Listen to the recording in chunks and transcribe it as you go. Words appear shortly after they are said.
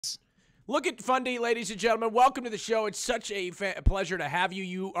Look at Fundy, ladies and gentlemen. Welcome to the show. It's such a pleasure to have you.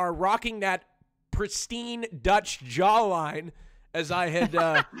 You are rocking that pristine Dutch jawline, as I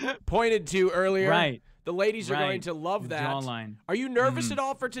had pointed to earlier. Right. The ladies are going to love that. Jawline. Are you nervous at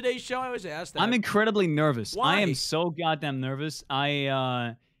all for today's show? I always ask that. I'm incredibly nervous. Why? I am so goddamn nervous.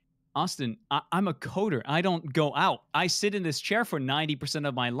 Austin, I'm a coder. I don't go out. I sit in this chair for 90%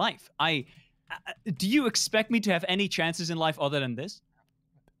 of my life. Do you expect me to have any chances in life other than this?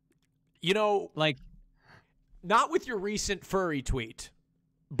 You know, like, not with your recent furry tweet,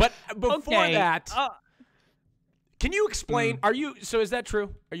 but before that, can you explain? Are you? So is that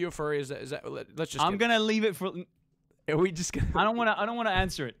true? Are you a furry? Is that? Let's just. I'm gonna leave it for. Are we just gonna? I don't want to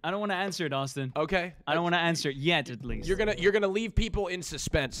answer it. I don't want to answer it, Austin. Okay. I don't want to answer it yet, at least. You're gonna leave people in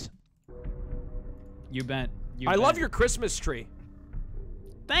suspense. You bet. I love your Christmas tree.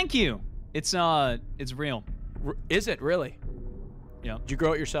 Thank you. It's real. Is it really? Yeah. Did you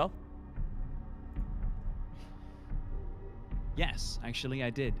grow it yourself? Yes, actually, I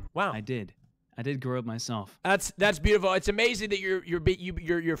did. Wow. I did grow it myself. That's beautiful. It's amazing that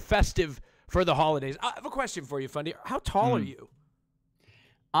you're festive for the holidays. I have a question for you, Fundy. How tall are you?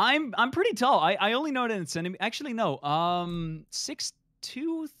 I'm pretty tall. I only know it in centimeters. Actually, no. 6'2",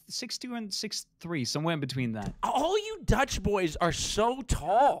 and 6'3", somewhere in between that. All you Dutch boys are so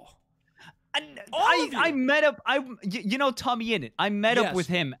tall. I met up. You know Tommy Innit. I met up with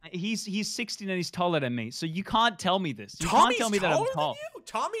him. He's 16 and he's taller than me. So you can't tell me this. You can't tell me that I'm tall.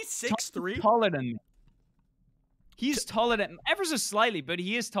 Tommy's 6'3". Taller than me. He's taller than ever so slightly, but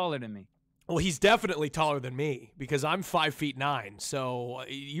he is taller than me. Well, he's definitely taller than me because I'm 5'9". So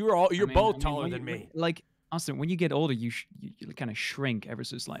you're both taller than me. Like Austin, when you get older, you kind of shrink ever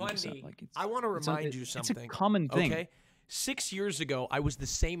so slightly. Fundy, I want to remind you something. It's a common thing. Okay. 6 years ago, I was the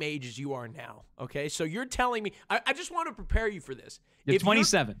same age as you are now, okay? So you're telling me, I just want to prepare you for this. You're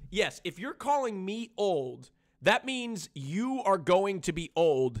 27. Yes, if you're calling me old, that means you are going to be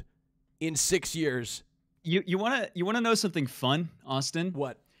old in 6 years. You wanna know something fun, Austin?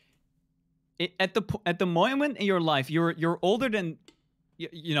 What? At the moment in your life, you're older than,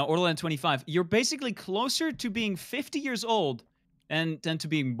 older than 25. You're basically closer to being 50 years old than to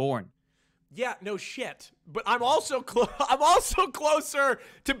being born. Yeah, no shit. But I'm also closer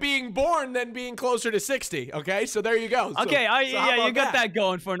to being born than being closer to 60. Okay, so there you go. Okay, you got that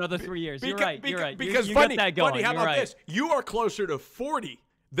going for another 3 years. You're right. Because you Fundy, got that going. Fundy, how about this? You are closer to 40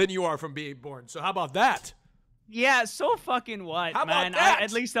 than you are from being born. So how about that? Yeah, so fucking what, how man? about that?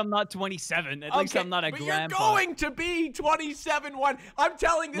 At least I'm not 27. At least I'm not a grandpa. You're going to be 27. I'm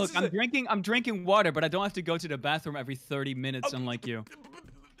telling this. Look, I'm drinking water, but I don't have to go to the bathroom every 30 minutes, unlike you.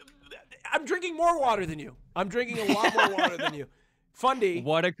 I'm drinking more water than you. I'm drinking a lot more water than you. Fundy.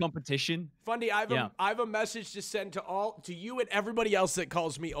 Water competition. Fundy, I have a message to send to you and everybody else that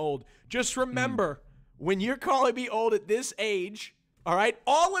calls me old. Just remember, when you're calling me old at this age, all right,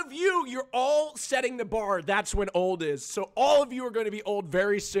 all of you, you're all setting the bar. That's when old is. So all of you are going to be old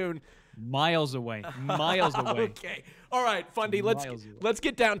very soon. Miles away. Miles away. Okay. All right, Fundy, let's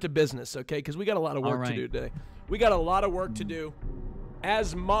get down to business, okay? Because we got a lot of work to do today. We got a lot of work to do.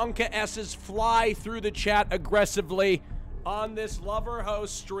 As Monka S's fly through the chat aggressively on this Lover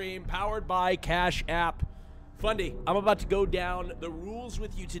Host stream powered by Cash App. Fundy, I'm about to go down the rules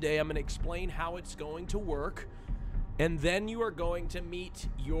with you today. I'm going to explain how it's going to work, and then you are going to meet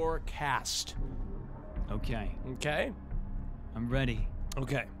your cast. Okay. Okay? I'm ready.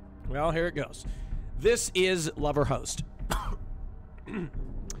 Okay. Well, here it goes. This is Lover Host.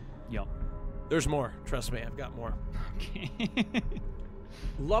 Yo. There's more. Trust me, I've got more. Okay.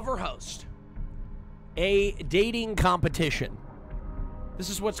 Lover Host, a dating competition. This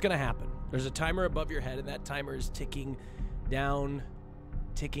is what's going to happen. There's a timer above your head, and that timer is ticking down,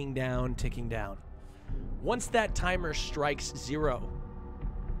 ticking down, ticking down. Once that timer strikes 0,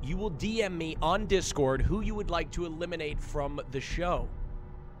 you will DM me on Discord who you would like to eliminate from the show.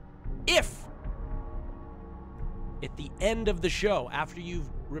 If, at the end of the show, after you've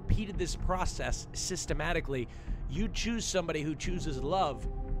repeated this process systematically, you choose somebody who chooses love,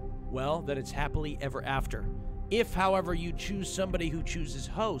 well, then it's happily ever after. If, however, you choose somebody who chooses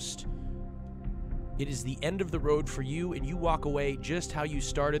host, it is the end of the road for you, and you walk away just how you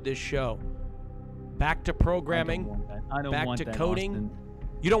started this show. Back to programming, back to coding. Austin.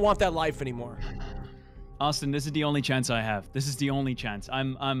 You don't want that life anymore. Austin, this is the only chance I have. This is the only chance.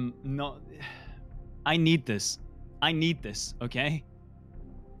 I'm not... I need this. I need this, okay?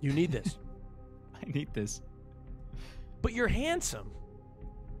 You need this. I need this. But you're handsome.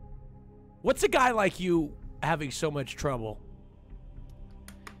 What's a guy like you having so much trouble?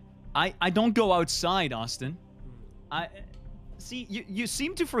 I don't go outside, Austin. See, you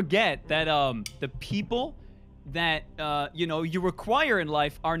seem to forget that the people that you know you require in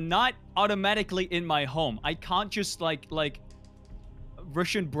life are not automatically in my home. I can't just like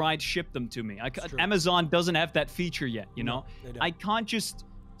Russian bride ship them to me. Amazon doesn't have that feature yet, you know? I can't just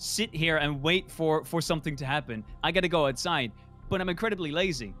sit here and wait for something to happen. I gotta go outside, but I'm incredibly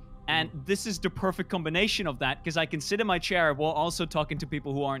lazy. And this is the perfect combination of that, because I can sit in my chair while also talking to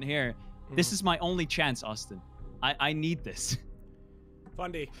people who aren't here. This is my only chance, Austin. I need this.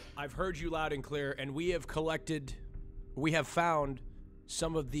 Fundy, I've heard you loud and clear, and we have found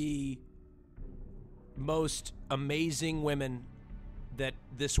some of the most amazing women that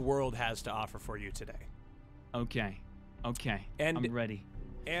this world has to offer for you today. Okay. And I'm ready.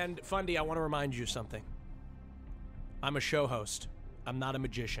 And Fundy, I want to remind you something. I'm a show host. I'm not a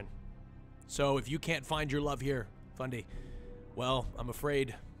magician. So if you can't find your love here, Fundy, well, I'm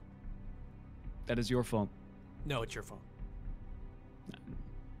afraid. That is your fault. No, it's your fault.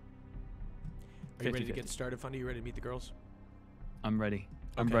 Are you ready to get started, Fundy? You ready to meet the girls? I'm ready.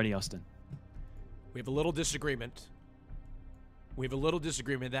 I'm ready, Austin. We have a little disagreement.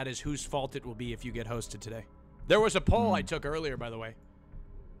 That is whose fault it will be if you get hosted today. There was a poll I took earlier, by the way,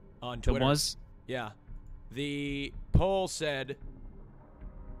 on Twitter. There was? Yeah. The poll said,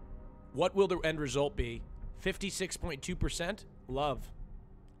 what will the end result be? 56.2% love.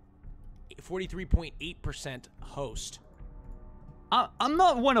 43.8% host. I'm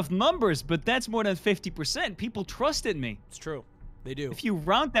not one of numbers, but that's more than 50%. People trusted me. It's true. They do. If you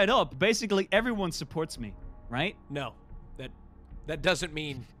round that up, basically everyone supports me, right? No. That doesn't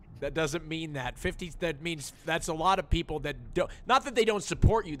mean that. 50, that means that's a lot of people that don't, not that they don't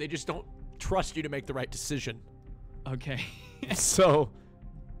support you, they just don't trust you to make the right decision. Okay. So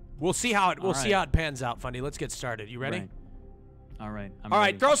we'll see how it pans out, Fundy. Let's get started. You ready? Right. All right. All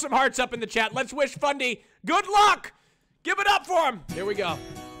right, throw some hearts up in the chat. Let's wish Fundy good luck. Give it up for him. Here we go.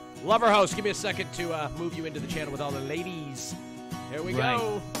 Lover host, give me a second to move you into the channel with all the ladies. Here we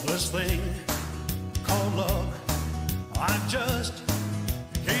go. This thing called love, I just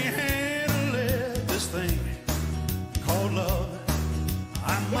can't handle it. This thing called love,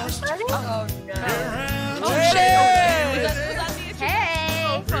 I must get around. Hey!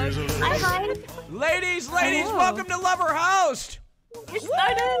 Hi. Ladies, welcome to Lover Host.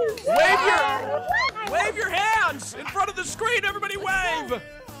 Wave your hands in front of the screen. Everybody wave.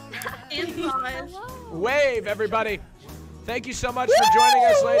 Wave, everybody. Thank you so much for joining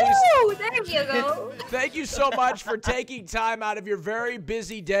us, ladies. There you go. Thank you so much for taking time out of your very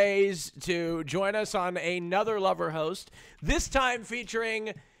busy days to join us on another Lover Host, this time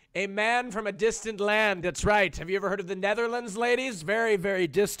featuring a man from a distant land. That's right. Have you ever heard of the Netherlands, ladies? Very, very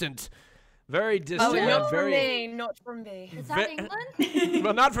distant. Very distant. Oh, not from me. Not from me. Is that England?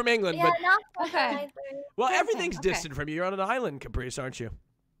 Well, not from England, Yeah, but not okay. well, everything's distant from you. You're on an island, Caprice, aren't you?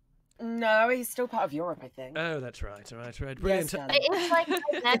 No, he's still part of Europe, I think. Oh, that's right. Brilliant. Yes, It's like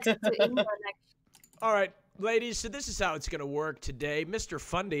right next to England. All right, ladies, so this is how it's going to work today. Mr.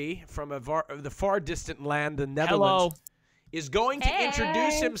 Fundy from the far distant land, the Netherlands, is going to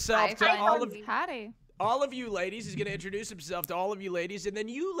introduce himself to all of you ladies. He's going to introduce himself to all of you ladies, and then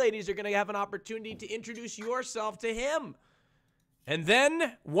you ladies are going to have an opportunity to introduce yourself to him. And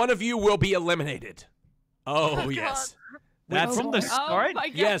then one of you will be eliminated. Oh, yes. That's from the start?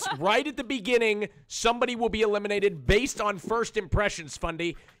 Yes, right at the beginning, somebody will be eliminated based on first impressions,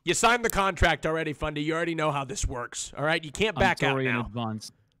 Fundy. You signed the contract already, Fundy. You already know how this works, all right? You can't back out now. In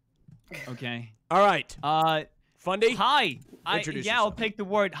advance. Okay. All right. Fundy? Hi. Introduce I'll yourself. take the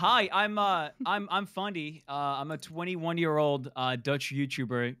word. Hi, I'm Fundy. I'm a 21-year-old Dutch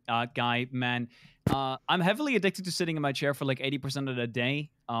YouTuber guy, man. I'm heavily addicted to sitting in my chair for like 80% of the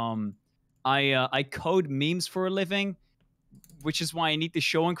day. I code memes for a living, which is why I need the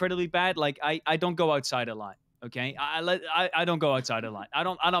show incredibly bad. Like I don't go outside a lot. Okay, I don't go outside a lot. I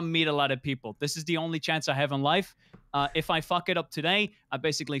don't meet a lot of people. This is the only chance I have in life. If I fuck it up today, I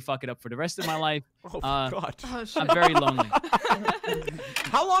basically fuck it up for the rest of my life. Oh God, I'm very lonely.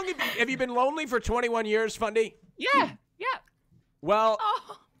 How long have you been lonely for? 21 years, Fundy? Yeah. Well.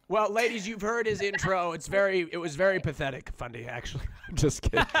 Well, ladies, you've heard his intro. It was very pathetic, Fundy, actually. I'm just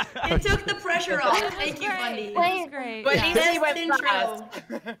kidding. It took the pressure off. Thank you, Fundy. Wait, But Best he went intro.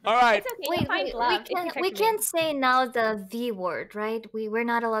 All right. we can't say now the V word, right? We're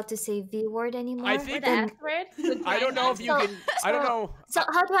not allowed to say V word anymore. I think Then- I don't know if you can. I don't know. So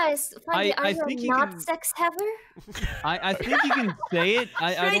how do Fundy, I are think you you not can- sex haver? I think you can say it.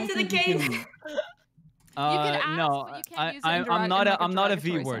 I don't Straight to the think you case. can. can ask, No, but you can't use it I'm not a V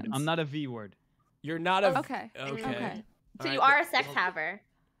derogatory word. sense. I'm not a V word. You're not a. Okay. Okay. So All you right. are a sex haver.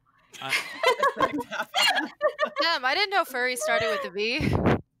 Damn, I didn't know furry started with a V.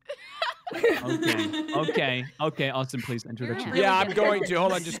 Okay. Austin, please introduction. Yeah, I'm going to.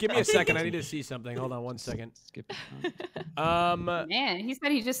 Hold on, just give me a second. I need to see something. Hold on 1 second. Skip. Man, he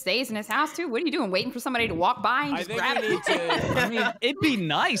said he just stays in his house too. What are you doing? Waiting for somebody to walk by and just grab it? I mean, it'd be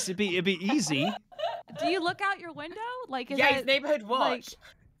nice. It'd be easy. Do you look out your window? Like, is yeah, that, his neighborhood watch.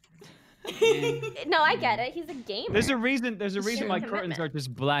 No, I get it. He's a gamer. There's a reason my curtains are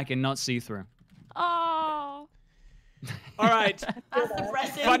just black and not see-through. Oh. All right,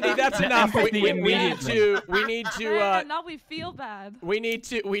 Fundy, that's enough. We need to. Now we feel bad. We need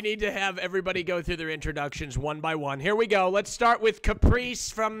to have everybody go through their introductions one by one. Here we go. Let's start with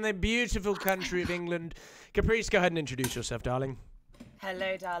Caprice from the beautiful country of England. Caprice, go ahead and introduce yourself, darling.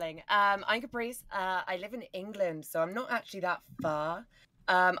 Hello, darling. I'm Caprice. I live in England, so I'm not actually that far.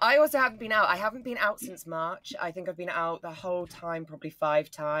 I also haven't been out. I haven't been out since March. I think I've been out the whole time, probably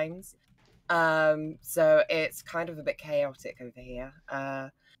 5 times. So it's kind of a bit chaotic over here.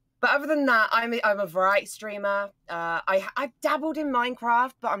 But other than that, I'm a variety streamer. I've dabbled in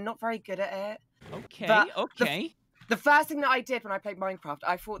Minecraft, but I'm not very good at it. Okay. The first thing that I did when I played Minecraft,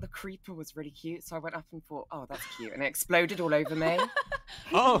 I thought the creeper was really cute, so I went up and thought, oh, that's cute, and it exploded all over me.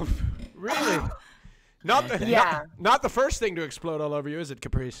 Oh, really? Not the first thing to explode all over you, is it,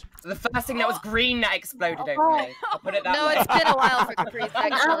 Caprice? The first thing that was green that exploded over me. I'll put it that way. No, it's been a while for Caprice,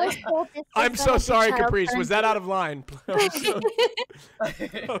 actually. I'm so sorry, Caprice. Was that out of line? Okay.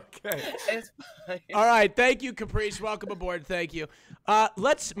 It's fine. All right. Thank you, Caprice. Welcome aboard. Thank you.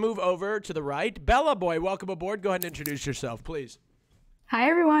 Let's move over to the right. Bella Boy, welcome aboard. Go ahead and introduce yourself, please. Hi,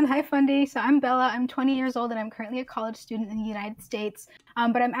 everyone. Hi, Fundy. So I'm Bella. I'm 20 years old, and I'm currently a college student in the United States.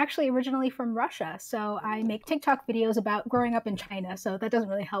 But I'm actually originally from Russia, so I make TikTok videos about growing up in China, so that doesn't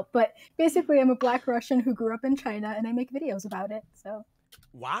really help. But basically, I'm a Black Russian who grew up in China, and I make videos about it. So.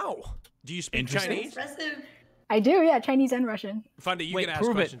 Wow. Do you speak Chinese? Impressive. I do, yeah, Chinese and Russian. Fundy, you Wait, can ask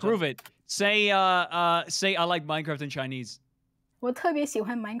prove questions. prove it. Say I like Minecraft in Chinese. 我特别喜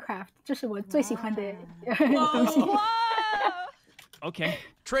欢 Minecraft， 这是我最喜欢的东西。 Okay.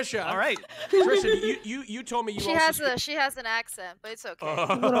 Trisha. All right. Trisha, you told me you She has an accent, but it's okay.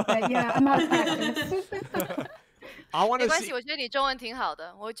 A little bit, yeah. I'm out of practice. I want to see. 没关系，我觉得你中文挺好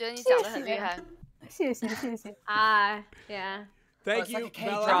的，我觉得你讲得很厉害。谢谢。Yeah. Thank you,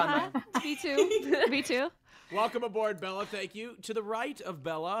 Bella. Me too. Me too. Welcome aboard, Bella. Thank you. To the right of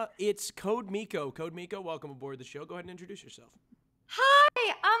Bella, it's Code Miko. Code Miko, welcome aboard the show. Go ahead and introduce yourself.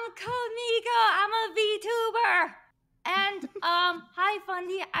 Hi, I'm Code Miko. I'm a VTuber. And, hi,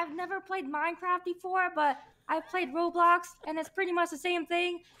 Fundy. I've never played Minecraft before, but I've played Roblox, and it's pretty much the same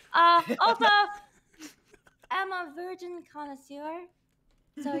thing. Also, I'm a virgin connoisseur,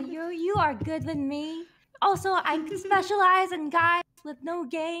 so you are good with me. Also, I specialize in guys with no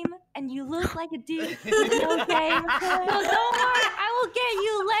game, and you look like a dude with no game. So don't worry, I will get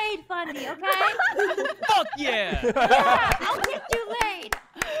you laid, Fundy, okay? Fuck yeah! Yeah, I'll get you laid.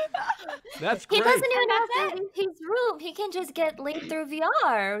 That's He great. doesn't even have to leave his room. He can just get laid through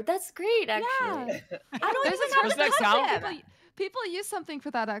VR. That's great, actually. Yeah. I don't even Does that count? People use something for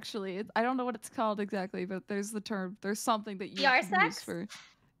that, actually. I don't know what it's called exactly, but there's the term. There's something that you VR can sex? use for.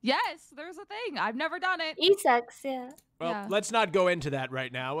 Yes, there's a thing. I've never done it. E-sex, yeah. Well, let's not go into that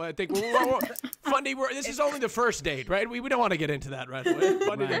right now. I think Fundy, this is only the first date, right? We don't want to get into that right away.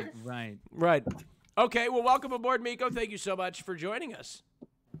 Fundy, Right. Okay, well, welcome aboard, Miko. Thank you so much for joining us.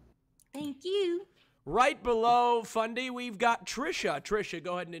 Thank you. Right below Fundy, we've got Trisha. Trisha,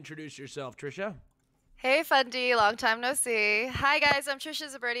 go ahead and introduce yourself, Trisha. Hey, Fundy. Long time no see. Hi, guys. I'm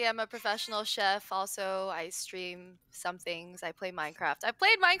Trisha Zaberti. I'm a professional chef. Also, I stream some things. I play Minecraft. I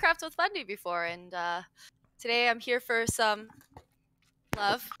played Minecraft with Fundy before, and today I'm here for some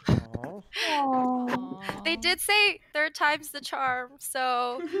love. They did say 3rd time's the charm,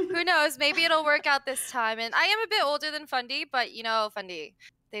 so who knows? Maybe it'll work out this time. And I am a bit older than Fundy, but you know, Fundy,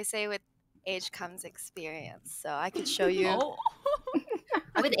 they say with age comes experience. So I could show you.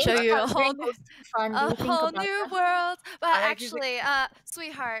 I can show you a whole new world. But actually,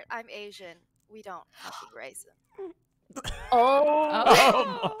 sweetheart, I'm Asian. We don't have to be racist.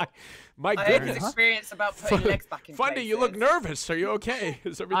 Oh my I had goodness. his experience about putting legs back in Fundy, you look nervous. Are you okay?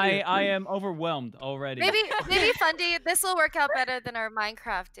 Is everything I am overwhelmed already. Maybe Fundy, this will work out better than our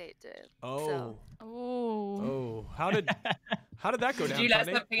Minecraft date did. Oh. How did that go down? Did you let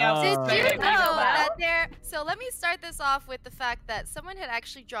Fundy? something else? Did you know that there? So let me start this off with the fact that someone had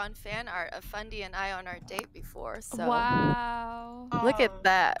actually drawn fan art of Fundy and I on our date before. So wow. look at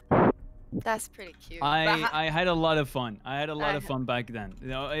that. That's pretty cute. I had a lot of fun. I had a lot of fun back then. You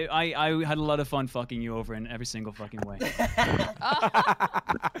know, I had a lot of fun fucking you over in every single fucking way.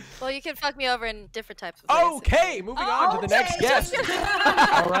 Well, you can fuck me over in different types of ways. Okay, moving on to the next guest.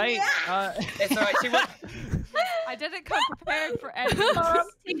 All right. It's all right. She went. I didn't come prepared for any.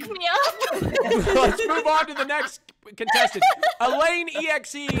 Pick me up. Let's move on to the next contestant. Elaine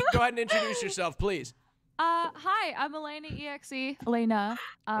EXE, go ahead and introduce yourself, please. Hi, I'm Elena EXE. Elena,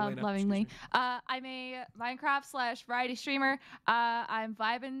 lovingly. I'm a Minecraft / variety streamer. I'm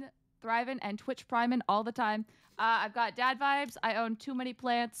vibing, thriving, and Twitch priming all the time. I've got dad vibes. I own too many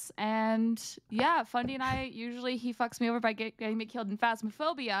plants, and yeah, Fundy and I usually he fucks me over by getting me killed in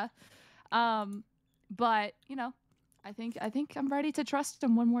Phasmophobia. But you know, I think I'm ready to trust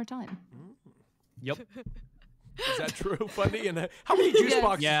him one more time. Yep. Is that true, Fundy? And how many juice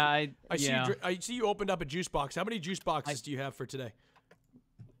boxes? Yeah, I see you opened up a juice box. How many juice boxes do you have for today?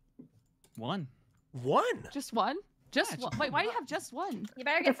 One. One? Just one? Just one. Wait, why do you have just one? You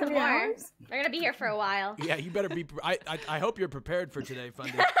better get some more. They're gonna be here for a while. Yeah, you better be. I hope you're prepared for today,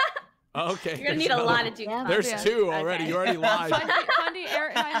 Fundy. Okay. You're gonna need a lot of juice. There's two already. You already lied. Fundy,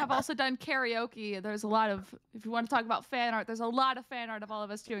 Eric, and I have also done karaoke. There's a lot of, if you want to talk about fan art, there's a lot of fan art of all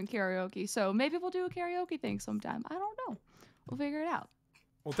of us doing karaoke. So maybe we'll do a karaoke thing sometime. I don't know. We'll figure it out.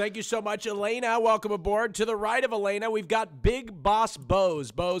 Well, thank you so much, Elena. Welcome aboard. To the right of Elena, we've got Big Boss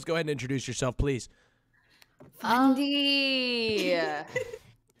Bose. Bose, go ahead and introduce yourself, please. Fundy.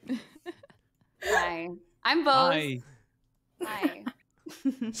 Hi. I'm Bose. Hi.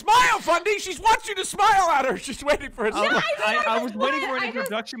 Smile, Fundy! She wants you to smile at her. She's waiting for a smile. I was waiting for an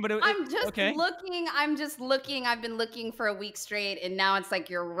introduction, but I'm just okay. looking. I'm just looking. I've been looking for a week straight, and now it's like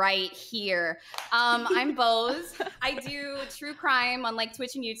you're right here. I'm Bose. I do true crime on like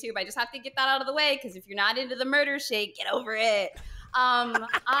Twitch and YouTube. I just have to get that out of the way because if you're not into the murder shake, get over it.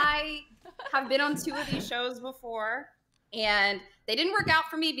 I have been on 2 of these shows before, and they didn't work out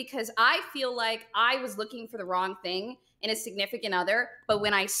for me because I feel like I was looking for the wrong thing in a significant other. But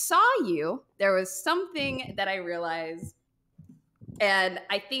when I saw you, there was something that I realized. And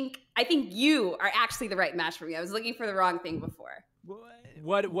I think you are actually the right match for me. I was looking for the wrong thing before.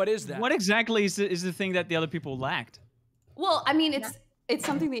 What is that? What exactly is the thing that the other people lacked? Well, I mean, it's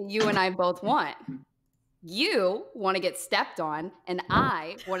something that you and I both want. You want to get stepped on, and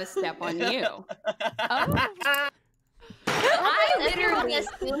I want to step on you. I literally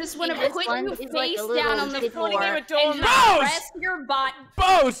just want to put you face down on the floor and press your butt.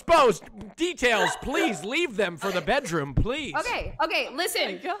 Bose, details, please leave them for the bedroom, please. Okay,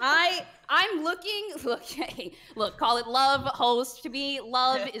 listen. I'm looking. Look, call it love, host. To me,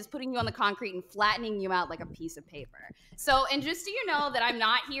 love is putting you on the concrete and flattening you out like a piece of paper. So, and just so you know that I'm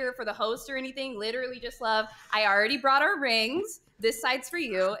not here for the host or anything, literally just love. I already brought our rings. This side's for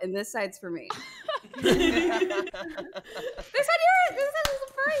you, and this side's for me. This side here, this side is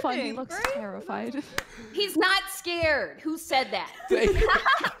the furry Fundy thing. looks terrified. He's not scared. Who said that?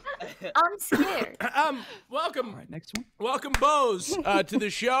 I'm scared. Welcome. All right, next one. Welcome, Bose, to the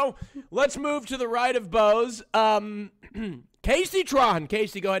show. Let's move to the right of Bose. Casey Tron.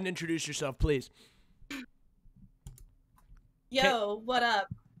 Casey, go ahead and introduce yourself, please. Yo, what up?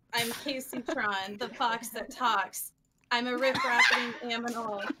 I'm Casey Tron, the fox that talks. I'm a riff-rapping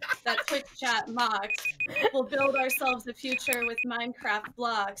aminal that Twitch chat mocks. We'll build ourselves a future with Minecraft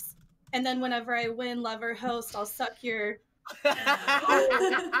blocks. And then whenever I win lover host, I'll suck your...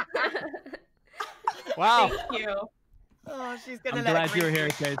 Wow. Thank you. Oh, she's gonna I'm glad you're here,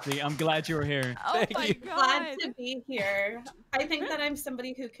 Casey. I'm glad you're here. Oh my God. Glad to be here. I think that I'm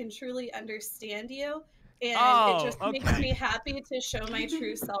somebody who can truly understand you. And it just makes me happy to show my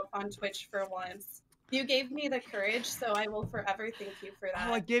true self on Twitch for once. You gave me the courage, so I will forever thank you for that.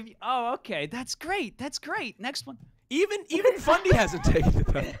 Oh, I give you. Oh, okay. That's great. That's great. Next one. Even Fundy hasn't taken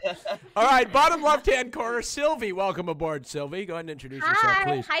it. All right, bottom left-hand corner, Sylvie. Welcome aboard, Sylvie. Go ahead and introduce yourself,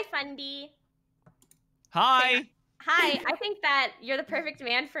 please. Hi, Fundy. Hi. Hi, I think that you're the perfect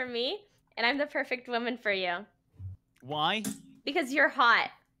man for me, and I'm the perfect woman for you. Why? Because you're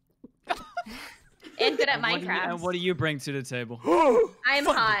hot. And good at Minecraft. And what do you bring to the table? I'm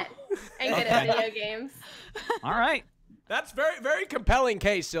hot and good at video games. All right. That's very, very compelling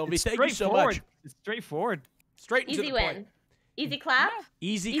case, Sylvie. Thank you so much. It's straightforward. Straight into Easy the win. point. Easy clap.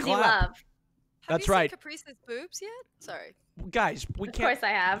 Easy Easy clap. love. That's right. Have you seen Caprice's boobs yet? Sorry. Guys, we Of can't. course I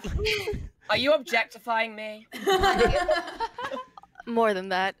have. Are you objectifying me? More than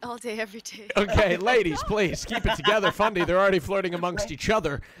that, all day, every day. Okay, ladies, please keep it together, Fundy. They're already flirting amongst each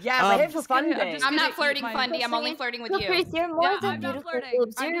other. Yeah, we're here for Fundy. I'm not flirting, Fundy. I'm only flirting with you. You're more than beautiful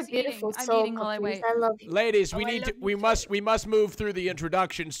boobs. You're a beautiful soul, Caprice. I love you. Ladies, we must move through the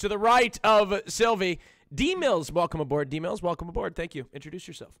introductions. To the right of Sylvie, D Mills. Welcome aboard, D Mills. Welcome aboard. Thank you. Introduce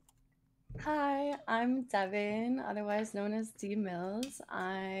yourself. Hi, I'm Devin, otherwise known as D Mills.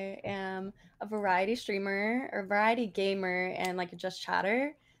 I am a variety streamer or variety gamer and like a just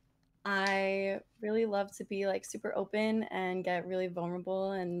chatter. I really love to be like super open and get really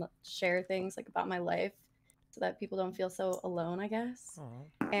vulnerable and share things like about my life so that people don't feel so alone, I guess.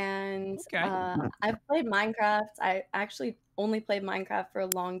 And I've played Minecraft. I actually only played Minecraft for a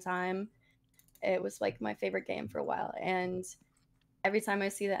long time. It was like my favorite game for a while. And every time I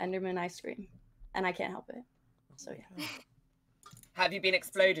see the Enderman, I scream, and I can't help it. So yeah. Have you been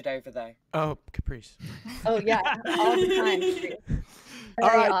exploded over though? Oh, Caprice. Oh yeah, all the time.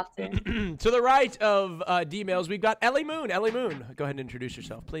 Very often. To the right of D Mills, we've got Ellie Moon. Ellie Moon, go ahead and introduce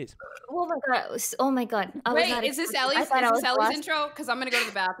yourself, please. Oh my god! Oh my god! Wait, is this Ellie's intro? Because I'm gonna go to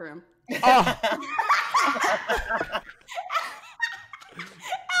the bathroom. Oh.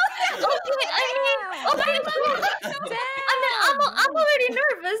 Okay, I'm already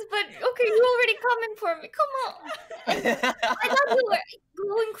nervous, but okay, you're already coming for me. Come on. I thought you were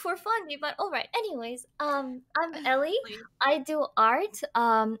going for Fundy, but all right. Anyways, I'm Ellie. I do art.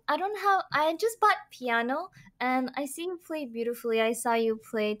 I just bought piano, and I see you play beautifully. I saw you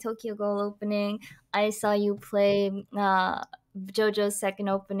play Tokyo Ghoul opening. I saw you play JoJo's second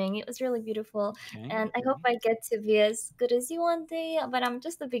opening. It was really beautiful, and I hope I get to be as good as you one day, but I'm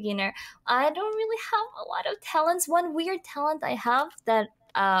just a beginner. I don't really have a lot of talents. One weird talent I have that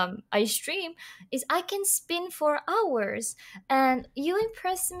I stream is I can spin for hours, and you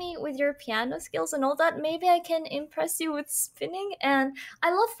impress me with your piano skills and all that. Maybe I can impress you with spinning. And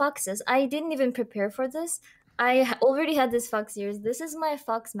I love foxes. I didn't even prepare for this. I already had this fox ears. This is my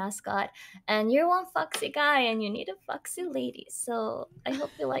fox mascot, and you're one foxy guy, and you need a foxy lady. So I hope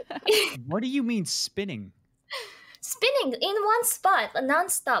you like me. What do you mean spinning? Spinning in one spot,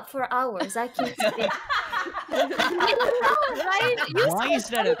 non-stop for hours. I can spin. I don't know, right? Why is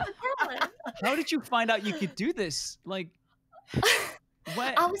that? How did you find out you could do this? Like,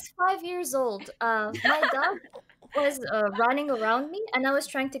 what? I was 5 years old. My dog was running around me, and I was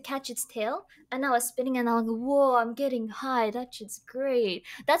trying to catch its tail, and I was spinning, and I was like, whoa, I'm getting high. That shit's great.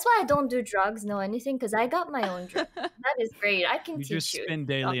 That's why I don't do drugs, no anything, because I got my own drug. That is great. I can teach you. You just spin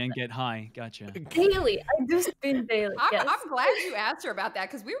daily and get high. Gotcha. Daily. I do spin daily. Yes. I'm glad you asked her about that,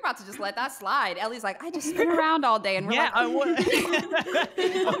 because we were about to just let that slide. Ellie's like, I just spin around all day, and we're like, I would.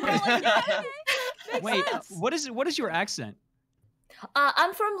 Wait, what is your accent?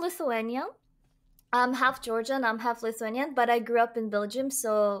 I'm from Lithuania. I'm half Georgian, I'm half Lithuanian, but I grew up in Belgium,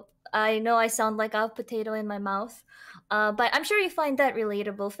 so I know I sound like a potato in my mouth. But I'm sure you find that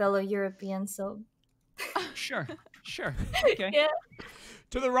relatable, fellow Europeans, so... Sure. Okay. Yeah.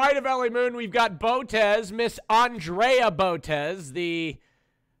 To the right of Ellie Moon, we've got Botez, Miss Andrea Botez, the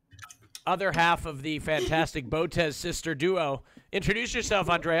other half of the fantastic Botez sister duo. Introduce yourself,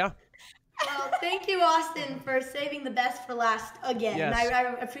 Andrea. Well, thank you, Austin, for saving the best for last again. Yes. I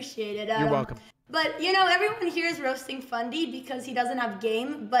appreciate it. You're welcome. But, you know, everyone here is roasting Fundy because he doesn't have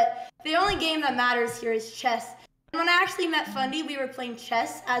game, but the only game that matters here is chess. And when I actually met Fundy, we were playing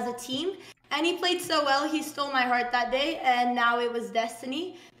chess as a team, and he played so well, he stole my heart that day, and now it was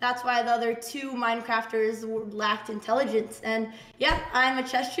destiny. That's why the other two Minecrafters lacked intelligence. And yeah, I'm a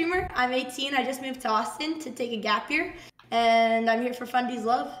chess streamer. I'm 18. I just moved to Austin to take a gap year, and I'm here for Fundy's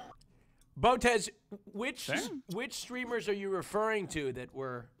love. Botez, which streamers are you referring to that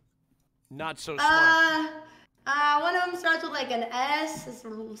were not so smart? One of them starts with like an S. It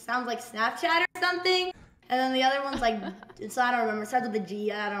sounds like Snapchat or something. And then the other one's like, so I don't remember. It starts with a G.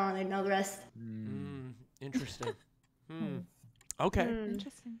 I don't really know the rest. Interesting. Okay.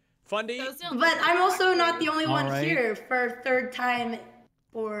 Interesting. Fundy? But I'm also not the only one here for third time,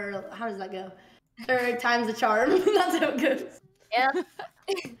 or how does that go? Third time's a charm. That's how it goes. Yeah.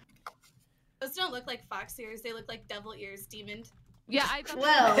 Those don't look like fox ears. They look like devil ears, demon. Yeah, I thought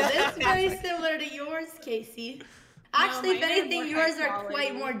well, that's very similar to yours, Casey. Actually, if anything, yours are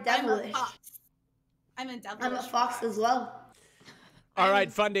quite more devilish. I'm a devilish. I'm a fox as well. All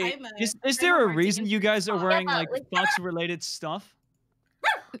right, Fundy. Is there a reason you guys are wearing like fox-related stuff?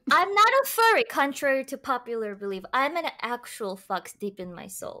 I'm not a furry, contrary to popular belief. I'm an actual fox deep in my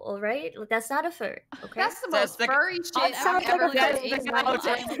soul, all right? That's not a furry, okay? That's the most furry shit I've ever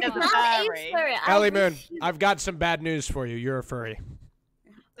heard. Ellie Moon, I've got some bad news for you. You're a furry.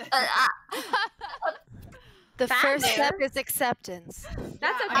 The first step is acceptance.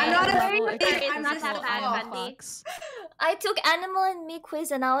 That's okay. I'm not a It's not that bad, Fundy. I took Animal and Me quiz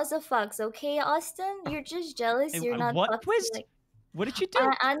and I was a fox. Okay, Austin, you're just jealous. You're not. What quiz? Like, what did you do?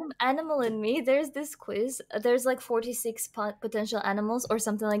 Animal and Me. There's this quiz. There's like 46 potential animals or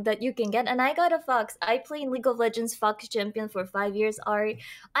something like that you can get, and I got a fox. I played League of Legends Fox champion for 5 years. Ari,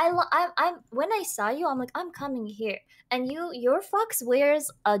 I'm when I saw you, I'm like, I'm coming here, and your fox wears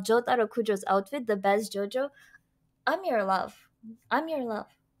a Jotaro Kujo's outfit, the best JoJo. I'm your love. I'm your love.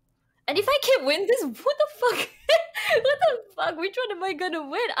 And if I can't win this, what the fuck? What the fuck? Which one am I gonna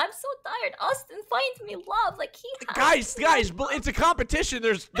win? I'm so tired. Austin, find me love. Like he has Guys, it's a competition.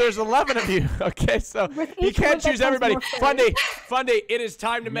 There's 11 of you. Okay, so you can't choose everybody. Fundy, it is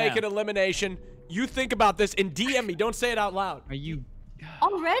time to make an elimination. You think about this and DM me. Don't say it out loud. Are you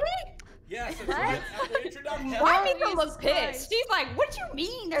Already? Yes. Why Miko look pissed? She's like, what do you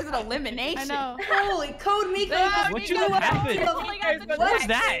mean there's an elimination? I know. Holy code, Miko. What just happened? What was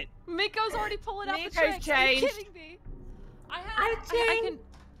that? Miko's already pulling out the Miko's tricks. Are you changed. kidding me? I've changed.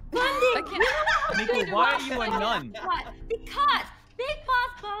 Miko, why are you a nun? What? Because Big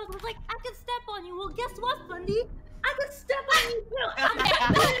Boss Balls was like, I can step on you. Well, guess what, Fundy? I can step on you too.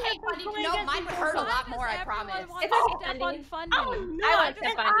 Fundy, no, mine would hurt a lot more, I promise. It's okay, Fundy. Oh, no. I want to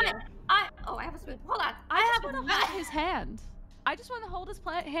step on you. I have a spoon. Hold on. I just want to hold his hand. I just want to hold his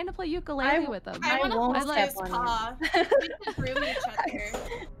hand to play ukulele with him. I want to hold like his paw. We can groom each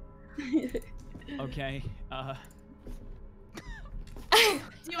other. Okay.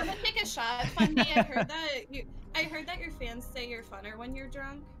 Do you want to take a shot, Fundy? I heard that your fans say you're funner when you're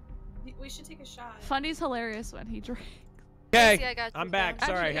drunk. We should take a shot. Fundy's hilarious when he drinks. Okay, I'm back.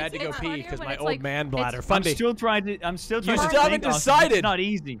 Sorry, I had to go pee because my old man bladder. Fundy. I'm still trying to. You still haven't decided. It's not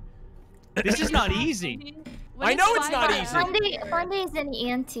easy. This is not easy. I know it's not easy. Fundy is an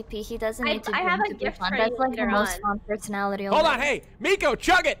ENTP. He doesn't need to. I have a to be gift fun. for That's you like the later most on. fun personality. Hold on, hey, Miko,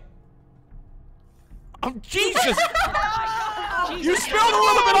 chug it. Oh Jesus! You spilled a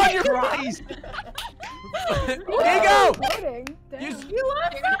little bit on your Christ. Miko! Oh my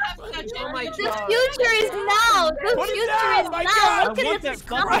God. The future is now. The future is now. I Look at want this that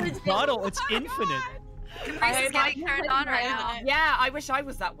fucking bottle. It's infinite. Caprice is getting turned on right now. Yeah, I wish I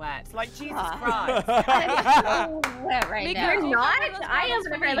was that wet. Like, Jesus Christ. Wet right Miko, now. you're not? not. I am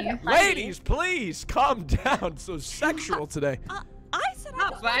whenever I look at Fundy. Ladies, please calm down. So sexual today. I said I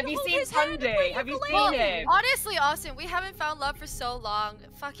just But have wanted to you hold seen his hand to Fundy? play Have you ukulele. seen him? Honestly, Austin, we haven't found love for so long.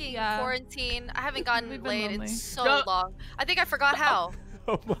 Fucking quarantine. I haven't gotten We've been laid in lonely. so long. I think I forgot how.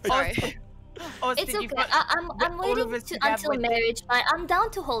 Oh my Sorry. Austin, It's you've okay. got I'm all of waiting us until together with- marriage. But I'm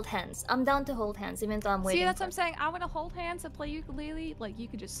down to hold hands. I'm down to hold hands, even though I'm waiting. See, that's for what I'm saying. I want to hold hands and play ukulele. Like you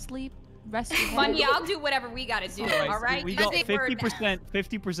could just sleep, rest your head. Fundy, I'll do whatever we gotta do. All right? We You got say word.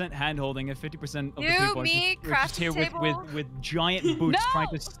 50% hand holding and 50% of the You, people me, are just here crafting with giant boots trying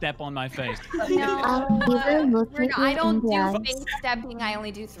to step on my face. No, either look at I you don't in the eyes. do face stepping. I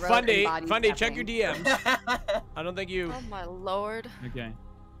only do throat Fundy, and body Fundy, check your stepping. DMs. I don't think you. Oh my lord. Okay.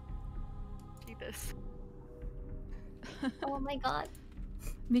 Jesus. Oh my God.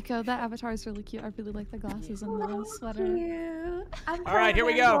 Miko, that avatar is really cute. I really like the glasses and the sweater. All right, here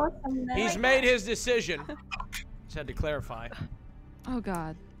we go. He's made his decision. Just had to clarify. Oh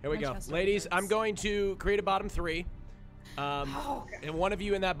God. Here we go. Ladies, I'm going to create a bottom three. And one of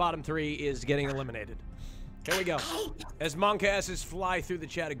you in that bottom three is getting eliminated. Here we go. As Monka S's fly through the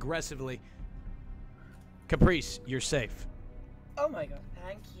chat aggressively. Caprice, you're safe. Oh my God,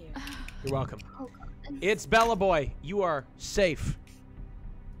 thank you. You're welcome. It's Bella Boy. You are safe.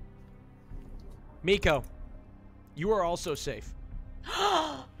 Miko, you are also safe.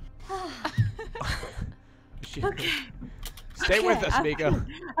 Okay. Stay with us, Miko.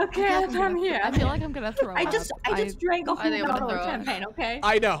 Okay, I'm here. I feel like I'm gonna throw I up. just drank a I think whole I'm gonna bottle of throw up. champagne. Okay.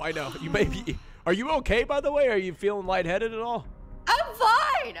 I know. You may be. Are you okay, by the way? Are you feeling lightheaded at all? I'm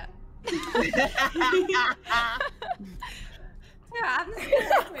fine. Yeah, I'm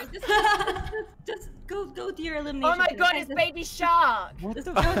just go to your elimination. Oh my God, it's Baby Shark. Just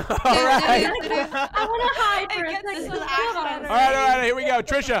go. All right. I want to hide for a second. All right. Here we go.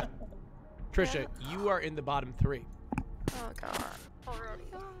 Trisha, you are in the bottom three. Oh god. Already.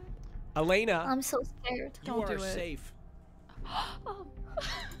 Elena, I'm so scared. you Don't are do it. safe.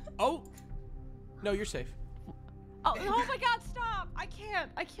 Oh. No, you're safe. Oh my God! Stop! I can't.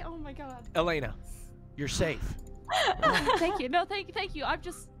 Oh my God. Elena, you're safe. Thank you. No, thank you. I'm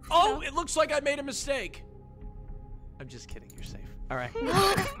just. Oh, it looks like I made a mistake. I'm just kidding. You're safe. All right. You're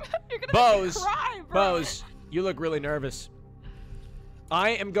gonna Bose, make me cry, bro. Bose, you look really nervous. I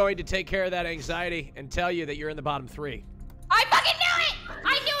am going to take care of that anxiety and tell you that you're in the bottom three. I fucking knew it!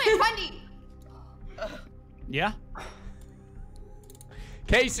 I knew it, Fundy! Yeah.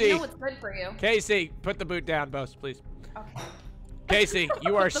 Casey. You know what's good for you. Casey, put the boot down, boss, please. Okay. Casey,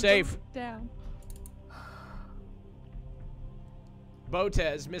 you are safe. Down.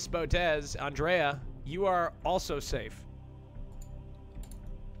 Botez, Miss Botez, Andrea, you are also safe.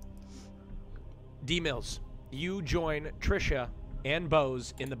 D-Mills, you join Trisha and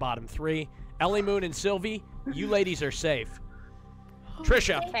Bose in the bottom 3. Ellie Moon and Sylvie, you ladies are safe.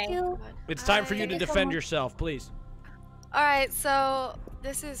 Trisha, it's time for you to defend yourself, please. All right, so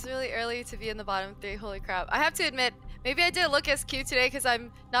this is really early to be in the bottom 3. Holy crap. I have to admit, maybe I didn't look as cute today because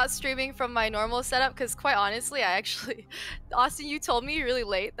I'm not streaming from my normal setup, because quite honestly, Austin, you told me really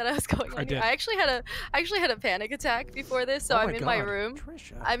late that I was going on here. I actually had a panic attack before this, so I'm in my room.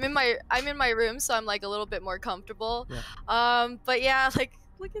 Trisha. I'm in my room, so I'm like a little bit more comfortable. Yeah. But yeah, like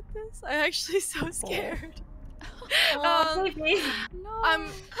look at this. I'm actually so scared. Baby.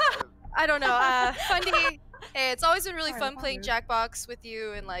 I don't know. Fundy. Hey, it's always been really fun playing Jackbox with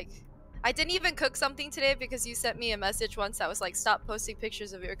you, and like, I didn't even cook something today because you sent me a message once that was like, stop posting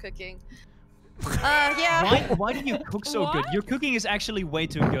pictures of your cooking. Yeah. Why do you cook so good? Your cooking is actually way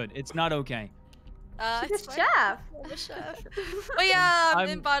too good. It's not okay. She's a chef. I'm a chef. But yeah, I'm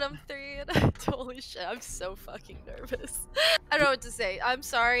in bottom 3, and holy shit, I'm so fucking nervous. I don't know what to say. I'm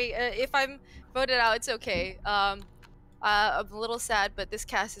sorry. If I'm voted out, it's okay. I'm a little sad, but this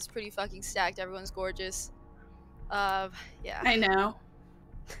cast is pretty fucking stacked. Everyone's gorgeous. Yeah. I know.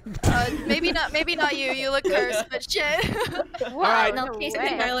 Maybe not you. You look cursed, but shit. What? Alright. No, I Casey,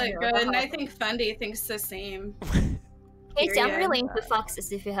 think I look good, and I think Fundy thinks the same. Casey, I'm Period. really into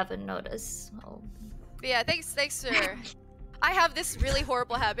foxes if you haven't noticed. So. But yeah, thanks for. I have this really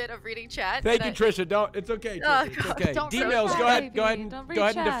horrible habit of reading chat. Thank and you, Trisha. Don't. It's okay. Trisha. It's God, okay. don't D-Mills, read go chat, ahead. Go ahead and baby. Don't read go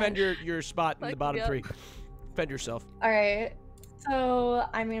ahead and chat. defend your spot in the bottom 3. Defend yourself. All right. So,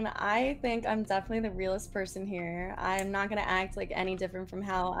 I mean, I think I'm definitely the realest person here. I'm not gonna act like any different from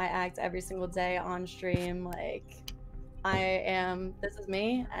how I act every single day on stream. Like, this is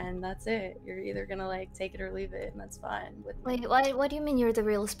me, and that's it. You're either gonna like take it or leave it, and that's fine with me. Wait, what do you mean you're the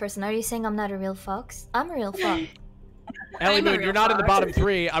realest person? Are you saying I'm not a real fox? I'm a real fox. Ellie Moon, you're not in the bottom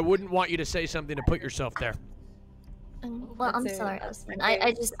 3. I wouldn't want you to say something to put yourself there. Well, I'm sorry, Austin.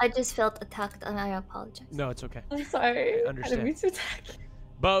 I just felt attacked, and I apologize. No, it's okay. I'm sorry. I understand. I didn't mean to attack.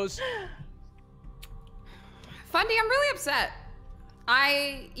 Bose. Fundy, I'm really upset.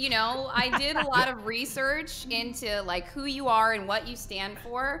 I did a lot of research into like who you are and what you stand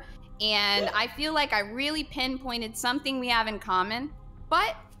for, and I feel like I really pinpointed something we have in common,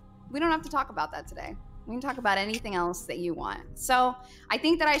 but we don't have to talk about that today. We can talk about anything else that you want. So I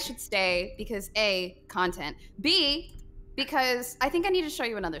think that I should stay because A, content. B, because I think I need to show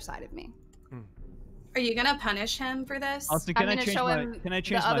you another side of me. Are you gonna punish him for this? Austin, can I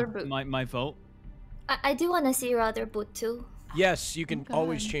change my vote? I do want to see your other boot too. Yes, you can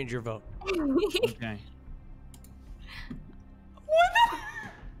always change your vote. Okay.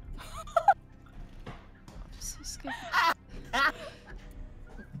 So scared.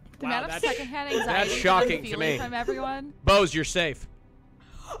 The amount of secondhand anxiety That's shocking I'm to feeling me. from everyone. Bose, you're safe.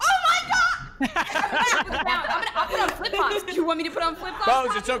 Oh my god! I'll put on flip flops. Do you want me to put on flip flops?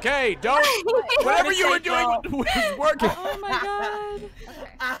 Bose, it's okay. Don't. Whatever you were doing was working. Oh my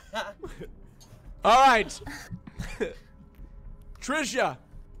god. All right. Trisha,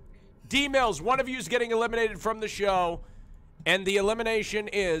 D-Mills, one of you is getting eliminated from the show, and the elimination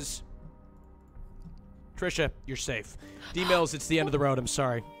is Trisha. You're safe. D-Mills, it's the end of the road. I'm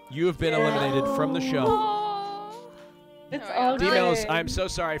sorry. You have been eliminated from the show. It's all good. D-Mills, I'm so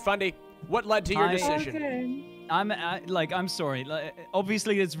sorry. Fundy, what led to your decision? I'm sorry.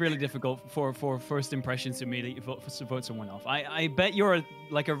 Obviously, it's really difficult for first impressions to immediately vote someone off. I bet you're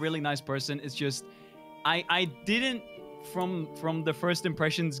like a really nice person. It's just I didn't from the first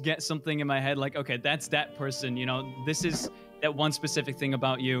impressions get something in my head like, okay, that's that person. You know, this is that one specific thing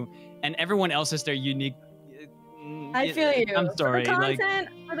about you, and everyone else has their unique. I feel you. I'm sorry.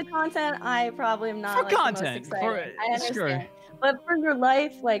 For the content, I probably am not For like, content, the most excited. I understand. sure. But for your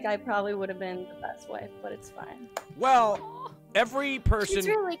life, like I probably would have been the best wife, but it's fine. Well, every person. She's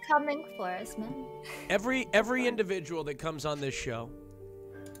really coming for us, man. Every individual that comes on this show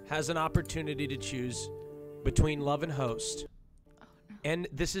has an opportunity to choose between love and host. And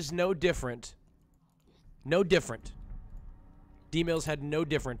this is no different. No different. D-Mills had no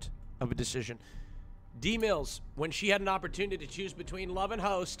different of a decision. D-Mills, when she had an opportunity to choose between love and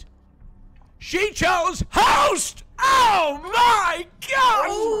host, she chose host! Oh my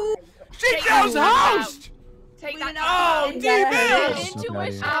gosh! She chose host! Take that. Oh, D-Mills!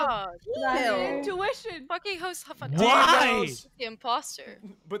 Intuition. Oh, intuition. Fucking host. Why? The imposter.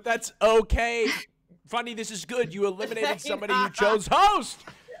 But that's okay. Fundy, this is good. You eliminated somebody who chose host.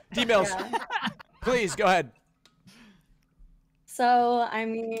 D-Mills, please go ahead. So, I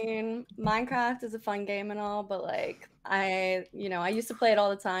mean, Minecraft is a fun game and all, but like, I used to play it all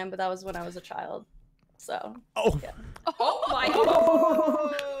the time, but that was when I was a child. So. Oh. Yeah. Oh my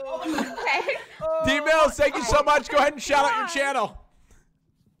God. Okay. D-Mills, thank you so much. Go ahead and shout out your channel.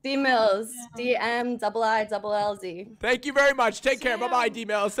 D-Mills, DMIILLZ. Thank you very much. Take care. Bye-bye,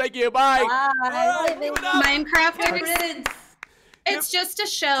 D-Mills. Thank you. Bye. Bye. Minecraft. It's just a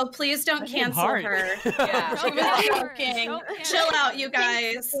show. Please don't cancel her. Yeah. She was joking. Chill out, you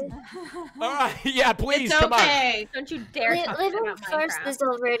guys. All right. Yeah, please. It's Come okay. on. Don't you dare talk Living about first Minecraft. is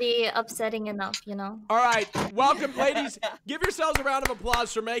already upsetting enough, you know. All right. Welcome, ladies. Give yourselves a round of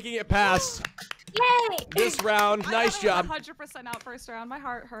applause for making it past Yay! this round. Nice job. 100% out first round. My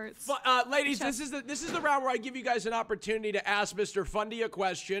heart hurts. Ladies, this is the round where I give you guys an opportunity to ask Mr. Fundy a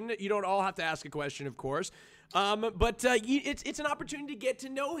question. You don't all have to ask a question, of course. But it's an opportunity to get to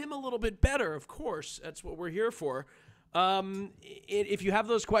know him a little bit better, of course. That's what we're here for. If you have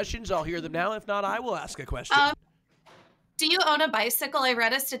those questions, I'll hear them now. If not, I will ask a question. Do you own a bicycle? I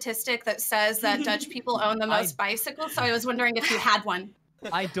read a statistic that says that Dutch people own the most bicycles, so I was wondering if you had one.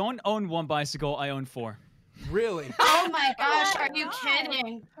 I don't own one bicycle. I own 4. Really? Oh my gosh, are you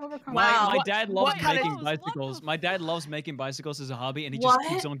kidding? My dad loves making bicycles. My dad loves making bicycles as a hobby, and he just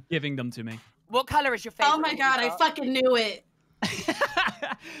keeps on giving them to me. What color is your favorite? Oh my god, I fucking knew it.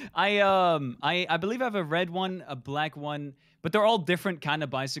 I believe I have a red one, a black one, but they're all different kind of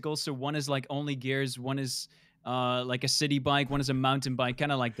bicycles. So one is like only gears, one is like a city bike, one is a mountain bike,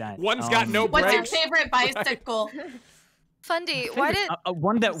 kind of like that. One's got no brakes. What's your favorite bicycle? Fundy, why did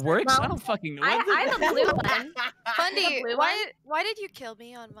one that works? I don't fucking know. I have a blue one. Fundy, why did you kill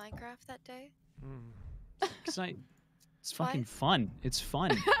me on Minecraft that day? It's it's fucking fun. It's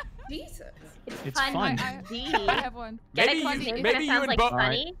fun. Jesus. It's fun. I have one. Maybe you and Bo,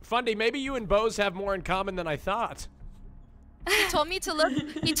 funny. Fundy, maybe you and Bose have more in common than I thought. He told me to look.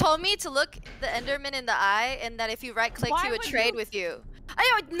 He told me to look the Enderman in the eye, and that if you right click, he would trade with you. I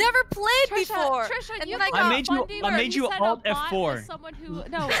had never played before. Trisha, and you then got made you- Fundy I where made he you said alt a bot F4. was someone who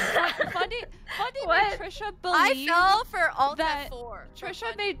Fundy made Trisha believe I fell for alt that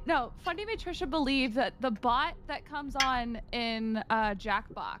F4. Fundy made Trisha believe that the bot that comes on in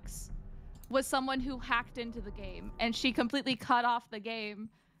Jackbox was someone who hacked into the game, and she completely cut off the game,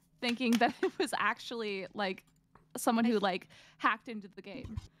 thinking that it was actually like someone who like hacked into the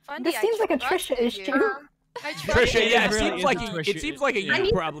game. Fundy, this seems like a Trisha issue. Trisha, yeah, it seems like a yeah.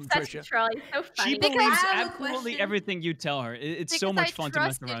 you problem, Trisha. So funny. She believes absolutely everything you tell her. It's so much fun to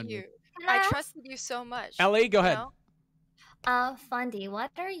mess around with. I trusted you so much. Ellie, go ahead. Fundy,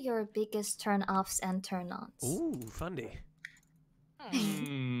 what are your biggest turn-offs and turn-ons? Ooh, Fundy. That's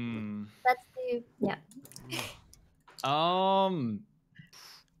the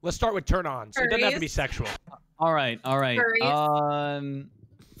Let's start with turn-ons. It doesn't have to be sexual. All right. Furries.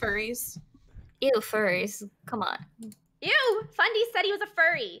 Furries. Ew, furries. Come on. Ew, Fundy said he was a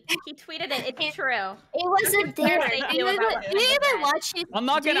furry. He tweeted it. It's true. It was a dare. You even watch it. I'm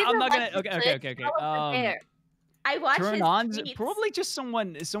not gonna. Okay. I watched turn ons. Probably just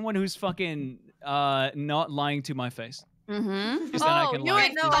someone who's fucking not lying to my face. Mm-hmm. Oh, you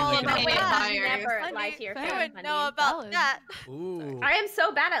would know all about that. Never lie to your face. You would know about that. Ooh. I am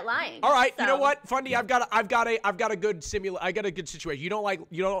so bad at lying. All right, you know what, Fundy? I've got a good situation. You don't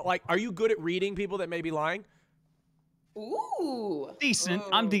like. Are you good at reading people that may be lying? Ooh. Decent.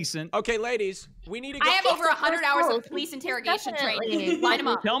 I'm decent. Okay, ladies, we need to go. I have over 100 hours of police interrogation training. Line them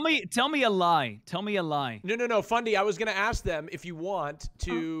up. Tell me a lie. Tell me a lie. No, Fundy. I was gonna ask them if you want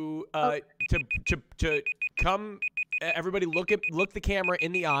to come. Everybody, look the camera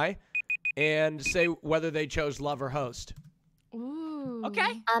in the eye, and say whether they chose love or host. Ooh.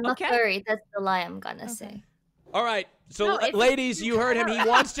 Okay. I'm a furry. That's the lie I'm gonna say. All right. So, ladies, you heard him. He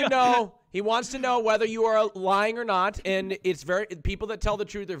wants to know. He wants to know whether you are lying or not, and people that tell the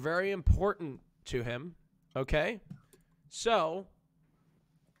truth are very important to him. Okay. So,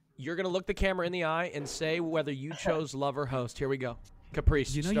 you're gonna look the camera in the eye and say whether you chose love or host. Here we go.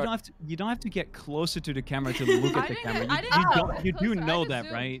 Caprice. You don't have to get closer to the camera to look at the camera. You do know that,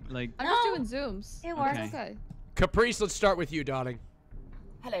 right? Like I'm just doing zooms. It works. Okay. Caprice, let's start with you, darling.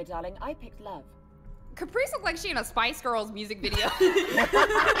 Hello, darling. I picked love. Caprice looked like she in a Spice Girls music video.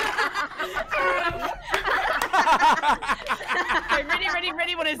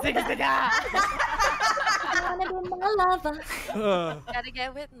 ready when it sings the guy. I wanna be my lover. Gotta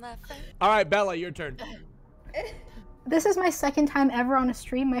get with my friend. All right, Bella, your turn. This is my second time ever on a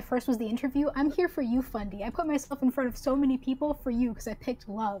stream. My first was the interview. I'm here for you, Fundy. I put myself in front of so many people for you because I picked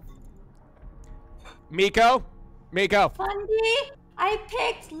love. Miko? Miko. Fundy, I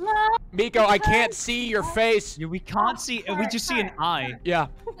picked love. Miko, I can't see your face. Yeah, we can't see. We just see an eye. Yeah.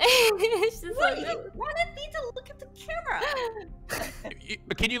 It's just like, you wanted me to look at the camera.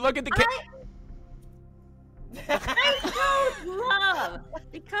 Can you look at the camera? I chose love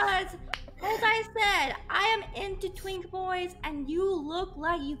because, as I said, I am into twink boys, and you look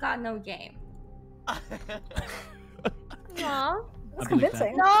like you got no game. Aw. That's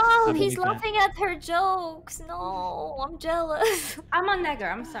convincing. No, he's laughing at her jokes. No, I'm jealous. I'm a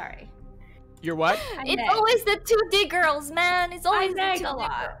nigger. I'm sorry. You're what? It's always the 2D girls, man. It's always neg the 2D a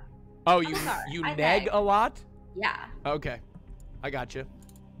lot. girls. Oh, you I neg neg. a lot? Yeah. Okay. I got you.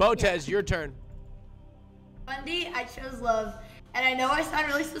 Botez, your turn. Fundy, I chose love. And I know I sound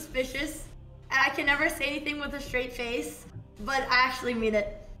really suspicious, and I can never say anything with a straight face, but I actually mean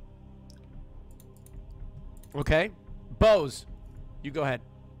it. Okay. Bose, you go ahead.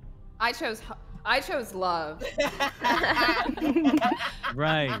 I chose love.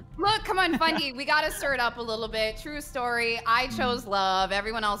 Right. Look, come on, Fundy. We gotta stir it up a little bit. True story. I chose love.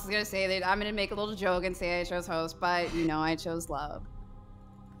 Everyone else is gonna say that. I'm gonna make a little joke and say I chose host, but you know, I chose love.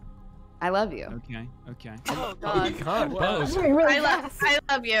 I love you. Okay. Okay. Oh God. Bose. I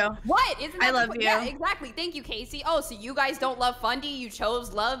love you. What? Isn't that I love you. Yeah, exactly. Thank you, Casey. Oh, so you guys don't love Fundy? You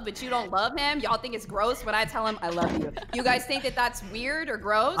chose love, but you don't love him? Y'all think it's gross when I tell him I love you? You guys think that that's weird or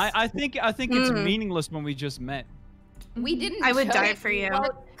gross? I think it's meaningless when we just met. We didn't. I would chose- die for you.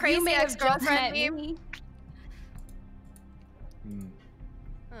 Well, Crazy you may have just ex-girlfriend met meme. me.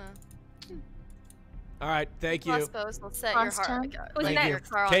 All right, thank you. Plus, Bose will set your heart. Thank Set you. your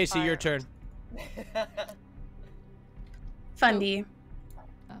car on Casey, fire. your turn. Fundy.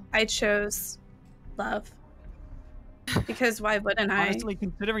 I chose love. Because why wouldn't I? Honestly,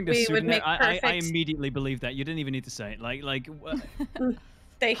 considering the We would pseudonym, make I perfect. immediately believe that. You didn't even need to say it.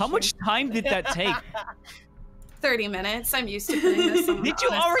 Thank how you. much time did that take? 30 minutes. I'm used to putting this on. Did you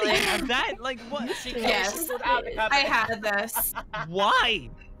already honestly. have that? Like what? Yes. I had this. Why?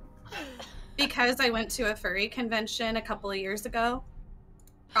 Because I went to a furry convention a couple of years ago.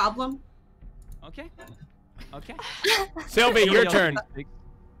 Problem? Okay. Okay. Sylvie, your turn.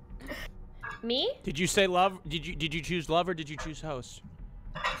 Me? Did you say love? Did you choose love or did you choose host?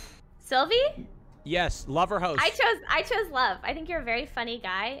 Sylvie? Yes, love or host. I chose love. I think you're a very funny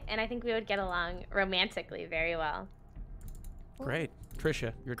guy, and I think we would get along romantically very well. Great.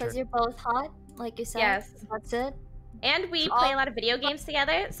 Trisha, your Because turn. you're both hot, like you said. Yes. That's it. And we play a lot of video games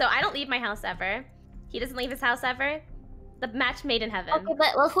together, so I don't leave my house ever. He doesn't leave his house ever. The match made in heaven. Okay, but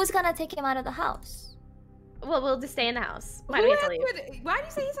well, who's gonna take him out of the house? Well, we'll just stay in the house. Why Who do we have has to leave? to- Why do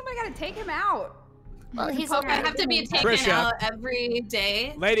you say somebody gotta take him out? Well, he's Okay. I have to be taken Trisha. out every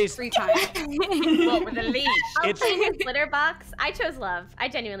day. Ladies. 3 times. What, with a leash? I'll It's- clean his litter box. I chose love. I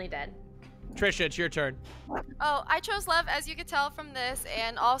genuinely did. Trisha, it's your turn. Oh, I chose love, as you could tell from this,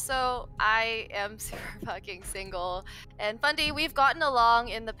 and also I am super fucking single. And Fundy, we've gotten along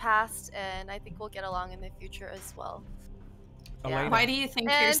in the past, and I think we'll get along in the future as well. Elena. Why do you think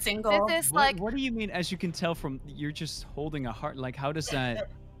you're And single? This is like What do you mean? As you can tell from, you're just holding a heart. Like, how does that?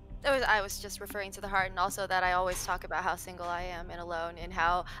 I was just referring to the heart, and also that I always talk about how single I am and alone, and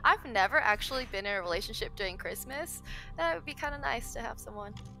how I've never actually been in a relationship during Christmas. That would be kind of nice to have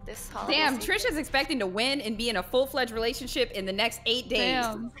someone this holiday. Damn, season. Trisha's expecting to win and be in a full-fledged relationship in the next 8 days.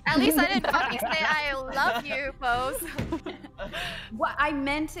 Damn. At least I didn't fucking say I love you, Bose. What? I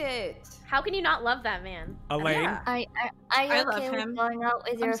meant it. How can you not love that man? Elaine. Yeah. Are I you love okay with him. going out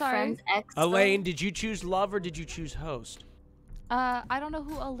with your sorry? friend's ex? Elaine, did you choose love or did you choose host? I don't know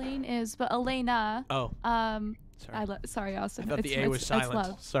who Elaine is, but Elena. Oh. Sorry. Sorry, Austin. I thought the It's- A was it's silent.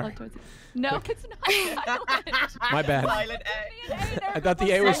 love. Sorry. Love towards you. No, it's not silent. My bad. Silent I thought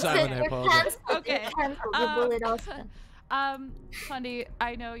the A was That's silent. it, I you're apologize. canceled. Okay. You're canceled. You bullied Austin. Fundy,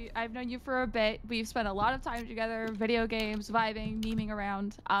 I know you. I've known you for a bit. We've spent a lot of time together, video games, vibing, memeing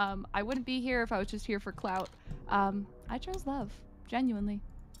around. I wouldn't be here if I was just here for clout. I chose love, genuinely.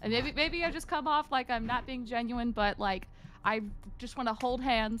 And maybe I just come off like I'm not being genuine, but like I just want to hold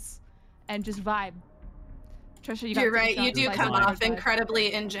hands and just vibe. Trisha, you You're gotta right. take a You shot do and come vibe. off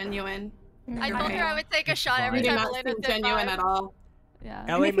incredibly ingenuine. I told her I would take a shot You every do time not Elena seem said genuine vibe. at all. Yeah.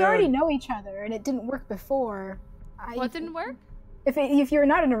 And if you already know each other and it didn't work before, What didn't work? If you're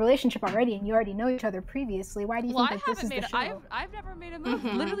not in a relationship already and you already know each other previously, why do you Well, I think that this haven't is the made. show? I've never made a move.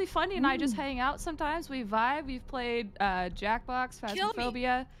 Mhm. Literally, Fundy and I just hang out sometimes. We vibe. We've played Jackbox,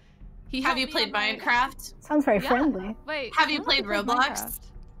 Phasmophobia. Have helped you me played on my- Minecraft? Sounds very Yeah. friendly. Wait. Have you when played have I Roblox? Minecraft?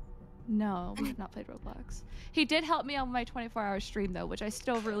 No, we have not played Roblox. He did help me on my 24-hour stream though, which I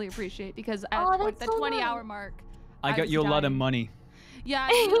still really appreciate because at Oh, that's the so 20-hour nice. mark, I got was you a lot of dying. money. Yeah,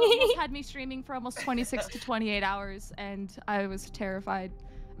 you almost had me streaming for almost 26 to 28 hours, and I was terrified.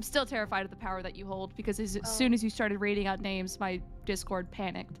 I'm still terrified of the power that you hold, because as soon as you started reading out names, my Discord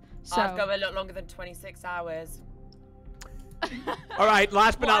panicked. So I've got a lot longer than 26 hours. All right,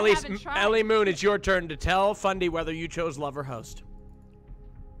 last but Well, not I least, haven't tried. Ellie Moon, it's your turn to tell Fundy whether you chose love or host.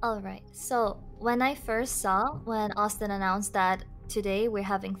 Alright, so when I first saw, when Austin announced that today we're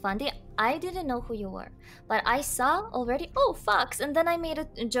having Fundy, I didn't know who you were. But I saw already, oh, Fox, and then I made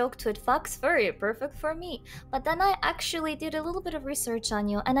a joke to it, Fox Furry, perfect for me. But then I actually did a little bit of research on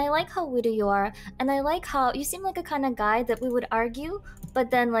you, and I like how witty you are, and I like how you seem like a kind of guy that we would argue, but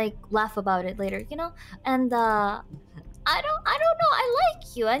then like laugh about it later, you know? And I don't know. I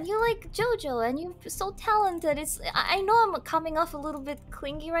like you, and you like JoJo, and you're so talented. I know I'm coming off a little bit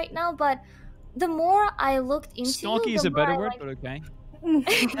clingy right now, but the more I looked into Stalky you, is the a better more word, I but okay.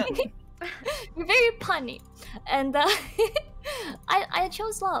 You're very punny, and I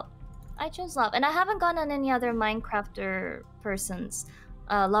chose love. I chose love, and I haven't gone on any other Minecrafter person's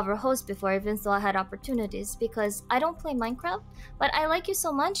lover host before, even though I had opportunities, because I don't play Minecraft. But I like you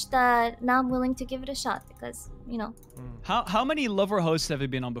so much that now I'm willing to give it a shot, because you know. How many lover hosts have you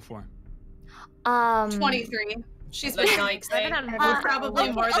been on before? 23. She's been like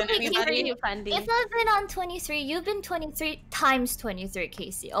probably more than anybody. If I've been on 23, you've been 23 times 23,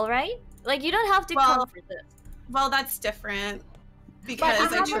 Casey. All right? Like you don't have to come for this. Well, that's different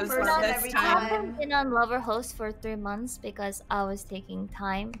because I chose love this time. I haven't been on lover host for 3 months because I was taking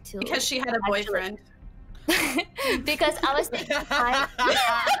time to. Because she had a boyfriend. Because I was taking time.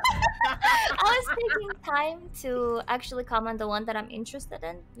 I was taking time to actually comment the one that I'm interested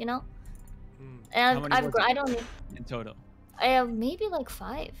in. You know. And I don't need in total. I have maybe like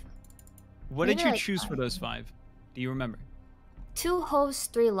 5. What Maybe did you like choose 5. for those 5? Do you remember? 2 hosts,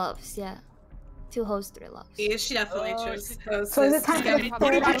 3 loves. Yeah, 2 hosts, 3 loves. Yeah, she definitely chose hosts. So is it time for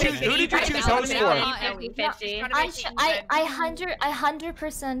Who did you choose host for? I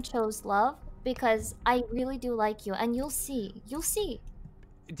 100% chose love because I really do like you, and you'll see. You'll see.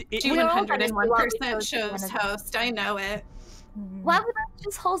 She 101% chose host. I know it. Why would I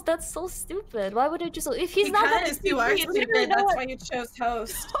choose host? That's so stupid. Why would I choose? If he's not gonna you are stupid. That's why you chose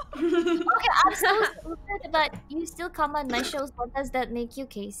host. Okay, I'm so stupid, but you still come on my shows. What does that make you,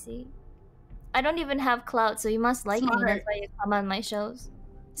 Casey? I don't even have clout, so you must like me. That's why you come on my shows.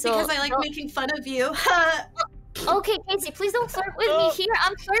 So, because I like making fun of you. Okay, Casey, please don't flirt with me here.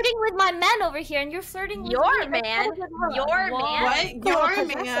 I'm flirting with my man over here, and you're flirting with Your me. man? Your man? What? Your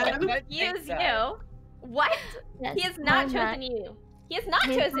man? Excuse you. What? Yes, He has not my man. chosen you. He has not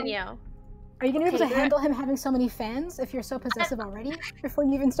chosen you. Are you gonna be able to handle him having so many fans if you're so possessive already before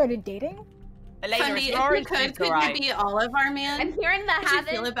you even started dating? Fundy, if you could you be all of our man? I'm hearing the How do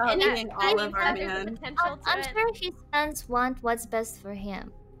you feel about being all of our man? I'm sure his fans want what's best for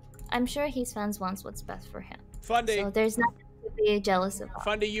him. I'm sure his fans want what's best for him. Fundy. So there's nothing to be jealous about.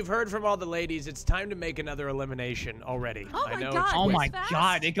 Fundy, you've heard from all the ladies. It's time to make another elimination already. Oh I know my god! Oh my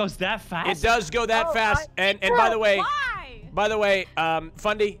god! It goes that fast. It does go that fast. And by the way,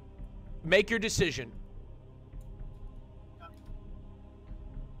 Fundy, make your decision.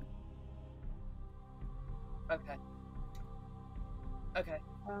 Okay. Okay.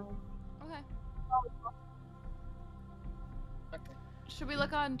 Okay. Okay. Should we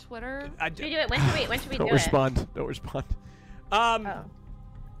look on Twitter? Should we do it? When should we do Don't respond. Don't respond. My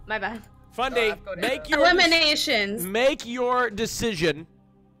bad. Fundy, make your eliminations. Make your decision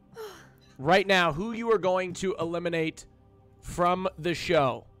right now. Who you are going to eliminate from the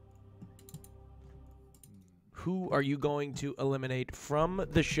show? Who are you going to eliminate from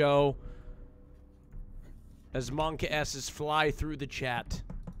the show? As Monka S's fly through the chat.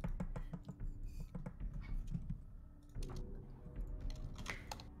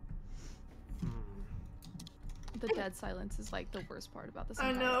 The dead silence is like the worst part about this. I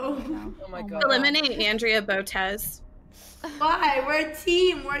entire know. thing now. Oh my god. Eliminate Andrea Botez. Why? We're a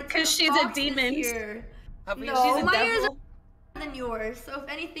team. We're because she's a demon. Here. No, she's my ears are than yours. So if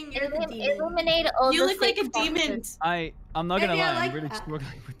anything, you're the demon. Eliminate all You the look like a fake demon. I'm not gonna Maybe I lie. like I'm really that.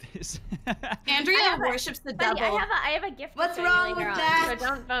 struggling with this. Andrea worships the Funny, devil. I have a gift. What's for you wrong later with on, that? So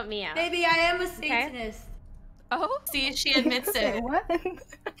don't vote me out. Baby, I am a Satanist. Oh? See, she admits it. What?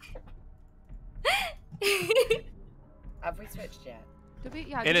 Have we switched yet? Did we?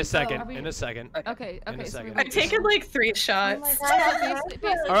 Yeah. In a second. Are we- In a second. Okay. In Okay. a So second. I've taken like 3 shots.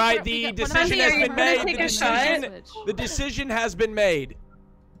 All right, the decision has been made. The decision decision has been made.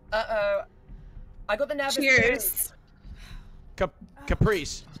 Uh-oh. I got the nervous. Cheers.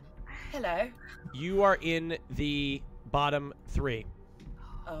 Caprice, Hello. you are in the bottom 3.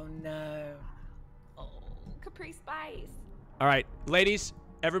 Oh no. Capri Spice. All right, ladies,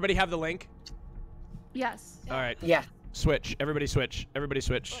 everybody have the link? Yes. All right. Yeah. Switch. Everybody switch. Everybody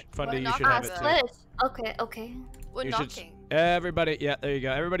switch. Fundy, you should have it too. Switch. Okay, okay. We're You knocking. should, everybody, yeah, there you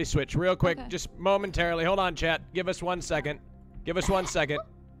go. Everybody switch real quick, Okay. just momentarily. Hold on, chat. Give us 1 second. Give us 1 second.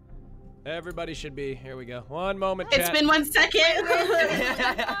 Everybody should be. Here we go. 1 moment, chat. It's been 1 second.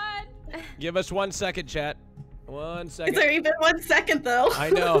 Give us 1 second, chat. 1 second. It's already been 1 second though. I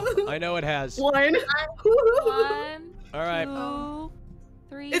know. I know it has. 1. 1, All right. 2,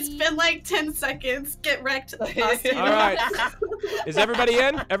 3. It's been like 10 seconds. Get wrecked. Austin. All right. Is everybody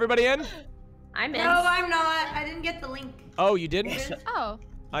in? Everybody in? I'm in. No, I'm not. I didn't get the link. Oh, you didn't? Oh.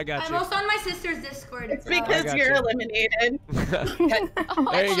 I got I'm you. also on my sister's Discord. It's I because got you're you. eliminated. There you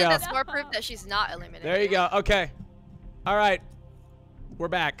Actually, go. that's more proof that she's not eliminated. There you go. Okay. All right. We're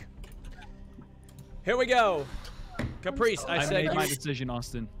back. Here we go. Caprice, I I said made my you. decision,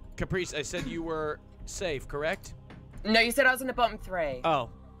 Austin. Caprice, I said you were safe, correct? No, you said I was in the bottom 3. Oh.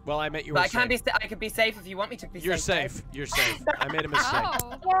 Well, I meant you were But I safe. can be. I could be safe if you want me to be You're safe. safe. You're safe. I made a mistake.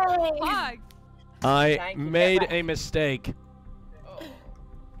 Oh. Fuck. I Thank you. made a mistake.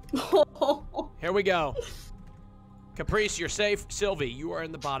 Here we go. Caprice, you're safe. Sylvie, you are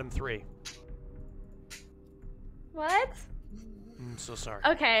in the bottom 3. What? I'm so sorry.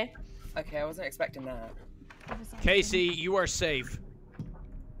 Okay. Okay, I wasn't expecting that. Casey, you are safe.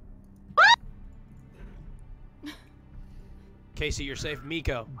 Casey, you're safe.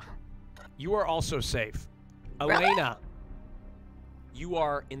 Miko, you are also safe. Elena, you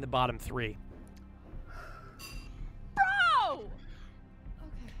are in the bottom 3. Bro!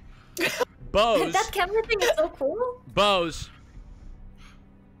 Bose, That camera thing is so cool. Bose,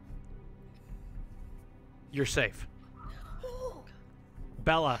 you're safe.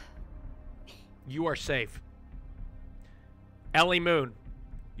 Bella, you are safe. Ellie Moon,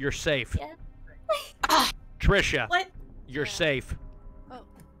 you're safe. Yeah. Trisha, What? you're safe. Oh.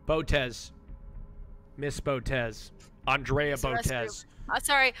 Botez, Miss Botez, Andrea Use the restroom. Botez,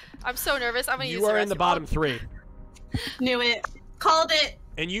 Sorry, I'm so nervous. I'm gonna use you are in the restroom. bottom 3. Knew it. Called it.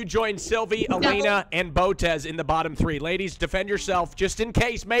 And you joined Sylvie, Elena, and Botez in the bottom 3. Ladies, defend yourself just in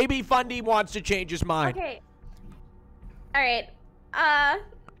case. Maybe Fundy wants to change his mind. Okay. All right.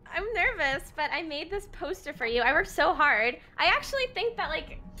 I'm nervous, but I made this poster for you. I worked so hard. I actually think that,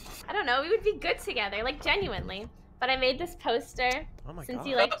 like, I don't know, we would be good together, like, genuinely. But I made this poster Oh my since God.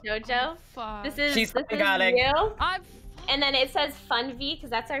 you like JoJo. Fuck. This is She's this fucking is darling. you. I'm And then it says Fundy because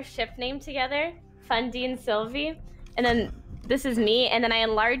that's our ship name together, Fundy and Sylvie. And then this is me, and then I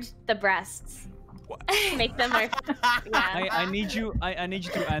enlarged the breasts to make them more. Yeah. I need you. I need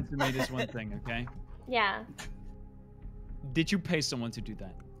you to answer me this one thing, okay? Yeah. Did you pay someone to do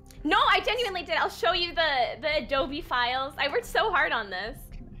that? No, I genuinely did. I'll show you the Adobe files. I worked so hard on this.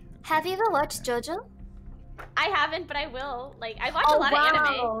 Have you ever watched JoJo? I haven't, but I will. Like, I watch Oh, a lot wow.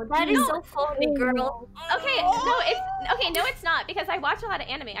 of anime. That is No. so funny, girl. Okay, no, it's not because I watch a lot of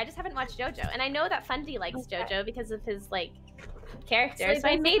anime. I just haven't watched JoJo, and I know that Fundy likes JoJo because of his like character. So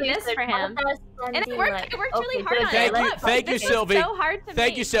I made this for him, and I worked really hard on Thank it. you, Look, thank you, this is Sylvie. So hard to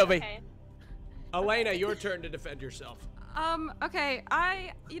Thank make. you, Sylvie. Okay. Elena, your turn to defend yourself. Okay, I'm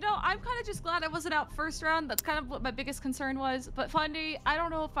kind of just glad I wasn't out first round. That's kind of what my biggest concern was. But Fundy, I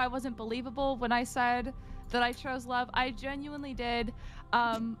don't know if I wasn't believable when I said that I chose love. I genuinely did.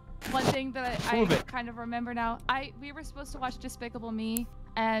 One thing that I kind of remember now, we were supposed to watch Despicable Me,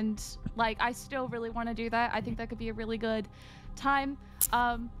 and like I still really want to do that. I think that could be a really good time.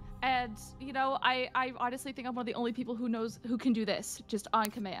 And you know, I honestly think I'm one of the only people who can do this just on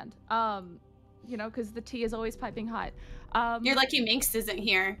command. You know, because the tea is always piping hot. You're lucky Minx isn't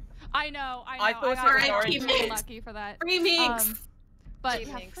here. I know. I thought I it got was really Orange Minx. lucky for that. Free Minx. But Free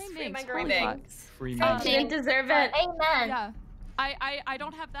yeah, Minx. free Free Minx. my Holy girl fuck. Minx. Free She didn't deserve it. Amen. Yeah. I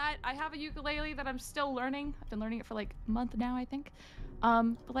don't have that. I have a ukulele that I'm still learning. I've been learning it for like a month now, I think.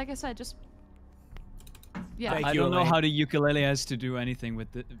 But like I said, just yeah. I don't know how the ukulele has to do anything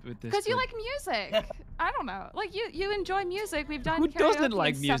with this. Because you like music. I don't know. Like you enjoy music. We've done Who karaoke doesn't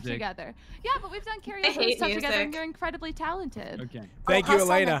like and stuff music? together. Yeah, but we've done karaoke and hate stuff together, and music. you're incredibly talented. Okay. Thank you, Hassan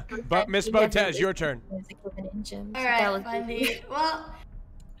Elena. and But Miss Never Botez, did your turn. music with an engine. All That right, was Fundy. Well,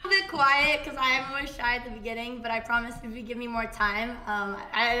 I'm a bit quiet because I am always shy at the beginning, but I promise if you give me more time,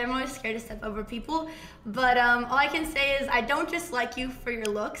 I'm always scared to step over people. But all I can say is I don't just like you for your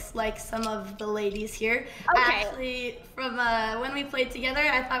looks, like some of the ladies here. Okay. Actually, from when we played together,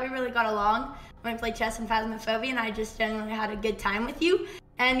 I thought we really got along. When we played chess and Phasmophobia, and I just genuinely had a good time with you.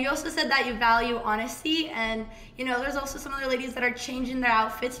 And you also said that you value honesty, and you know, there's also some other ladies that are changing their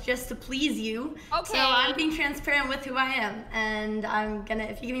outfits just to please you. Okay. So I'm being transparent with who I am, and I'm gonna,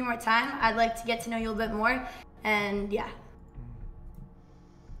 if you give me more time, I'd like to get to know you a little bit more, and yeah.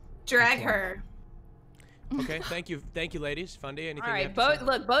 Drag her. Okay, thank you, ladies. Fundy, anything? All you right, have to say?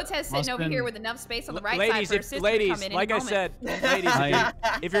 look, Boatez sitting over here with enough space on the right ladies, side for a sister to ladies, come in like I any moment. said, ladies,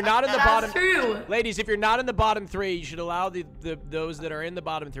 if you're not in the That's bottom, true. ladies, if you're not in the bottom 3, you should allow those that are in the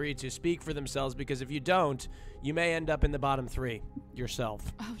bottom 3 to speak for themselves, because if you don't, you may end up in the bottom 3 yourself.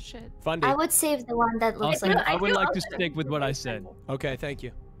 Oh shit. Fundy. I would save the one that looks like. I would like to stick with what I said. Okay, thank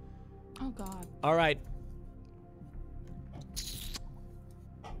you. Oh god. All right.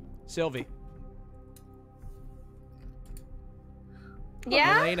 Sylvie.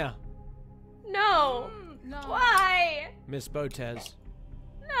 Yeah? Elena. No. No. Why? Miss Botez.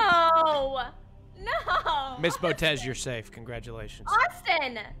 No. No. Miss Botez, you're safe. Congratulations.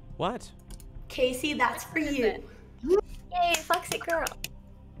 Austin. What? Casey, that's for you. Yay, Foxy girl.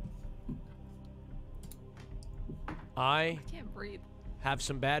 I can't breathe. have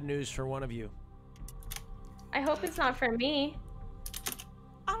some bad news for one of you. I hope it's not for me.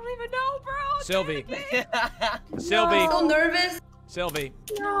 I don't even know, bro. Sylvie. Sylvie. I'm so nervous. Sylvie.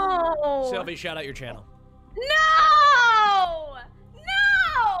 No. Sylvie, shout out your channel. No.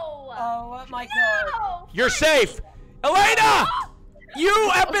 No. Oh my god. You're safe. Elena! You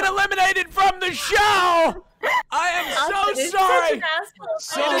have been eliminated from the show! I am so sorry! It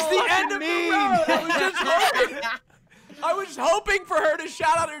is the end of the road! I was hoping for her to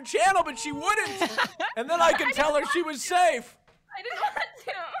shout out her channel, but she wouldn't. And then I could tell her she was safe. I didn't want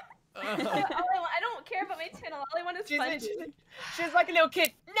to. I don't care about my channel. All I want is Fundy. She's like a little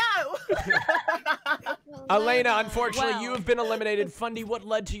kid. No! Elena, unfortunately, you have been eliminated. Fundy, what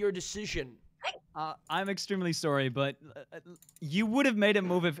led to your decision? I'm extremely sorry, but you would have made a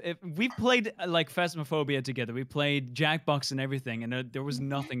move if we played like Phasmophobia together. We played Jackbox and everything, and there was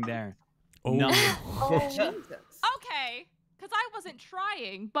nothing there. Oh. Nothing. Okay, because I wasn't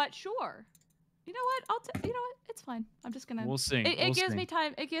trying, but sure. You know what? You know what? It's fine. I'm just gonna. We'll see. It We'll gives see. me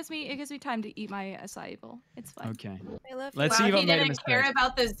time. It gives me time to eat my acai bowl. It's fine. Okay. I love Let's wow, see if I he made a didn't mistake. care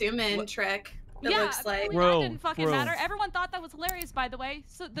about the zoom in trick. It looks like. That didn't fucking matter. Everyone thought that was hilarious, by the way.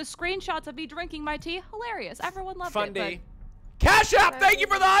 So the screenshots of me drinking my tea, hilarious. Everyone loved Fundy. it. Cash App, thank you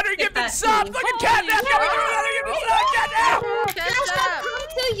for the 100 gifted subs. Look at Cash App coming through. Cash App, come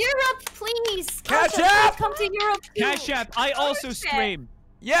to Europe, please. Cash App, come to Europe. Cash App. I also stream.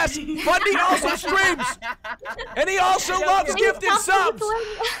 Yes, Fundy also streams, and he also loves gifted subs.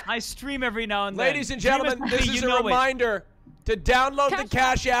 I stream every now and then. Ladies and gentlemen, Stream this you is a know it. reminder to download the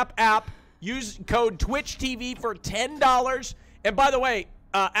Cash App. Use code TwitchTV for $10. And by the way,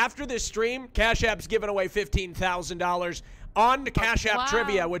 after this stream, Cash App's giving away $15,000 on the Cash App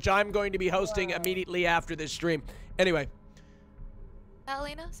Trivia, which I'm going to be hosting immediately after this stream. Anyway.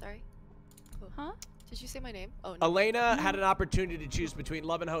 Elena, sorry. Cool. Huh? Did you say my name? Oh, no. Elena had an opportunity to choose between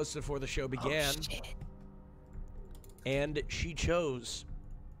Love and Host before the show began. Oh, shit. And she chose.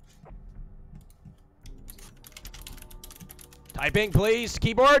 Typing, please.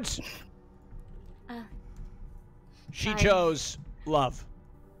 Keyboards. She Fine. chose Love.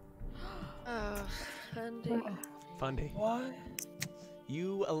 Oh, Fundy. Fundy. What?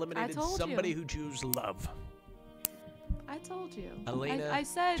 You eliminated told somebody you. who chose Love. I told you. Elena I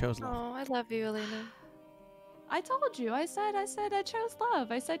said. chose Love. Oh, I love you, Elena. I told you. I said I chose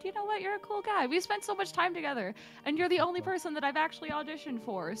love. I said, you know what? You're a cool guy. We spent so much time together, and you're the only person that I've actually auditioned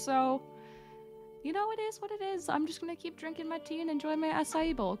for. So, you know, it is what it is. I'm just gonna keep drinking my tea and enjoy my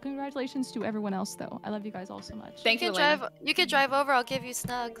acai bowl. Congratulations to everyone else, though. I love you guys all so much. Thank you, You Elena. could drive over. I'll give you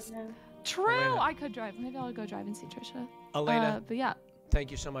snugs. True. Elena. I could drive. Maybe I'll go drive and see Trisha. Elena, But yeah.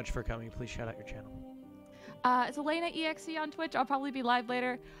 thank you so much for coming. Please shout out your channel. It's Elena EXE on Twitch. I'll probably be live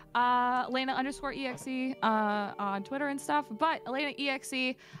later. Elena_EXE on Twitter and stuff. But Elena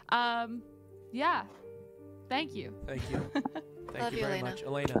EXE, yeah. Thank you. Thank you. Thank Love you you, very Elena. much.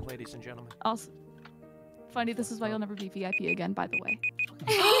 Elena, ladies and gentlemen. Also, Fundy, this is why you'll never be VIP again, by the way.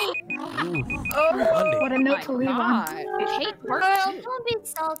 Fundy. What a note to leave on. I hate work. Girl, don't be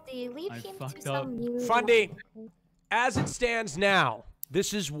salty. Leave him to some music. Fundy, as it stands now,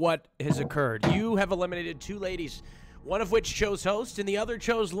 this is what has occurred. You have eliminated 2 ladies, one of which chose host and the other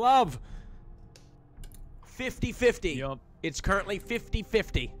chose love. 50-50. Yup. It's currently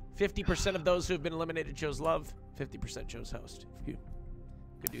 50-50. 50% of those who have been eliminated chose love, 50% chose host. If you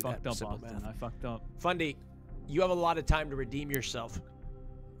could do Fucked that up, simple Austin. math. I fucked up. Fundy, you have a lot of time to redeem yourself.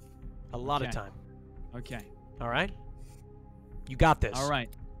 A lot of Okay. time. Okay. All right? You got this. All right.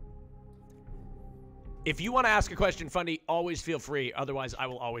 If you want to ask a question, Fundy, always feel free. Otherwise, I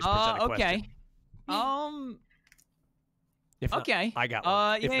will always present a question. Okay. If not, Okay. I got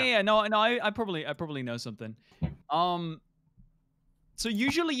one. If not- Yeah. No. I probably know something. So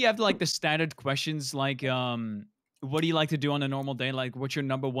usually you have like the standard questions like what do you like to do on a normal day? Like, what's your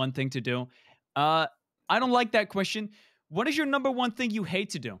number one thing to do? I don't like that question. What is your number one thing you hate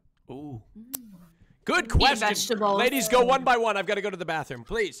to do? Ooh. Good question. vegetables. Ladies, go one by one. I've got to go to the bathroom,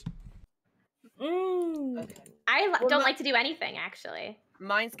 please. Don't like to do anything, actually.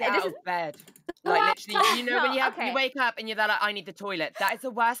 Mine's get out of bed. Like, literally, you know, when you wake up and you're there like, I need the toilet. That is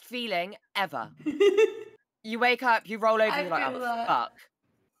the worst feeling ever. You wake up, you roll over, and you're like, oh, fuck.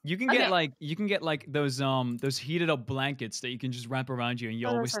 You can get like those heated up blankets that you can just wrap around you and you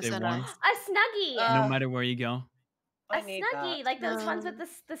always stay warm. A snuggie. No matter where you go. A snuggie, like those ones with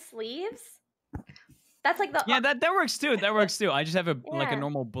the sleeves. That's like the. Yeah, that works too. That works too. I just have a Yeah.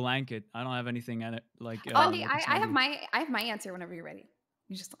 normal blanket. I don't have anything in it like. Fundy, like a I have snuggie. my answer whenever you're ready.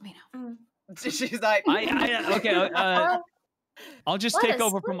 You just let me know. She's like, okay. I'll just What take is-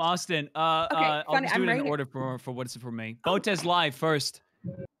 over from Austin. I'll Funny, just do I'm it in right here. order for what's it for me. Botes live first.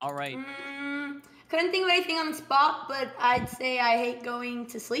 All right. Couldn't think of anything on the spot, but I'd say I hate going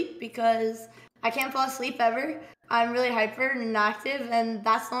to sleep because I can't fall asleep ever. I'm really hyper and active, and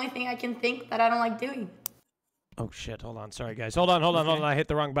that's the only thing I can think that I don't like doing. Oh shit! Hold on. Sorry, guys. Hold on. I hit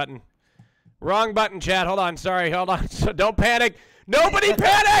the wrong button. Wrong button, chat. Hold on. Sorry. Hold on. So don't panic. Nobody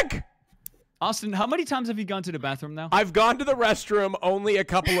panic! Austin, how many times have you gone to the bathroom now? I've gone to the restroom only a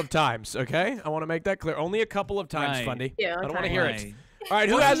couple of times, okay? I want to make that clear. Only a couple of times, Right. Fundy. Yeah, I don't want to okay. hear Right. it. All right,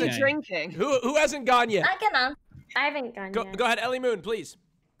 who What are hasn't you drinking? Who hasn't gone yet? I can. I haven't gone Go, yet. go ahead, Ellie Moon, please.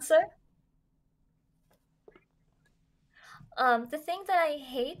 Sir? The thing that I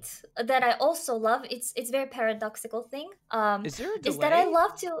hate, that I also love, it's very paradoxical thing. Is there a Is that I delay?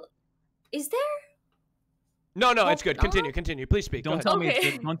 love to. Is there? No, it's good. Continue. Please speak. Don't Go tell ahead.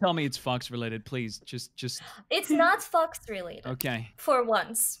 me. Don't tell me it's Fox related, please. Just. It's not Fox related. Okay. For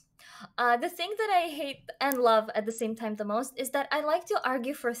once. The thing that I hate and love at the same time the most is that I like to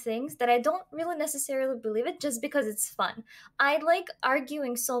argue for things that I don't really necessarily believe it just because it's fun. I like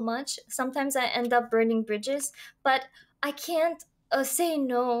arguing so much. Sometimes I end up burning bridges, but I can't say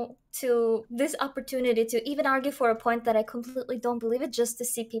no to this opportunity to even argue for a point that I completely don't believe it just to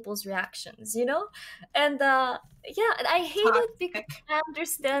see people's reactions, you know? And yeah, I hate it because I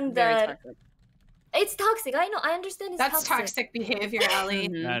understand Very that toxic. it's toxic. I know. I understand it's That's toxic. toxic behavior, Ellie.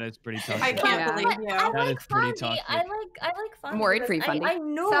 That is pretty toxic. I can't believe you. I That like is pretty Fundy. toxic. I like Fundy. I'm worried for you, because Fundy. I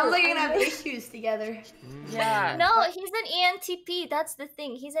know. Sounds like you're I gonna have know. issues together. Yeah. No, he's an ENTP. That's the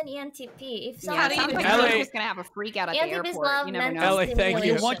thing. He's an ENTP. If Yeah, someone it sounds like Ellie- you're just gonna have a freak out at the ENTPs airport. love You never know. mental Ellie, thank you. When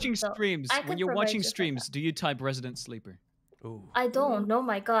you're stimulation, watching so streams, I can provide you with that. do you type resident sleeper? Ooh. I don't. Oh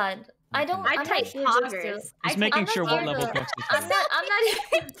my god. I don't. I I'm type not here just to. poggers. Just making I'm not sure what here level to- toxic you I'm are. not.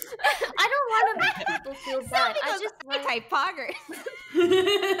 I don't want to make people feel bad. I just like. type poggers.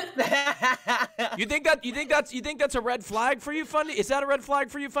 You think that's a red flag for you, Fundy? Is that a red flag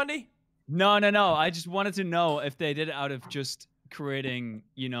for you, Fundy? No. I just wanted to know if they did it out of just creating,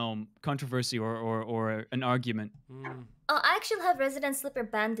 controversy or an argument. I actually have resident slipper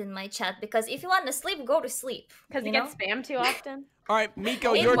banned in my chat because if you want to sleep, go to sleep. Because you know? get spammed too often. All right,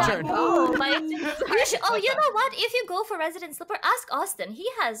 Miko, It your won't turn. go, but you should, oh, you know what? If you go for resident slipper, ask Austin. He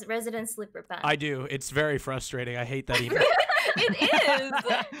has resident slipper ban. I do. It's very frustrating. I hate that email. It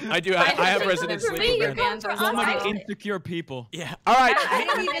is. I do. I have think resident for me, sleeper you ban. go for So many Austin. insecure people. Yeah. All right. I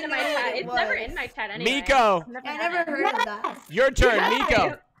don't even in my chat. It's never in my chat anyway. Miko. I never heard of that. Your turn,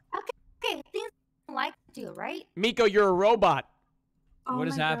 Miko. Okay, things I like to do, right? Miko, you're a robot. What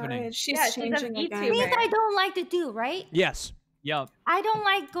is happening? She's Yeah, she's a changing again. VTuber. Things I don't like to do, right? Yes. Yup. I don't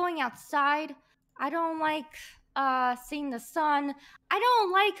like going outside. I don't like seeing the sun. I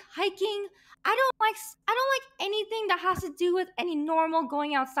don't like hiking. I don't like anything that has to do with any normal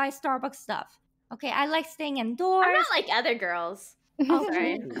going outside Starbucks stuff. Okay, I like staying indoors. I'm not like other girls. Oh,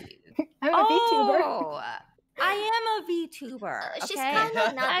 Sorry. I'm a VTuber. Oh, I am a VTuber. She's okay? kind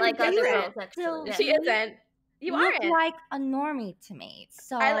of not And like other you girls, still actually. She isn't. You look aren't. like a normie to me.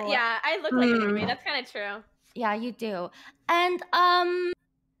 So Yeah, I look like a normie. That's kind of true. yeah, you do. And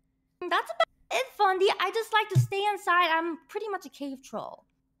that's about it, Fundy. I just like to stay inside. I'm pretty much a cave troll.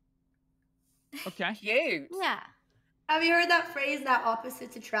 Okay. Cute. Yeah. Have you heard that phrase that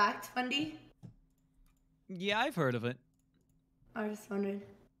opposites attract, Fundy? Yeah, I've heard of it. I just wondered.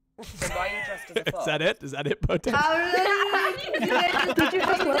 So why are you dressed as a Is fox? that it? Is that it, Potent? Did you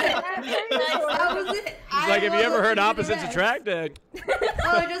just That was it. He's like, have you ever heard opposites attract? Oh,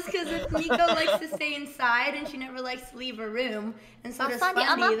 just because if Miko likes to stay inside and she never likes to leave her room, and so does Fundy,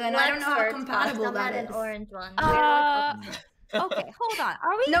 I'm Fundy, a then I don't know how black compatible I'm not that an is. orange one. Okay, hold on.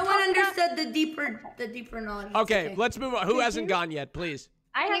 Are we? No one talking about- understood the deeper knowledge. Okay, let's move on. Who hasn't gone yet, please?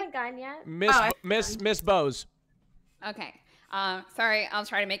 I haven't gone yet. Miss Bose. Okay. Sorry, I'll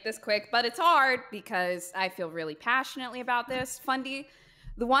try to make this quick, but it's hard because I feel really passionately about this. Fundy,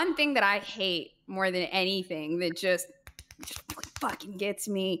 the one thing that I hate more than anything that just fucking gets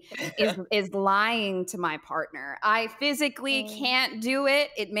me is lying to my partner. I physically can't do it.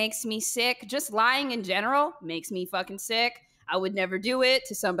 It makes me sick. Just lying in general makes me fucking sick. I would never do it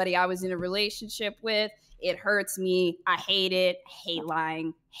to somebody I was in a relationship with. It hurts me. I hate it. Hate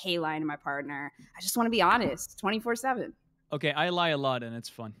lying to my partner. I just want to be honest 24/7. Okay, I lie a lot and it's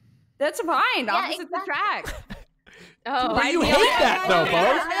fun. That's fine. Opposites attract. Oh, but you hate that though,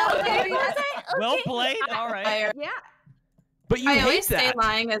 Bo. Well played. All right. Yeah. But you I hate always that. say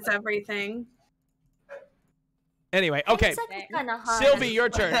lying is everything. Anyway, okay. Kinda hard. Sylvie, your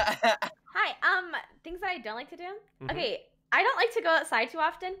turn. Hi. Things that I don't like to do. Mhm. Okay, I don't like to go outside too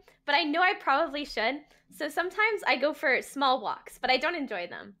often, but I know I probably should. So sometimes I go for small walks, but I don't enjoy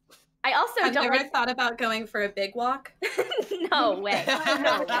them. I also Have you don't ever like. thought about going for a big walk? No way.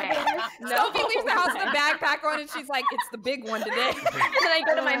 No way. Sophie leaves the house with a backpack on, and she's like, "It's the big one today." And then I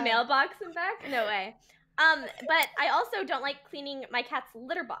go to my mailbox and back. No way. But I also don't like cleaning my cat's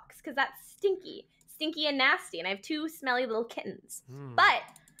litter box because that's stinky and nasty, and I have 2 smelly little kittens. But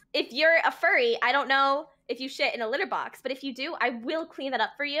if you're a furry, I don't know if you shit in a litter box, but if you do, I will clean that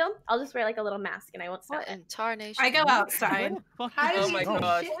up for you. I'll just wear like a little mask and I won't smell it. Tarnation. I go outside. Oh my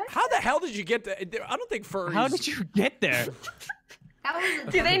god. How the hell did you get there? I don't think furries. How did you get there?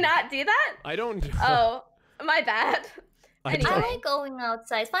 Do they not do that? I don't. Oh, my bad. I Anyway. don't- I like going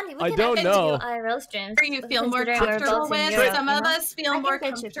outside. Funny, I don't know. IRL streams. Or you feel more considering we're comfortable both in with. Europe, Some you of know? us feel I more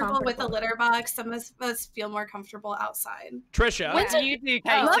think that you're comfortable with a litter box. Some of us feel more comfortable outside. Trisha. When did you do,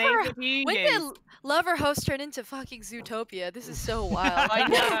 Lover, when did Lover Host turn into fucking Zootopia? This is so wild. I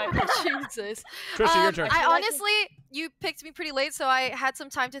know. Jesus. Trisha, your turn. I honestly, you picked me pretty late, so I had some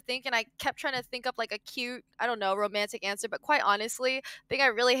time to think, and I kept trying to think up like a cute, I don't know, romantic answer. But quite honestly, the thing I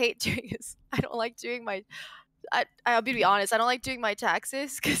really hate doing is I don't like doing my. I'll be honest. I don't like doing my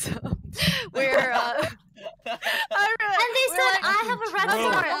taxes because we're. And they said I have a red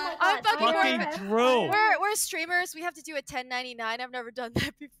Bro. flag. I'm Fucking Drew. We're streamers. We have to do a 1099. I've never done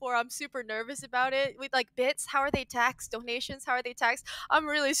that before. I'm super nervous about it. With like bits, how are they taxed? Donations, how are they taxed? I'm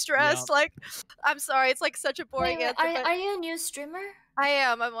really stressed. Yeah. Like, I'm sorry. It's like such a boring Wait, answer. but are you a new streamer? I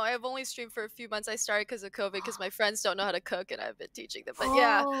am. I've only streamed for a few months. I started because of COVID because my friends don't know how to cook and I've been teaching them. But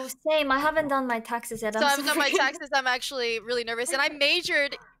yeah. Oh, same. I haven't done my taxes yet. So I've done my taxes. I'm actually really nervous, and I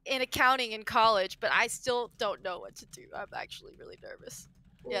majored in accounting in college, but I still don't know what to do. I'm actually really nervous.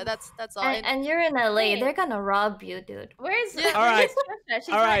 Yeah, that's all. And you're in LA. Hey. They're gonna rob you, dude. Where's All right. She's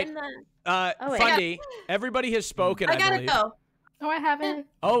All not right. in the... Uh, wait. Fundy, everybody has spoken, I believe. go. Oh, I haven't.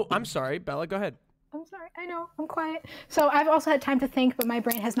 Oh, I'm sorry. Bella, go ahead. I'm sorry. I know. I'm quiet. So I've also had time to think, but my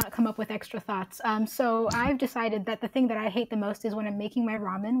brain has not come up with extra thoughts. So I've decided that the thing that I hate the most is when I'm making my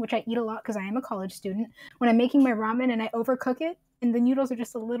ramen, which I eat a lot because I am a college student. When I'm making my ramen and I overcook it, and the noodles are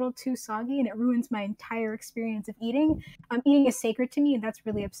just a little too soggy, and it ruins my entire experience of eating. Eating is sacred to me, and that's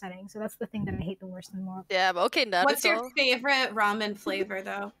really upsetting. So that's the thing that I hate the worst and more. Yeah, but okay, none. What's your favorite ramen flavor,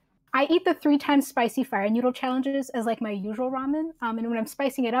 though? I eat the 3 times spicy fire noodle challenges as like my usual ramen. And when I'm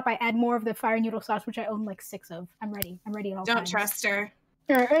spicing it up, I add more of the fire noodle sauce, which I own like 6 of. I'm ready. I'm ready at all Don't times. trust her.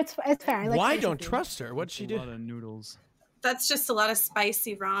 It's fair. I like Why spicy don't food. trust her? What'd she A do? lot of noodles. That's just a lot of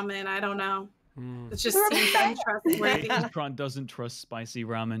spicy ramen. I don't know. Mm. It just seems untrustworthy. Kron doesn't trust spicy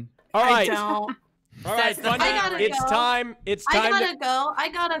ramen. All right. I don't. All right, Fundy, I gotta it's go. time. It's I time. gotta go. I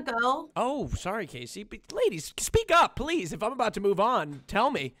gotta go. Oh, sorry, Casey. But ladies, speak up, please. If I'm about to move on, tell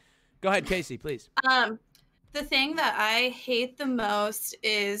me. Go ahead, Casey, please. The thing that I hate the most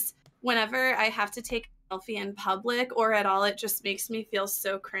is whenever I have to take a selfie in public or at all, it just makes me feel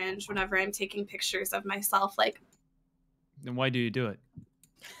so cringe whenever I'm taking pictures of myself, like Then why do you do it?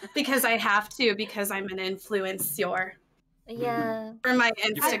 because I have to, because I'm an influencer Yeah. for my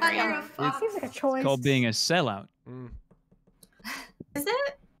I thought you were a Instagram. fox. Seems like a choice. It's called being a sellout. Is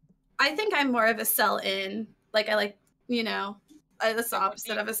it? I think I'm more of a sell-in. Like I like, that's the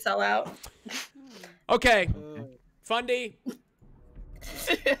opposite of a sellout. Okay, Fundy.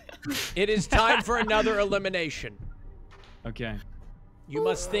 It is time for another elimination. Okay. You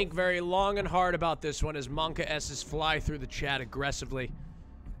must think very long and hard about this one as Monka S's fly through the chat aggressively.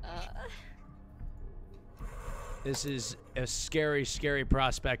 This is a scary, scary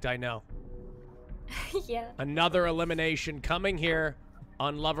prospect, I know. Yeah. Another elimination coming here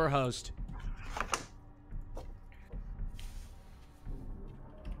on Lover Host.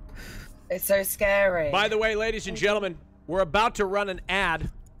 It's so scary. By the way, ladies and gentlemen, we're about to run an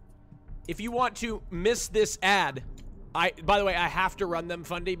ad. If you want to miss this ad, by the way, I have to run them,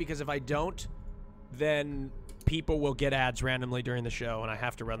 Fundy, because if I don't, then people will get ads randomly during the show, and I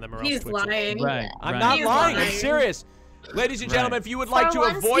have to run them or else He's Twitch lying. Right. I'm not He's lying. I'm lying. serious. Ladies and gentlemen, if you would like to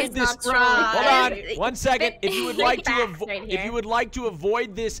once, avoid he's this, not hold on, right. 1 second. If you would like to, Right if here. you would like to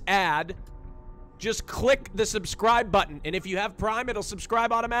avoid this ad, just click the subscribe button, and if you have Prime, it'll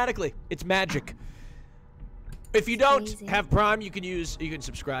subscribe automatically. It's magic. If you don't have Prime, you can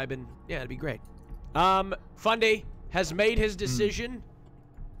subscribe, and yeah, it'd be great. Fundy has made his decision.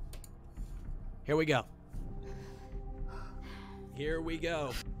 Here we go. Here we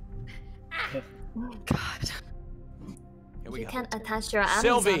go. God. Here we You go. can attach your Amazon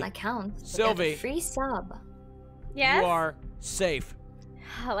Sylvie. account. to get a Sylvie. free sub. Yes. You are safe.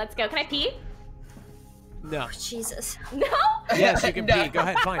 Oh, let's go. Can I pee? No. Jesus. No. Yes, you can No. pee. Go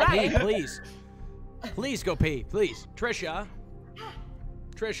ahead, fine. Pee, please. Please go pee, please. Trisha,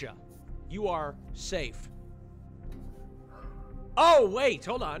 you are safe. Oh, wait,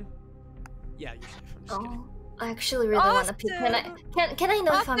 hold on. Yeah, you're safe. I'm just kidding. I actually really want to pee. Can I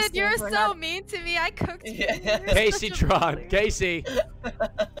know if I'm Austin, safe you're or so not? mean to me. I cooked you. Casey Tron, Casey,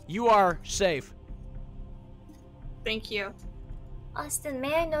 you are safe. Thank you. Austin,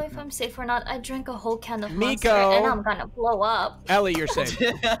 may I know if I'm safe or not? I drank a whole can of Miko. Monster and I'm gonna blow up. Ellie, you're safe.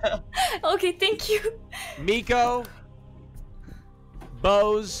 Okay, thank you. Miko,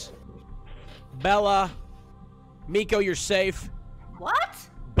 Bose, Bella, Miko, you're safe. What?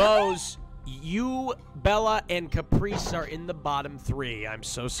 Bose, you, Bella, and Caprice are in the bottom 3. I'm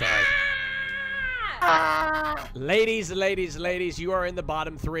so sorry. Ladies, you are in the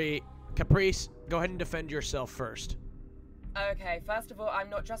bottom 3. Caprice, go ahead and defend yourself first. Okay, first of all, I'm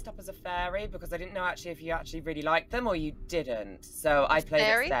not dressed up as a fairy because I didn't know actually if you actually really liked them or you didn't. So I played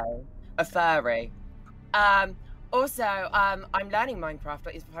Fairy? it safe. A fairy. Also, I'm learning Minecraft,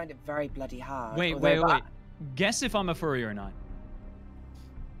 but I find it very bloody hard. Wait. Guess if I'm a furry or not.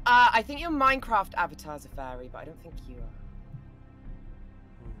 I think your Minecraft avatar's a fairy, but I don't think you are.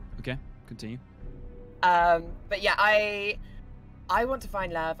 Okay, continue. But yeah, I want to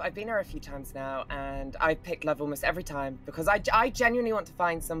find love. I've been here a few times now, and I've picked love almost every time because I genuinely want to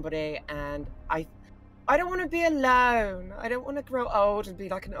find somebody, and I don't want to be alone. I don't want to grow old and be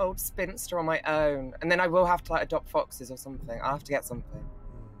like an old spinster on my own, and then I will have to like adopt foxes or something. I'll have to get something.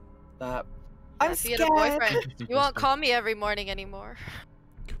 But I'm If you scared. had a boyfriend, you won't call me every morning anymore.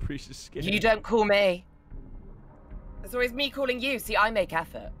 Caprice is scared. You don't call me. It's always me calling you. See, I make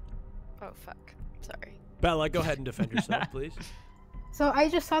effort. Oh fuck. Sorry. Bella, go ahead and defend yourself, please. So I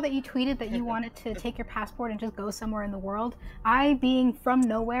just saw that you tweeted that you wanted to take your passport and just go somewhere in the world. I, being from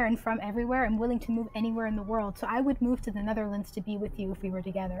nowhere and from everywhere, am willing to move anywhere in the world. So I would move to the Netherlands to be with you if we were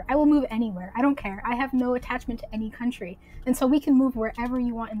together. I will move anywhere. I don't care. I have no attachment to any country. And so we can move wherever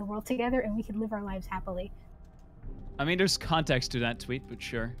you want in the world together and we can live our lives happily. I mean, there's context to that tweet, but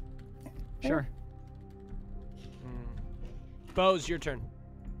sure. Sure. Bose, your turn.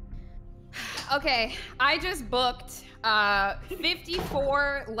 Okay, I just booked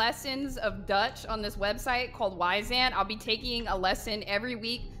 54 lessons of Dutch on this website called Wyzant. I'll be taking a lesson every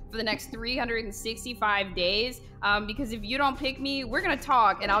week for the next 365 days. Because if you don't pick me, we're gonna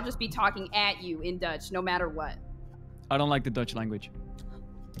talk, and I'll just be talking at you in Dutch, no matter what. I don't like the Dutch language.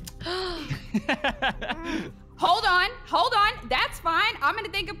 Hold on. That's fine. I'm gonna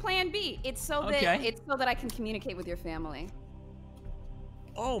think of Plan B. It's so that I can communicate with your family.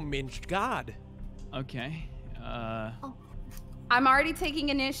 Oh, minch God. Okay. I'm already taking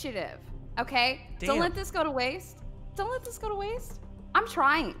initiative. Okay? Damn. Don't let this go to waste. I'm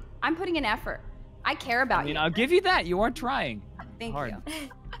trying. I'm putting in effort. I care about I mean, you. I'll give you that. You are trying. Thank Hard. you.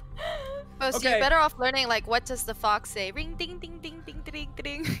 Oh, so Okay. you're better off learning like what does the fox say? Ring ding ding ding ding ding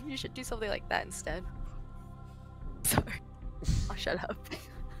ding. You should do something like that instead. Sorry. I'll shut up.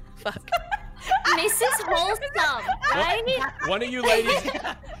 Fuck. Mrs. Wholesome, right? One of you ladies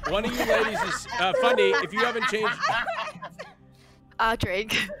is Fundy. If you haven't changed, I'll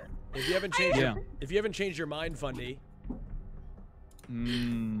drink. if you haven't changed your mind, Fundy.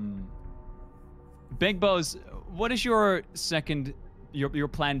 Big Bose, what is your your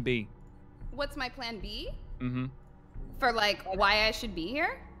plan B? What's my plan B? Mm-hmm. For like why I should be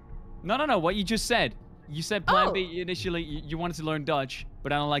here? No. What you just said. You said plan Oh. B initially. You wanted to learn Dutch,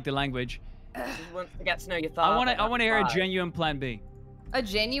 but I don't like the language. Just wants to get to know your father. I want to hear a that's why. genuine plan B. a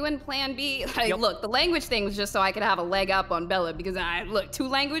genuine plan B. Like, look, the language thing was just so I could have a leg up on Bella because look, 2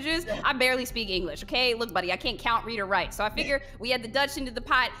 languages, I barely speak English, okay? Look, buddy, I can't count, read, or write. So I figure we had the Dutch into the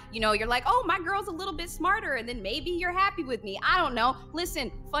pot. You know, you're like, oh, my girl's a little bit smarter, and then maybe you're happy with me. I don't know.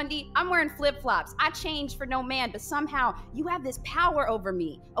 Listen, Fundy, I'm wearing flip-flops. I changed for no man, but somehow you have this power over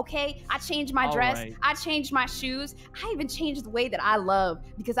me, okay? I changed my dress. Right. I changed my shoes. I even changed the way that I love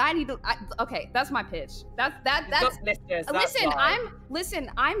because I need to. Okay, that's my pitch. That's.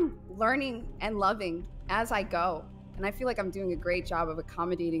 Listen, I'm learning and loving as I go, and I feel like I'm doing a great job of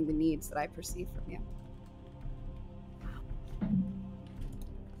accommodating the needs that I perceive from you.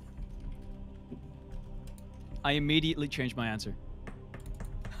 I immediately changed my answer.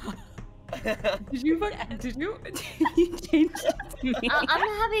 Did you change it to me? I'm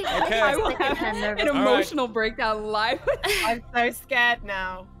having I will have an emotional Right. breakdown live. I'm so scared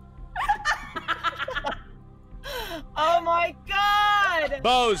now. Oh my god!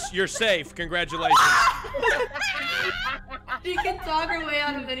 Bose, you're safe. Congratulations. She can talk her way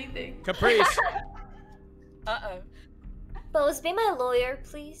out of anything. Caprice. Uh-oh. Bose, be my lawyer,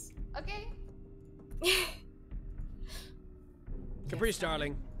 please. Okay. Caprice,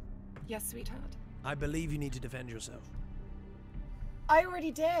 darling. Yes, sweetheart. I believe you need to defend yourself. I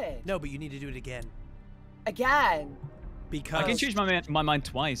already did. No, but you need to do it again. Again? Because I can change my mind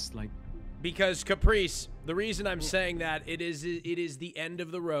twice, like. Because Caprice, the reason I'm saying that it is the end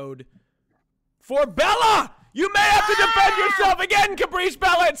of the road for Bella. You may have to defend yourself again, Caprice.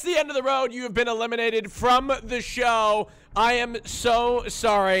 Bella, it's the end of the road. You have been eliminated from the show. I am so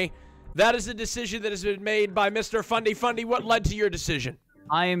sorry. That is a decision that has been made by Mr. Fundy. Fundy, what led to your decision?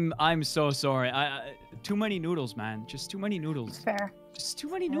 I'm so sorry. Too many noodles, man. Just too many noodles. Fair. Just too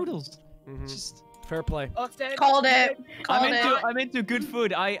many noodles. Just fair play. Called it. I'm into good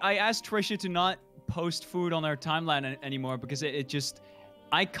food. I asked Trisha to not post food on our timeline anymore because it just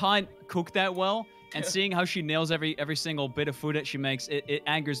I can't cook that well, and seeing how she nails every single bit of food that she makes, it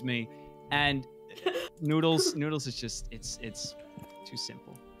angers me. And noodles is just it's too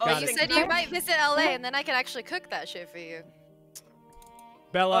simple. Oh, you said you might visit LA, and then I can actually cook that shit for you.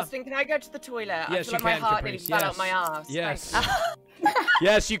 Bella. Austin, can I go to the toilet? Yes, I feel you like my can, heart Caprice. nearly fell out my ass. Yes. Thanks.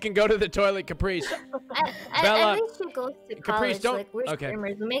 Yes, you can go to the toilet, Caprice. Bella, At least she goes to Caprice, college. don't- Like, we're okay.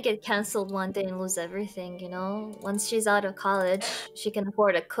 streamers. We may get canceled one day and lose everything, you know? Once she's out of college, she can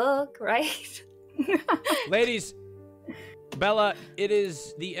afford to cook, right? Ladies, Bella, it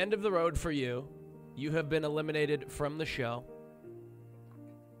is the end of the road for you. You have been eliminated from the show.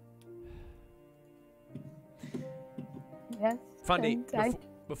 Yes. Fundy, and I-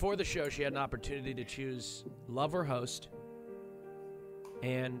 before the show, she had an opportunity to choose love or host.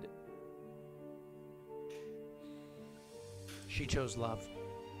 And she chose love.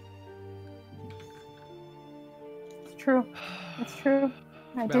 It's true. It's true.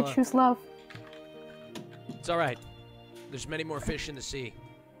 I Bella. did choose love. It's all right. There's many more fish in the sea.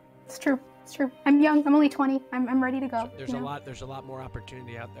 It's true. It's true. I'm young. I'm only 20. I'm ready to go. There's you a know? lot. There's a lot more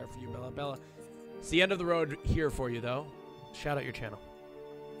opportunity out there for you, Bella. Bella, it's the end of the road here for you, though. Shout out your channel.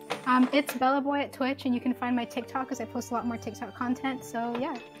 It's Bella Boy at Twitch, and you can find my TikTok because I post a lot more TikTok content. So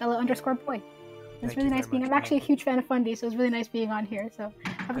yeah, Bella_boy. It's Thank really you nice very being. much, I'm actually a huge fan of Fundy, so it's really nice being on here. So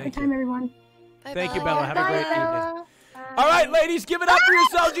have a Thank good time, everyone. Thank you, Bella. Have a great evening. All right, ladies, give it up for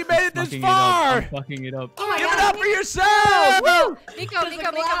yourselves. You made it this Fucking far. I'm fucking it up. Give it up for yourselves. Woo! Miko, wait,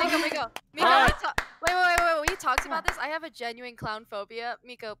 we talked about this. I have a genuine clown phobia.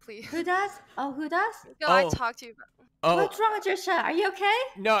 Miko, please. Who does? Oh, who does? Miko, I talked to you about. Oh. What's wrong with your chat? Are you okay?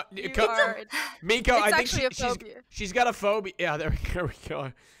 No, Miko, It's I think actually a phobia. she's got a phobia. Yeah, there we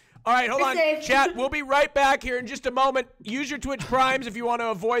go. All right, hold on. Safe. Chat, we'll be right back here in just a moment. Use your Twitch Primes if you want to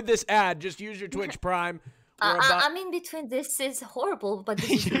avoid this ad. Just use your Twitch Prime. I'm in between. This is horrible, but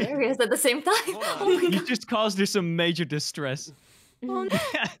this is hilarious at the same time. Oh my You just caused her some major distress.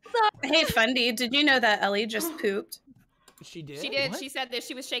 Hey, Fundy, did you know that Ellie just pooped? She did? She did. She said that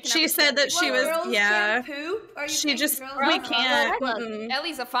she was shaking. She up said that she was, Girls yeah. can't poop? Are you She saying just, girls we can't can't. Look, mm-mm.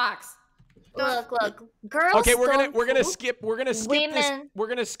 Ellie's a fox. Look, girls. Okay, we're gonna don't skip poop. this. Women. We're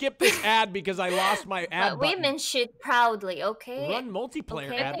gonna skip this ad because I lost my ad But women button. shit proudly, okay? Run multiplayer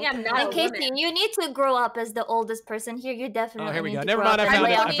Okay, ad. I What think the I'm hell? not. Casey, you need to grow up as the oldest person here. You definitely. Oh, here we need go. to Never grow mind. up I and found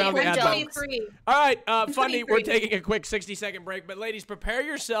lay it. off I found the your ad jokes. button. All right, Fundy, we're 23. taking a quick 60-second break. But ladies, prepare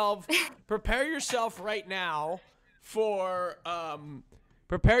yourself right now for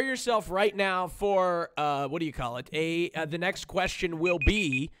what do you call it? The next question will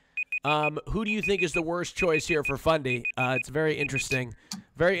be, who do you think is the worst choice here for Fundy? It's a very interesting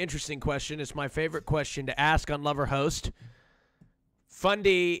question. It's my favorite question to ask on Lover Host.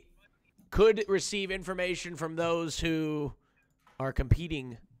 Fundy could receive information from those who are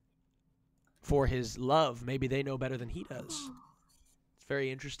competing for his love. Maybe they know better than he does. It's very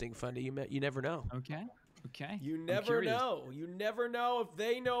interesting, Fundy. You never know. Okay. Okay. You never know. You never know if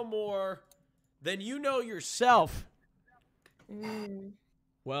they know more than you know yourself.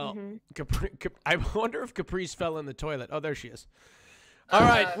 Well, I wonder if Caprice fell in the toilet. Oh, there she is. All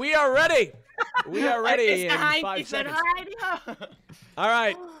right, we are ready. We are ready in 5 seconds. All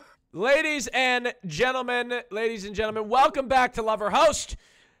right, ladies and gentlemen, welcome back to Lover Host.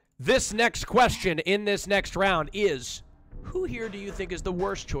 This next question in this next round is, who here do you think is the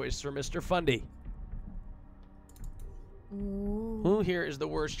worst choice for Mr. Fundy? Who here is the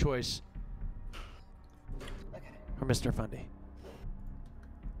worst choice for Mr. Fundy?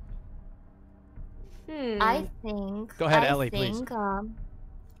 I think. Go ahead, Ellie, please.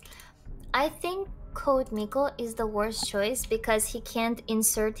 I think Code Miko is the worst choice because he can't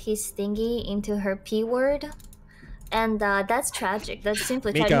insert his thingy into her P word. And that's tragic. That's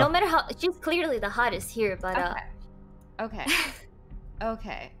simply tragic. No matter how... She's clearly the hottest here, but... Okay.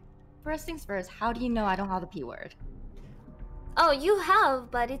 Okay. First things first, how do you know I don't have the P word? Oh, you have,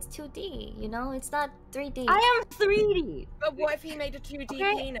 but it's 2D, you know? It's not 3D. I am 3D! But what if he made a 2D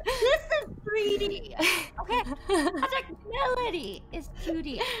penis? This is 3D! Okay? Project Melody is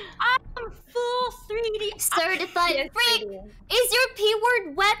 2D. I'm full 3D. Certified freak! Is your P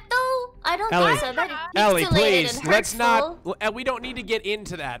word wet, though? I don't think so. That is Ellie, pixelated please, and let's not... hurtful. We don't need to get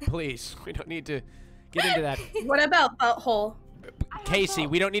into that, please. We don't need to get into that. What about butthole? Casey,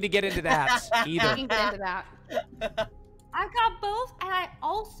 we don't need to get into that either. We can get into that. I've got both, and I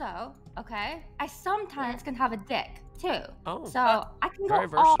also, I sometimes can have a dick, too. Oh. So I can go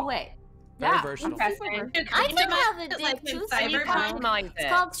all the way. Very versatile. I can have a dick, too, so you can... It's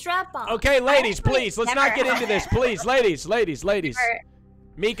called strap-on. Okay, ladies, please, let's not get into this. Please, ladies.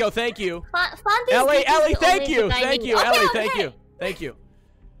 Miko, thank you. Ellie, thank you. Thank you, Ellie, thank you.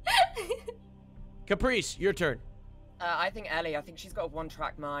 Caprice, your turn. I think Ellie, I think she's got a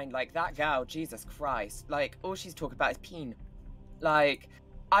one-track mind. Like, that gal, Jesus Christ. Like, all she's talking about is peen. Like,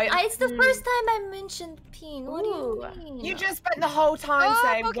 it's the first time I mentioned peen. What do you mean? You just spent the whole time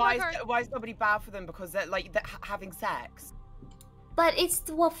saying, why is nobody bad for them? Because they're, like, having sex. But it's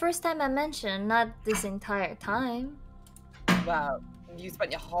the first time I mentioned, not this entire time. Well, you spent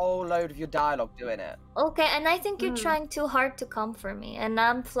your whole load of your dialogue doing it. Okay, and I think you're trying too hard to come for me. And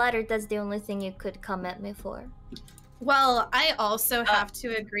I'm flattered that's the only thing you could come at me for. Well, I also have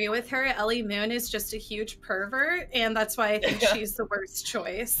to agree with her. Ellie Moon is just a huge pervert, and that's why I think she's the worst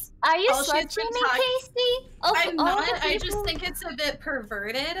choice. Are you slut-shaming, Casey? I'm not. I just think it's a bit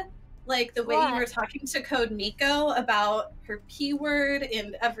perverted. Like, the way you were talking to Code Miko about her P word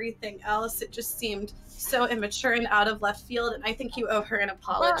and everything else, it just seemed so immature and out of left field, and I think you owe her an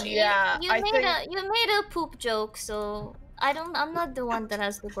apology. Well, you made a poop joke, so I'm not the one that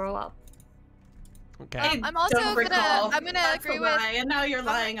has to grow up. Okay. I'm also gonna agree with. And now you're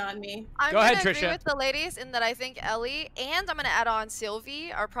lying on me. I'm gonna agree with the ladies in that I think Ellie and I'm gonna add on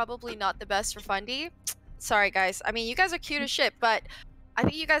Sylvie are probably not the best for Fundy. Sorry guys. I mean, you guys are cute as shit, but I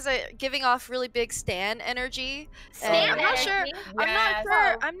think you guys are giving off really big stan energy. I'm not sure.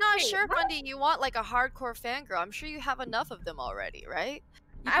 I'm not sure, Fundy. You want like a hardcore fangirl. I'm sure you have enough of them already, right?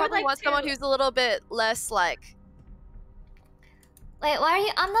 You probably want someone who's a little bit less like. Wait, why are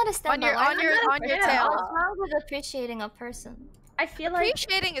you? I'm not a stan. On your tail. What's wrong with appreciating a person? I feel like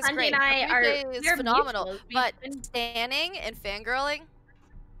appreciating is Fundy great. and I Appreciating is phenomenal, but standing and fangirling,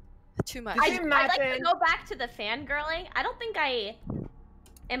 too much. I'd like to go back to the fangirling. I don't think I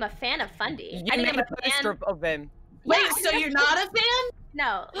am a fan of Fundy. You made a poster of him. Wait, so you're not a fan?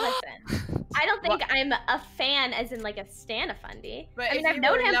 No, listen. I don't think I'm a fan as in like a stan of Fundy. But I mean, I've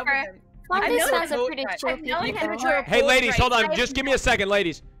known him for... Fundy's fans are pretty chill people. Hey, ladies, hold on. Just give me a second,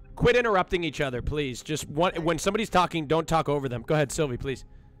 ladies. Quit interrupting each other, please. Just when somebody's talking, don't talk over them. Go ahead, Sylvie, please.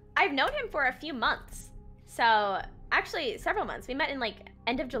 I've known him for a few months. So, actually, several months. We met in like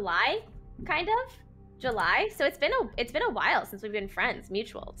end of July, kind of. July. So it's been a while since we've been friends,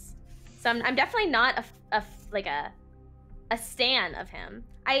 mutuals. So I'm definitely not a stan of him.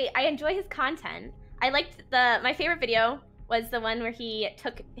 I enjoy his content. I liked my favorite video was the one where he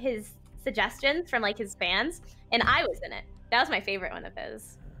took his suggestions from like his fans, and I was in it. That was my favorite one of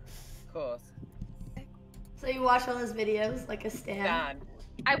his. Of course. So you watch all his videos like a stan?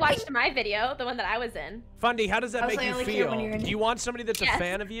 I watched my video, the one that I was in. Fundy, how does that make you feel? Do you want somebody that's a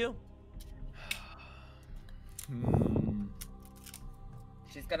fan of you?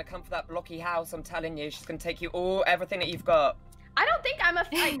 She's gonna come for that blocky house. I'm telling you, she's gonna take you everything that you've got. I don't think I'm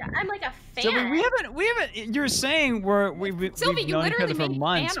like a fan. So we haven't. You're saying we've Sylvie, known each other for made me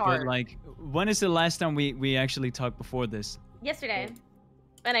months, fan but art. like, when is the last time we actually talked before this? yesterday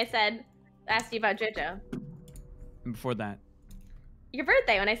when I asked you about JoJo. And before that. Your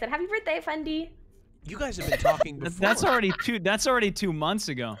birthday, when I said, happy birthday, Fundy. You guys have been talking before. That's already 2 months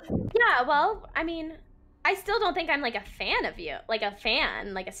ago. Yeah, well, I mean, I still don't think I'm like a fan of you. Like a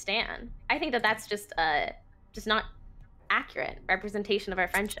fan, like a stan. I think that that's just not accurate representation of our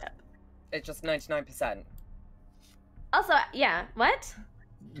friendship. It's just 99%. Also, yeah, what?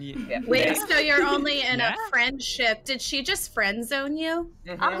 Yeah. Wait, so you're only in a friendship? Did she just friend zone you?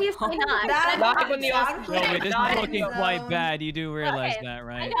 Obviously not. No, it isn't looking quite bad. You do realize Okay, that,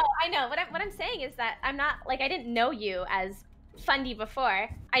 right? I know. What I'm saying is that I'm not like I didn't know you as Fundy before.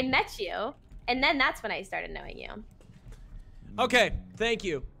 I met you, and then that's when I started knowing you. Okay, thank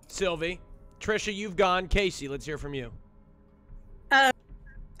you, Sylvie. Trisha, you've gone. Casey, let's hear from you. Oh,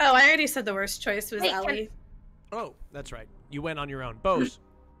 I already said the worst choice was Wait, Ellie. Oh, that's right. You went on your own. Bose.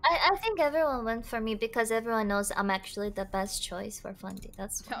 I think everyone went for me because everyone knows I'm actually the best choice for Fundy.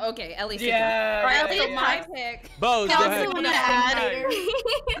 That's why. Okay, Ellie. Yeah. Ellie, my pick. Bose, go ahead.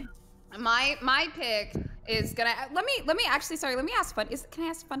 My pick is gonna. Let me actually. Sorry. Let me ask Fundy. Can I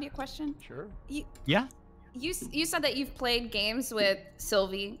ask Fundy a question? Sure. Yeah. You said that you've played games with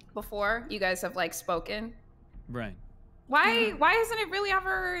Sylvie before. You guys have like spoken. Right. Why hasn't it really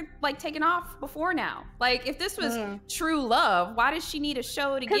ever like taken off before now? Like if this was true love, why does she need a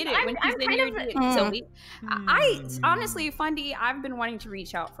show to get it when she's in here doing Sylvie? I honestly, Fundy, I've been wanting to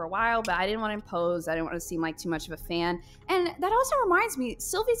reach out for a while, but I didn't want to impose. I didn't want to seem like too much of a fan. And that also reminds me,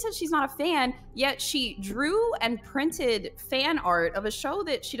 Sylvie said she's not a fan, yet she drew and printed fan art of a show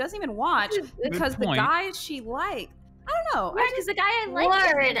that she doesn't even watch because the guys she liked. I don't know. Yeah, because the guy I like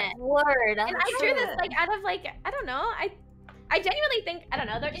Word. And I drew this like out of like I don't know. I genuinely think I don't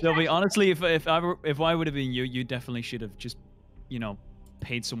know. Sylvie, honestly, if I would have been you, you definitely should have just,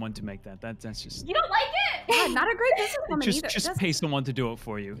 paid someone to make that. That's just. You don't like it? Yeah, not a great businesswoman either. Just pay someone to do it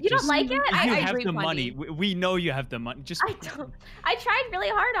for you. You don't like it? You I have agree, the Fundy. money. We know you have the money. Just. I don't. I tried really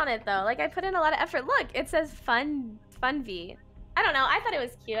hard on it though. Like I put in a lot of effort. Look, it says Fundy. I don't know. I thought it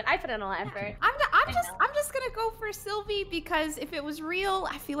was cute. I put in a lot of effort. I'm just gonna go for Sylvie because if it was real,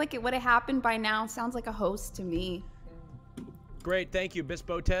 I feel like it would have happened by now. Sounds like a host to me. Great, thank you,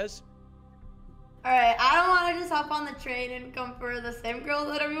 Bispotez. Alright, I don't want to just hop on the train and come for the same girl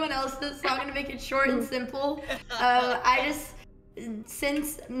that everyone else does, so I'm going to make it short and simple.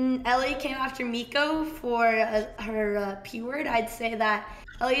 Since Ellie came after Miko for her P word, I'd say that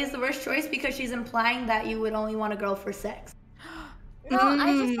Ellie is the worst choice because she's implying that you would only want a girl for sex. No,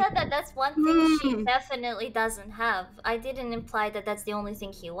 I just said that that's one thing she definitely doesn't have. I didn't imply that that's the only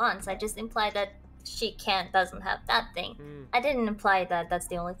thing he wants. I just implied that she doesn't have that thing. I didn't imply that that's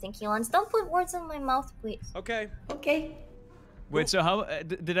the only thing he wants. Don't put words in my mouth, please. Okay. Okay. Wait, so how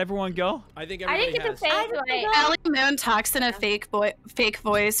did everyone go? I think I didn't get to say Ellie Moon talks in a fake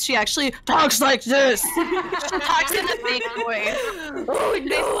voice. She actually talks like this. She talks in a fake voice. Oh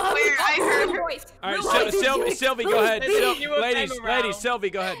no! I heard her voice. All right, Sylvie, go ahead. Ladies, Sylvie,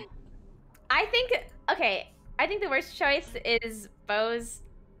 go ahead. I think the worst choice is Bose,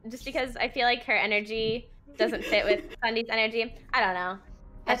 just because I feel like her energy doesn't fit with Fundy's energy. I don't know.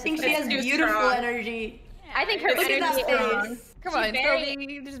 I think she has beautiful energy. I think her energy is strong. Come on, Sylvie,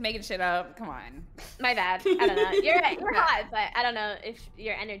 you're just making shit up. Come on. My bad. I don't know. You're hot, but I don't know if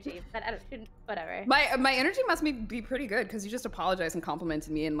your energy. But whatever. My energy must be pretty good because you just apologized and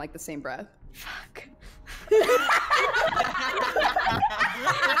complimented me in like the same breath. Fuck.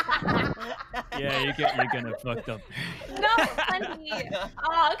 Yeah, you're gonna fucked up. No, Fundy.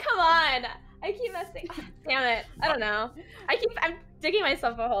 Oh, come on. I keep messing. Damn it. I don't know. I'm digging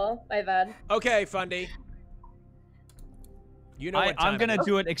myself a hole. My bad. Okay, Fundy. You know what time I'm gonna it is.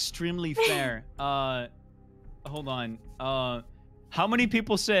 do it extremely fair. Hold on. How many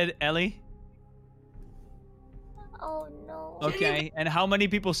people said Ellie? Oh no. Okay, and how many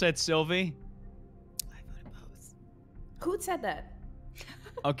people said Sylvie? Who said that?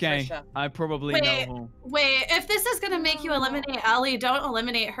 Okay, Trisha. I probably know who. Wait, if this is gonna make you eliminate Ellie, don't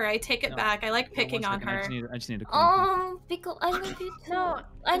eliminate her. I take it back. I like picking on her. I just need to call. Because I love you too. No,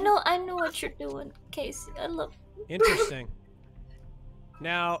 I know what you're doing, Casey. I love you. Interesting.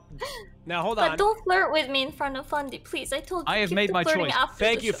 Now hold on. But don't flirt with me in front of Fundy, please. I told you. I have keep made the my flirting choice. after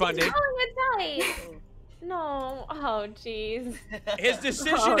Thank the you, show. Fundy. No. Oh, jeez. His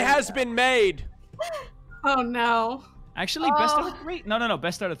decision has been made. Oh no. Actually, best out of 3. No,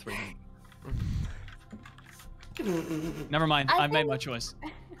 best out of 3. Never mind. I made my choice.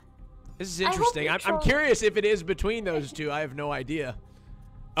 This is interesting. I'm curious if it is between those two. I have no idea.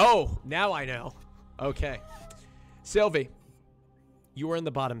 Oh, now I know. Okay. Sylvie, you were in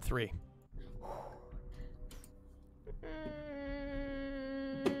the bottom 3.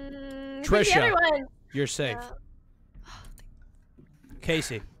 Where's the other Trisha, one? you're safe.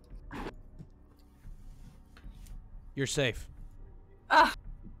 Casey, you're safe. Ah,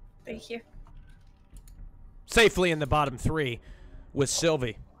 thank you. Safely in the bottom 3 with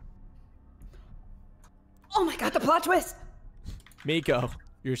Sylvie. Oh my god, the plot twist! Miko,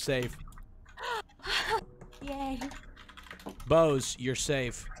 you're safe. Yay. Bose, you're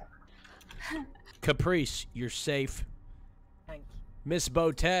safe. Caprice, you're safe. Thank you. Miss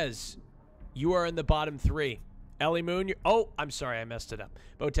Botez, you are in the bottom 3. Ellie Moon, oh, I'm sorry, I messed it up.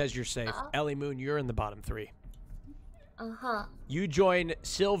 Botez, you're safe. Ellie Moon, you're in the bottom 3. You join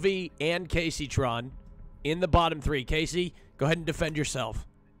Sylvie and Casey Tron in the bottom 3. Casey, go ahead and defend yourself.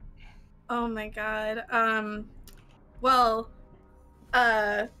 Oh my god. Well,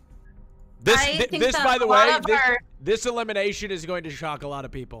 This by the way, this elimination is going to shock a lot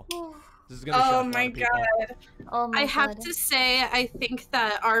of people. This is going to shock a lot of people. Oh my I have to say, I think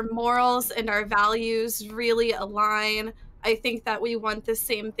that our morals and our values really align. I think that we want the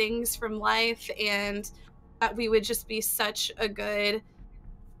same things from life, and that we would just be such a good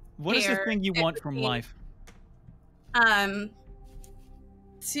What is the pair thing you if want from we- life?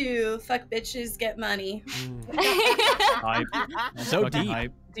 To fuck bitches, get money. Hype. That's So fucking deep.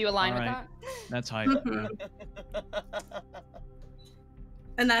 Hype. Do you align with Alright. that? That's hype. Mhm.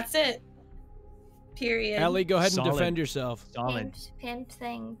 And that's it. Period. Ellie, go ahead and Solid. defend yourself. Solid. Pimp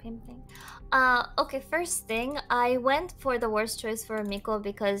thing. Okay, first thing, I went for the worst choice for Miko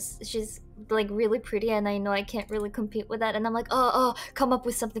because she's like really pretty and I know I can't really compete with that, and I'm like, oh, come up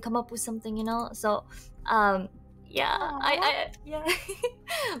with something, you know? So, yeah, yeah.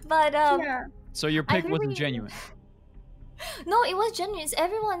 But, So your pick wasn't really- genuine. No, it was genuine.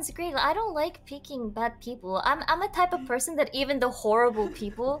 Everyone's great. I don't like picking bad people. I'm a type of person that even the horrible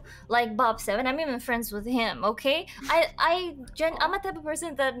people, like Bob7, I'm even friends with him. Okay, I'm a type of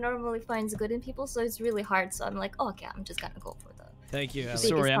person that normally finds good in people, so it's really hard. So I'm like, oh, okay, I'm just gonna go for the. Thank you, Ellie.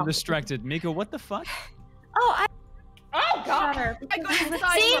 Sorry, I'm distracted. Miko, what the fuck? Oh god! Excuse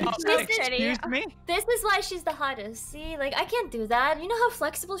me? This is why she's the hottest. See, like I can't do that. You know how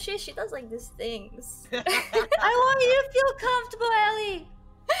flexible she is? She does like these things. I want you to feel comfortable, Ellie.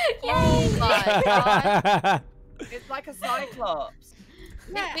 Oh my god! It's like a cyclops.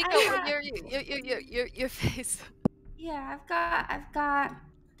 Yeah, Miko, your face. Yeah, I've got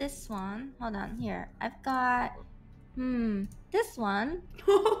this one. Hold on, here. I've got this one.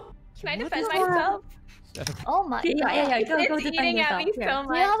 Can I defend myself? Oh my Yeah, god. yeah, go It's defend eating at yourself. me Here. so Do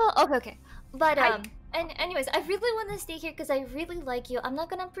much. you have a, okay. But and anyways, I really want to stay here because I really like you. I'm not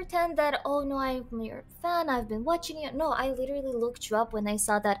gonna pretend that, oh no, I'm your fan, I've been watching you. No, I literally looked you up when I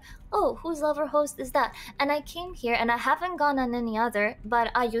saw that, oh, whose lover host is that? And I came here and I haven't gone on any other, but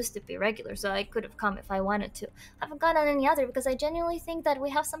I used to be regular, so I could have come if I wanted to. I haven't gone on any other because I genuinely think that we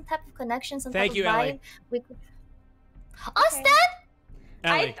have some type of connection, some Thank type you, of vibe. Ellie. We could... Austin?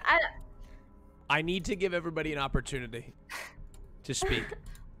 Ellie, I need to give everybody an opportunity to speak.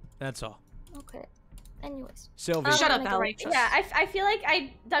 That's all. Okay. Anyways. Sylvie. Shut up, Like, Ellie. Yeah, I feel like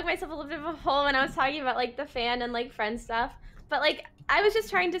I dug myself a little bit of a hole when I was talking about like the fan and like friend stuff. But like I was just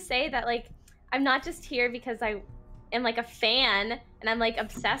trying to say that like I'm not just here because I am like a fan and I'm like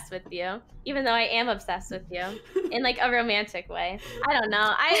obsessed with you, even though I am obsessed with you in like a romantic way. I don't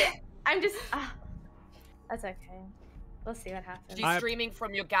know. I'm just that's okay. We'll see what happens. She's streaming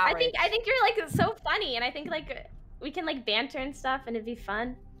from your garage. I think you're like so funny, and I think like we can like banter and stuff, and it'd be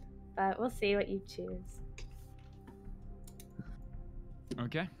fun. But we'll see what you choose.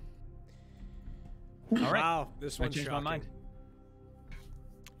 Okay. All right. Wow, this I one's changed shocking. my mind.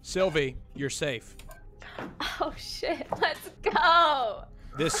 Sylvie, you're safe. Oh shit! Let's go.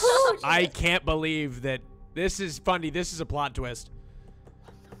 This Oh, shit. I can't believe that this is Fundy. This is a plot twist.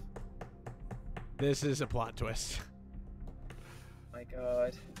 This is a plot twist. My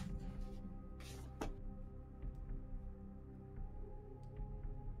god.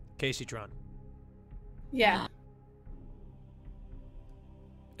 Casey Tron. Yeah.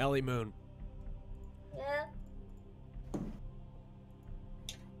 Ellie Moon. Yeah.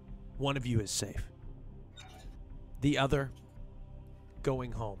 One of you is safe. The other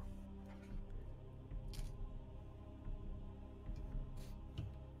going home.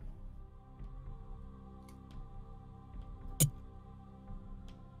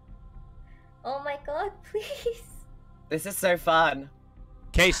 Oh my god, please. This is so fun.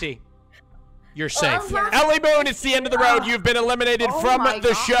 Casey, you're safe. my- Ellie Moon, it's the end of the road. You've been eliminated Oh from my the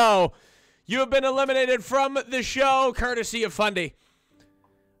God. show. You have been eliminated from the show, courtesy of Fundy.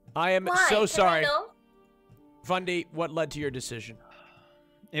 I am Why? so Can I sorry. know? Fundy, what led to your decision?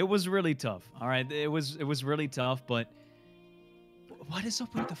 It was really tough. All right, it was really tough, but What is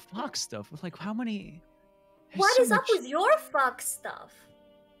up with the fox stuff? Like, how many? What so is up much- with your fuck stuff?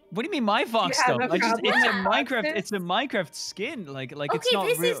 What do you mean my fox You have stuff? a It's a problem? Minecraft. Yeah. It's a Minecraft skin. Like Okay, it's not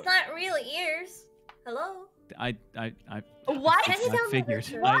this real. is not real ears. Hello? I What? Can you tell me the figured.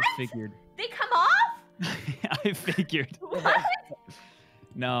 truth? I figured. They come off? I figured. What?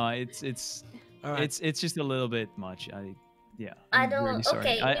 No, it's just a little bit much. Yeah. I I'm don't- Really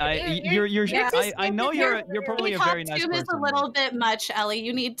sorry. okay, You're just I know you're probably a Top very nice tube is person. a little bit much, Ellie.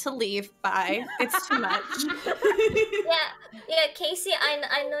 You need to leave. Bye. It's too much. Yeah, Casey,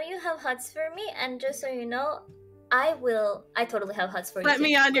 I know you have huts for me, and just so you know, I totally have huts for you. Let too.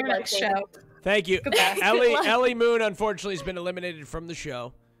 me on your Good luck, next baby. show. Thank you. Goodbye. Good luck. Ellie Moon, unfortunately, has been eliminated from the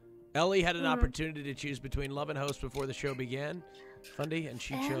show. Ellie had an Mhm. opportunity to choose between love and host before the show began, Fundy, and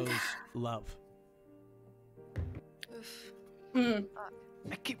she chose love. I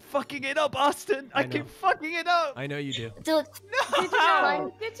keep fucking it up, Austin. I keep fucking it up. I know you do. Dude,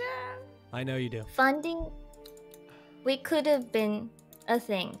 No. I know you do. Funding, we could have been a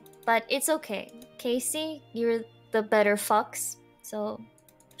thing, but it's okay. Casey, you're the better fox, so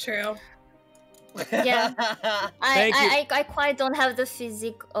True. yeah. Thank you. I quite don't have the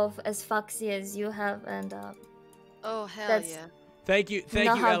physique of as foxy as you have, and Oh hell that's yeah. Thank you,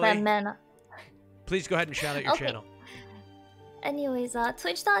 not how Ellie. bad men are. Please go ahead and shout out your Okay. channel. Anyways,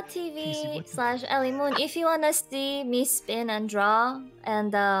 twitch.tv/EllieMoon. If you wanna see me spin and draw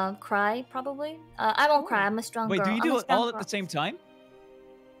and cry, probably. I won't cry. I'm a strong Wait, girl. do you I'm do a it strong all at girl. the same time?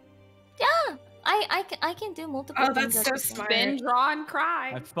 Yeah, I can do multiple Oh, things. that's at so the same smart. time. Spin, draw, and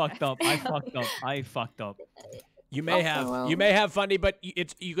cry. I fucked up. I fucked up. You may Okay, have, well. you may have Fundy, but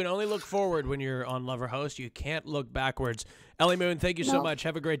you can only look forward when you're on Lover Host. You can't look backwards. Ellie Moon, thank you so No. much.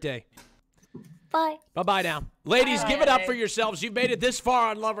 Have a great day. Bye. Bye-bye now. Ladies, Bye. give it up for yourselves. You've made it this far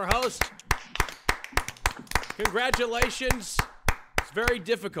on Lover Host. Congratulations. It's very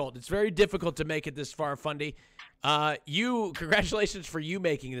difficult. It's very difficult to make it this far, Fundy. Congratulations for you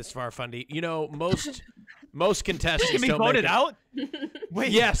making it this far, Fundy. You know, most contestants You can be don't make voted it. out?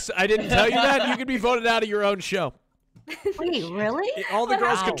 Wait. Yes, I didn't tell you that. You can be voted out of your own show. Wait, really? All the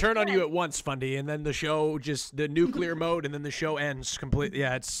girls can Wow. turn on you at once, Fundy, and then the show the nuclear mode, and then the show ends completely.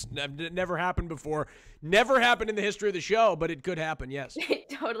 Yeah, it never happened before. Never happened in the history of the show, but it could happen, yes. It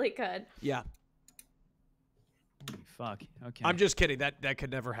totally could. Yeah. Fuck. Okay. I'm just kidding. That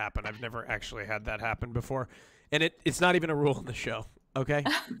could never happen. I've never actually had that happen before. And it's not even a rule in the show, okay?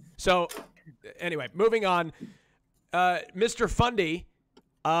 So, anyway, moving on. Mr. Fundy,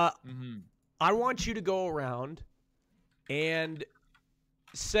 I want you to go around and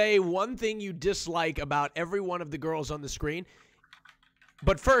say one thing you dislike about every one of the girls on the screen.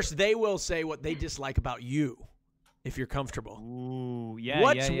 But first, they will say what they dislike about you, if you're comfortable. Ooh, yeah.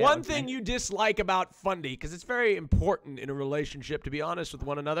 What's yeah, one okay. thing you dislike about Fundy? Because it's very important in a relationship to be honest with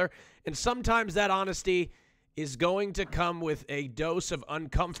one another. And sometimes that honesty is going to come with a dose of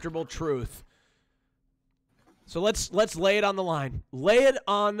uncomfortable truth. So let's lay it on the line. Lay it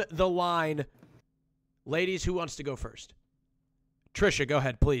on the line. Ladies, who wants to go first? Trisha, go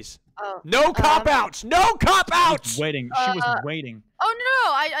ahead, please. Oh, No cop-outs! No copouts! Waiting. She was waiting. Oh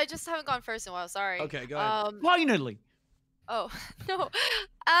no, I just haven't gone first in a while. Sorry. Okay, go ahead. Finally. Oh no.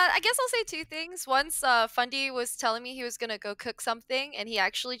 I guess I'll say two things. Once Fundy was telling me he was gonna go cook something, and he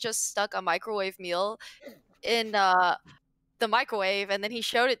actually just stuck a microwave meal in the microwave, and then he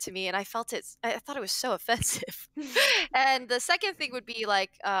showed it to me, and I thought it was so offensive. And the second thing would be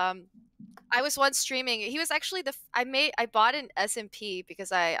like I was once streaming. He was actually I bought an SMP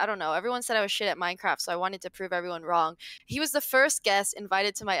because I don't know, everyone said I was shit at Minecraft, so I wanted to prove everyone wrong. He was the first guest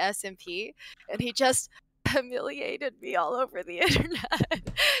invited to my SMP, and he just humiliated me all over the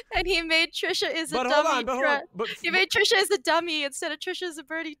internet. And he made Trisha is a But dummy. hold on, He made Trisha as a dummy instead of Trisha as a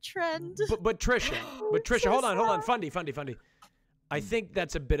birdie trend. But Trisha, so hold on. Fundy. I think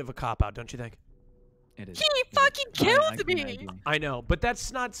that's a bit of a cop-out, don't you think? It is. He fucking killed me. I know, but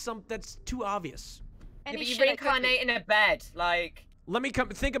that's too obvious. Yeah, And but he you shit at cooking. reincarnate in a bed, like. Let me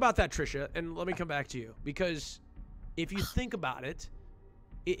think about that, Trisha, and let me come back to you. Because if you think about it,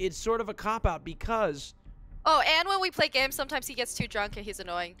 it's sort of a cop-out because... Oh, and when we play games, sometimes he gets too drunk and he's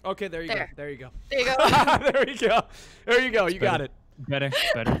annoying. Okay, there you go. There. There you go. There you go. There you go. There you go. You got it. Better.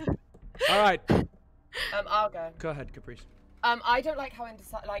 All right. I'll go. Go ahead, Caprice. I don't like how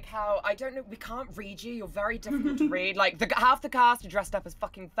I don't know. We can't read you. You're very difficult to read. Like half the cast are dressed up as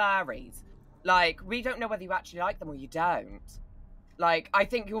fucking fairies. Like we don't know whether you actually like them or you don't. Like I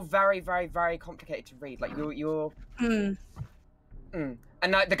think you're very, very, very complicated to read. Like you're.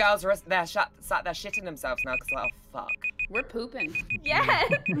 And like the girls are sat there shitting themselves now because like, oh fuck. We're pooping.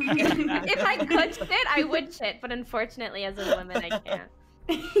 Yes. If I could shit, I would shit, but unfortunately, as a woman, I can't.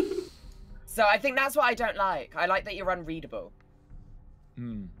 So I think that's what I don't like. I like that you're unreadable.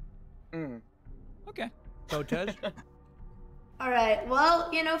 Okay. Botez? All right.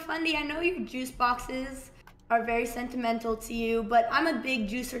 Well, you know, Fundy, I know your juice boxes are very sentimental to you, but I'm a big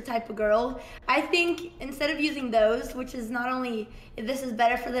juicer type of girl. I think instead of using those, which is not only, if this is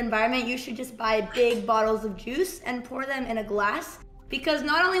better for the environment, you should just buy big bottles of juice and pour them in a glass, because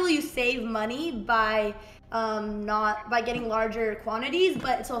not only will you save money by not by getting larger quantities,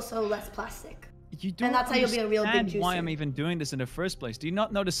 but it's also less plastic. And that's how you'll be a real big understand juicer. why I'm even doing this in the first place. Do you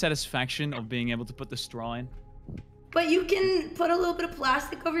not know the satisfaction of being able to put the straw in? But you can put a little bit of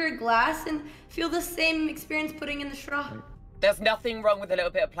plastic over your glass and feel the same experience putting in the straw. There's nothing wrong with a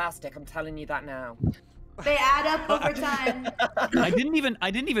little bit of plastic. I'm telling you that now. They add up over time. I didn't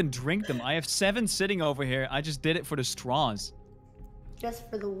even drink them. I have 7 sitting over here. I just did it for the straws. Just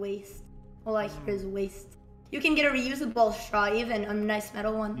for the waste. All I hear is waste. You can get a reusable straw, even a nice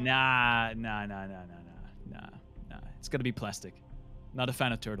metal one. Nah. It's gonna be plastic. Not a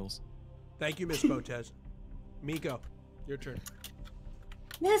fan of turtles. Thank you, Miss Botez. Miko, your turn.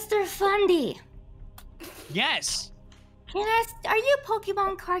 Mr. Fundy. Yes. Are you a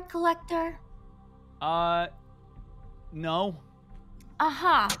Pokemon card collector? No.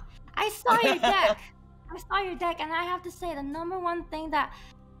 Uh-huh. I saw your deck. And I have to say the number one thing that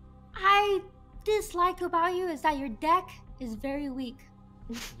I dislike about you is that your deck is very weak.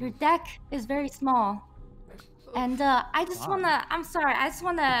 Your deck is very small. And I just wanna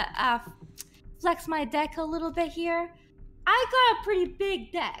flex my deck a little bit here. I got a pretty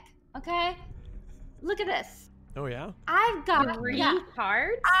big deck, okay? Look at this. Oh, yeah? I've got 3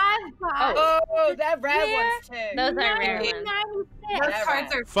 cards? I've got... Oh, they're rare ones too. Those are rare ones. Those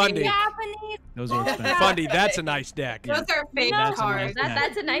cards are Fundy. Japanese. Those are expensive. Fundy, that's a nice deck. Those are fake cards.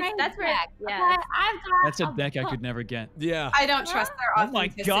 That's a nice, that's rare. Yeah. That's a deck I could never get. Yeah. I don't trust their Oh my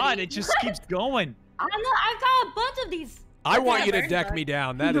authenticity. god, it just keeps going. I know, I've got a bunch of these. I want you to deck me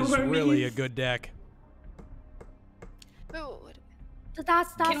down. That is really a good deck.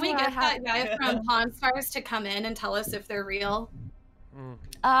 That's Can we what I get have. that guy from Pawn Stars to come in and tell us if they're real?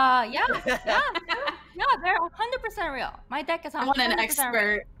 Yeah, they're 100% real. My deck is 100% I want an real.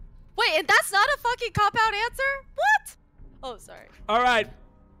 expert. Wait, and that's not a fucking cop-out answer? What? Oh, sorry. All right.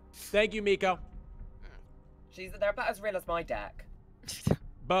 Thank you, Miko. They're about as real as my deck.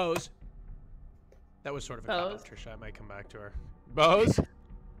 Bose. That was sort of a Bose. cop-out, Trisha. I might come back to her. Bose.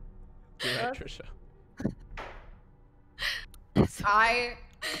 You're right, Trisha. I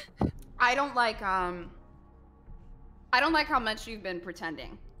don't like how much you've been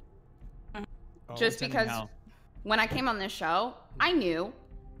pretending. Just because when I came on this show, I knew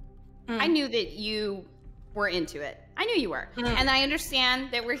that you were into it. I knew you were. And I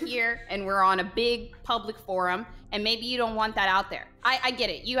understand that we're here and we're on a big public forum and maybe you don't want that out there. I get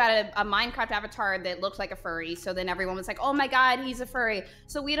it. You had a Minecraft avatar that looked like a furry, so then everyone was like, oh my god, he's a furry.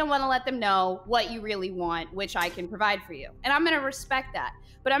 So we don't want to let them know what you really want, which I can provide for you. And I'm going to respect that.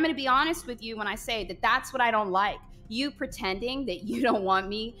 But I'm going to be honest with you when I say that that's what I don't like. You pretending that you don't want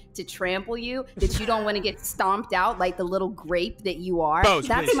me to trample you, that you don't want to get stomped out like the little grape that you are. Bose,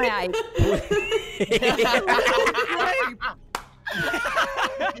 that's please. my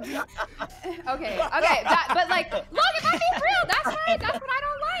Okay, but like, look, it might be real. That's right. That's what I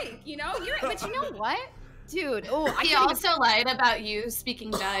don't like. You know, but you know what, dude? Oh, He also lied about you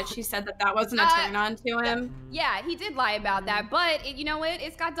speaking Dutch. He said that wasn't a turn on to him. Yeah, he did lie about that, but you know what?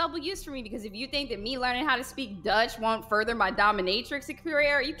 It's got double use for me because if you think that me learning how to speak Dutch won't further my dominatrix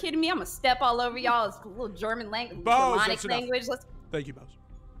career, are you kidding me? I'm gonna step all over y'all. It's a little German language, Bose, Germanic that's enough. language. Thank you, Bose.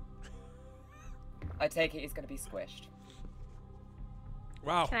 I take it he's going to be squished.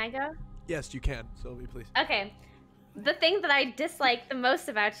 Wow. Can I go? Yes, you can. Sylvie, please. Okay. The thing that I dislike the most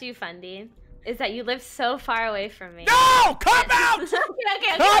about you, Fundy, is that you live so far away from me. No! Cop out!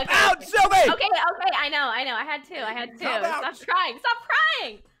 okay. Cop out, Sylvie! Okay, I know. I had to. Cop out. Stop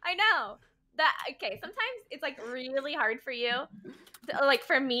crying. I know. Okay, sometimes it's like really hard for you, like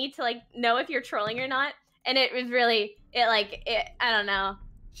for me to like know if you're trolling or not. And it was really, I don't know.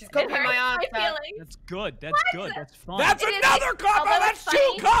 She's copying my answer. Feelings. That's good. That's What? good. That's fine. That's another cop out! That's two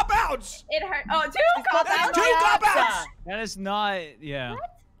funny, cop-outs! It hurt. Oh, two cop-outs? Two cop-outs! That is not. Yeah.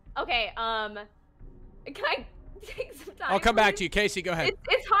 Okay, can I take some time? I'll come back to you. Casey, go ahead.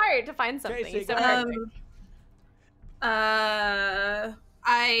 It's hard to find something. Casey, So go hard.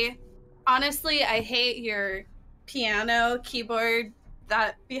 I honestly, I hate your piano keyboard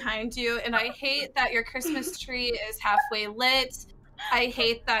that behind you, and I hate that your Christmas tree is halfway lit. I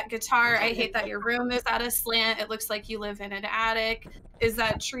hate that guitar. I hate that your room is at a slant. It looks like you live in an attic. Is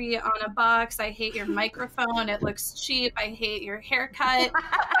that tree on a box? I hate your microphone. It looks cheap. I hate your haircut.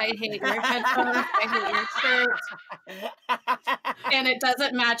 I hate your headphones. I hate your shirt. And it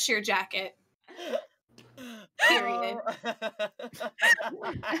doesn't match your jacket. Period.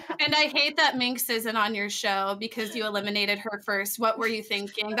 And I hate that Minx isn't on your show because you eliminated her first. What were you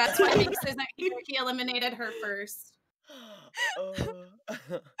thinking? That's why Minx isn't here. He eliminated her first.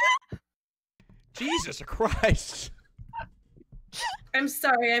 Jesus Christ. I'm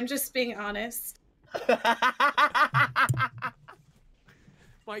sorry. I'm just being honest.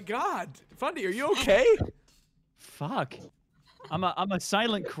 My God. Fundy, are you okay? Fuck. I'm a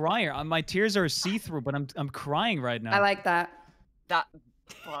silent crier. My tears are see-through, but I'm crying right now. I like that. That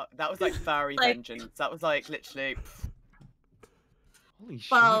was like fiery vengeance. That was like literally. Holy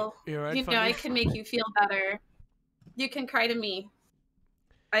shit. Well, right, you know, I can make you feel better. You can cry to me.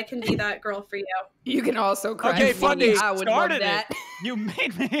 I can be that girl for you. You can also cry. Okay, Fundy, I would love started that. it. You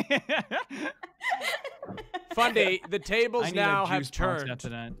made me. Fundy, the tables I need now a have juice box turned. after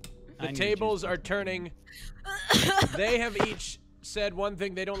that. I The need a tables are turning. They have each said one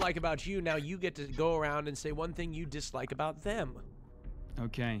thing they don't like about you. Now you get to go around and say one thing you dislike about them.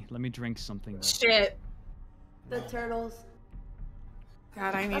 Okay, let me drink something. Though. Shit. The turtles.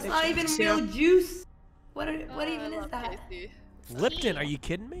 God, I need That's a not juice even too. real juice. What even is that? Lipton, are you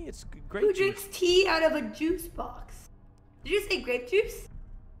kidding me? It's great Who juice. drinks tea out of a juice box? Did you say grape juice?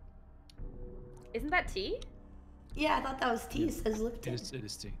 Isn't that tea? Yeah, I thought that was tea. It says Lipton. It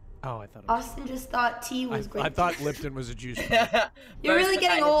is tea. Oh, I thought it was. Austin just thought tea was grape I thought juice. Lipton was a juice. You're really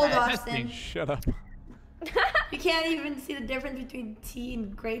getting old, Austin. Shut up. You can't even see the difference between tea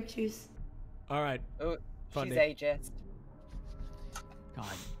and grape juice. All right. Oh, Fundy. she's ageist. God.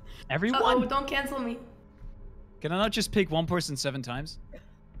 Everyone. Uh-oh, don't cancel me. Can I not just pick one person 7 times?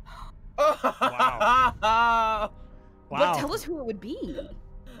 Wow. But Wow. tell us who it would be.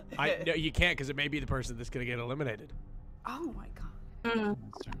 No, you can't because it may be the person that's gonna get eliminated. Oh my god.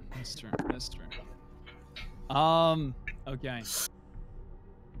 That's true. Okay.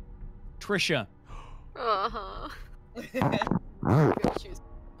 Trisha. Uh-huh.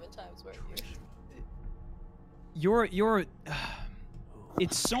 You're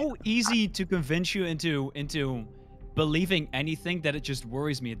it's so easy to convince you into believing anything that it just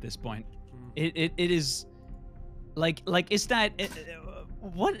worries me at this point. It is like is that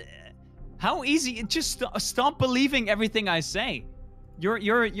what? How easy? Just stop believing everything I say.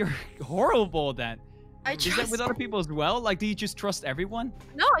 You're horrible at that. Is that with other people as well? Like, do you just trust everyone?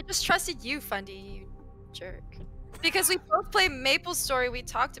 No, I just trusted you, Fundy, you jerk. Because we both play Maple Story, we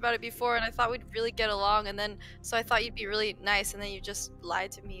talked about it before, and I thought we'd really get along, and then, so I thought you'd be really nice, and then you just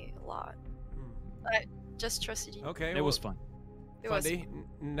lied to me a lot. I just trusted you. Okay. It was fun. It was Fundy,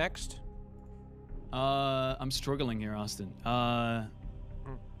 next. I'm struggling here, Austin.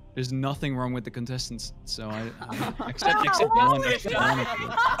 There's nothing wrong with the contestants, so except one. Only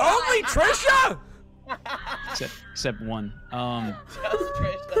Trisha. Except one. Just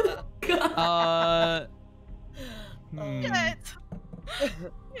Trisha.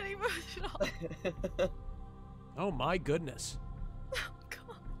 Getting emotional. Oh my goodness.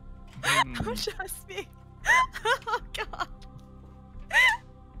 Don't trust me. Oh god.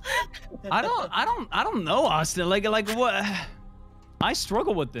 I don't know, Austin. Like what? I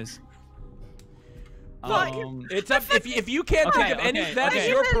struggle with this. It's up if you can't think of any. That is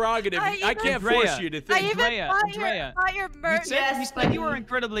your prerogative. I can't force you to think. Andrea, merch. You said you were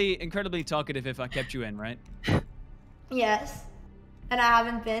incredibly talkative if I kept you in, right? Yes. And I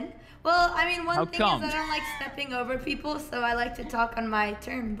haven't been. Well, I mean, one How thing come? is I don't like stepping over people, so I like to talk on my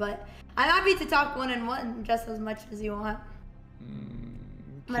turn, but I'm happy to talk one-on-one just as much as you want.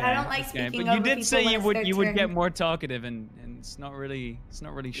 But I don't like speaking But over you did people say when you it's would their you would turn. get more talkative, and it's not really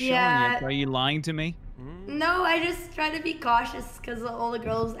showing Yeah. yet. Are you lying to me? No, I just try to be cautious because all the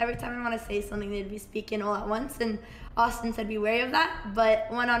girls, every time I want to say something, they'd be speaking all at once, and Austin said be wary of that. But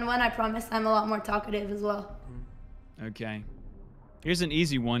one-on-one, I promise I'm a lot more talkative as well. Okay. Here's an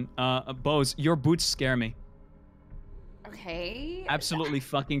easy one. Bose, your boots scare me. Okay. Absolutely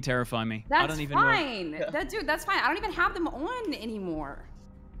fucking terrify me. That's I don't even know. fine. That's fine. I don't even have them on anymore.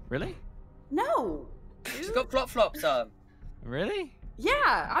 Really? No. She's got flop-flops on. Really?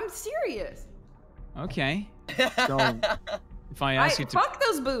 Yeah, I'm serious. Okay. So, if I ask you to... Fuck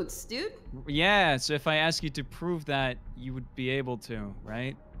those boots, dude. Yeah, so if I ask you to prove that, you would be able to,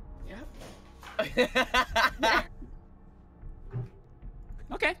 right? Yep.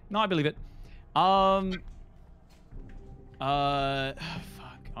 Okay. No, I believe it. Fuck.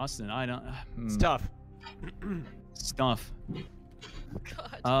 Austin, I don't... It's tough. Stuff.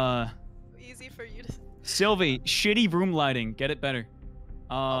 God. Easy for you to. Sylvie, shitty room lighting. Get it better.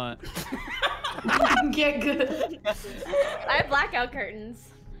 Get good. I have blackout curtains.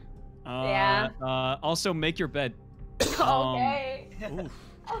 Yeah. Also, make your bed. Okay. Oof.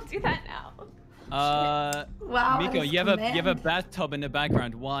 I'll do that now. Wow, Miko, this you have a command. bathtub in the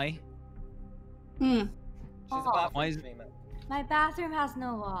background. Why? Oh, Why is my bathroom has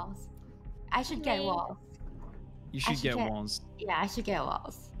no walls. I should get walls. you should get walls? Yeah, I should get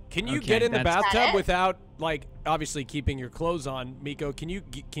walls. Can you Okay, get in the that's- bathtub without, like, obviously keeping your clothes on, Miko? Can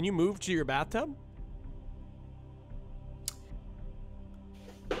you move to your bathtub?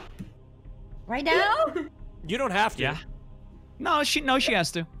 Right now? You don't have to. Yeah. No, she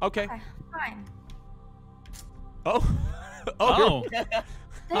has to. Okay. Fine. Oh. Oh. There.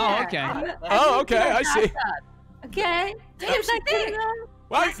 Oh, okay. Oh, okay. I see. Okay. Seems like there.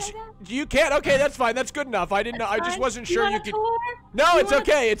 Well, you can't. Okay, that's fine. That's good enough. I didn't know. I just wasn't sure you could. No, You it's wanna-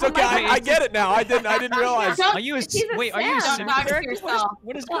 okay. It's Oh okay. my I get it now. I didn't realize. Are you a wait? Are you a sim. sim Don't character? yourself.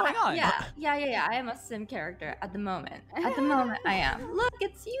 What is going on? Yeah. I am a sim character at the moment. At the moment, I am. Look,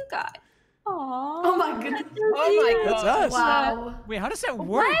 it's you guys. Aww. Oh my goodness. Oh my That's god. us. Wow. Wait, how does that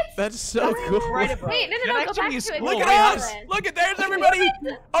work? That's so cool. Incredible. Wait, no, go back to it. Look Go at back us. to it. Look at there's everybody.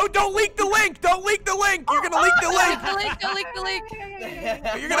 Oh, don't leak the link. Don't leak the link. You're gonna leak the link. Don't leak the link.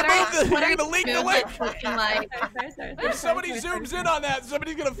 You're gonna move the. You're gonna leak the link. Sorry. If somebody zooms in on that,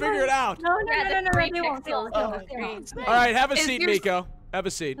 somebody's gonna figure it out. No, Yeah, the they three won't. They won't. pixels. They won't. All right, have a Is seat, your- Miko. Have a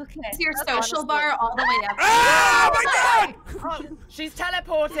seat. Okay. Is your That's social honestly- bar all the way up? Oh my God! Oh, she's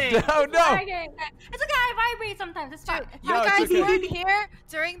teleporting. No, no. It's okay. I vibrate sometimes. It's fine. You No, it's guys okay. weren't here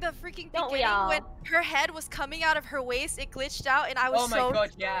during the freaking Don't we beginning all? when her head was coming out of her waist. It glitched out, and I was Oh my so god,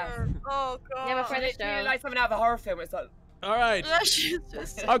 yeah. scared. Oh god. Yeah, before the You show. like something out of a horror film. It's like. All right. She's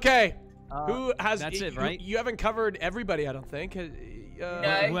just- Okay. Who has? That's it, you- right? You haven't covered everybody, I don't think. No,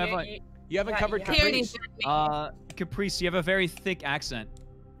 who have I- You haven't covered you Caprice. Caprice, you have a very thick accent.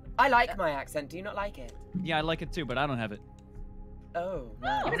 I like my accent. Do you not like it? Yeah, I like it too, but I don't have it. Oh, You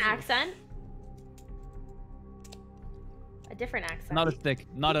have no. an accent? A different accent. Not as thick.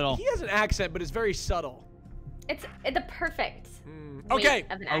 Not at all. He has an accent, but it's very subtle. It's the perfect Okay. weight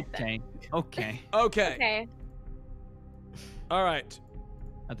of an accent. Okay. Okay. Okay. Okay. All right.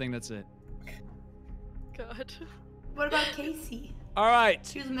 I think that's it. God. What about Casey? All right.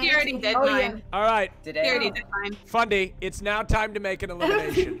 She was He already did Oh, yeah. mine. All right. Did He already it? did mine. Fundy, it's now time to make an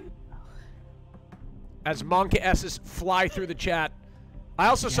elimination. As Monka S's fly through the chat. I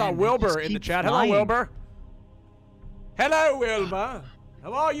also saw man, they Wilbur just in the keep chat. flying. Hello, Wilbur. Hello, Wilbur.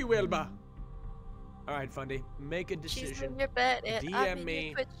 How are you, Wilbur? All right, Fundy, make a She's decision. in your bed, and I'm DM in me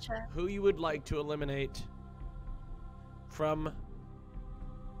your Twitch chat. who you would like to eliminate from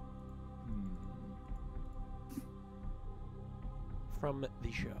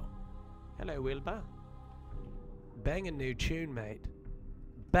the show. Hello, Wilbur. Banging new tune, mate.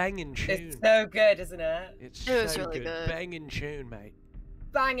 Banging tune. It's so good, isn't it? It's It was so really good. Banging tune, mate.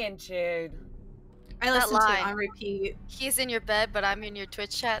 Banging tune. I That listened to line. it on repeat. He's in your bed, but I'm in your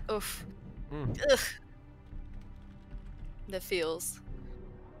Twitch chat. Oof. Ugh. The feels.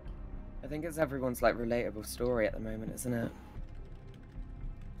 I think it's everyone's like relatable story at the moment, isn't it?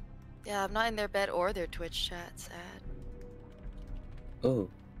 Yeah, I'm not in their bed or their Twitch chat. Sad. Oh.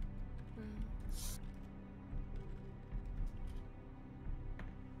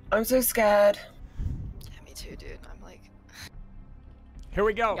 I'm so scared. Yeah, me too, dude. I'm like, Here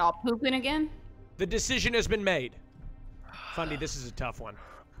we go. Y'all pooping again? The decision has been made. Fundy, this is a tough one.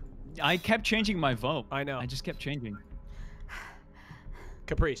 I kept changing my vote. I know. I just kept changing.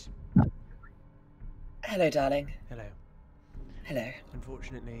 Caprice. Hello, darling. Hello. Hello.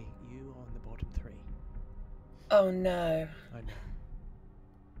 Unfortunately, you are on the bottom three. Oh no. I know.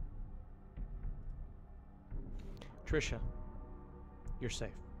 Trisha, you're safe.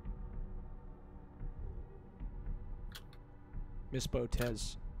 Miss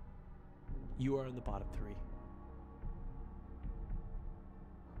Botez, you are in the bottom three.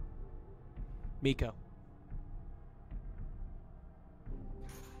 Miko.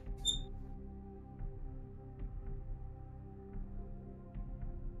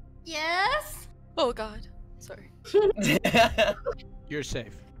 Yes. oh god. Sorry. You're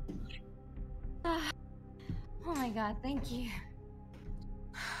safe. Oh my god, thank you.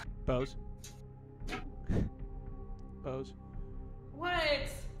 Bose. Bose. What?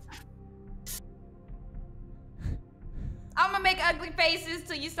 I'm gonna make ugly faces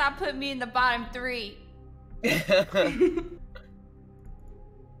till you stop putting me in the bottom three. I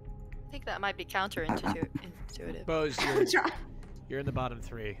think that might be counterintuitive. Bose, you're in the bottom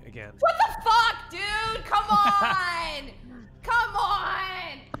three again. What the fuck, dude? Come on! Come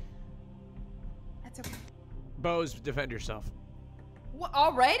on. That's okay. Bose, defend yourself. What,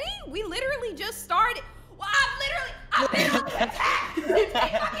 already? We literally just started. Well, I've been on the attack since we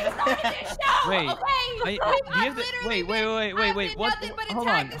fucking started this show. Wait, Okay. wait. What?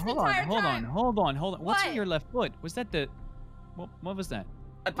 Hold on. What's on your left foot? Was that the? What was that?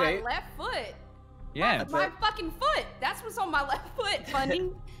 My left foot. Yeah. My fucking foot. That's what's on my left foot,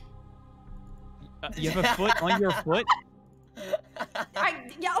 Fundy. You have a foot on your foot?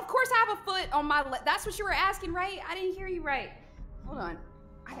 Yeah, of course I have a foot on my left. That's what you were asking, right? I didn't hear you right. Hold on.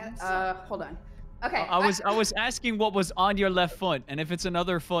 Hold on. Okay. I was asking what was on your left foot, and if it's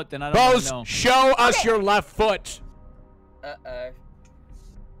another foot, then I don't know. Bose, show us your left foot.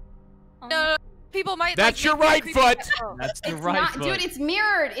 No, people might. That's your right foot. That's the It's right not, foot. dude. It's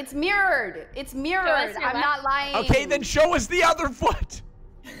mirrored. It's mirrored. It's mirrored. I'm not lying. Okay, then show us the other foot.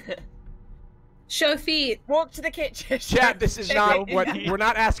 Show feet. Walk to the kitchen. Chat, this is not what we're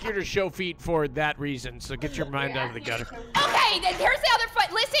not asking you to show feet for that reason. So get your mind out of the gutter. Okay, then here's the other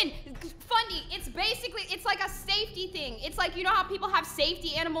foot. Listen, Fundy, it's like a safety thing. It's like, you know how people have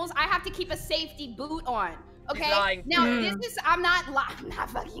safety animals? I have to keep a safety boot on. Okay? She's lying. Now, this is, I'm not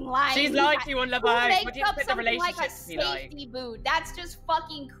fucking lying. She's lying to you on Love Island. Who What makes do you up expect the something like a relationship to be like? safety boot? That's just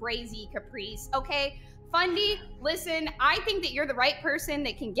fucking crazy, Caprice, okay? Fundy, listen, I think that you're the right person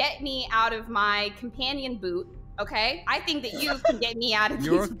that can get me out of my companion boot, okay? I think that you can get me out of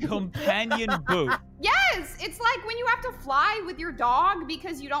Your these companion boot. Yes, it's like when you have to fly with your dog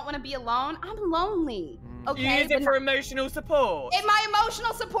because you don't want to be alone. I'm lonely. Okay. You use it for emotional support. In my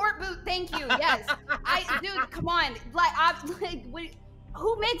emotional support boot, thank you. Yes. Dude, come on.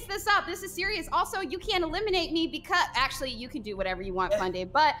 Who makes this up? This is serious. Also, you can't eliminate me because actually you can do whatever you want, Fundy.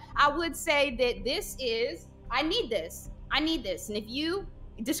 But I would say that I need this. And if you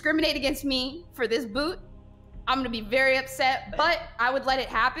discriminate against me for this boot, I'm gonna be very upset, but I would let it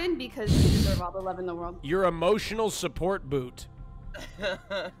happen because you deserve all the love in the world. Your emotional support boot. Why are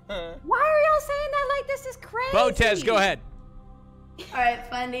y'all saying that like this is crazy? Botez, go ahead. All right,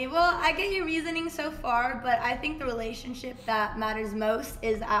 Fundy. Well, I get your reasoning so far, but I think the relationship that matters most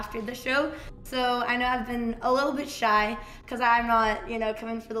is after the show. So I know I've been a little bit shy because I'm not,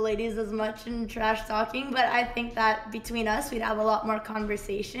 coming for the ladies as much and trash talking, but I think that between us, we'd have a lot more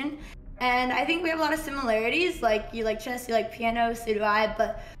conversation. And I think we have a lot of similarities. Like, you like chess, you like piano, so do I.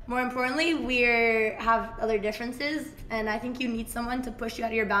 But more importantly, we have other differences. And I think you need someone to push you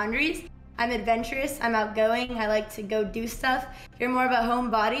out of your boundaries. I'm adventurous, I'm outgoing, I like to go do stuff. You're more of a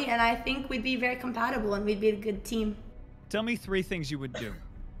homebody, and I think we'd be very compatible and we'd be a good team. Tell me 3 things you would do.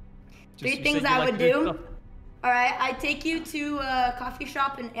 Three things I would do? All right, I'd take you to a coffee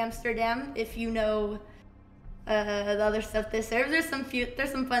shop in Amsterdam if you know the other stuff they serve. There's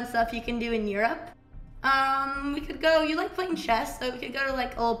some fun stuff you can do in Europe. We could go, you like playing chess, so we could go to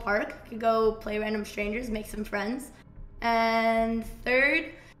like a little park. We could go play random strangers, make some friends. And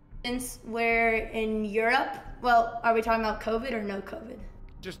third, since we're in Europe, well, are we talking about COVID or no COVID?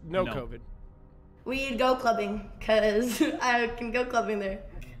 Just no COVID. We'd go clubbing, because I can go clubbing there.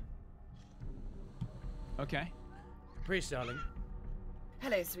 Okay. Caprice, darling.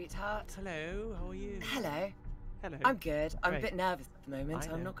 Hello, sweetheart. Hello, how are you? Hello. Hello. I'm good. I'm a Great. bit nervous at the moment, I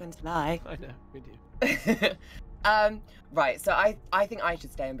so I'm know. not going to lie. I know, we do. Right, so I think I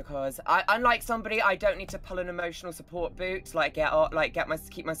should stay in because unlike somebody, I don't need to pull an emotional support boot to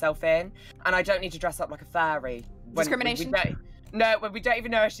keep myself in, and I don't need to dress up like a fairy. Discrimination? When we don't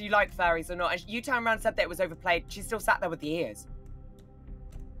even know if she liked fairies or not. And you turned around and said that it was overplayed. She still sat there with the ears.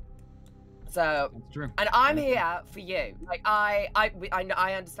 So, that's true. And I'm here for you. Like I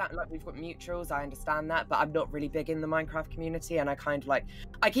understand. Like we've got mutuals. I understand that, but I'm not really big in the Minecraft community, and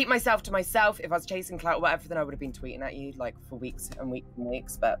I keep myself to myself. If I was chasing clout or whatever, then I would have been tweeting at you like for weeks and weeks and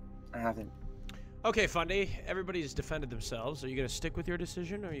weeks, but I haven't. Okay, Fundy. Everybody's defended themselves. Are you going to stick with your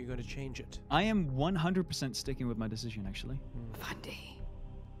decision, or are you going to change it? I am 100% sticking with my decision, actually. Fundy.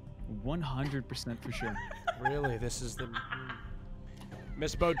 100% for sure. Really? This is the...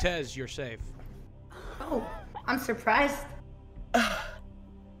 Miss Botez, you're safe. Oh, I'm surprised.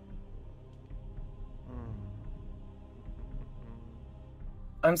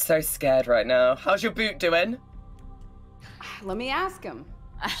 I'm so scared right now. How's your boot doing? Let me ask him.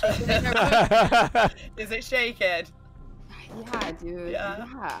 Is it shaking? Yeah, dude.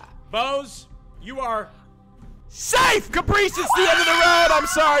 Yeah. Bose, you are safe! Caprice, it's the end of the road! I'm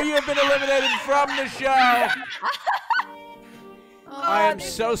sorry, you have been eliminated from the show! I am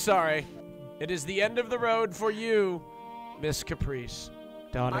so sorry. It is the end of the road for you, Miss Caprice.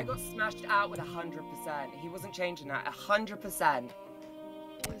 Darling. I got smashed out with 100%. He wasn't changing that. 100%.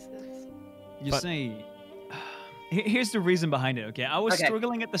 You see, Here's the reason behind it, okay? I was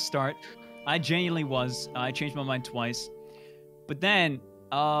struggling at the start. I genuinely was. I changed my mind twice. But then,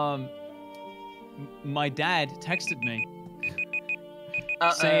 my dad texted me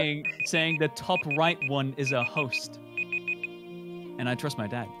saying the top right one is a host. And I trust my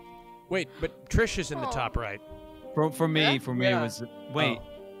dad. Wait, but Trish is in the top right. For me, it was... Wait.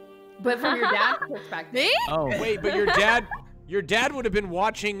 But from your dad's perspective. Me? Oh. Wait, but your dad would have been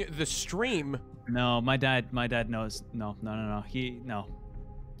watching the stream. No, my dad knows. No.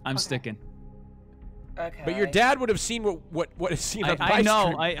 I'm sticking. Okay. But your dad would have seen what is seen on my I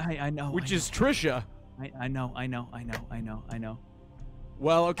know, stream. I know. Which is Trisha. I know.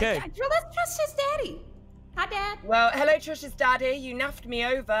 Well, okay. Let's trust his daddy. Hi, Dad. Well, hello, Trisha's daddy. You naffed me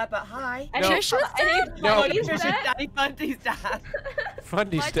over, but hi. No. Trisha's dad? No, Trisha's daddy, Fundy's dad.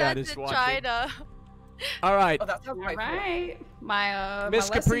 Fundy's dad is watching. China. All right. Oh, that sounds All right. My Miss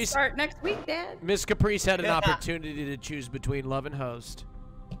lessons Caprice start next week, Dad. Miss Caprice had an opportunity to choose between love and host.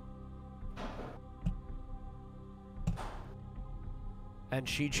 And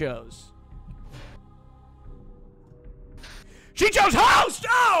she chose. She chose host!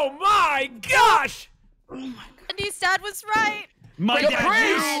 Oh my gosh! Fundy's dad was right. My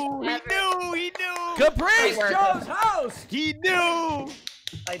Caprice! He knew! Caprice chose host! He knew!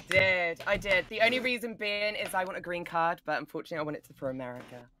 I did. The only reason being is I want a green card, but unfortunately I want it for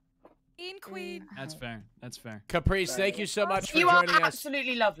America. Queen. That's fair. Caprice, thank you so much for You are joining us.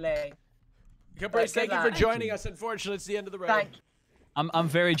 absolutely lovely. Caprice, thank you for joining us. Unfortunately, it's the end of the road. I'm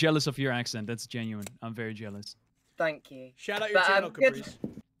very jealous of your accent. That's genuine. I'm very jealous. Thank you. Shout out your channel, Caprice.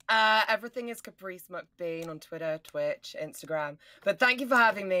 Everything is Caprice McBean on Twitter, Twitch, Instagram. But thank you for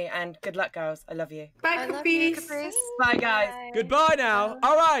having me, and good luck, girls. I love you. Bye, Caprice. Bye, guys. Goodbye now.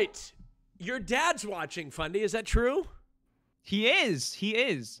 All right. Your dad's watching, Fundy. Is that true? He is.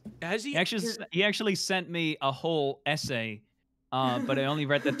 Has he? He actually sent me a whole essay, but I only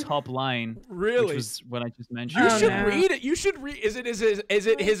read the top line. Really? Which was what I just mentioned. You should read it. You should read. Is it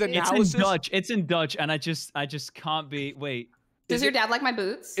his analysis? It's in Dutch, and I just can't be. Wait. Does your dad like my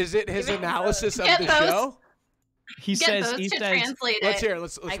boots? Is it his analysis of the show? He says. Let's hear it.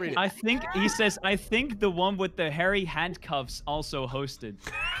 Let's read it. I think he says. I think the one with the hairy handcuffs also hosted.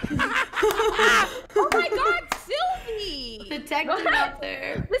 Oh my God, Sylvie! Detective out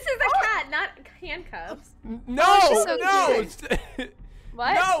there. This is a cat, not handcuffs. No.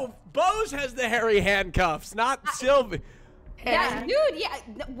 What? No, Bose has the hairy handcuffs, not Sylvie. Yeah, dude. Yeah.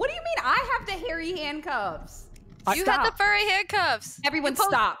 What do you mean? I have the hairy handcuffs. You had the furry handcuffs. Everyone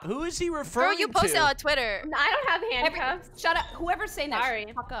stop. Who is he Girl, referring you posted to? on Twitter. I don't have handcuffs. Shut up. Whoever's saying that, Sorry. shut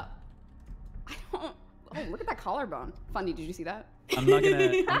the fuck up. I don't. Oh, look at that collarbone. Fundy, did you see that? I'm not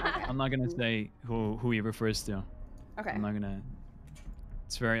gonna. I'm not gonna say who he refers to. Okay. I'm not gonna.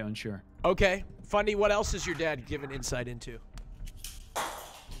 It's very unsure. Okay, Fundy. What else is your dad given insight into?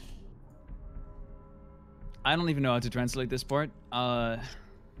 I don't even know how to translate this part.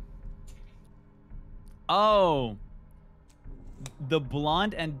 Oh, the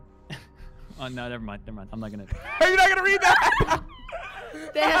blonde and. Oh no, never mind. I'm not gonna. Are you not gonna read that?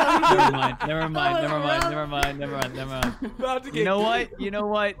 Damn. Never mind. You know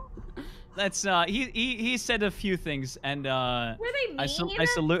what? That's he said a few things, and Were they mean? I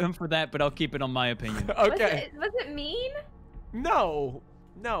salute him for that, but I'll keep it on my opinion. Okay. Was it mean? No,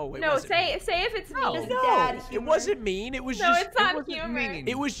 it No, wasn't say mean. if it's mean. No, it wasn't mean. It was No, just. it's not it wasn't humor. mean.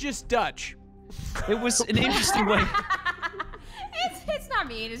 It was just Dutch. It was an interesting way. It's not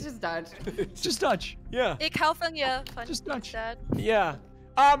mean. It's just Dutch. It's just Dutch. Yeah. Ik hou van je. Just Dutch. Dad. Yeah.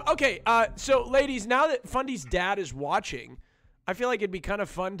 Okay. So ladies, now that Fundy's dad is watching, I feel like it'd be kind of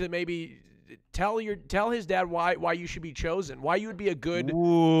fun to maybe tell his dad why you should be chosen. Why you would be a good.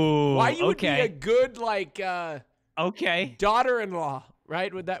 Ooh, why you would be okay. a good like. Okay. Daughter-in-law,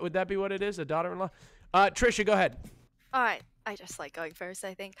 right? Would that be what it is? A daughter-in-law? Trisha, go ahead. All right. I just like going first,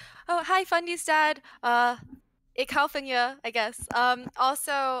 I think. Oh, hi, Fundy's dad. Ik hou van je, I guess.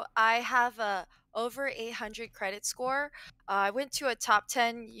 Also, I have a over 800 credit score. I went to a top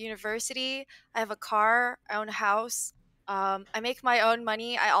 10 university. I have a car. I own a house. I make my own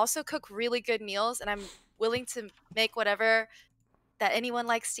money. I also cook really good meals, and I'm willing to make whatever that anyone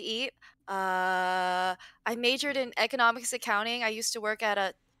likes to eat. I majored in economics accounting. I used to work at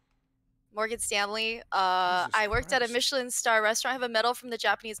a Morgan Stanley. I worked at a Michelin star restaurant. I have a medal from the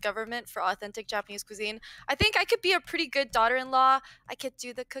Japanese government for authentic Japanese cuisine. I think I could be a pretty good daughter-in-law. I could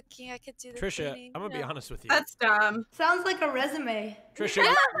do the cooking. I could do the Trisha, cleaning. I'm gonna be honest with you. That's dumb. Sounds like a resume. Trisha,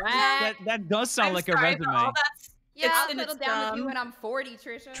 That does sound like a resume. Yeah, I'll and settle it's down with dumb. you when I'm 40,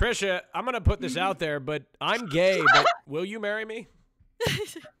 Trisha. Trisha, I'm gonna put this out there, but I'm gay. But will you marry me?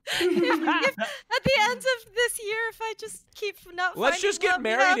 if at the end of this year, if I just keep not Let's finding just get love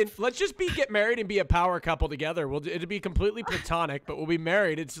married enough- and let's just get married and be a power couple together. It'll be completely platonic, but we'll be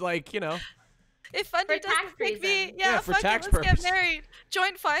married. It's like, you know. If Fundy doesn't pick me, Yeah, for fuck it, tax let's purposes. get married.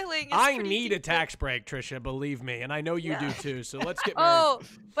 Joint filing is I pretty need a decent. tax break, Trisha, believe me, and I know you do too. So let's get married. Oh,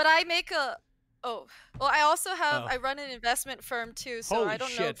 but I make a. Oh, well, I also have. Oh. I run an investment firm too, so Holy I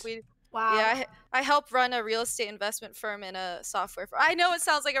don't know if shit. we. Wow. Yeah, I help run a real estate investment firm and a software firm. I know it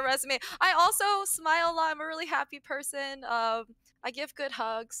sounds like a resume. I also smile a lot. I'm a really happy person. I give good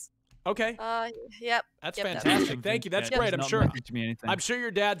hugs. Okay. Yep. That's yep, fantastic. Thank you. That's That great. does I'm not sure. matter to me anything. I'm sure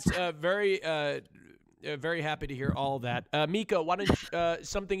your dad's very happy to hear all that. Miko, why don't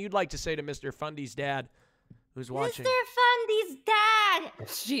something you'd like to say to Mr. Fundy's dad, who's watching? Mr. Fundy's dad.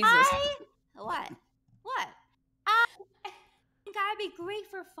 Jesus. What? What? I think I'd be great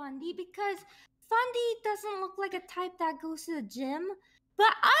for Fundy because Fundy doesn't look like a type that goes to the gym,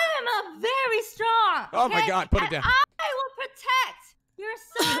 but I am a very strong. Oh my okay? God, put it And down. I will protect your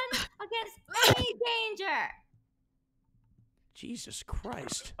son against any danger. Jesus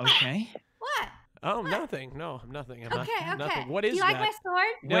Christ. Okay. What? Oh, nothing. No, nothing. I'm Okay, not, okay. Nothing. What Do is you that? like my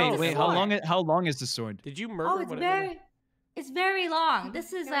sword? No. Wait. How long is the sword? Did you murder? Oh, it's very long.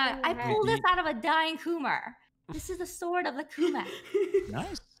 This is I pulled this out of a dying Kumar. This is the sword of the Kumar.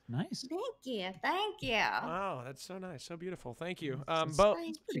 Nice. Thank you. Wow, that's so nice, so beautiful. Thank you.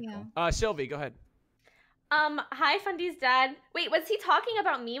 Thank you. Sylvie, go ahead. Hi, Fundy's dad. Wait, was he talking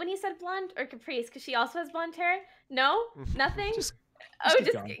about me when he said blonde or Caprice? Because she also has blonde hair. No, nothing. Just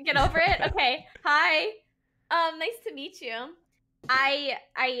just going. get over it. Okay. Hi. Nice to meet you. I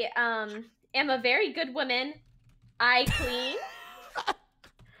am a very good woman. I clean.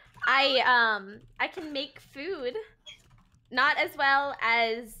 I can make food, not as well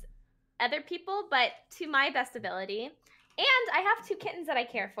as other people, but to my best ability. And I have 2 kittens that I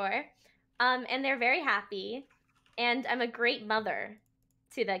care for. And they're very happy. And I'm a great mother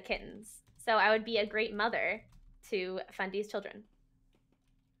to the kittens. So I would be a great mother to Fundy's children.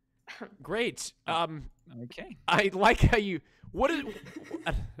 Great. Okay. I like how you. What is?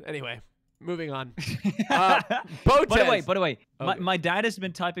 Anyway, moving on. By the way, Okay. my dad has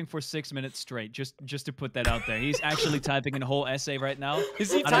been typing for 6 minutes straight. Just to put that out there, he's actually typing a whole essay right now.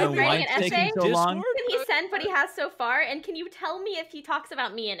 Is he I don't know why writing it's an taking essay? so long. Can he send what he has so far? And can you tell me if he talks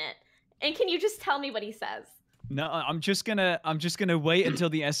about me in it? And can you just tell me what he says? No, I'm just gonna wait until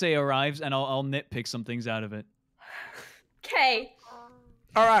the essay arrives, and I'll nitpick some things out of it. Okay.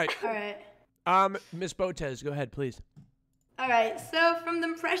 All right. All right. Miss Botez, go ahead, please. All right. So from the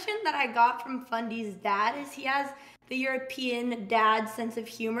impression that I got from Fundy's dad is he has the European dad sense of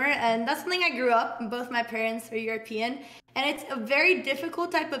humor, and that's something I grew up. Both my parents are European, and it's a very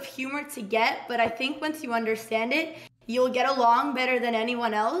difficult type of humor to get. But I think once you understand it, you'll get along better than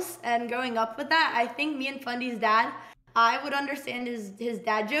anyone else. And growing up with that, I think me and Fundy's dad, I would understand his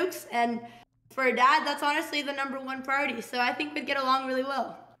dad jokes, and for a dad, that's honestly the #1 priority. So I think we'd get along really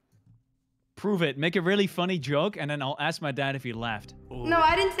well. Prove it. Make a really funny joke, and then I'll ask my dad if he laughed. No,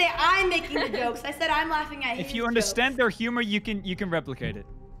 I didn't say I'm making the jokes. I said I'm laughing at his If you understand their humor, you can replicate it.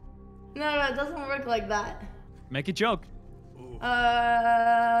 No, it doesn't work like that. Make a joke.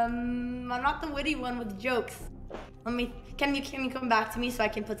 I'm not the witty one with jokes. Can you come back to me so I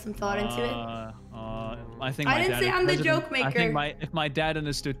can put some thought into it? I think I my didn't dad say is I'm the resident- joke I think maker. if my dad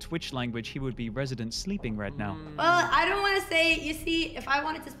understood Twitch language, he would be resident sleeping right now. Well, I don't want to say. You see, if I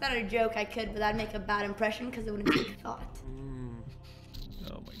wanted to spell a joke, I could, but that'd make a bad impression because it wouldn't take thought.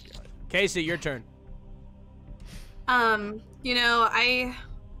 Oh my god. Casey, your turn. I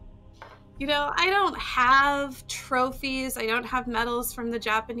don't have trophies. I don't have medals from the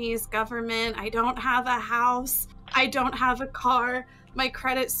Japanese government. I don't have a house. I don't have a car. My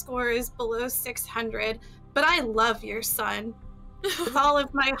credit score is below 600. But I love your son with all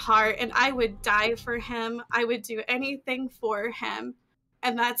of my heart, and I would die for him. I would do anything for him.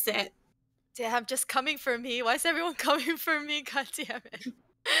 And that's it. Damn, just coming for me. Why is everyone coming for me? God damn it.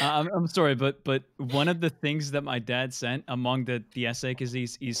 I'm sorry, but one of the things that my dad sent among the essay, because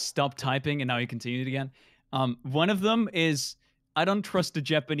he's stopped typing and now he continued again. One of them is, I don't trust the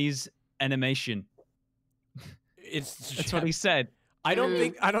Japanese animation. That's what he said. I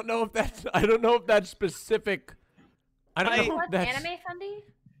don't know if that's specific. I don't know if What's that's anime, Fundy?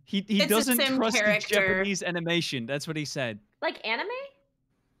 He It's a doesn't sim trust the character. Japanese animation. That's what he said. Like anime?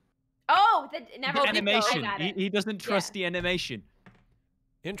 Oh, never The mind. animation. I got it. He doesn't trust the animation.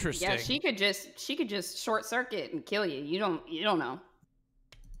 Interesting. Yeah, she could just short circuit and kill you. You don't know.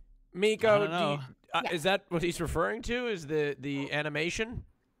 Miko, I don't know. is that what he's referring to? Is the animation?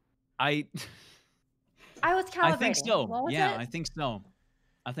 I was calibrating. think so. What was Yeah, it? I think so.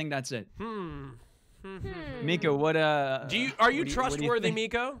 I think that's it. Miko, what are you trustworthy,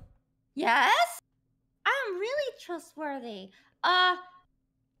 Miko? Yes, I'm really trustworthy.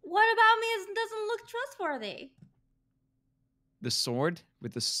 What about me doesn't look trustworthy? The sword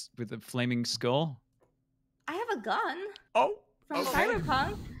with the flaming skull. I have a gun. Oh, from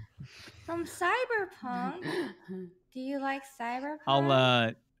Cyberpunk. From Cyberpunk. Do you like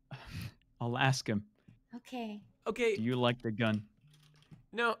Cyberpunk? I'll ask him. Okay. Okay. Do you like the gun?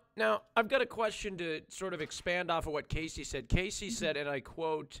 Now, I've got a question to sort of expand off of what Casey said. Casey said, and I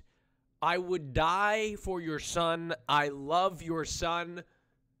quote, "I would die for your son. I love your son."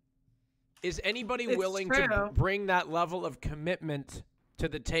 Is anybody willing to bring that level of commitment to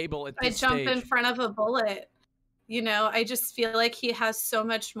the table at this jump stage? in front of a bullet. You know, I just feel like he has so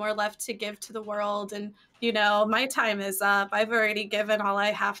much more left to give to the world. And, you know, my time is up. I've already given all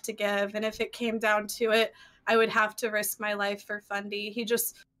I have to give. And if it came down to it, I would have to risk my life for Fundy. He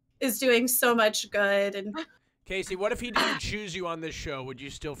just is doing so much good. And Casey, what if he didn't choose you on this show? Would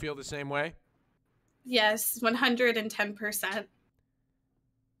you still feel the same way? yes, 110%.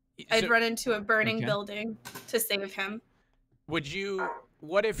 I'd run into a burning building to save him. Would you,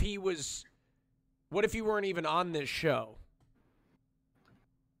 what if you weren't even on this show?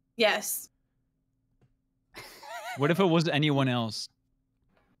 Yes. What if it was anyone else?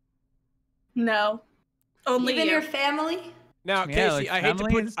 No. Only Even you. your family? Now, Yeah, Casey,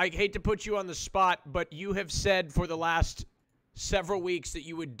 like I hate to put you on the spot, but you have said for the last several weeks that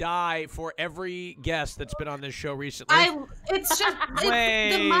you would die for every guest that's been on this show recently. It's just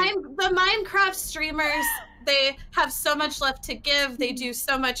the Minecraft streamers. They have so much left to give. They do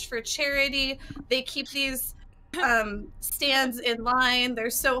so much for charity. They keep these stands in line.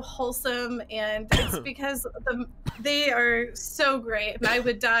 They're so wholesome, and it's because they are so great. And I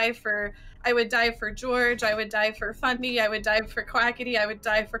would die for George. I would die for Fundy. I would die for Quackity. I would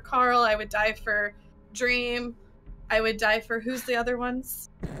die for Carl. I would die for Dream. I would die for who's the other ones?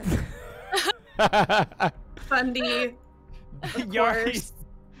 Fundy. Of course.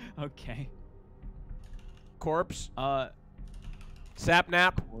 Okay. Corpse.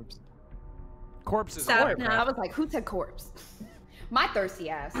 Sapnap. Corpse is a corpse. I was like, who said corpse? My thirsty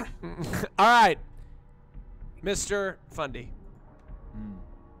ass. All right, Mr. Fundy.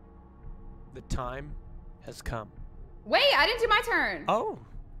 The time has come. Wait, I didn't do my turn. Oh.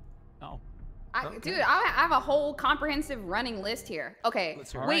 Dude, I have a whole comprehensive running list here. Okay,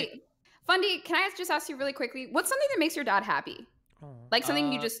 wait. Fundy, can I just ask you really quickly, what's something that makes your dad happy? Like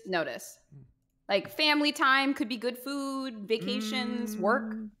something you just notice? Like family time, could be good food, vacations,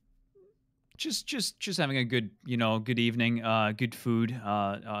 work? Just having a good, good evening, good food,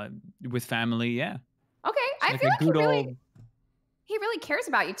 with family, yeah. Okay, I feel like he really cares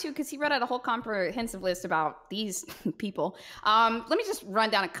about you too, because he wrote out a whole comprehensive list about these people. Let me just run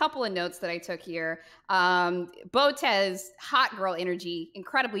down a couple of notes that I took here. Botez, hot girl energy,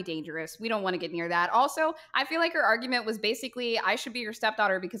 incredibly dangerous. We don't want to get near that. Also, I feel like her argument was basically, I should be your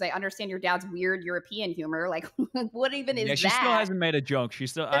stepdaughter because I understand your dad's weird European humor. Like, what even is that? Yeah, she still hasn't made a joke.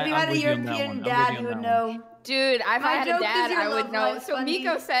 She's still. If you had a European dad, you would know. Dude, if I had a dad, I would know. So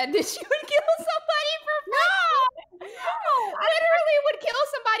Miko said that she would kill somebody for fun. No, literally would kill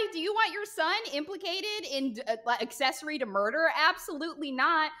somebody. Do you want your son implicated in accessory to murder? Absolutely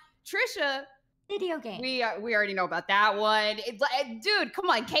not. Trisha, video game. We already know about that one. Dude,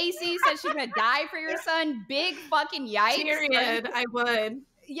 come on. Casey said she's gonna die for your son. Big fucking yikes. Period. I would.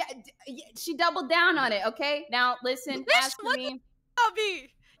 Yeah, she doubled down on it. Okay, now listen. As for me,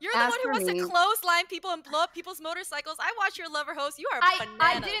 you're the one who wants to clothesline people and blow up people's motorcycles. I watch your lover host. You are bananas.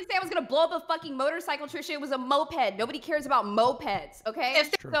 I didn't say I was gonna blow up a fucking motorcycle, Trisha. It was a moped. Nobody cares about mopeds, okay?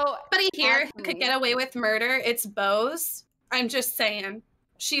 If somebody here could get away with murder, it's Bose. I'm just saying.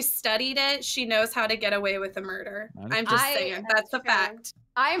 She studied it. She knows how to get away with a murder. I'm just saying. That's a fact.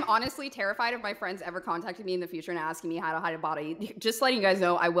 I'm honestly terrified of my friends ever contacting me in the future and asking me how to hide a body. Just letting you guys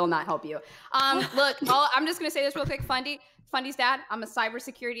know, I will not help you. Look, I'm just gonna say this real quick. Fundy's dad, I'm a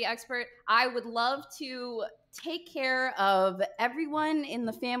cybersecurity expert. I would love to take care of everyone in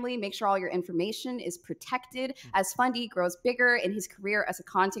the family, make sure all your information is protected as Fundy grows bigger in his career as a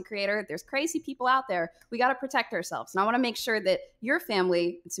content creator. There's crazy people out there. We got to protect ourselves. And I want to make sure that your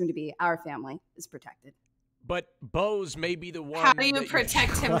family, and soon to be our family, is protected. But Bose may be the one. How do you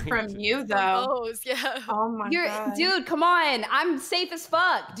protect him from you, though? Bose, yeah. Oh my god, dude, come on! I'm safe as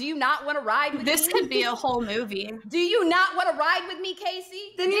fuck. Do you not want to ride with me? This could be a whole movie. Do you not want to ride with me,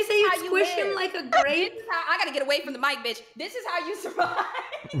 Casey? Then you say you squish him like a grape. I gotta get away from the mic, bitch. This is how you survive.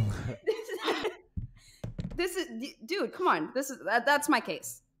 this is, dude. Come on. That's my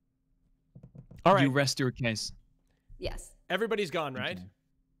case. All right. You rest your case. Yes. Everybody's gone, right?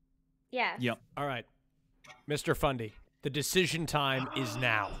 Yes. Yep. All right. Mr. Fundy, the decision time is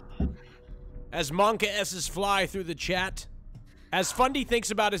now. As Monka S's fly through the chat, as Fundy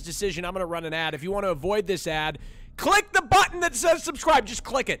thinks about his decision, I'm going to run an ad. If you want to avoid this ad, click the button that says subscribe. Just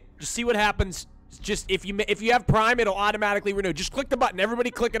click it. Just see what happens. Just if you have Prime, it'll automatically renew. Just click the button.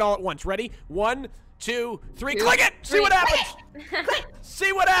 Everybody click it all at once. Ready? 1, 2, 3. Click it. See what happens.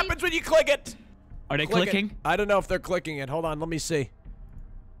 See what happens when you click it. Are they Click clicking? it. I don't know if they're clicking it. Hold on. Let me see.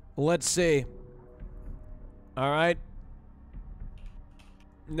 Let's see. All right.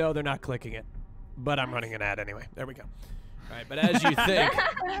 No, they're not clicking it. But I'm running an ad anyway. There we go. All right, but as you think.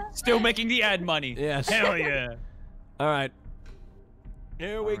 Still making the ad money. Yes. Hell yeah. All right.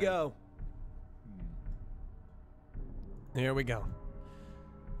 Here we go. Here we go.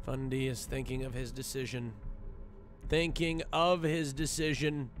 Fundy is thinking of his decision. Thinking of his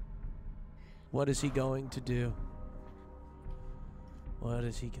decision. What is he going to do? What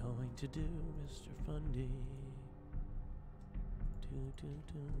is he going to do, Mr. Fundy?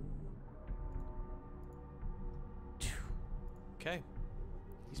 Okay.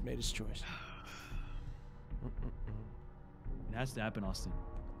 He's made his choice. It has to happen, Austin.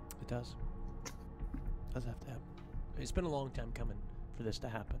 It does. It does have to happen. It's been a long time coming for this to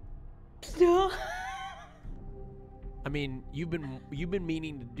happen. No. I mean, you've been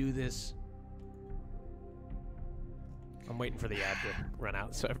meaning to do this. I'm waiting for the ad to run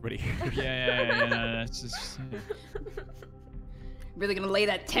out so everybody. Yeah. That's just. Really gonna lay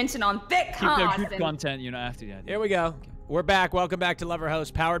that tension on thick, Keep huh, the Austin? good content, after that. Here we go. Okay. We're back. Welcome back to Lover House,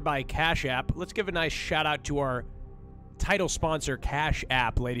 powered by Cash App. Let's give a nice shout out to our title sponsor, Cash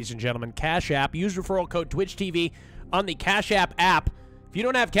App, ladies and gentlemen. Cash App. Use referral code TwitchTV on the Cash App app. If you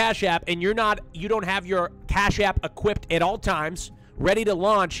don't have Cash App and you don't have your Cash App equipped at all times, ready to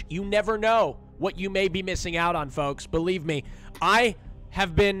launch, you never know what you may be missing out on, folks. Believe me, I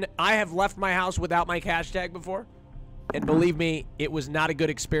have left my house without my cash tag before, and believe me, it was not a good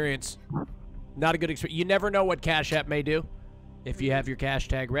experience. Not a good experience. You never know what Cash App may do if you have your cash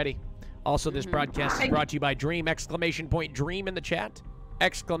tag ready. Also, this broadcast is brought to you by Dream! Exclamation point Dream in the chat.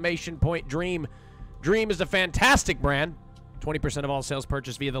 Exclamation point Dream. Dream is a fantastic brand. 20% of all sales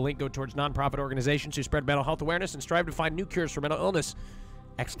purchased via the link go towards nonprofit organizations who spread mental health awareness and strive to find new cures for mental illness.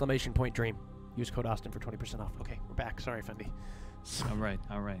 Exclamation point Dream. Use code Austin for 20% off. Okay, we're back. Sorry, Fundy. All right.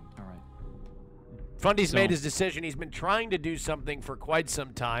 Fundy's made his decision. He's been trying to do something for quite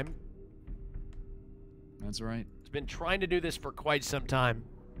some time. That's right. He's been trying to do this for quite some time.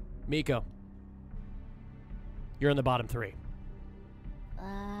 Miko, you're in the bottom 3.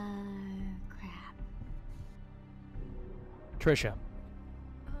 Crap. Trisha.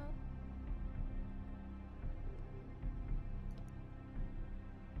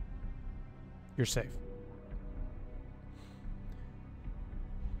 You're safe.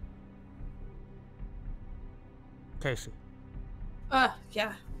 Casey.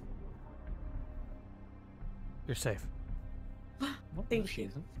 Yeah. You're safe. Thank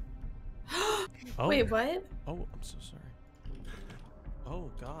you. Oh. Wait, what? Oh, I'm so sorry. Oh,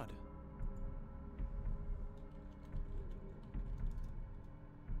 God.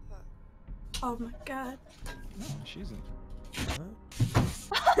 Oh my God. No, she's in.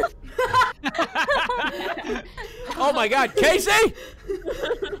 Oh my God, Casey!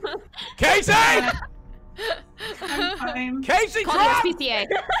 Casey! I'm fine. Casey, Call drop! the SPCA.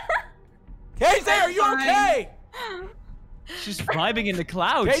 Casey, are you okay? She's vibing in the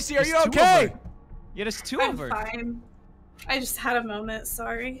clouds. Casey, are There's you 2 of okay? her. Yeah, there's 2 I'm of her. fine. I just had a moment,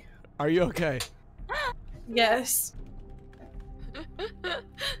 sorry. Are you okay? Yes.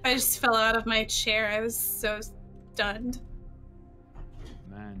 I just fell out of my chair. I was so stunned.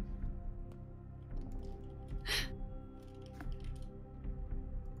 Man.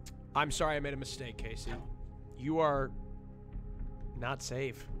 I'm sorry I made a mistake, Casey. You are not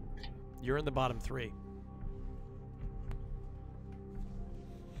safe. You're in the bottom 3.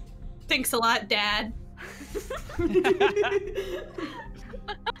 Thanks a lot, Dad.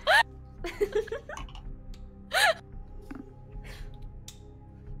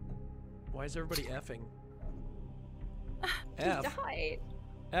 Why is everybody effing? He F. died.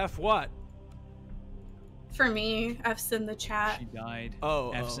 F what? For me, F's in the chat. She died.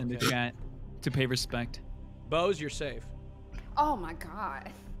 Oh, F's in the okay. chat to pay respect. Bose, you're safe. Oh my God.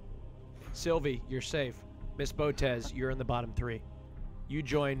 Sylvie, you're safe. Miss Botez, you're in the bottom 3. You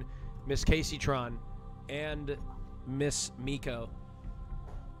join Miss Casey Tron and Miss Miko.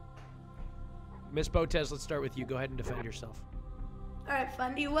 Miss Botez, let's start with you. Go ahead and defend yourself. All right,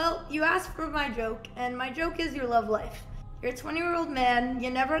 Fundy. Well, you asked for my joke, and my joke is your love life. You're a 20-year-old man.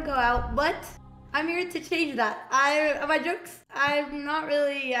 You never go out, but I'm here to change that. My jokes, I'm not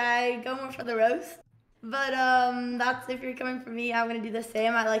really. I go more for the roast. But that's if you're coming for me, I'm gonna do the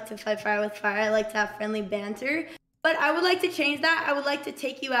same. I like to fight fire with fire. I like to have friendly banter. But I would like to change that. I would like to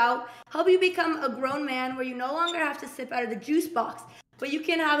take you out, help you become a grown man where you no longer have to sip out of the juice box, but you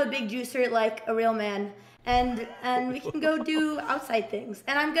can have a big juicer like a real man. And we can go do outside things.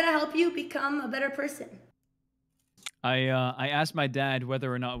 And I'm gonna help you become a better person. I asked my dad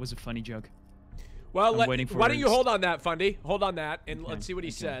whether or not it was a funny joke. Well, I'm waiting for why don't you his- hold on that, Fundy? Hold on that, and Okay, let's see what he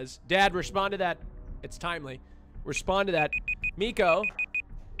okay. says. Dad, respond to that. It's timely. Respond to that. Miko.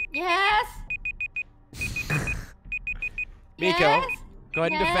 Yes. Miko, Yes? go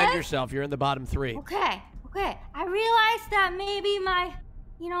ahead and defend Yes? yourself. You're in the bottom 3. Okay. I realized that maybe my,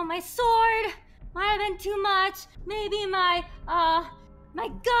 my sword might have been too much. Maybe my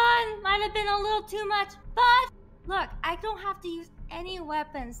gun might have been a little too much. But look, I don't have to use any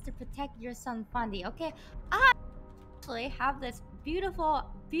weapons to protect your son Fundy. Okay, I actually have this beautiful,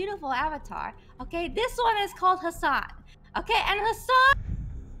 beautiful avatar. Okay, this one is called Hassan. Okay, and Hassan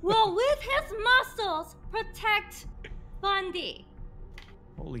will, with his muscles, protect Fundy.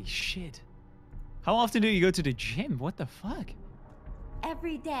 Holy shit. How often do you go to the gym? What the fuck?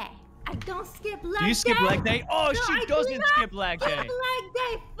 Every day. I don't skip leg day. Do you skip leg day? Oh, No, she I do doesn't not skip leg day. skip leg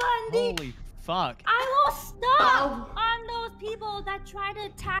day, Fundy. Holy fuck. I will stop on those people that try to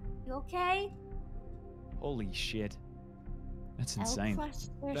attack you, okay? Holy shit. That's I'll insane. crush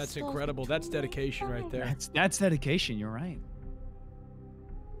their That's skulls incredible. That's dedication right there. That's dedication, you're right.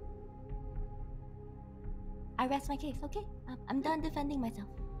 I rest my case, okay? I'm done defending myself.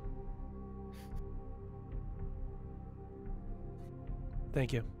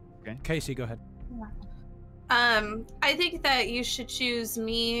 Thank you. Okay. Casey, go ahead. I think that you should choose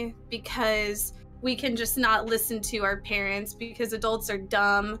me because we can just not listen to our parents because adults are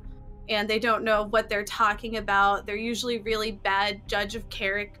dumb and they don't know what they're talking about. They're usually really bad judge of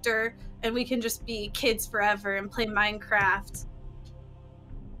character, and we can just be kids forever and play Minecraft.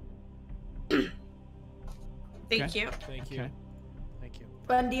 Thank you. Thank you. Thank you.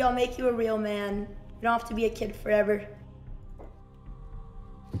 Fundy, I'll make you a real man. You don't have to be a kid forever.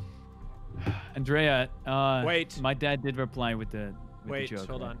 Andrea, Wait. My dad did reply with the Wait, joke.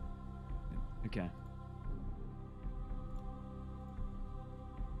 hold right? on. Okay.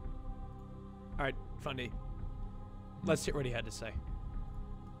 All right, Fundy. Let's hear what he had to say.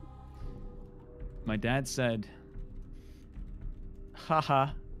 My dad said, haha,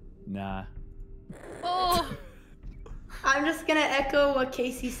 nah. Oh. I'm just gonna echo what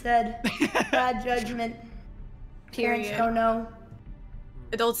Casey said. Bad judgment. Parents Period. don't know.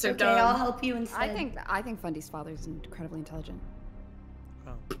 Adults are Okay, dumb. I'll help you instead. I think Fundy's father is incredibly intelligent.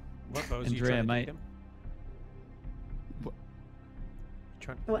 Oh. What pose are you Andrea, trying to my- take him?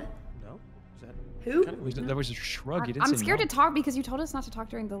 Trying... What? No? Is that... Who? There was a shrug. You didn't I'm say scared no. to talk because you told us not to talk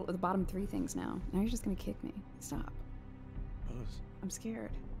during the bottom 3 things now. Now you're just gonna kick me. Stop. Pose. I'm scared.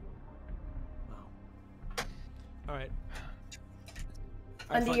 All right.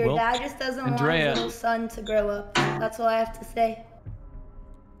 Fundy, your dad just doesn't want Andrea. his little son to grow up. That's all I have to say.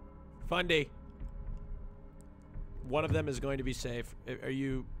 Fundy. One of them is going to be safe. Are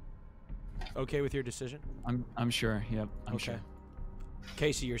you okay with your decision? I'm sure. Yep. I'm Okay. sure.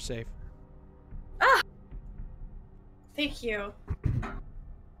 Casey, you're safe. Thank you.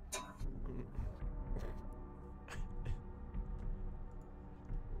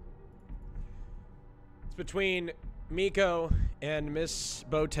 It's between Miko and Miss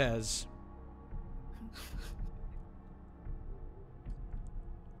Botez.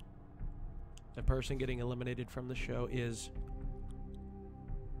 The person getting eliminated from the show is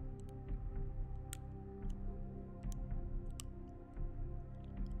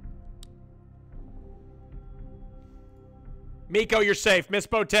Miko, you're safe. Miss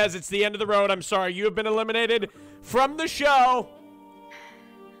Botez, it's the end of the road. I'm sorry. You have been eliminated from the show.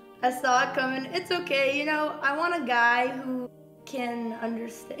 I saw it coming. It's okay. You know, I want a guy who can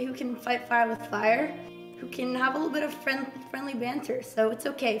understand, who can fight fire with fire, who can have a little bit of friendly banter. So it's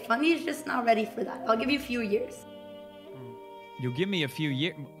okay. Fundy's just not ready for that. I'll give you a few years. You'll give me a few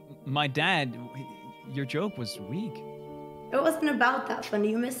years. My dad, your joke was weak. It wasn't about that, Fundy.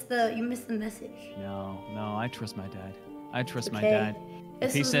 You missed the message. No, I trust my dad. I trust my Okay. dad. If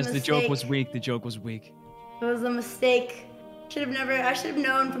This he was a says the joke was mistake. weak, the joke was weak. It was a mistake. I should have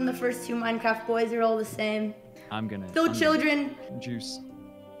known from the first 2 Minecraft boys. You're all the same. I'm gonna. Still I'm children. Gonna juice.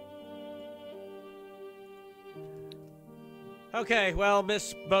 Okay, well,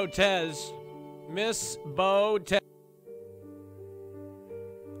 Miss Botez. Miss Botez.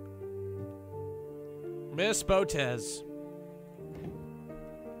 Miss Botez.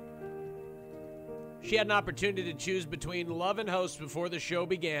 She had an opportunity to choose between love and host before the show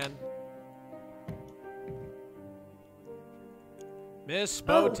began. Miss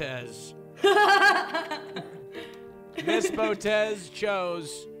Botez. Miss Botez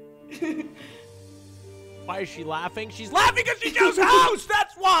chose. Why is she laughing? She's laughing because she chose host.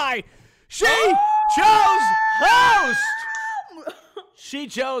 That's why. She chose host. She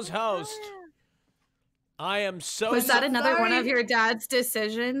chose host. I am so Was that another sorry. one of your dad's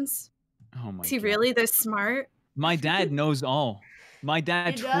decisions? Oh my Is he God. really this smart? My dad knows all. My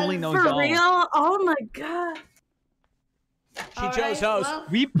dad He truly does? knows For all. real? Oh my god. She chose host. Well,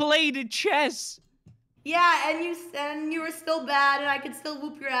 We played chess. yeah, and you were still bad, and I could still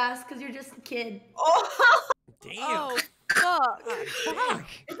whoop your ass because you're just a kid. Damn. Oh, fuck. Fuck.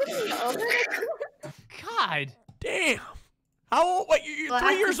 God. Damn. How old? What, you're Well,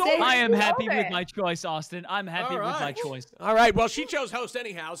 3 years old? I am happy over. with my choice, Austin. I'm happy All with my right. choice. All right. Well, she chose host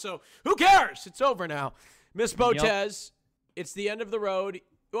anyhow, so who cares? It's over now. Miss Botez, it's the end of the road.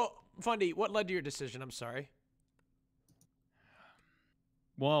 Well, Fundy, what led to your decision? I'm sorry.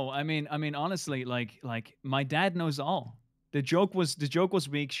 Whoa, I mean, honestly, like my dad knows all. The joke was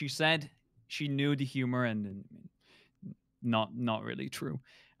weak. She said she knew the humor, and not really true.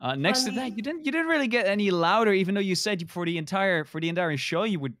 Next to that, you didn't really get any louder, even though you said for the entire show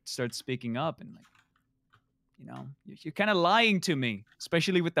you would start speaking up, and like, you know, you're kind of lying to me,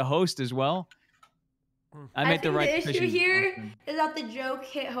 especially with the host as well. I made the right The decision. issue here Austin. is that the joke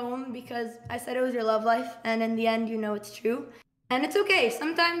hit home because I said it was your love life, and in the end, you know it's true. And it's okay.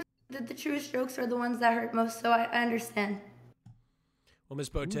 Sometimes the truest jokes are the ones that hurt most, so I understand. Well, Miss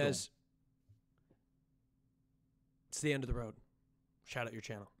Botez, it's the end of the road. Shout out your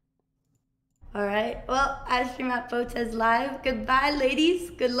channel. All right. Well, I stream at Botez Live. Goodbye,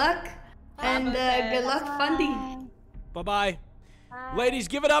 ladies. Good luck. And good luck, Fundy. Bye-bye. Ladies,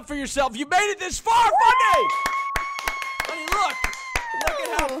 give it up for yourself. You made it this far, Fundy! Fundy, look. Look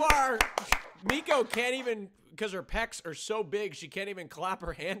at how far. Miko can't even, because her pecs are so big, she can't even clap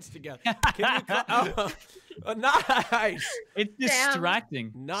her hands together. Can you clap? Oh, nice. It's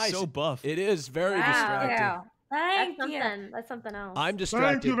distracting. Nice. So buff. It is very distracting. Yeah. Thank That's you. something. That's something else. I'm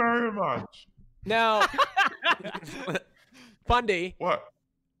distracted. Thank you very much. Now, Fundy. What?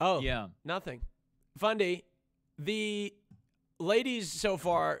 Oh, yeah. Nothing. Fundy, the ladies so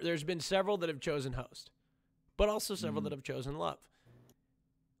far, there's been several that have chosen host, but also several that have chosen love.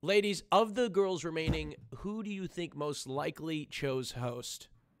 Ladies, of the girls remaining, who do you think most likely chose host,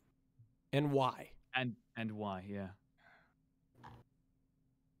 and why? And why? Yeah.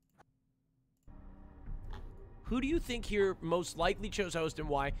 Who do you think here most likely chose host and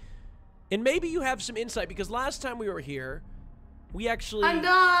why? And maybe you have some insight, because last time we were here, we actually... I'm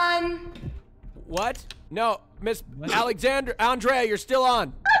done. What? No, Miss Andrea, you're still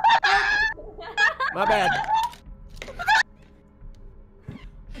on. My bad.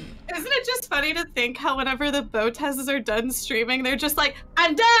 Isn't it just funny to think how whenever the Botezes are done streaming, they're just like,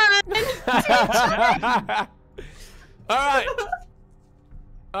 I'm done! All right.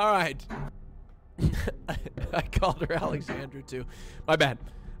 All right. I called her Alexandra too. My bad.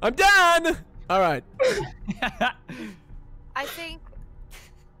 I'm done. All right. I think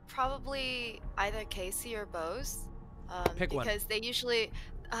probably either Casey or Bose. Pick one. Because they usually,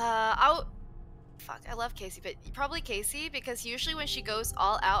 fuck, I love Casey, but probably Casey, because usually when she goes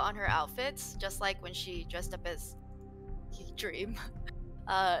all out on her outfits, just like when she dressed up as Dream,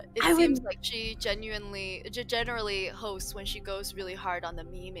 it seems like she generally hosts when she goes really hard on the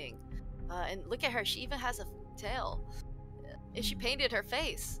memeing. And look at her, she even has a tail. And she painted her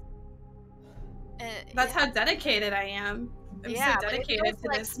face. That's how dedicated I am. I'm so dedicated to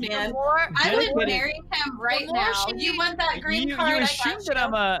this man. I would marry him right now. You want that green card? You assume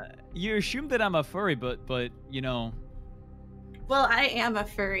that you assume that I'm a furry, but you know. Well, I am a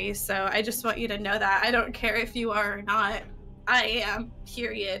furry, so I just want you to know that. I don't care if you are or not. I am,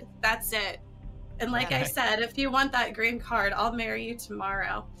 period. That's it. And like I said, if you want that green card, I'll marry you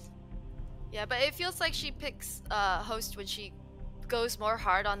tomorrow. Yeah, but it feels like she picks host when she goes more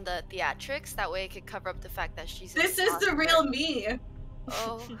hard on the theatrics. That way it could cover up the fact that she's This is the real me.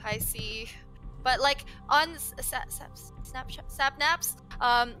 Oh, I see. But like on Snapchat,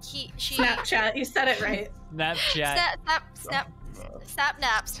 Snapchat, you said it right. Snapchat.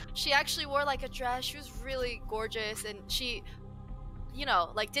 Snapnaps. She actually wore like a dress. She was really gorgeous, and she, you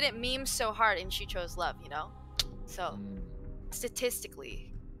know, like didn't meme so hard, and she chose love, you know. So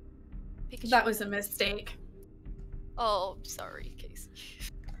statistically, Pikachu. That was a mistake. Oh, sorry, Casey.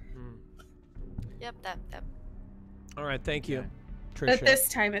 Yep, that. All right, thank you, Trisha. But this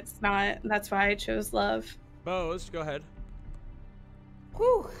time it's not. That's why I chose love. Bose, go ahead.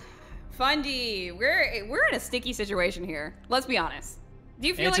 Whew. Fundy, we're in a sticky situation here. Let's be honest. Do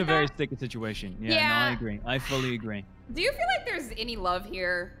you feel It's like a very that? sticky situation. Yeah, Yeah. no, I agree. I fully agree. Do you feel like there's any love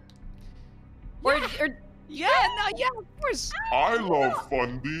here? Or yeah, no, yeah, of course. I love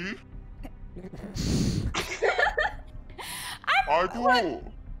Fundy. I do.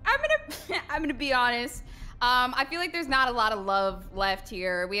 I'm gonna be honest. I feel like there's not a lot of love left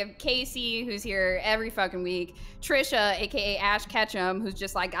here. We have Casey, who's here every fucking week. Trisha, aka Ash Ketchum, who's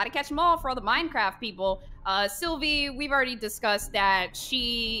just like, gotta catch them all for all the Minecraft people. Sylvie, we've already discussed that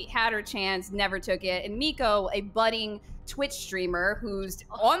she had her chance, never took it. And Miko, a budding Twitch streamer who's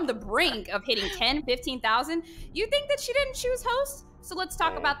on the brink of hitting 10, 15,000. You think that she didn't choose host? So let's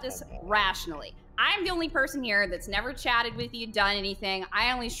talk about this rationally. I'm the only person here that's never chatted with you, done anything.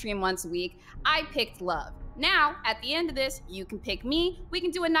 I only stream once a week. I picked love. Now, at the end of this, you can pick me. We can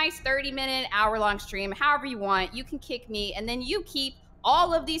do a nice 30-minute, hour-long stream, however you want. You can kick me, and then you keep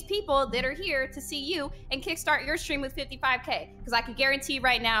all of these people that are here to see you and kickstart your stream with 55K. Because I can guarantee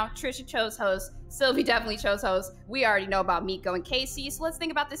right now, Trisha chose host. Sylvie definitely chose host. We already know about Miko and Casey, so let's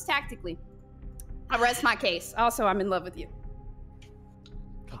think about this tactically. I rest my case. Also, I'm in love with you.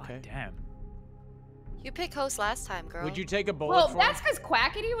 Okay. Damn. You picked host last time, girl. Would you take a bullet Well, for that's him? because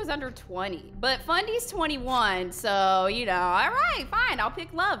Quackity was under 20, but Fundy's 21, so, you know, all right, fine, I'll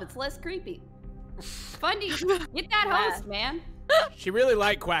pick love. It's less creepy. Fundy, get that host, man. She really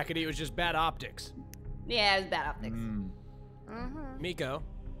liked Quackity. It was just bad optics. Yeah, it was bad optics. Miko.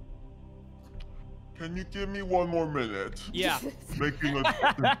 Can you give me one more minute? Yeah. Thinking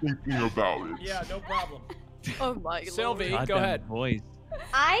about it. Yeah, no problem. Oh my Sylvie, God go damn ahead. Voice.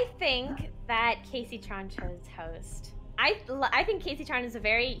 I think that Casey Tron chose host. I think Casey Tron is a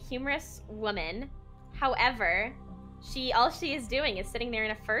very humorous woman. However, all she is doing is sitting there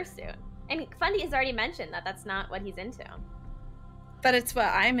in a fursuit. And Fundy has already mentioned that that's not what he's into. But it's what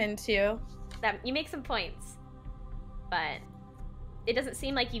I'm into. That you make some points, but it doesn't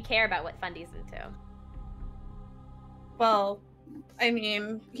seem like you care about what Fundy's into. Well, I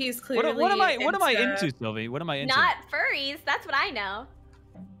mean, he's clearly. What am I into, Sylvie? What am I into? Not furries. That's what I know.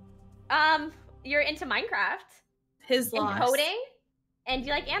 You're into Minecraft. His and loss. coding, and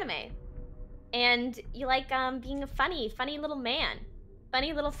you like anime, and you like being a funny little man,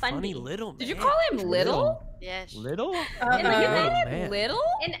 funny little Fundy. Funny little man. Did you call him little? Yes. Little? And like, Little man. Little?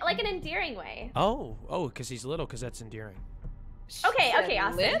 in like an endearing way. Oh, because he's little, because that's endearing. Okay,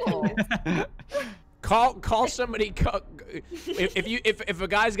 Austin. Little. Call somebody. If a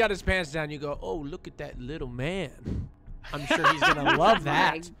guy's got his pants down, you go, oh, look at that little man. I'm sure he's gonna love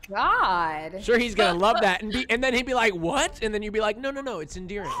that. Oh my God. Sure, he's gonna love that, and then he'd be like, what? And then you'd be like, no, it's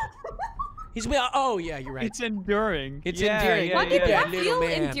endearing. He's gonna be like, oh yeah, you're right. It's enduring. It's yeah, endearing. Yeah, What did yeah. that little feel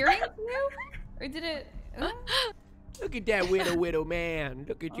man. endearing to you? Or did it? Look at that widow man.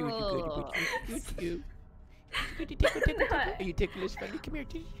 Look at you. Oh. You. Are you ticklish, Fundy? Come here.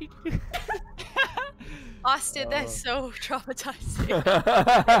 Austin, that's so traumatizing.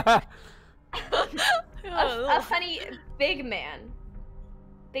 A funny big man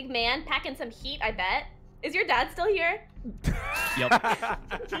packing some heat. I bet. Is your dad still here? Yep.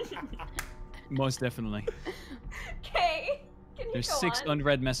 Most definitely. Okay. There's 6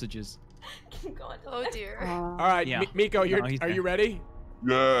 unread messages. Oh dear. All right, Yeah. Miko, No, are he's you ready?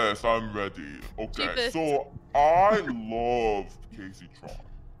 Yes, I'm ready. Keep Okay, it. so I love Casey Tron.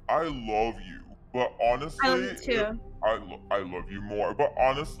 I love you, but honestly, I love you too. I love you more. But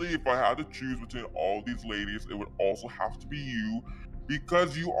honestly, if I had to choose between all these ladies, it would also have to be you,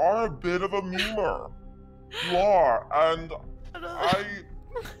 because you are a bit of a memer. You are, and I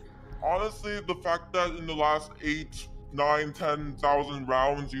honestly, the fact that in the last 8, 9, 10,000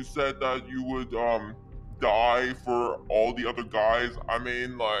 rounds you said that you would die for all the other guys. I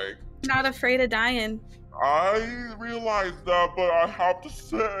mean, like, Not afraid of dying. I realize that, but I have to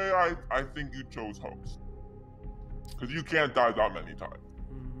say, I think you chose host. Because you can't die that many times.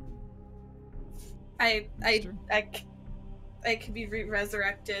 I could be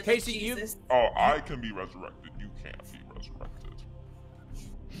resurrected. Casey, Jesus. Oh, I can be resurrected. You can't be resurrected.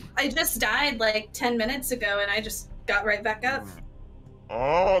 I just died like 10 minutes ago and I just got right back up.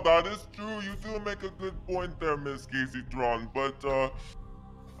 Oh, that is true. You do make a good point there, Miss Casey Tron, but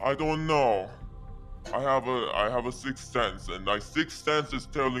I don't know. I have a sixth sense, and my sixth sense is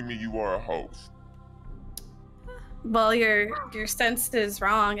telling me you are a host. Well, your sense is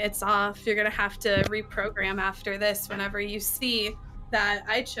wrong. It's off. You're gonna have to reprogram after this whenever you see that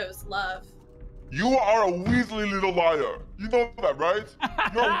I chose love. You are a Weasley little liar. You know that, right?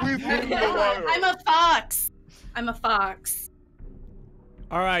 You're a Weasley little liar. I'm a fox. I'm a fox.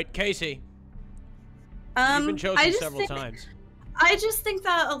 All right, Casey. You've been I chosen just several think- times. I just think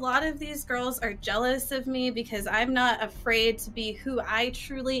that a lot of these girls are jealous of me because I'm not afraid to be who I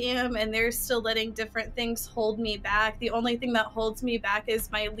truly am, and they're still letting different things hold me back. The only thing that holds me back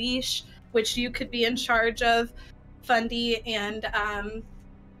is my leash, which you could be in charge of, Fundy, and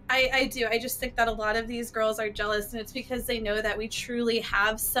I do. I just think that a lot of these girls are jealous, and it's because they know that we truly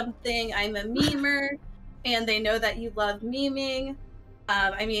have something. I'm a memer, and they know that you love memeing.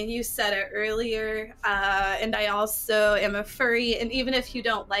 I mean, you said it earlier, and I also am a furry, and even if you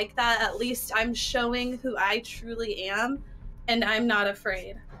don't like that, at least I'm showing who I truly am, and I'm not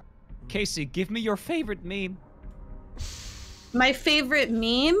afraid. Casey, give me your favorite meme. My favorite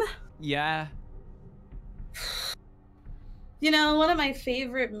meme? Yeah. You know, one of my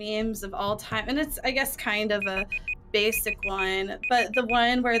favorite memes of all time, and it's, I guess, kind of a basic one, but the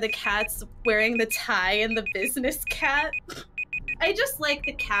one where the cat's wearing the tie and the business cat. I just like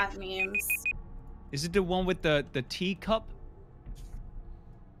the cat memes. Is it the one with the teacup?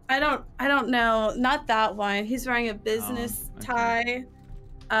 I don't know. Not that one. He's wearing a business tie.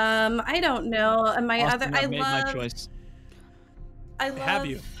 I don't know. And my Austin, other, I've made my choice. I love Have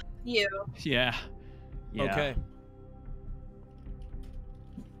you? You. Yeah. Yeah. Okay.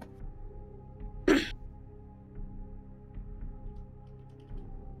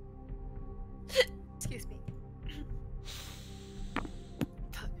 Excuse me.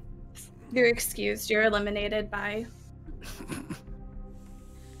 You're excused. You're eliminated. Bye.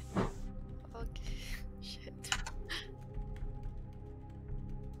 Okay. Shit.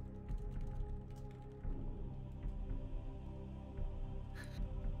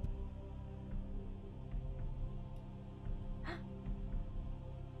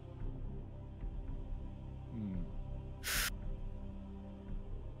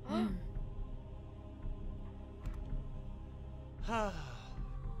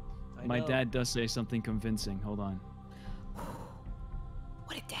 My dad does say something convincing. Hold on.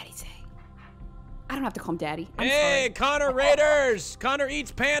 What did Daddy say? I don't have to call him Daddy. I'm Hey, sorry. Connor Raiders! Connor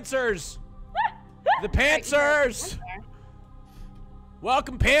eats Pantsers! The Pantsers!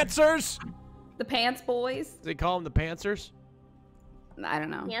 Welcome, Pantsers! The Pants Boys. Do they call them the Pantsers? I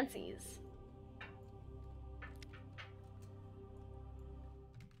don't know. Fancies.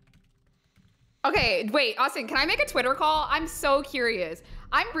 Okay, wait, Austin, can I make a Twitter call? I'm so curious.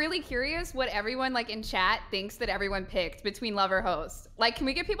 I'm really curious what everyone like in chat thinks that everyone picked between lover host. Like, can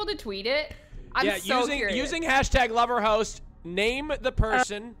we get people to tweet it? I'm so curious. using hashtag loverhost, name the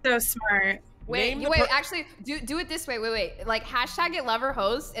person. So smart. Wait, actually, do it this way. Wait. Like, hashtag it lover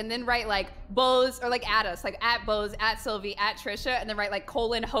host, and then write like Bose, or like at us, like at Bose, at Sylvie, at Trisha, and then write like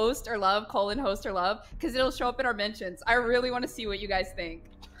 :host or love, :host or love, because it'll show up in our mentions. I really want to see what you guys think.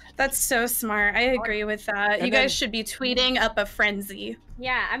 That's so smart. I agree with that. And You then- guys should be tweeting up a frenzy.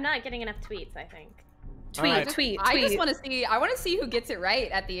 Yeah, I'm not getting enough tweets, I think. Tweet. I just want to see. I want to see who gets it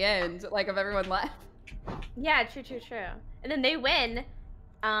right at the end, like of everyone left. Yeah, true. And then they win.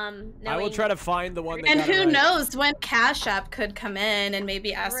 I will try to find the one that And got it who right. knows when Cash App could come in and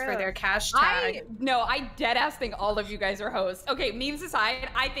maybe ask for their cash tag. I dead ass think all of you guys are hosts. Okay, memes aside,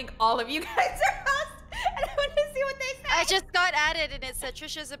 I think all of you guys are hosts. And I want to see what they say. I just got added and it said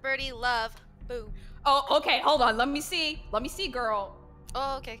Trisha's a birdie, love. Boom. Oh, okay, hold on. Let me see, girl.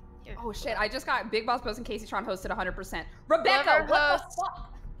 Oh, okay. Here. Oh shit, I just got Big Boss Post and Casey Tron hosted 100%. Rebecca, Lover what host, the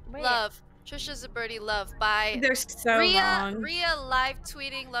fuck? love. Trisha's a birdie, love. By They're so wrong. Rhea live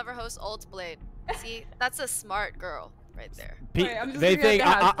tweeting lover host alt blade. See, that's a smart girl right there. They think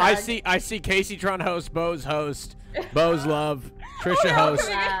I see Casey Tron host, Bose host, Bose love, Trisha host.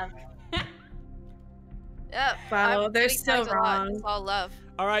 Yep. Wow, I'm they're getting so tagged a lot. wrong. It's all love.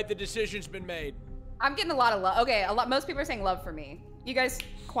 All right, the decision's been made. I'm getting a lot of love. Okay, most people are saying love for me. You guys,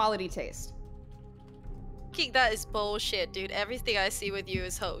 quality taste. That is bullshit, dude. Everything I see with you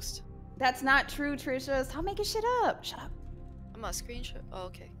is host. That's not true, Trisha. Stop making shit up. Shut up. I'm gonna screenshot. Oh,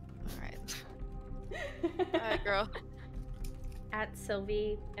 okay. All right. All right, girl. At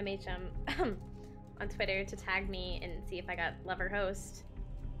Sylvie MHM on Twitter to tag me and see if I got love or host.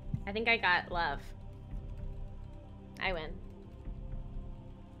 I think I got love. I win.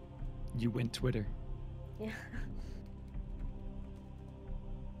 You win Twitter. Yeah.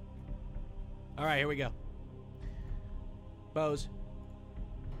 All right, here we go. Bose.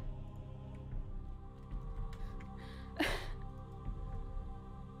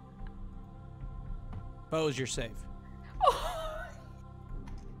 Bose, you're safe.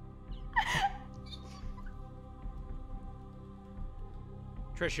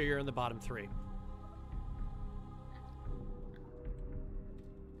 Trisha, you're in the bottom three.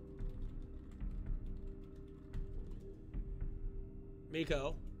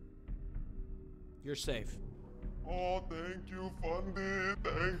 Miko, you're safe. Oh, thank you, Fundy.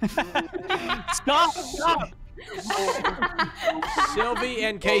 Thank you. Stop! Sylvie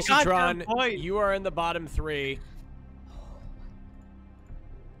and Casey Tron, you are in the bottom 3.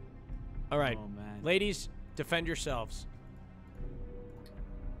 All right, ladies, defend yourselves.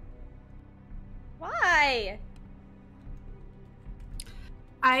 Why?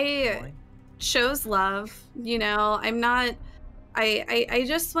 I chose love. You know, I'm not. I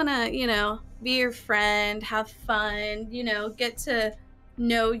just want to, you know, be your friend, have fun, you know, get to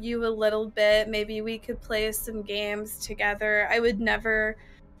know you a little bit. Maybe we could play some games together. I would never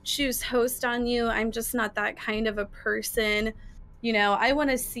choose host on you. I'm just not that kind of a person. You know, I want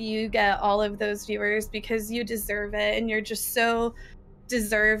to see you get all of those viewers because you deserve it and you're just so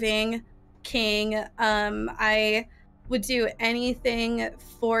deserving, King. I would do anything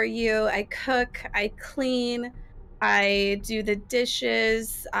for you. I cook, I clean, I do the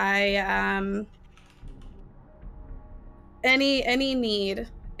dishes, I any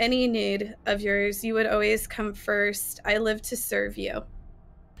need of yours, you would always come first. I live to serve you.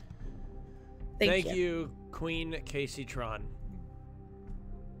 Thank you, Queen Casey Tron.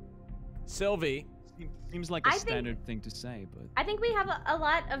 Sylvie. Seems like a standard thing to say, but I think we have a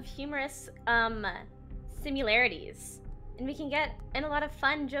lot of humorous similarities, and we can get in a lot of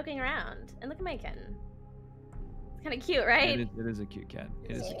fun joking around. And look at my kitten. It's kind of cute, right? it is a cute cat.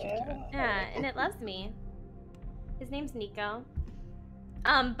 It is a cute cat. Yeah, and it loves me. His name's Nico.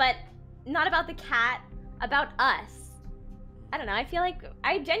 But not about the cat, about us. I don't know,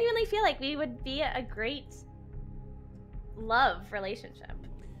 I genuinely feel like we would be a great love relationship.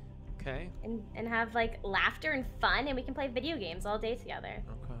 Okay. And have like laughter and fun, and we can play video games all day together.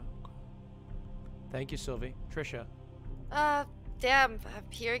 Okay. Thank you, Sylvie. Trisha. Damn, I'm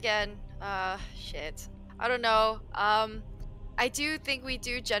here again. Shit. I don't know. I do think we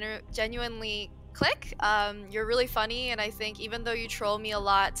do genuinely click. You're really funny, and I think even though you troll me a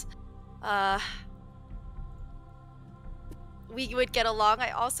lot, we would get along.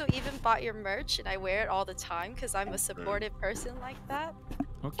 I also even bought your merch, and I wear it all the time because I'm a supportive person like that.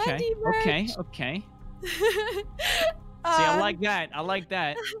 Okay. Okay. See, I like that. I like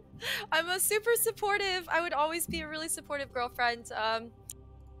that. I'm a super supportive. I would always be a really supportive girlfriend.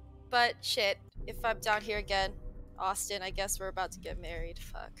 But shit, if I'm down here again, Austin, I guess we're about to get married.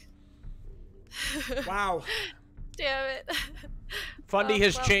 Fuck. Wow. Damn it. Fundy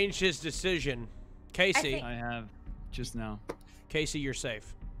has changed his decision. Casey. I have just now. Casey, you're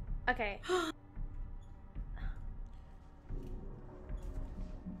safe. Okay.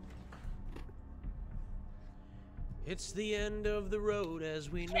 It's the end of the road as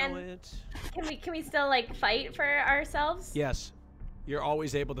we know it. Can we still like fight for ourselves? Yes. You're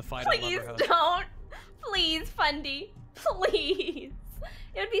always able to fight on Please Lover Host. don't. Please, Fundy. Please.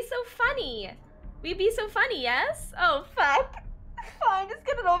 It would be so funny. We'd be so funny, yes? Oh, fuck. Fine, just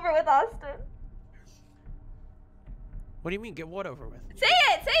get it over with, Austin. What do you mean, get what over with? Say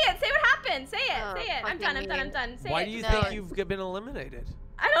it! Say it! Say what happened! Say it! Say it! I'm done. Say Why it. do you think you've been eliminated?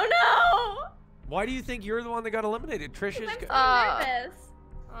 I don't know! Why do you think you're the one that got eliminated? Trisha's I'm so nervous.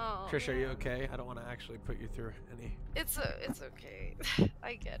 Oh, Trisha, are you okay? I don't want to actually put you through any. It's okay.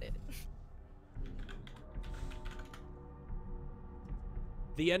 I get it.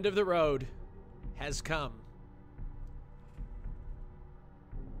 The end of the road has come.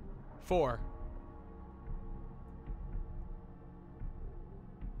 4.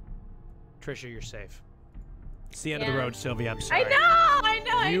 Trisha, you're safe. It's the end of the road, Sylvia. I'm sorry. I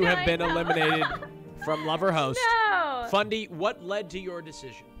know. You have been eliminated from Lover Host. No. Fundy, what led to your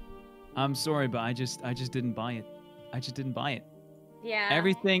decision? I'm sorry, but I just didn't buy it. I just didn't buy it. Yeah.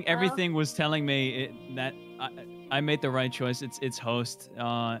 Everything was telling me that I made the right choice. It's host.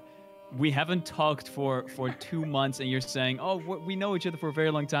 We haven't talked for 2 months, and you're saying, oh, we know each other for a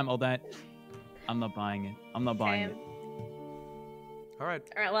very long time. All that. I'm not buying it. I'm not buying it. All right.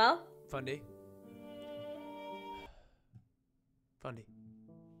 All right. Well. Fundy.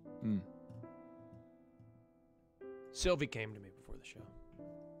 Sylvie came to me before the show.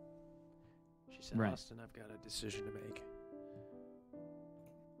 She said, Right. Austin, I've got a decision to make.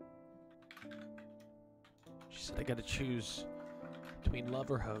 She said, I got to choose between love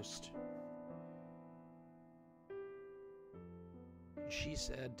or host. And she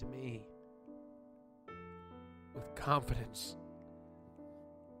said to me, with confidence,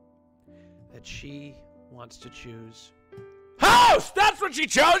 that she wants to choose host! That's what she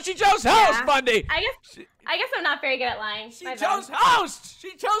chose! She chose host, Fundy! I guess I'm not very good at lying. She chose host!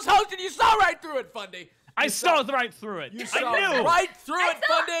 She chose host, and you saw right through it, Fundy! I saw right through it! You saw I knew! right through it,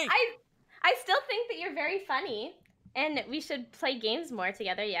 Fundy! I still think that you're very funny, and we should play games more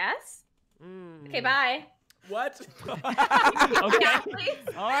together, yes? Okay, bye. What? Okay.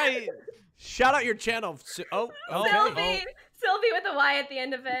 All right. Shout out your channel. Oh, Sylvie. Sylvie with a Y at the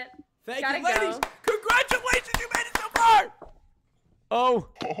end of it. Thank Gotta you, ladies. go. Congratulations, you made it so far. Oh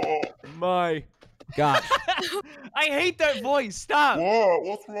my gosh. I hate that voice. Stop. What?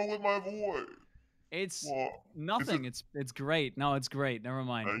 What's wrong with my voice? It's What? nothing. It's great. No, it's great. Never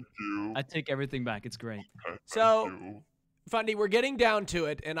mind. Thank you. I take everything back. It's great. So, Fundy, we're getting down to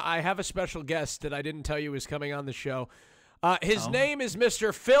it, and I have a special guest that I didn't tell you was coming on the show. His name is Mr.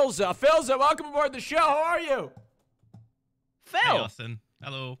 Philza. Philza, welcome aboard the show. How are you? Phil. Hey, Austin.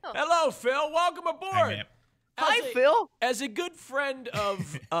 Hello. Hello, Phil. Welcome aboard. Phil. As a good friend of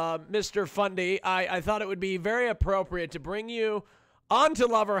Mr. Fundy, I thought it would be very appropriate to bring you onto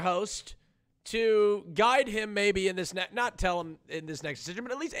Lover Host to guide him maybe in this not tell him in this next decision,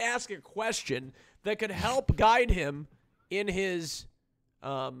 but at least ask a question that could help guide him in his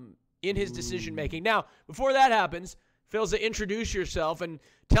decision making. Now, before that happens, Philza, introduce yourself and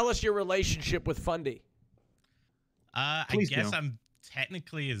tell us your relationship with Fundy. I guess I'm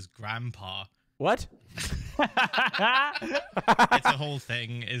technically his grandpa. What? It's a whole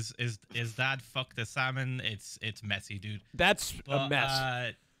thing. Is dad fucked a salmon? It's messy, dude. That's a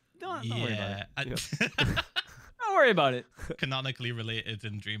mess. Don't worry about it. Don't worry about it. Canonically related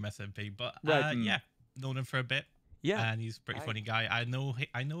in Dream SMP, but Right. yeah, known him for a bit. Yeah, and he's a pretty funny guy. I know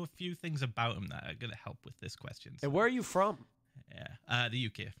a few things about him that are gonna help with this question. And where are you from? Yeah, the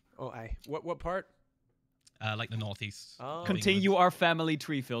UK. Oh, what part? Like the northeast. Oh. Continue our family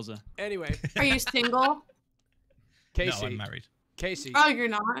tree, Philza. Anyway. Are you single? Casey. No, I'm married. Casey. Oh, you're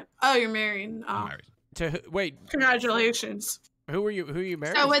not. Oh, you're married. Oh. I'm married. Wait. Congratulations. Who are you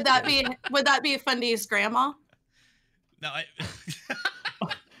married? So would that be Fundy's grandma? No,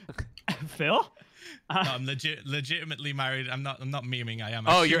 Phil? No, I'm legitimately married. I'm not memeing. I am.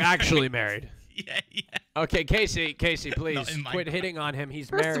 Oh, you're actually married. Yeah. Okay, Casey, please Not in quit Minecraft. hitting on him. He's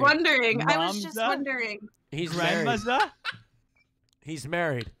Just married. wondering. I was just wondering. He's married. Grandmother? He's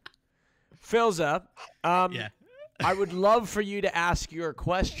married. Philza, Yeah. I would love for you to ask your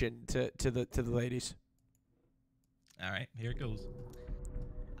question to the ladies. All right, here it goes.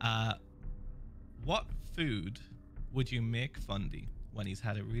 What food would you make Fundy when he's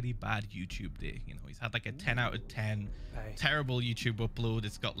had a really bad YouTube day? You know, he's had like a 10 out of 10 terrible YouTube upload.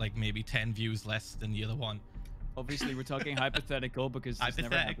 It's got like maybe 10 views less than the other one. Obviously, we're talking hypothetical because this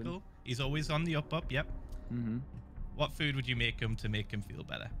never happened. Hypothetical. He's always on the up. Yep. Mm-hmm. What food would you make him to make him feel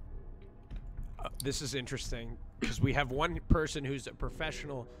better? This is interesting because we have one person who's a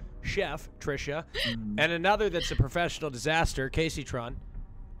professional chef, Trisha, and another that's a professional disaster, Casey Tron.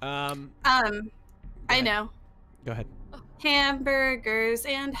 I know. Go ahead. Hamburgers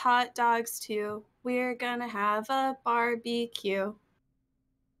and hot dogs too. We're gonna have a barbecue.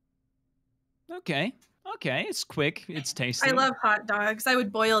 Okay. It's quick. It's tasty. I love hot dogs. I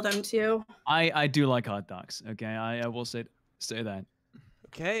would boil them too. I do like hot dogs. Okay, I will say that.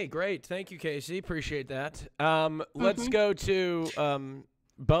 Okay, great. Thank you, Casey. Appreciate that. Let's go to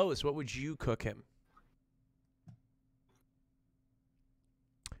Bose. What would you cook him?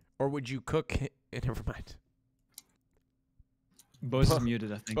 Or would you cook him? Never mind. Bose is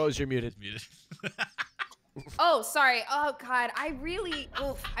muted, I think. Bose, you're muted. Oh, sorry. Oh God, I really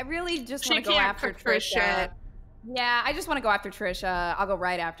just want to go after Trisha. Yeah, I just want to go after Trisha. I'll go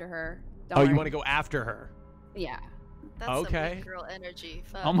right after her. Don't You worry. want to go after her? Yeah. That's Okay. some big girl energy.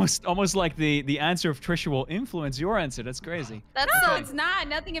 Fuck. Almost like the answer of Trisha will influence your answer. That's crazy. That's No, some it's not.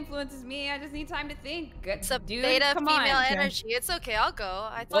 Nothing influences me. I just need time to think. Good, some dude. beta come female on. energy. It's okay. I'll go.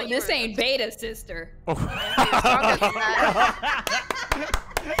 I thought Well, you this were ain't beta, sister. stronger than that.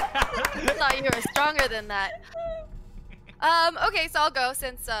 I thought you were stronger than that. Okay, so I'll go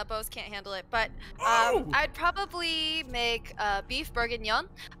since Bose can't handle it. But I'd probably make beef bourguignon.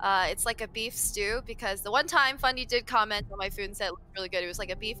 It's like a beef stew because the one time Fundy did comment on my food and said it looked really good. It was like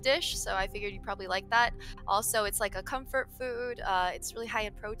a beef dish, so I figured you'd probably like that. Also, it's like a comfort food. It's really high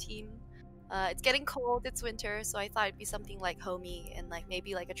in protein. It's getting cold. It's winter, so I thought it'd be something like homey and like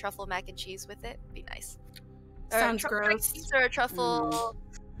maybe like a truffle mac and cheese with it. Be nice. Sounds truffle mac and gross. cheese or a truffle.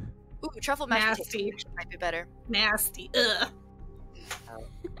 Ooh, truffle mac and Nasty. cheese might be better. Nasty. Ugh.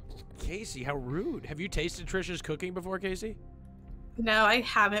 Casey, how rude. Have you tasted Trisha's cooking before, Casey? No, I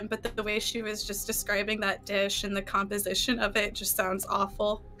haven't, but the way she was just describing that dish and the composition of it just sounds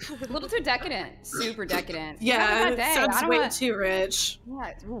awful. A little too decadent. Super decadent. Yeah, Have a it bad day. sounds I don't way want- too rich.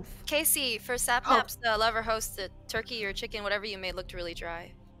 Yeah, oof. Casey, for Sapnaps, the lover host, the turkey or chicken, whatever you made, looked really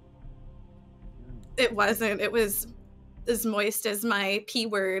dry. It wasn't. It was as moist as my P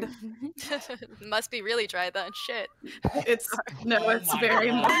word. Must be really dry then. Shit. It's it's very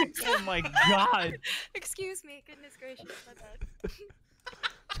God. moist. Oh my god. Excuse me. Goodness gracious. My bad.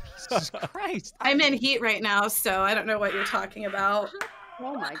 Jesus Christ. I'm in heat right now, so I don't know what you're talking about.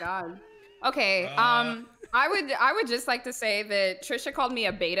 Oh my god. Okay. I would just like to say that Trisha called me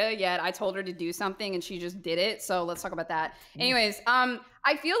a beta, yet I told her to do something and she just did it. So let's talk about that. Anyways,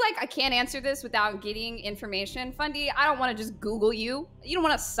 I feel like I can't answer this without getting information. Fundy, I don't want to just Google you. You don't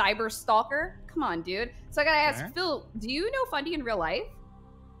want a cyber stalker. Come on, dude. So I gotta ask Fair. Phil, do you know Fundy in real life?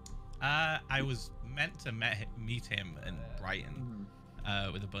 I was meant to meet him in Brighton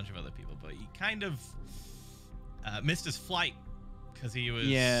with a bunch of other people, but he kind of missed his flight because he was.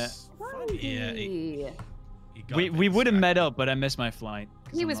 Yeah. Yeah. He got We would have met up, but I missed my flight.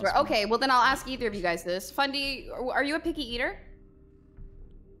 He was okay. Well, then I'll ask either of you guys this. Fundy, are you a picky eater?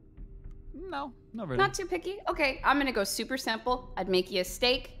 No, not really. Not too picky. Okay, I'm gonna go super simple. I'd make you a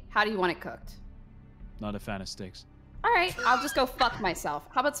steak. How do you want it cooked? Not a fan of steaks. All right, I'll just go fuck myself.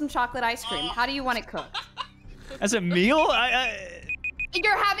 How about some chocolate ice cream? How do you want it cooked? As a meal?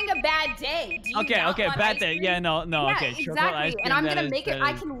 You're having a bad day. Do you Okay, not want bad ice day. cream? Yeah, no, Yeah, okay. Chocolate exactly. ice And cream, I'm that gonna is- make it. that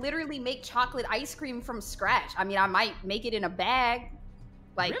I is- can literally make chocolate ice cream from scratch. I mean, I might make it in a bag,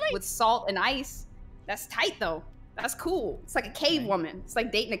 like with salt and ice. That's tight though. That's cool. It's like a cave woman. It's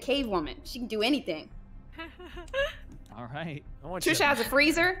like dating a cave woman. She can do anything. All right. Trisha has a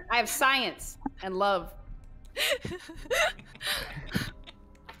freezer. I have science and love.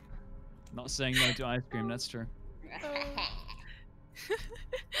 Not saying no to ice cream, that's true.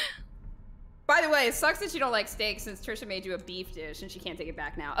 By the way, it sucks that you don't like steak since Trisha made you a beef dish and she can't take it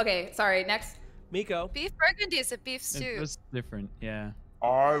back now. Okay, sorry, next. Miko. Beef burgundy is a beef stew. It's different, yeah.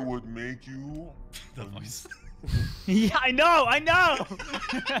 I would make you. The voice. Yeah, I know!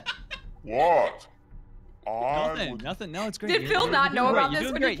 What? Nothing, no, it's great. Did You're- Phil you're not doing know great, about you're this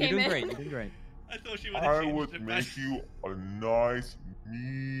doing when he great, came You're in? doing great, you're doing great. I thought she would I would make you a nice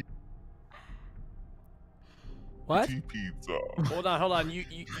meaty What? pizza. Hold on.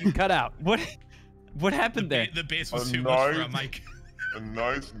 You cut out. What happened there? The bass was A too much for a nice- mic. A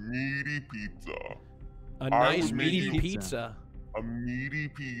nice meaty pizza. A I nice would make meaty you pizza. A meaty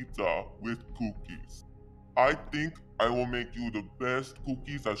pizza with cookies. I think I will make you the best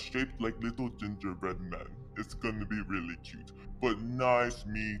cookies that's shaped like little gingerbread men. It's gonna be really cute. But nice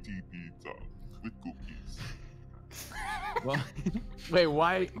meaty pizza with cookies. Well, wait,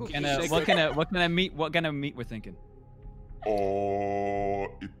 why? what kind of meat we're thinking? Oh,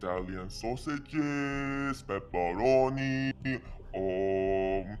 Italian sausages, pepperoni,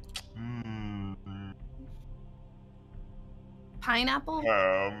 Pineapple?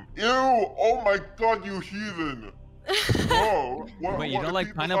 Ew! Oh my god, you heathen! No! Wait, you don't like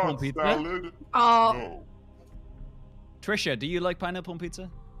people pineapple not on pizza? Salad? Oh. No. Trisha, do you like pineapple on pizza?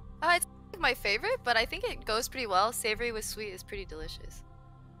 It's my favorite, but I think it goes pretty well. Savory with sweet is pretty delicious.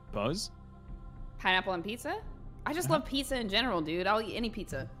 Buzz? Pineapple on pizza? I just love pizza in general, dude. I'll eat any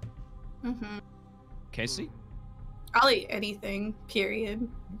pizza. Mm-hmm. Casey? I'll eat anything, period.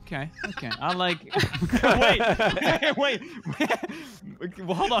 Okay. I like. wait.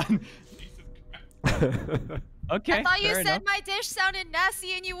 Well, hold on. Okay. I thought you fair said enough. my dish sounded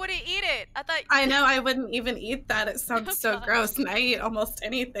nasty and you wouldn't eat it. I know I wouldn't even eat that. It sounds so gross, and I eat almost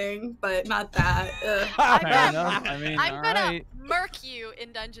anything, but not that. Ugh. Fair enough. I mean, I'm gonna alright. murk you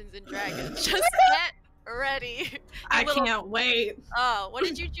in Dungeons and Dragons. Just get ready. I You little- can't wait. Oh, what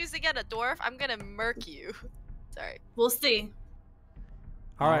did you choose again? A dwarf? I'm gonna murk you. Sorry. We'll see.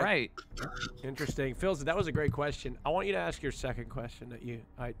 All All right. right. Interesting. Phil, that was a great question. I want you to ask your second question that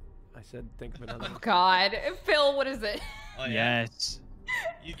I said think of another Oh one. God, Phil, what is it? Oh, yeah. Yes.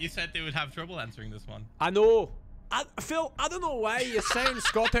 You said they would have trouble answering this one. I know. Phil, I don't know why you sound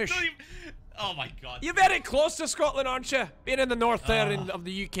Scottish. Oh my god. You're very close to Scotland, aren't you? Being in the north there of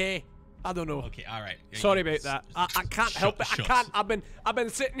the UK. I don't know. Okay, all right. Yeah, Sorry you- about that. I can't help it. I shush. can't. I've been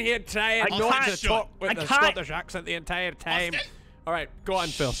sitting here trying I not can't. to talk with I the can't. Scottish accent the entire time. All right, go on,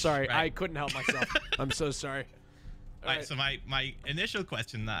 Phil. Sorry, Right. I couldn't help myself. I'm so sorry. Right, so my initial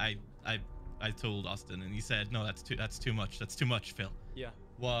question that I told Austin, and he said, no, that's too much, Phil. Yeah.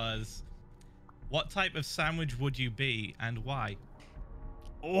 Was, what type of sandwich would you be, and why?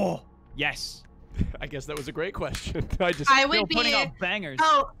 Oh, yes. I guess that was a great question. I would be putting out bangers.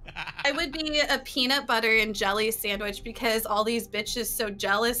 Oh, I would be a peanut butter and jelly sandwich because all these bitches so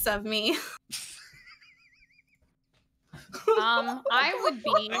jealous of me. I would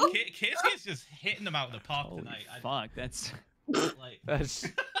be. Like, Casey's just hitting them out of the park tonight. Fuck, that's Like,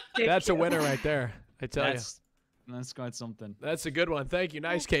 that's a winner right there. I tell you. That's quite something. That's a good one. Thank you.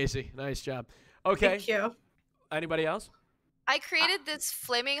 Nice, Casey. Nice job. Okay. Thank you. Anybody else? I created this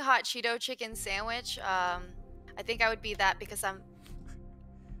flaming hot Cheeto chicken sandwich. I think I would be that because I'm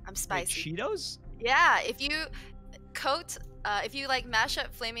spicy. Cheetos? Yeah, if you coat, if you like mash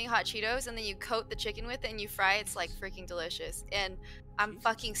up flaming hot Cheetos and then you coat the chicken with it and you fry it, it's like freaking delicious. And I'm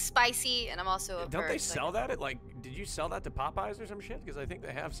fucking spicy, and I'm also a Don't they bird, so sell that at like? Did you sell that to Popeyes or some shit? Because I think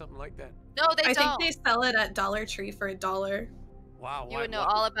they have something like that. No, they I don't. think they sell it at Dollar Tree for $1. Wow. You would know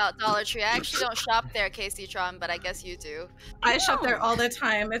all about Dollar Tree. I actually don't shop there, Casey Tron, but I guess you do. I shop there all the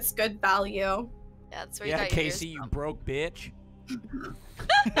time. It's good value. Yeah, that's where you Yeah, got your Casey, you broke bitch. Oh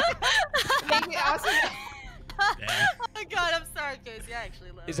my god, I'm sorry, Casey. I actually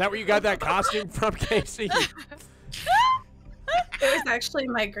love Is that where you got that costume from, Casey? It was actually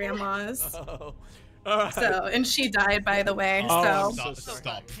my grandma's. Oh. So, and she died, by the way. Oh, so I'm so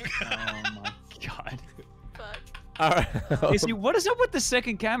stop. Oh my god. All right. Casey, what is up with the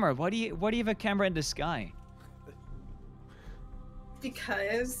second camera? Why do you have a camera in the sky?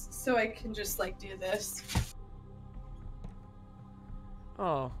 because so I can just like do this.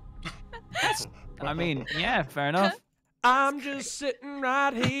 Oh. I mean, yeah, fair enough. I'm just sitting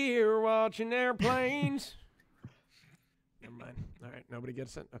right here watching airplanes. Never mind. All right, nobody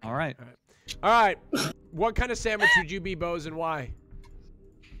gets it. Okay. All right. All right. What kind of sandwich would you be, Bose, and why?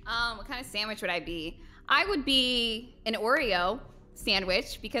 What kind of sandwich would I be? I would be an Oreo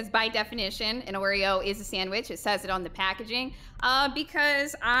sandwich because by definition, an Oreo is a sandwich. It says it on the packaging.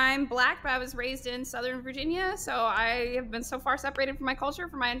 Because I'm black, but I was raised in Southern Virginia, so I have been so far separated from my culture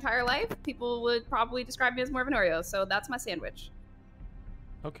for my entire life. People would probably describe me as more of an Oreo, so that's my sandwich.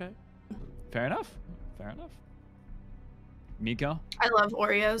 Okay. Fair enough. Fair enough. Miko? I love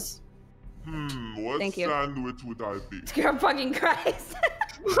Oreos. What Thank you. sandwich would I be? You're fucking Christ.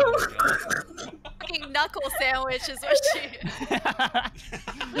 Fucking knuckle sandwich is what she.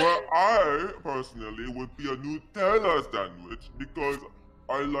 Well, I personally would be a Nutella sandwich because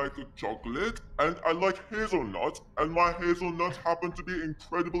I like chocolate and I like hazelnuts, and my hazelnuts happen to be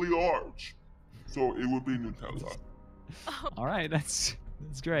incredibly large. So it would be Nutella. All right, that's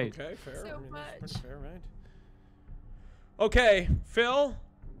great. Okay, fair. So that's pretty fair, right? Okay, Phil.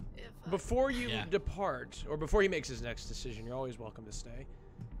 Before you depart, or before he makes his next decision, you're always welcome to stay.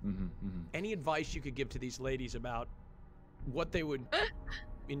 Any advice you could give to these ladies about what they would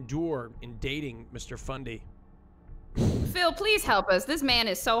endure in dating Mr. Fundy? Phil, please help us. This man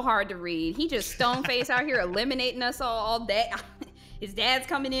is so hard to read. He just stone face out here eliminating us all day. His dad's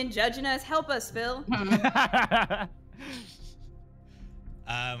coming in judging us. Help us, Phil.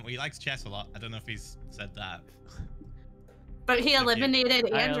 He likes chess a lot. I don't know if he's said that. But he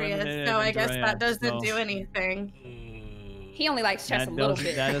eliminated I Andrea, eliminated so I guess Andrea, that doesn't so- do anything. He only likes chess a little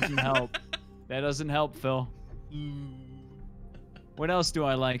bit. That doesn't help. That doesn't help, Phil. What else do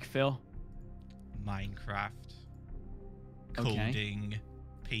I like, Phil? Minecraft. Okay. Coding.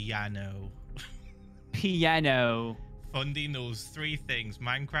 Piano. Piano. Fundy knows 3 things: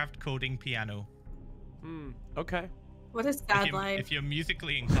 Minecraft, coding, piano. Okay. What a sad life. If you're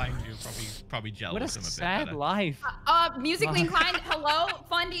musically inclined, you're probably jealous. What a of him a bit sad better. life. Musically inclined. Hello,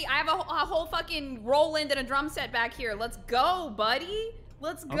 Fundy. I have a whole fucking Roland and a drum set back here. Let's go, buddy.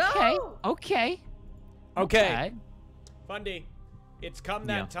 Let's go. Okay. Okay. Fundy, it's come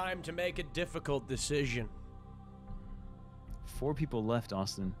that time to make a difficult decision. 4 people left,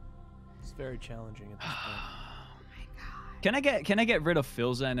 Austin. It's very challenging at this point. Can I get rid of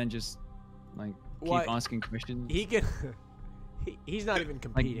Philza and then just like keep What? asking questions? He can. He's not even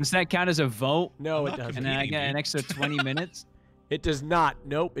competing. Like, does that count as a vote? No, it doesn't. And then I get an extra 20 minutes. It does not.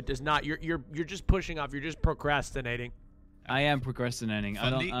 Nope, it does not. You're just pushing off. You're just procrastinating. I am procrastinating.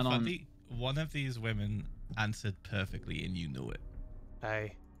 Fundy, I don't. Fundy, one of these women answered perfectly, and you know it.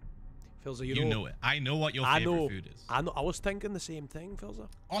 Hey, Philza, You know it. I know what your favorite food is. I know. I was thinking the same thing, Philza.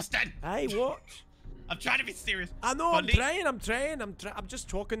 Austin! Hey, what? I'm trying to be serious. I know. Fundy? I'm trying. I'm just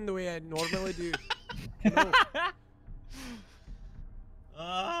talking the way I normally do. No.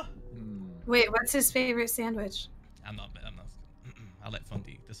 Wait, what's his favorite sandwich? I'm not. I'll let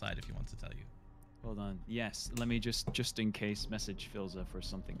Fundy decide if he wants to tell you. Hold on. Yes. Let me just in case message Philza for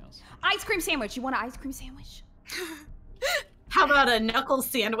something else. Ice cream sandwich. You want an ice cream sandwich? How about a knuckle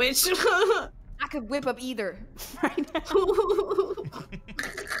sandwich? I could whip up either right now.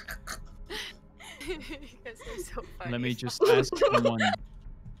 You guys are so funny. Let me just ask someone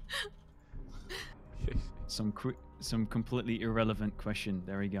some completely irrelevant question.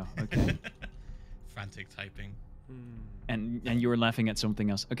 There we go. Okay. Frantic typing. And you were laughing at something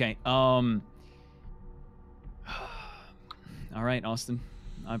else. Okay. All right, Austin.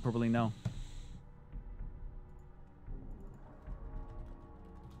 I probably know.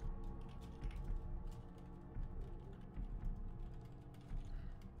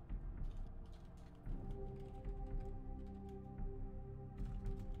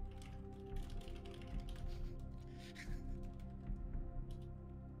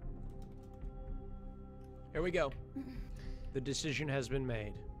 Here we go. The decision has been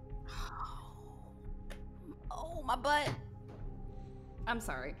made. Oh, my butt. I'm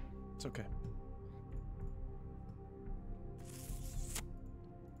sorry. It's okay.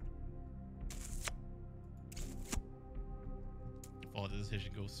 Before the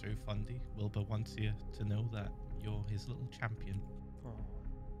decision goes through, Fundy, Wilbur wants you to know that you're his little champion.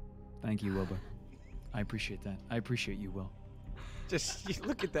 Thank you, Wilbur. I appreciate that. I appreciate you, Will. Just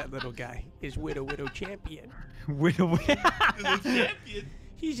look at that little guy. His widow champion. Widow champion.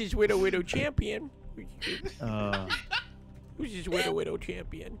 He's his widow champion. Who's his widow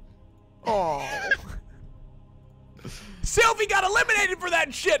champion? Oh. Sylvie got eliminated for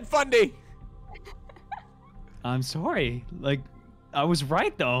that shit, Fundy. I'm sorry. Like, I was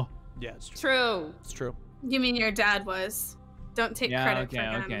right though. Yeah, it's True. It's true. You mean your dad was? Don't take credit for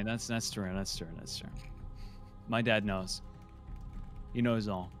him. Okay, that's true. That's true. My dad knows. He knows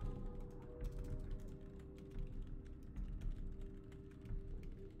all.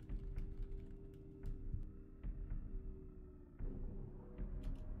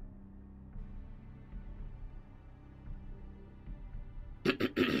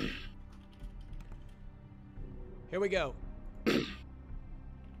 Here we go.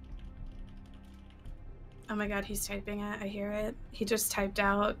 Oh my god, he's typing it. I hear it. He just typed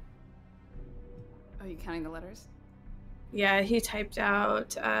out. Oh, you counting the letters? Yeah, he typed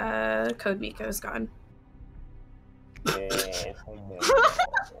out code Miko's gone.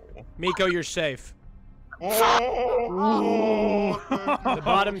 Miko, you're safe. Oh, The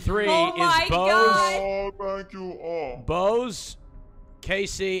bottom three Oh my is Bose, God. Oh, thank you. Oh. Bose,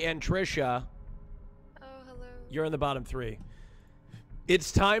 Casey, and Trisha. Oh, hello. You're in the bottom three.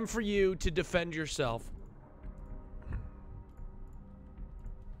 It's time for you to defend yourself.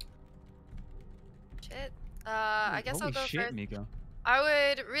 Shit. I guess I'll Holy go shit, first. Miko.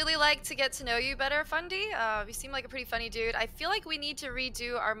 I would really like to get to know you better, Fundy. You seem like a pretty funny dude. I feel like we need to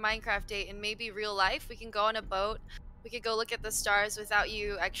redo our Minecraft date in maybe real life. We can go on a boat. We could go look at the stars without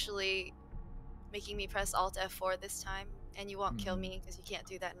you actually making me press Alt F4 this time. And you won't kill me because you can't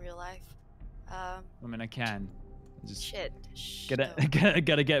do that in real life. I mean, I can. Just Shit.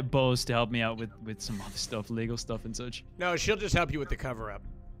 gotta get Bose to help me out with some other stuff, legal stuff and such. No, she'll just help you with the cover-up.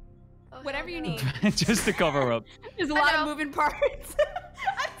 Whatever you need. Just to cover up. There's a lot of moving parts.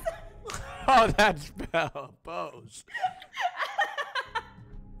 Oh, that's Bose.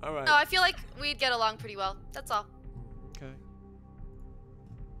 All right. No, I feel like we'd get along pretty well. That's all. Okay.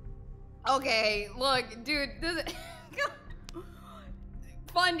 Okay, look, dude,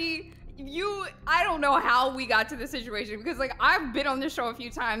 Fundy, I don't know how we got to this situation because, like, I've been on this show a few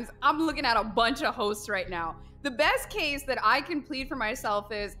times. I'm looking at a bunch of hosts right now. The best case that I can plead for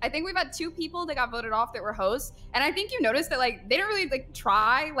myself is I think we've had 2 people that got voted off that were hosts. And I think you noticed that, like, they didn't really, like,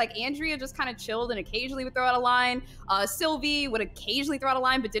 try. Like, Andrea just kind of chilled and occasionally would throw out a line. Sylvie would occasionally throw out a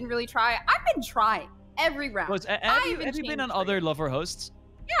line but didn't really try. I've been trying every round. Have you been on other Lover hosts?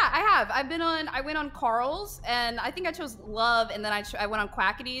 Yeah, I have. I went on Carl's, and I think I chose Love, and then I went on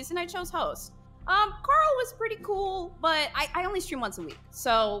Quackity's, and I chose Host. Carl was pretty cool, but I only stream once a week,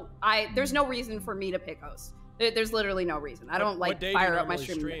 so there's no reason for me to pick Host. There's literally no reason. I don't like fire up my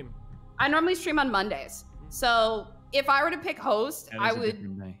stream. I normally stream on Mondays, so if I were to pick Host, I would.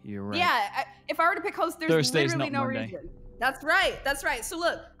 You're right. Yeah, if I were to pick Host, there's Thursday's literally not no Monday. reason. That's right. That's right. So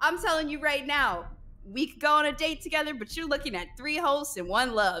look, I'm telling you right now. We could go on a date together, but you're looking at 3 hosts and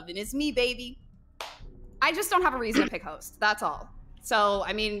 1 love, and it's me, baby. I just don't have a reason to pick host. That's all. So,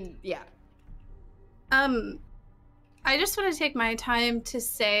 I mean, yeah. I just want to take my time to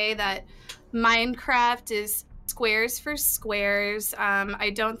say that Minecraft is squares for squares.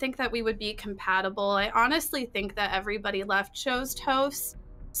 I don't think that we would be compatible. I honestly think that everybody left chose hosts,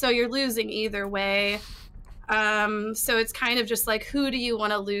 so you're losing either way. So it's kind of just like, who do you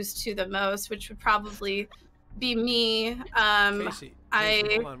want to lose to the most, which would probably be me. Casey,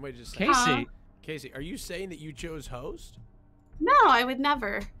 hold on, wait just a second. Casey. Casey, are you saying that you chose host? No, I would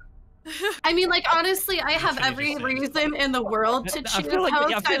never. I mean, like, honestly, I have every reason in the world to choose I feel like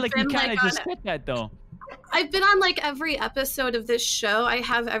host. you kind of just said that though. I've been on like every episode of this show. I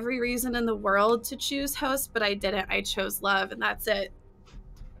have every reason in the world to choose host, but I didn't. I chose love, and that's it.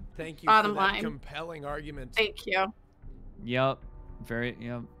 Thank you Bottom for that line. compelling argument. Thank you. Yep.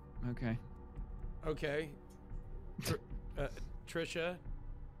 Okay. Okay. Trisha?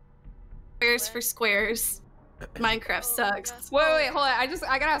 Squares for squares. Minecraft sucks. Wait, hold on. I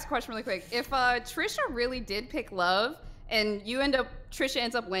gotta ask a question really quick. If Trisha really did pick love and Trisha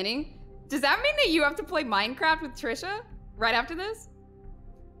ends up winning, does that mean that you have to play Minecraft with Trisha right after this?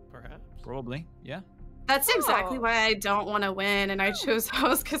 Perhaps. Probably, yeah. That's exactly why I don't want to win, and I chose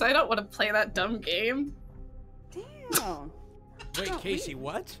host because I don't want to play that dumb game. No. Wait, Casey,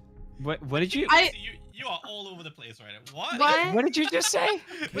 what? What did you? You are all over the place right now. What? What did you just say?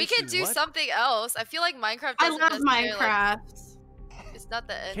 We could do what? something else. I feel like Minecraft I doesn't love necessarily, Minecraft. it's not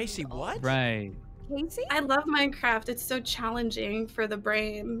the end. Casey, what? Right. Casey? I love Minecraft. It's so challenging for the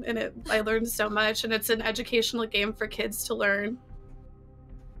brain, and I learned so much, and it's an educational game for kids to learn.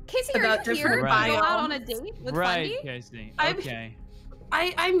 Casey, are about you here to different go out biomes. on a date with Right, Fundy? Casey. I'm- Okay.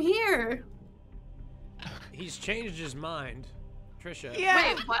 I'm here. He's changed his mind. Trisha.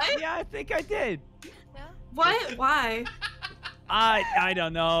 Yeah. Wait, what? Yeah, I think I did. What? Why? I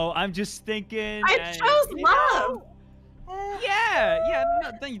don't know. I'm just thinking. I and, chose you love. know, yeah.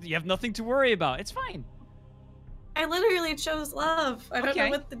 You have nothing to worry about. It's fine. I literally chose love. I don't Okay. know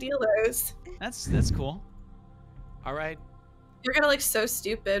what the deal is. That's cool. All right. You're gonna look so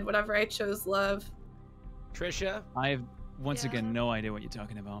stupid whenever I chose love. Trisha. I have once again no idea what you're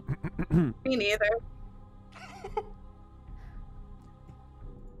talking about. Me neither.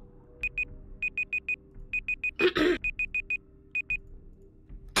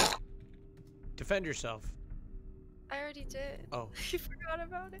 Defend yourself. I already did. Oh. You forgot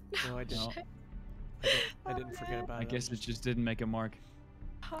about it. No, I didn't. I didn't forget about I it. guess it just didn't make a mark.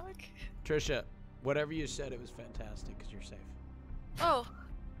 Fuck. Trisha, whatever you said, it was fantastic because you're safe. Oh.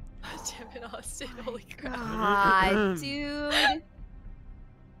 Damn it, Austin. Holy crap. God, dude.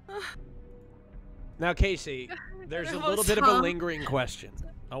 Now, Casey, there's a little almost bit of a hung. lingering question.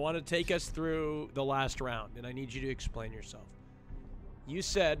 I want to take us through the last round, and I need you to explain yourself. You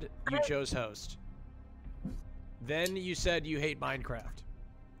said you chose host. Then you said you hate Minecraft.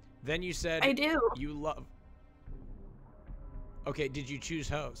 Then you said I do. You love. Okay, did you choose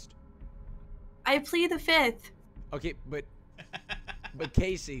host? I plead the fifth. Okay, but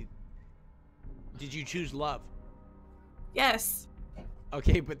Casey, did you choose love? Yes.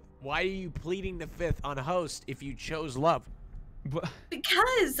 Okay, but why are you pleading the fifth on host if you chose love?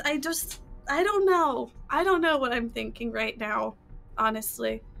 Because I don't know. I don't know what I'm thinking right now,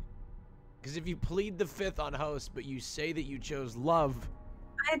 honestly. Because if you plead the fifth on host, but you say that you chose love.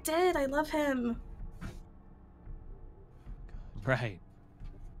 I did. I love him. Right.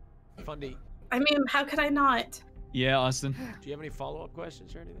 Fundy, I mean, how could I not? Yeah, Austin. do you have any follow-up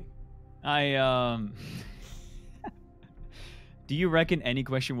questions or anything? Do you reckon any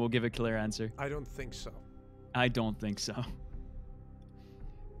question will give a clear answer? I don't think so. I don't think so.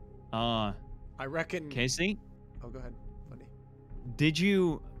 I reckon. Casey, Oh, go ahead, Fundy. did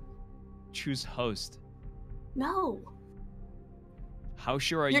you choose host? No. How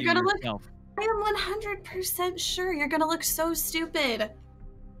sure are You're you gonna look- yourself? I am 100% sure you're gonna look so stupid.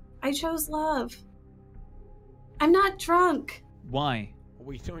 I chose love. I'm not drunk. Why?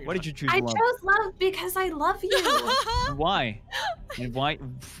 We don't. Why did you choose I love? chose love because I love you. Why? And why?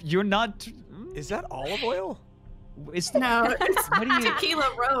 You're not. Is that olive oil? It's No, it's What do you? tequila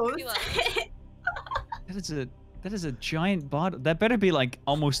rose. That is a giant bottle. That better be like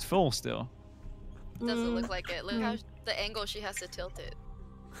almost full still. Doesn't look like it. Look how the angle she has to tilt it.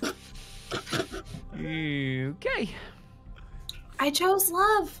 Okay. I chose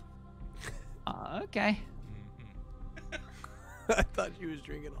love. Okay. I thought she was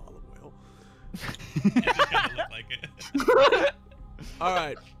drinking olive oil. It just kind of looked like it. All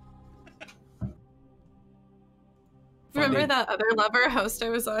right. Remember Fundy. that other lover host I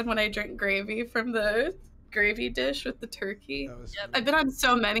was on when I drank gravy from the gravy dish with the turkey? I've been on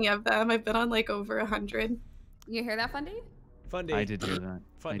so many of them. I've been on like over 100. You hear that, Fundy? Fundy. I did hear that.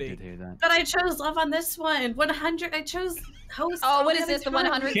 Fundy. I did hear that. But I chose love on this one. 100. I chose host. Oh, all what the is this? other The times.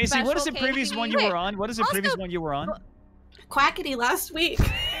 100 Casey, what is the special previous Casey? one you Wait, were on? What is the previous one you were on? Quackity last week.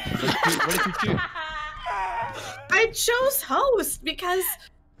 What did you choose? I chose host because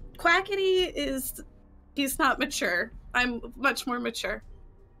Quackity he's not mature. I'm much more mature.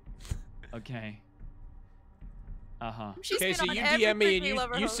 Okay. Uh-huh. She's been Casey, on you every DM me and freaking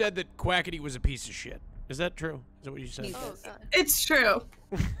lover you host. said that Quackity was a piece of shit. Is that true? Is that what you said? Oh, God. It's true.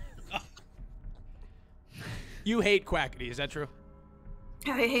 You hate Quackity. Is that true?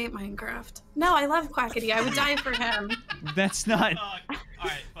 I hate Minecraft. No, I love Quackity. I would die for him. That's not. All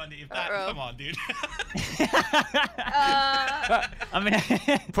right, Fundy. If that, come on, dude. I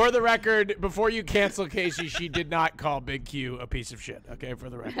mean, For the record, before you cancel Casey, she did not call Big Q a piece of shit. Okay, for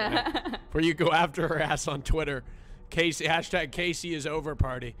the record. Before you go after her ass on Twitter, Casey #Casey is over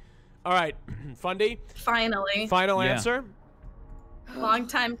party. All right, Fundy. Finally. Final Yeah. answer. Long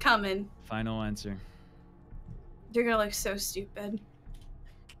time coming. final answer. You're gonna look so stupid.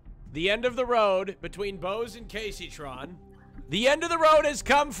 The end of the road between Bose and Caseytron. The end of the road has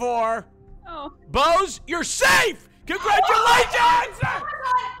come for. Oh. Bose, you're safe! Congratulations!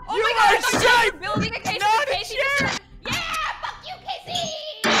 Oh You my God, are I thought you safe! were building a case Not for a Casey. chance!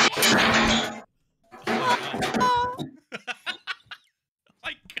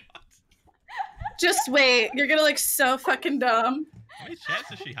 Wait, you're gonna look so fucking dumb. How many chairs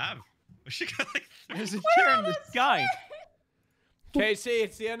does she have? Was she got like There's a chair in the sky. Casey,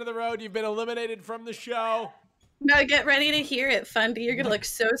 it's the end of the road. You've been eliminated from the show. No, get ready to hear it, Fundy. You're gonna look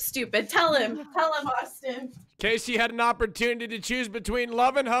so stupid. Tell him, Austin. Casey had an opportunity to choose between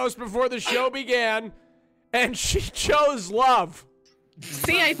love and host before the show began, and she chose love.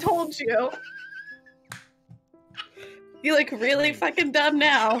 See, I told you. You look really fucking dumb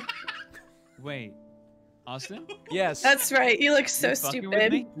now. Wait, Austin? Yes. That's right. You look so You fucking with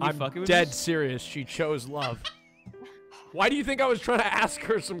stupid. me? I'm fucking with dead me? serious. She chose love. Why do you think I was trying to ask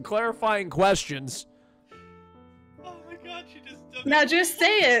her some clarifying questions? Oh my god, she just Now just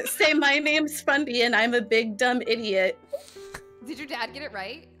say it. Say my name's Fundy and I'm a big dumb idiot. Did your dad get it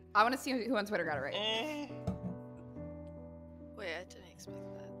right? I want to see who on Twitter got it right. Wait, I didn't expect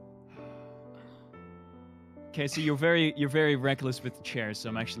that. Okay, so you're very reckless with chairs, so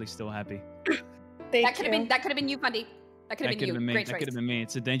I'm actually still happy. That could have been you, Fundy. That could have been you. me. Great That choice. could have been me.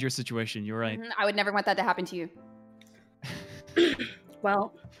 It's a dangerous situation. You're right. I would never want that to happen to you.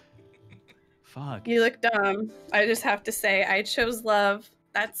 Well, fuck. You look dumb. I just have to say, I chose love.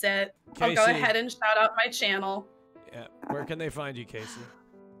 That's it. I'll go Casey. ahead and shout out my channel. Yeah. Where can they find you, Casey?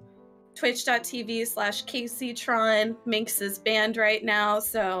 Twitch.tv/KCTron. Minx is banned right now,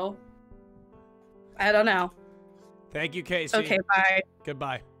 so I don't know. Thank you, Casey. Okay, bye.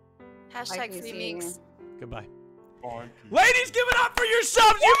 Goodbye. Hashtag free Minx. Goodbye. Ladies, give it up for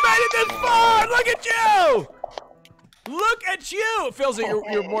yourselves. You made it this far. Look at you. Look at you. It feels like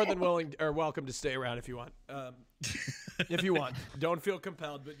you're more than willing or welcome to stay around if you want. If you want. Don't feel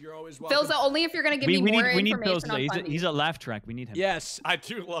compelled, but you're always welcome. Philza, only if you're going to give me more we need information Philza. on Fundy. He's a laugh track. We need him. Yes, I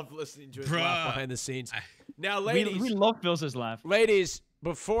do love listening to his laugh behind the scenes. Now, ladies. We love Philza's laugh. Ladies,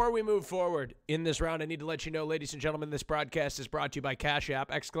 before we move forward in this round, I need to let you know, ladies and gentlemen, this broadcast is brought to you by Cash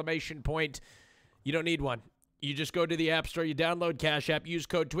App. ! You don't need one. You just go to the App Store, you download Cash App, use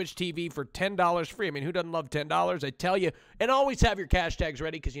code TwitchTV for $10 free. I mean, who doesn't love $10? I tell you. And always have your cash tags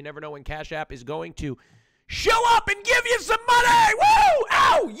ready because you never know when Cash App is going to show up and give you some money. Woo!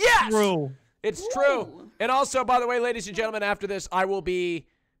 Ow! Yes! True. It's true. And also, by the way, ladies and gentlemen, after this, I will be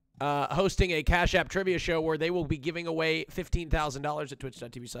hosting a Cash App trivia show where they will be giving away $15,000 at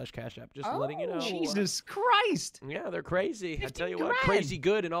twitch.tv/Cash App. Just letting you know. Jesus Christ. Yeah, they're crazy. I tell you what, crazy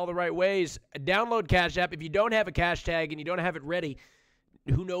good in all the right ways. Download Cash App. If you don't have a cash tag and you don't have it ready,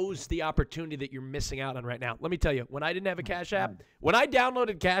 who knows the opportunity that you're missing out on right now. Let me tell you, when I didn't have a Cash App, when I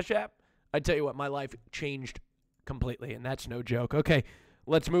downloaded Cash App, I tell you what, my life changed completely, and that's no joke. Okay,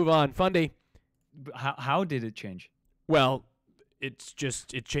 let's move on. Fundy. How did it change? Well, it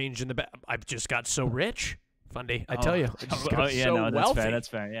changed in the back. I've just got so rich, Fundy. I tell you, I just got so no, that's wealthy. fair. That's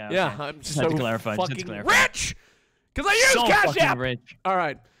fair. Yeah. Yeah, okay. I'm Just so had to clarify. Just had to fucking clarify. rich because I use So Cash fucking App. rich. All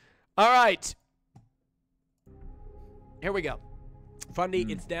right, all right. Here we go, Fundy.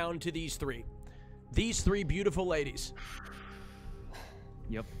 It's down to these three beautiful ladies.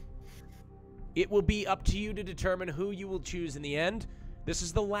 Yep. It will be up to you to determine who you will choose in the end. This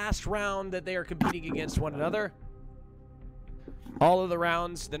is the last round that they are competing against one another. All of the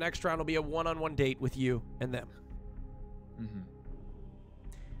rounds, the next round will be a one-on-one date with you and them.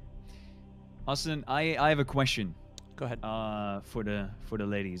 Austin, I have a question. Go ahead. For the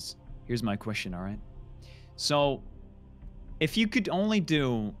ladies. Here's my question, all right? So, if you could only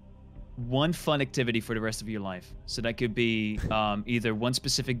do one fun activity for the rest of your life, so that could be either one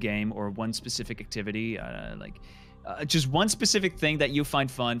specific game or one specific activity, just one specific thing that you find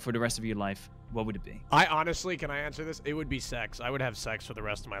fun for the rest of your life, what would it be? I honestly, can I answer this? It would be sex. I would have sex for the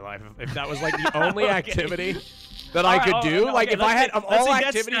rest of my life. If that was like the only activity that I could do. Like if I had of all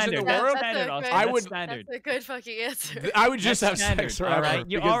activities in the world, I would. That's a good fucking answer. I would just have standard, sex forever. All right,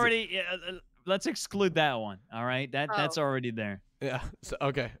 you because- already. Let's exclude that one. All right, that's already there. Yeah. So,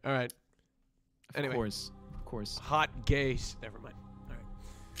 okay. All right. Anyway. Of course. Hot gays. Never mind.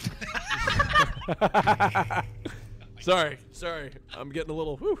 All right. Sorry. I'm getting a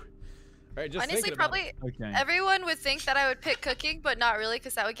little. Whew. All right, just Honestly, thinking about probably it. everyone would think that I would pick cooking, but not really,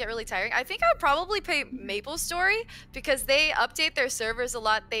 because that would get really tiring. I think I would probably pick MapleStory because they update their servers a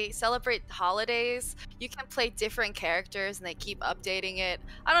lot. They celebrate holidays. You can play different characters, and they keep updating it.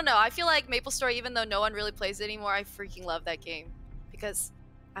 I don't know. I feel like MapleStory, even though no one really plays it anymore, I freaking love that game because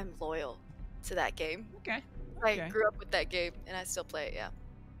I'm loyal to that game. Okay. I grew up with that game, and I still play it. Yeah.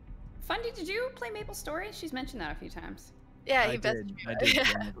 Fundy, did you play MapleStory? She's mentioned that a few times. Yeah, I he did. I did play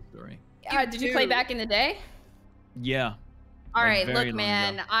MapleStory. Did you play back in the day? Yeah. All Like, right, very look, long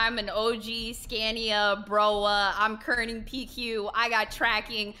man, ago. I'm an OG Scania, Broa. I'm kerning PQ. I got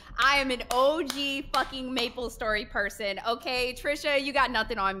tracking. I am an OG fucking MapleStory person. Okay, Trisha, you got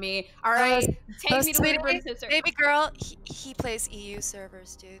nothing on me. All right, take me to sweetie, Winter Sister. baby girl, he plays EU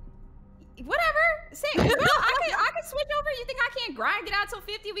servers, dude. Whatever. Say, girl, I can switch over. You think I can't grind it out till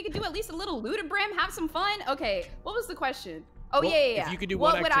 50? We could do at least a little Ludibrim, have some fun. Okay, what was the question? Oh, Well, yeah. If you could do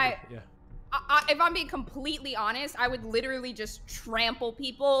what one would activity, yeah. if I'm being completely honest, I would literally just trample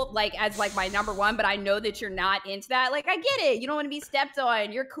people like as like my number one. But I know that you're not into that. Like I get it. You don't want to be stepped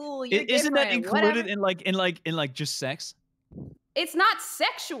on. You're cool. You're Isn't that different, included whatever. in like just sex? It's not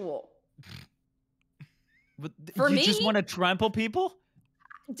sexual. But For you me? just want to trample people?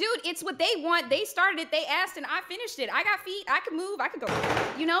 Dude, it's what they want. They started it, they asked, and I finished it. I got feet, I can move, I can go.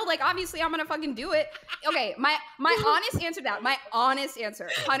 You know, like obviously I'm gonna fucking do it. Okay, my honest answer to that, my honest answer,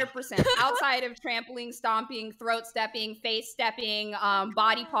 100%. Outside of trampling, stomping, throat stepping, face stepping,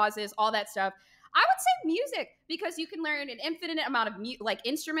 body pauses, all that stuff, I would say music, because you can learn an infinite amount of like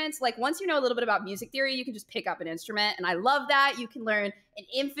instruments. Like once you know a little bit about music theory, you can just pick up an instrument, and I love that. You can learn an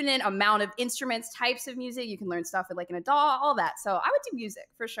infinite amount of instruments, types of music. You can learn stuff like in a DAW, all that. So I would do music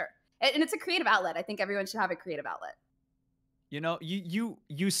for sure, and it's a creative outlet. I think everyone should have a creative outlet. You know, you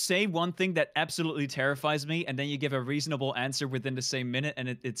say one thing that absolutely terrifies me, and then you give a reasonable answer within the same minute, and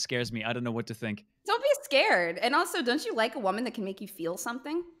it scares me. I don't know what to think. Don't be scared. And also, don't you like a woman that can make you feel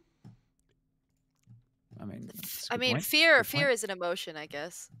something? I mean, fear is an emotion, I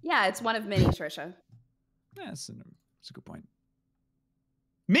guess. Yeah, it's one of many, Trisha. Yeah, it's a good point.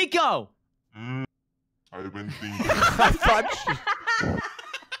 Miko! I've been thinking.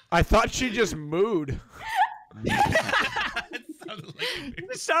 I thought she just mooed. You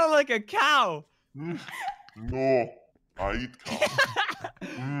sound like a cow. No, I eat cow.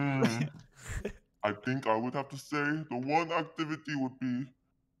 I think I would have to say the one activity would be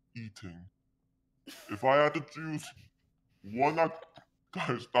eating. If I had to choose one guys,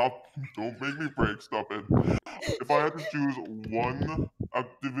 stop. Don't make me break. Stop it. If I had to choose one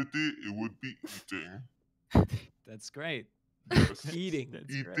activity, it would be eating. That's great. Yes. Eating.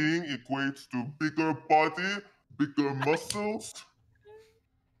 Eating equates to bigger body, bigger muscles.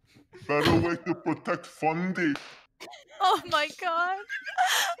 Better way to protect Fundy. Oh my god.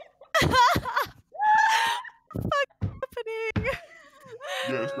 What's happening?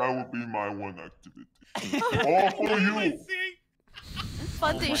 Yes, that would be my one activity. All for you.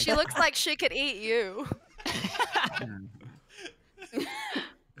 Fundy, she looks like she could eat you.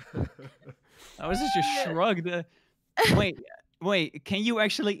 I was just shrugged. Wait, can you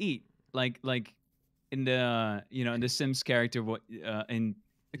actually eat? Like in the in the Sims character, can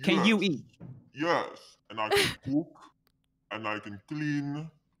you eat? Yes, and I can cook, and I can clean.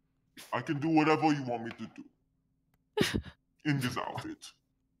 I can do whatever you want me to do in this outfit.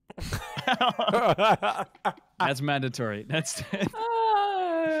 That's mandatory. That's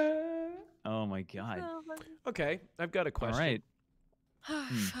oh my god. Okay, I've got a question. All right.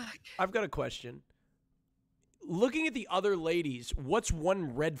 I've got a question. Looking at the other ladies, what's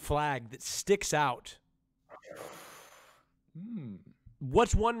one red flag that sticks out?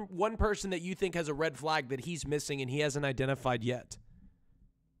 What's one person that you think has a red flag that he's missing and he hasn't identified yet?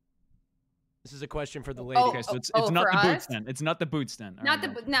 This is a question for the ladies. Okay, so it's not the boots then. It's not the boots then. All Not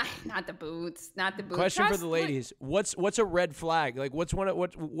right, the not the boots. Not the boots. Question for Trust- the ladies. What's a red flag? Like what's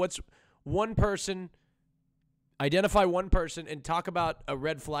one person, identify one person and talk about a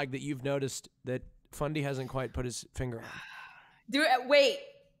red flag that you've noticed that Fundy hasn't quite put his finger on. Wait.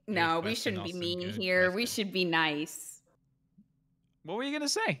 No, we shouldn't be mean here. We should be nice. What were you gonna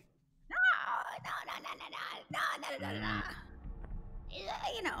say? No.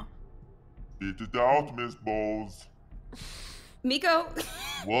 You know. Spit it out, Miss Bowles. Miko.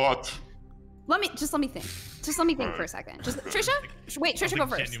 What? Let me think. Just let me think for a second. Just Trisha. Wait, Trisha, go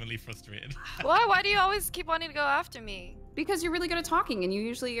first. Genuinely frustrated. Why do you always keep wanting to go after me? Because you're really good at talking, and you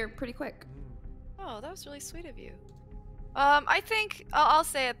usually are pretty quick. Oh, that was really sweet of you. I think I'll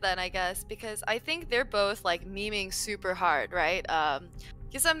say it then, I guess, because I think they're both like memeing super hard, right?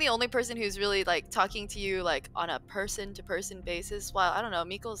 Because I'm the only person who's really like talking to you like on a person-to-person basis. While I don't know,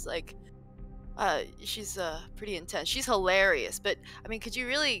 Miko's like, she's pretty intense. She's hilarious, but I mean, could you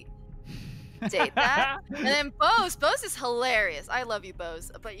really date that? And then Bose is hilarious. I love you,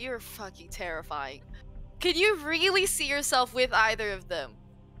 Bose, but you're fucking terrifying. Could you really see yourself with either of them?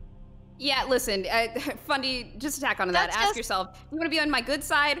 Yeah, listen, Fundy, just to tack onto that, ask yourself, you want to be on my good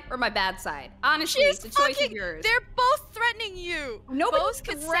side or my bad side? Honestly, it's a choice of yours. They're both threatening you. Nobody's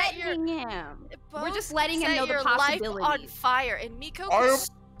Both threatening him. We're Both just letting him set know the your possibilities. life on fire, and Miko I could am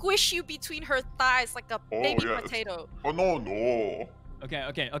squish you between her thighs like a baby potato. Oh no.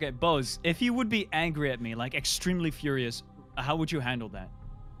 Okay, Bose, if you would be angry at me, like extremely furious, how would you handle that?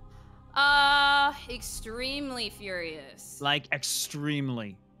 Extremely furious. Like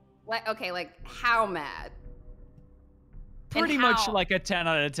extremely. Like, okay, like how mad? Pretty much like a 10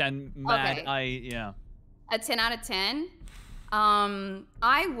 out of 10 mad. Okay. Yeah. A 10 out of 10? I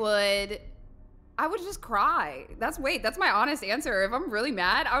would just cry. That's my honest answer. If I'm really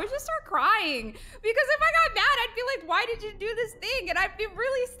mad, I would just start crying. Because if I got mad, I'd be like, why did you do this thing? And I'd be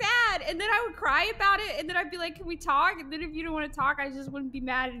really sad. And then I would cry about it. And then I'd be like, can we talk? And then if you don't want to talk, I just wouldn't be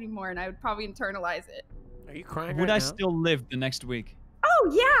mad anymore. And I would probably internalize it. Are you crying Would right I now? still live the next week? Oh,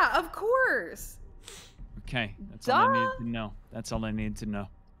 yeah, of course. Okay, that's all I need to know. That's all I need to know.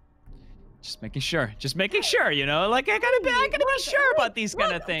 Just making sure. Just making sure, you know? Like, I gotta be sure about these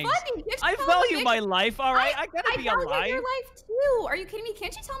kind of things. Funny, I value my life, all right? I gotta be alive. I value your life, too. Are you kidding me?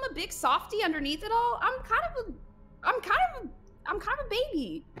 Can't you tell I'm a big softie underneath it all? I'm kind of a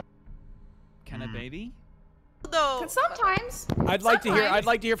baby. Kind of baby? No. Sometimes. I'd like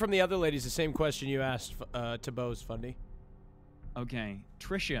to hear from the other ladies the same question you asked to Bose, Fundy. Okay,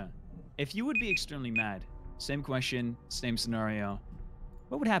 Trisha, if you would be extremely mad, same question, same scenario,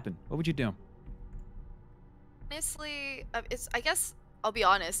 what would happen? What would you do? Honestly, I guess I'll be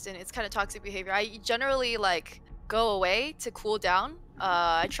honest, and it's kind of toxic behavior. I generally like go away to cool down.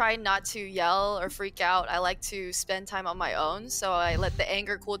 I try not to yell or freak out. I like to spend time on my own, so I let the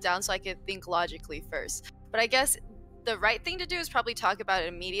anger cool down so I can think logically first. But I guess the right thing to do is probably talk about it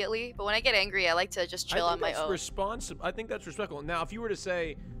immediately. But when I get angry, I like to just chill on my own. I think that's respectful. Now, if you were to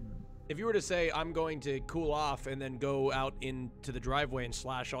say I'm going to cool off and then go out into the driveway and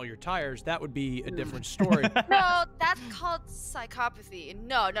slash all your tires, that would be a different story. No, that's called psychopathy.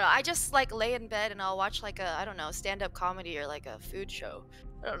 No, I just like lay in bed and I'll watch like a, I don't know, stand-up comedy or like a food show.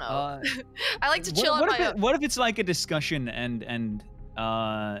 I don't know. I like to chill on my own. What if it's like a discussion and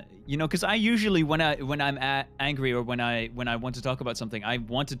you know, because I usually when I'm angry or when I want to talk about something, I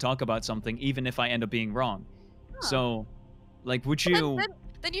want to talk about something even if I end up being wrong. Huh. So, like, would you?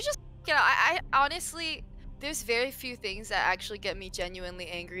 Then you just, you know, I honestly, there's very few things that actually get me genuinely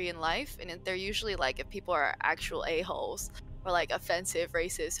angry in life, and they're usually like if people are actual a-holes or like offensive,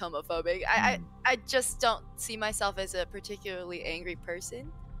 racist, homophobic. I just don't see myself as a particularly angry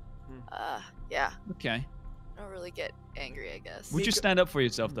person. Yeah. Okay. I don't really get angry, I guess. Would you stand up for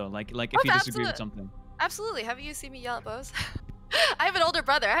yourself though? Like if you disagree with something? Absolutely. Haven't you seen me yell at Bose? I have an older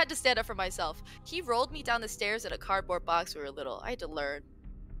brother. I had to stand up for myself. He rolled me down the stairs in a cardboard box when we were little. I had to learn.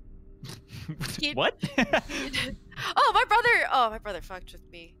 What? My brother fucked with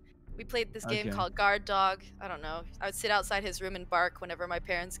me. We played this game called Guard Dog. I don't know. I would sit outside his room and bark whenever my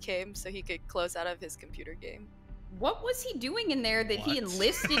parents came so he could close out of his computer game. What was he doing in there that he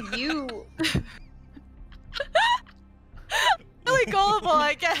enlisted you? Really gullible,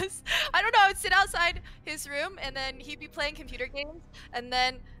 I guess. I don't know. I would sit outside his room and then he'd be playing computer games. And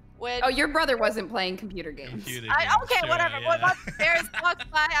then when... Oh, your brother wasn't playing computer games. Okay, whatever. Yeah. When my parents walked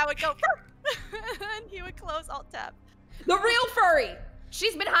by, I would go, and he would close Alt-Tab. The real furry!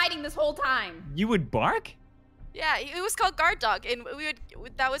 She's been hiding this whole time. You would bark? Yeah, it was called Guard Dog, and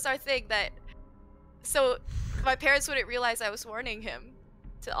that was our thing so my parents wouldn't realize I was warning him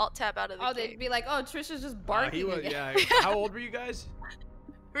to Alt-Tab out of the game. They'd be like, oh, Trisha's just barking again. Yeah. How old were you guys?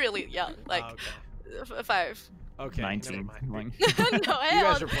 Really young, like 5. Okay, 19. No, you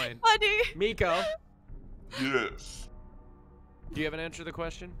guys are playing. Funny. Miko. Yes. Do you have an answer to the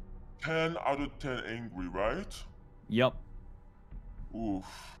question? 10 out of 10 angry, right? Yup. Oof.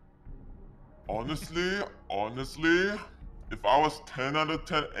 Honestly, if I was 10 out of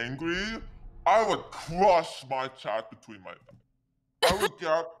 10 angry, I would crush my chat between my thighs. I would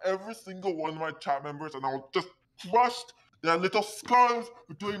grab every single one of my chat members and I would just crush their little skulls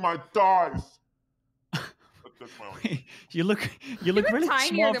between my thighs. That's my own. You look really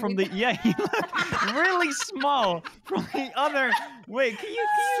small from the you look really small from the other. Wait, can you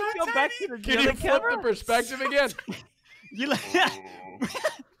go back to the Can you flip the perspective again? You look.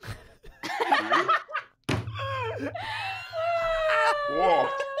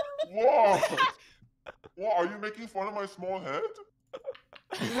 Whoa! Are you making fun of my small head?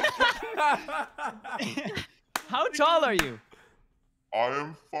 How tall are you? I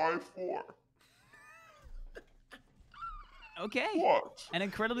am 5'4". Okay. What? And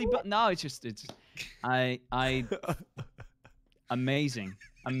incredibly, but no, it's amazing.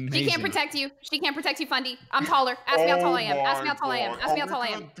 She can't protect you. She can't protect you, Fundy. I'm taller. Ask me how tall I am. Ask me how tall I am. Ask me how tall I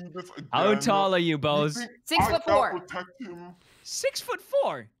am. How tall are you, Bose? 6'4".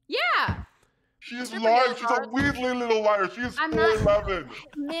 6'4"? Yeah. She's lying. She's a weaselly little liar. She is 4'11".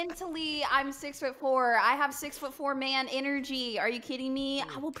 Mentally, I'm 6'4". I have 6'4" man energy. Are you kidding me?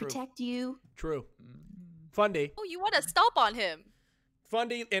 I will True. protect you. True. Fundy. Oh, you want to stomp on him?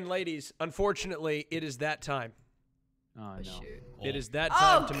 Fundy and ladies, unfortunately, it is that time. Oh, no. It is that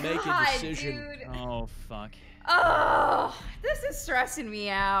time to make God, a decision. dude. Oh, fuck. Oh, this is stressing me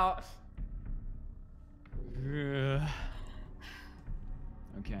out.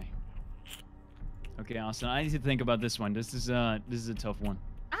 Okay. Okay, Austin, I need to think about this one. This is a tough one.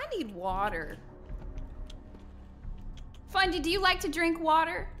 I need water. Fundy, do you like to drink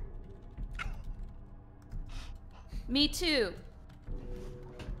water? Me too.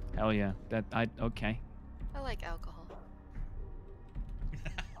 Hell yeah. Okay. I like alcohol.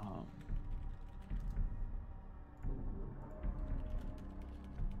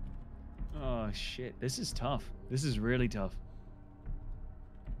 Oh shit. This is tough. This is really tough.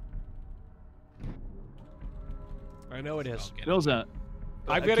 I know it is. Philza,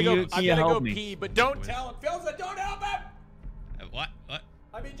 I've got to go. I've got to go me? pee, but don't tell him. Philza, don't help him. What?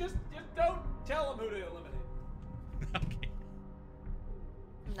 I mean, just don't tell him who to eliminate.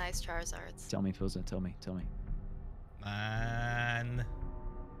 Nice Charizards. Tell me, Philza. Tell me. Man.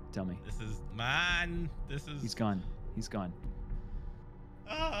 Tell me. This is. He's gone.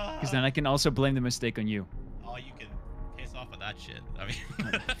 Because then I can also blame the mistake on you. Oh, you can piss off with that shit. I mean.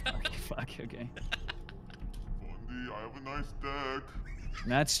 Fuck. Okay. Fundy, I have a nice deck.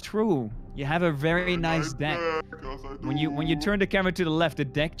 That's true. You have a very nice deck. Yes, I do. When you turn the camera to the left, the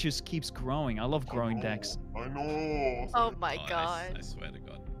deck just keeps growing. I love growing decks. I know. Oh my god. I swear to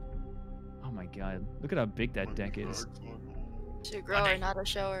God. Oh my god. Look at how big that deck is. She's a grower, not a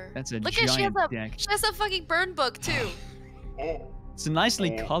shower. That's a Look giant at she deck. has a fucking burn book too. Oh. It's a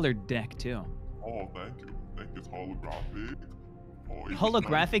nicely colored deck too. Oh, thank you. It's holographic. Oh,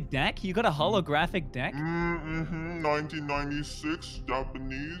 Holographic deck? You got a holographic deck? 1996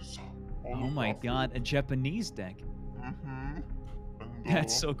 Japanese. Oh my god, a Japanese deck.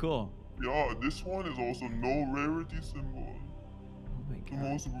 That's so cool. Yeah, this one is also no rarity symbol. Oh my god. The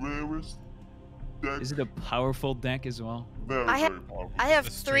most rarest deck. Is it a powerful deck as well? Very powerful. I have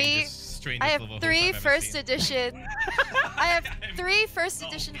three first edition. I have 3 first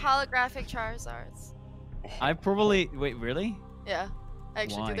edition holographic Charizards. I probably wait, really? Yeah, I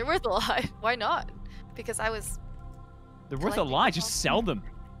actually Why? do. They're worth a lot. Why not? Because I was. They're worth a lot. Just sell them.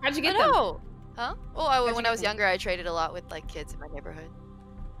 How'd you I get them? know. Huh? Well, when I was younger, I traded a lot with like kids in my neighborhood.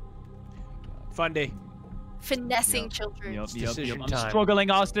 Fundy. Finessing children. Yep. Decision I'm time. struggling,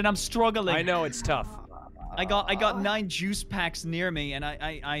 Austin. I'm struggling. I know it's tough. I got 9 juice packs near me, and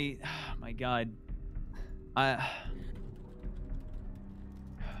I oh my god.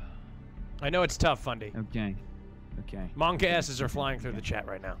 I know it's tough, Fundy. Okay. Monka S's are flying through the chat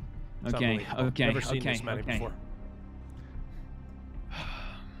right now. It's Okay. unbelievable. Never seen this many before.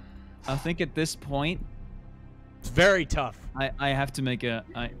 I think at this point, it's very tough. I have to make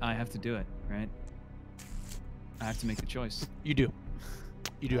I have to do it, right? I have to make the choice. You do.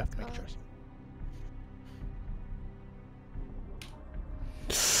 You do have to make a choice.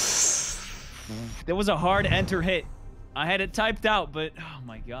 That was a hard enter hit. I had it typed out, but oh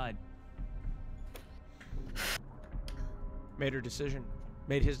my god. Made her decision.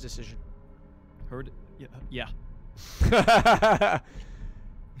 Made his decision. Heard it? Yeah.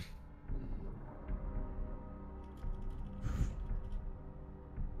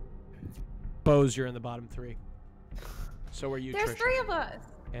 Bose, you're in the bottom 3. So are you, There's Trisha. 3 of us.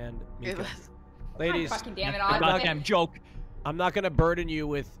 And Three of Mika. us. Ladies, fucking damn it, A Austin. goddamn joke. I'm not going to burden you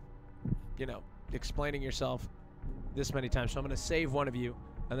with, explaining yourself this many times. So I'm going to save one of you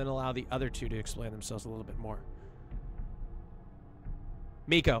and then allow the other 2 to explain themselves a little bit more.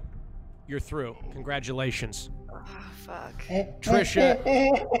 Miko, you're through. Congratulations. Oh, fuck. Trisha.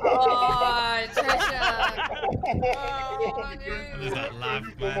 Oh, Trisha. What is that laugh,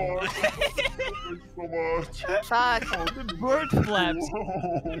 man? so much. Fuck. Bird flaps.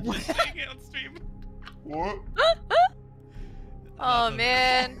 What? Oh,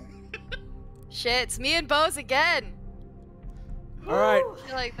 man. Shit, it's me and Bose again. All right. I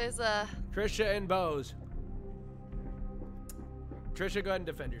feel like there's a... Trisha and Bose. Trisha, go ahead and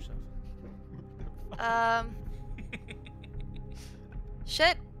defend yourself.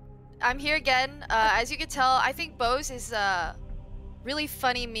 Shit. I'm here again. As you can tell, I think Bose is a really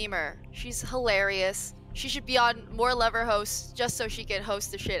funny memer. She's hilarious. She should be on more Lever hosts just so she can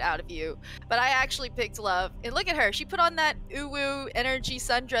host the shit out of you. But I actually picked Love. And look at her. She put on that uwu energy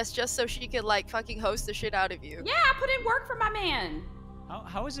sundress just so she could like fucking host the shit out of you. Yeah, I put in work for my man.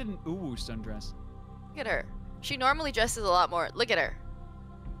 How is it an uwu sundress? Look at her. She normally dresses a lot more. Look at her.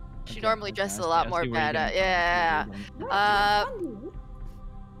 She Okay, normally dresses a I lot see more where you're badass. getting from. Yeah.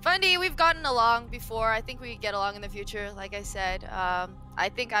 Fundy, we've gotten along before. I think we get along in the future. Like I said, I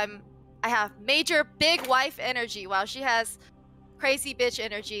think I have major big wife energy, while she has crazy bitch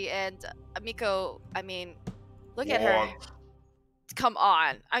energy. And Miko, I mean, look at her. Come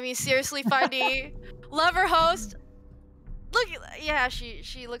on. I mean, seriously, Fundy, lover host. Look, yeah,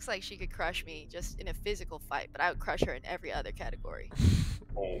 she looks like she could crush me just in a physical fight, but I would crush her in every other category.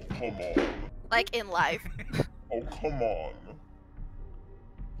 Oh, come on. Like in life. Oh, come on.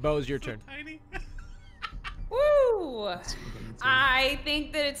 Bo's your turn. Woo! I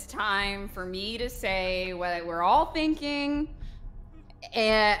think that it's time for me to say what we're all thinking,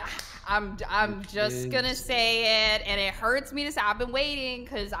 and I'm just gonna say it, and it hurts me to say. I've been waiting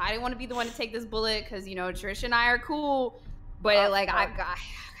because I didn't want to be the one to take this bullet, because you know Trish and I are cool, but like I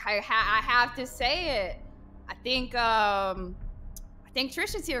have to say it. I think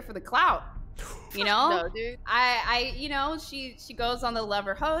Trish is here for the clout. You know, No, dude. you know, she goes on the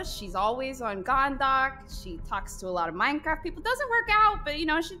Lover Host. She's always on Gondok. She talks to a lot of Minecraft people. Doesn't work out, but you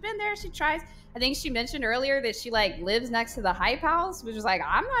know, she's been there. She tries. I think she mentioned earlier that she like lives next to the Hype House, which is like,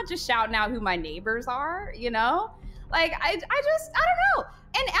 I'm not just shouting out who my neighbors are, you know? Like I don't know.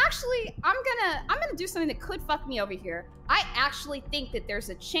 And actually, I'm gonna do something that could fuck me over here. I actually think that there's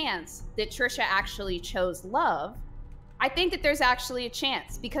a chance that Trisha actually chose love. I think that there's actually a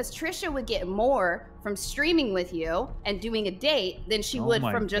chance, because Trisha would get more from streaming with you and doing a date than she would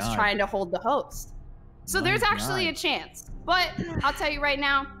from just trying to hold the host. So there's actually a chance. But I'll tell you right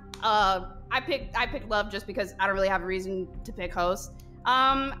now, I picked love just because I don't really have a reason to pick host.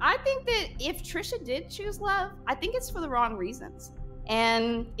 I think that if Trisha did choose love, I think it's for the wrong reasons.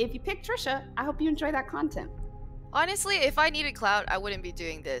 And if you pick Trisha, I hope you enjoy that content. Honestly, if I needed clout, I wouldn't be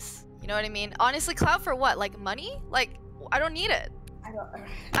doing this. You know what I mean? Honestly, clout for what? Like money? Like, I don't need it.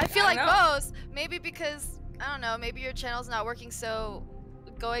 I feel like Bose, maybe because, I don't know, maybe your channel's not going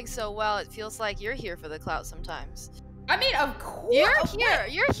so well, it feels like you're here for the clout sometimes. I mean, of course. You're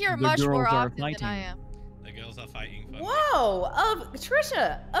here much more often than I am. The girls are fighting. Fundy. Whoa,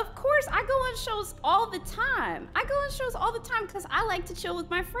 Trisha, of course, I go on shows all the time. Because I like to chill with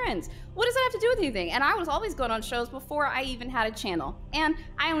my friends. What does that have to do with anything? And I was always going on shows before I even had a channel. And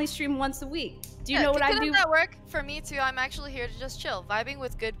I only stream once a week. Do you know what I do? That work for me too. I'm actually here to just chill, vibing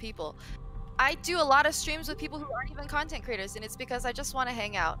with good people. I do a lot of streams with people who aren't even content creators, and it's because I just want to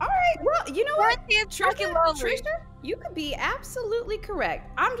hang out. All right, well, you know what? Trisha, you could be absolutely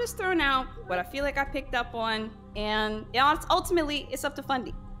correct. I'm just throwing out what I feel like I picked up on, and ultimately, it's up to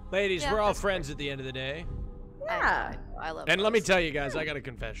Fundy. Ladies, we're all friends at the end of the day. Yeah. I love And let me tell you guys, I got a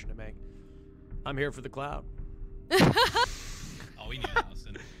confession to make. I'm here for the cloud. Oh, we knew that,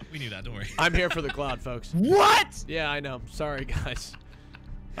 Austin. We knew that, don't worry. I'm here for the cloud, folks. What? Yeah, I know. Sorry, guys.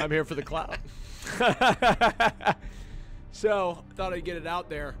 I'm here for the cloud. So, I thought I'd get it out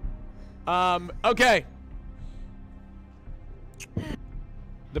there. Okay.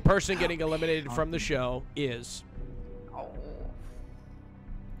 The person getting eliminated from the show is...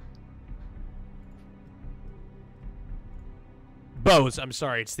 Bose, I'm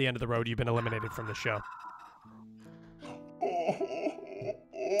sorry. It's the end of the road. You've been eliminated from the show.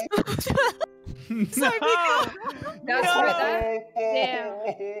 Sorry,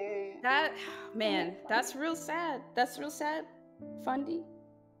 man, that's real sad. That's real sad. Fundy.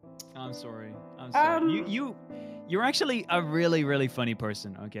 I'm sorry. I'm sorry. You're actually a really, really funny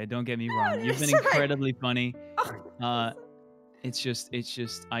person. Okay, don't get me wrong. You've been incredibly funny. It's just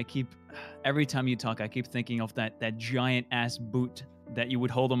every time you talk, I keep thinking of that giant ass boot that you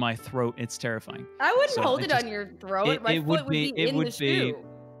would hold on my throat. It's terrifying. I wouldn't hold it on your throat. My foot would be in the shoe.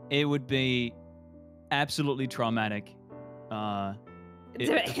 It would be absolutely traumatic.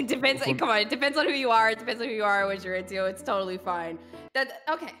 It depends. Come on, it depends on who you are. It depends on who you are, what you're into. It's totally fine.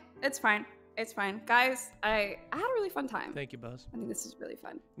 Okay. It's fine. It's fine, guys. I had a really fun time. Thank you, Bose. I think this is really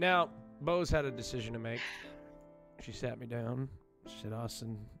fun. Now, Bose had a decision to make. She sat me down. She said,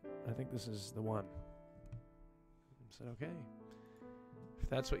 "Austin, I think this is the one." I said, "Okay, if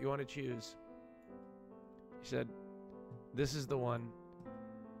that's what you want to choose." She said, "This is the one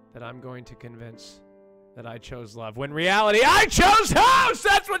that I'm going to convince that I chose love. When reality, I chose host!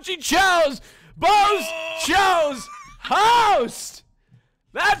 That's what she chose! Bose chose host!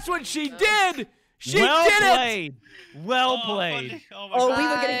 That's what she did! She did it! Well played. Oh, we were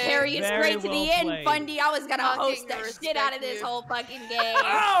gonna carry it Very straight to well the end, played. Fundy. I was gonna host the Fucking shit out of respect this you. whole fucking game.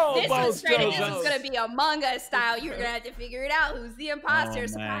 Oh, this was both straight. This goes. was gonna be Among Us style. You were gonna have to figure it out. Who's the imposter? Oh,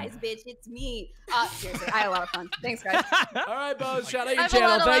 Surprise, man. bitch! It's me. Seriously, I had a lot of fun. Thanks, guys. All right, Bose. Shout out I your have a lot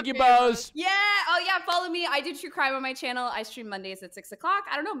channel. of Thank love you, for you, Bose. Yeah. Oh yeah. Follow me. I do true crime on my channel. I stream Mondays at 6 o'clock.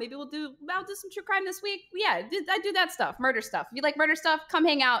 I don't know. Maybe I'll do some true crime this week. Yeah, I do that stuff. Murder stuff. If you like murder stuff, come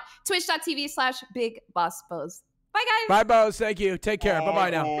hang out. Twitch.tv/BigBossBose. Bye, guys. Bye, Bose. Thank you. Take care. Bye-bye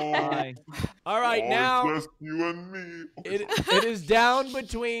now. Bye. All right, now Just you and me. it is down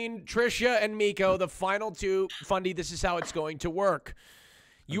between Trisha and Miko, the final two. Fundy, this is how it's going to work.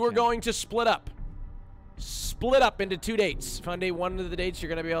 You are going to split up. Split up into 2 dates. Fundy, one of the dates you're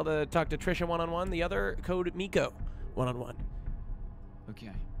going to be able to talk to Trisha one-on-one. The other, code Miko one-on-one.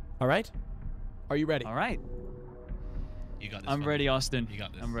 Okay. All right? Are you ready? All right. You got this. I'm Fundy. ready, Austin. You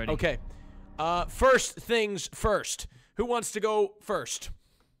got this. I'm ready. Okay. First things first. Who wants to go first?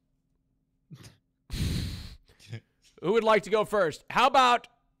 Who would like to go first? How about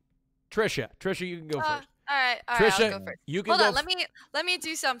Trisha? Trisha, you can go first. All right, Trisha, I'll go first. you can hold go on, let me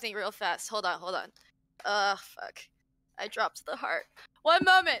do something real fast. Hold on. Fuck. I dropped the heart. One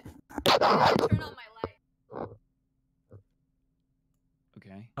moment. Turn on my light.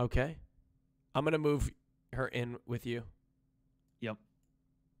 Okay. Okay. I'm going to move her in with you. Yep.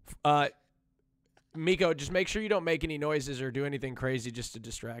 Miko, just make sure you don't make any noises or do anything crazy just to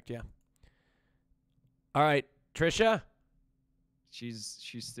distract you. All right, Trisha? She's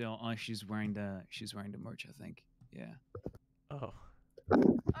still on. She's wearing the merch, I think. Yeah. Oh.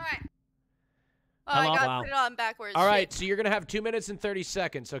 All right. Oh, I got to put it on backwards. All right, Shit. so you're going to have 2 minutes and 30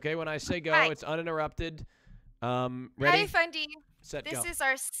 seconds, okay? When I say go, Hi. it's uninterrupted. Ready? Hi, Fundy. Set, This go. is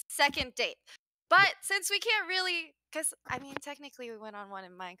our second date. But since we can't really, because, I mean, technically we went on one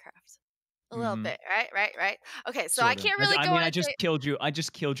in Minecraft. A little Mhm. bit, right? Okay, so I Sort of. can't really I go mean, on I a just date. killed you. I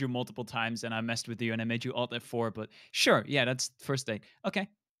just killed you multiple times, and I messed with you, and I made you Alt F4. But sure, yeah, that's first date. Okay.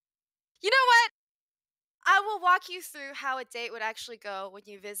 You know what? I will walk you through how a date would actually go when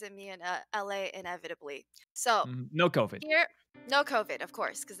you visit me in LA inevitably. So, No COVID. here, no COVID, of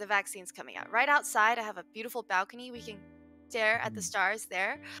course, because the vaccine's coming out. Right outside, I have a beautiful balcony. We can stare at the stars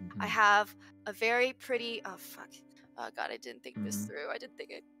there. I have a very pretty, oh, fuck. Oh, God, I didn't think this through. I didn't think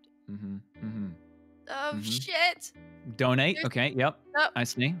it. Oh, shit. Donate. There's- Okay. Yep. Nope. I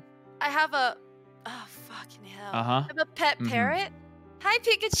see. I have a, oh, fucking hell. Uh-huh. I have a pet parrot. Hi,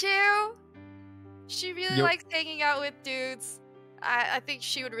 Pikachu. She really Yo- likes hanging out with dudes. I think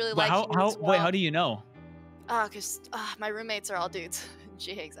she would really But like you as well. wait, how do you know? Because my roommates are all dudes.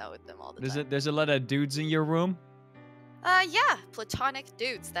 She hangs out with them all the time. There's a lot of dudes in your room. Yeah, platonic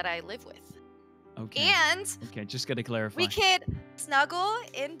dudes that I live with. Okay. And Okay, just gotta clarify. we could snuggle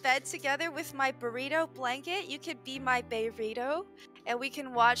in bed together with my burrito blanket. You could be my burrito, and we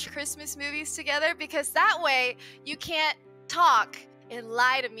can watch Christmas movies together because that way you can't talk and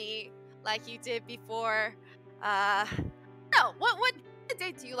lie to me like you did before. No, what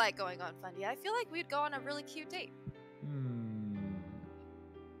date do you like going on, Fundy? I feel like we'd go on a really cute date.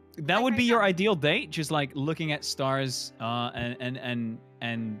 That would be your ideal date, just like looking at stars, and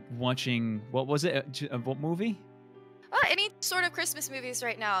watching what was it? What movie? Any sort of Christmas movies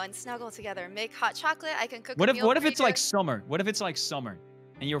right now and snuggle together. Make hot chocolate. I can cook. What a if meal what if for it's you. like summer? What if it's like summer,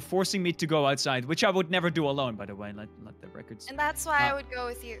 and you're forcing me to go outside, which I would never do alone, by the way. Let the records. And that's why I would go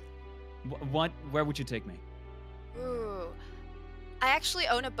with you. Where would you take me? Ooh. I actually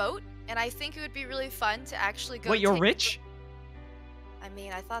own a boat, and I think it would be really fun to actually go. Wait, you're take- rich? I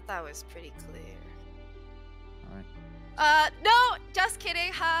mean, I thought that was pretty clear. All right. No, just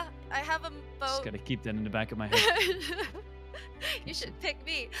kidding, huh? I have a Just boat. gotta keep that in the back of my head. You should pick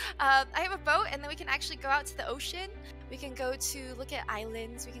me. I have a boat, and then we can actually go out to the ocean. We can go to look at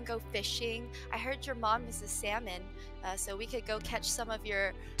islands. We can go fishing. I heard your mom is a salmon, so we could go catch some of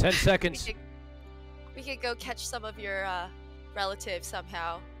your. 10 seconds. We could go catch some of your relatives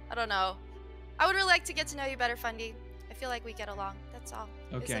somehow. I don't know. I would really like to get to know you better, Fundy. I feel like we get along. That's all.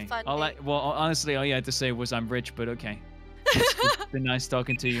 It's Okay. a fun Well, date. honestly, all you had to say was I'm rich, but okay. It's been nice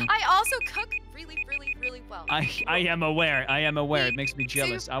talking to you. I also cook really, really, really well. I am aware. I am aware. It makes me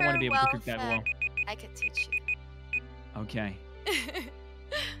jealous. I want to be able to cook that well. I could teach you. Okay.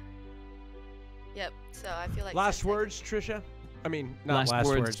 Yep. So I feel like Last words, Trisha? I mean, not last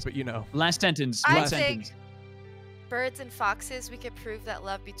words, but you know. Last sentence. I Last think sentence. birds and foxes. We could prove that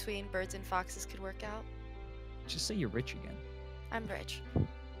love between birds and foxes could work out. Just say you're rich again. I'm rich,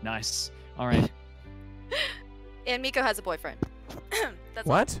 Nice. All right. and Miko has a boyfriend. That's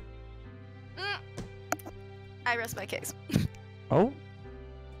all. What? I rest my case. Oh?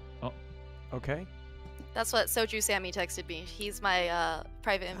 Oh. Okay. That's what Soju Sammy texted me. He's my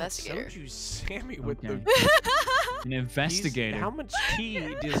private investigator. Soju Sammy with the an investigator. How much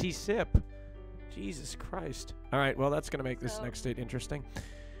tea does he sip? Jesus Christ. All right, well, that's going to make this next date interesting.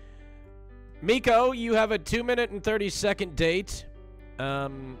 Miko, you have a 2-minute and 30-second date.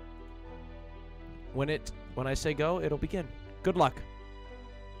 When I say go, it'll begin. Good luck.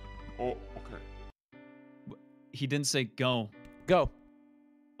 Oh, okay. He didn't say go. Go.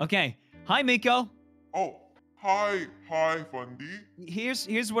 Okay. Hi, Miko. Oh, hi, Fundy.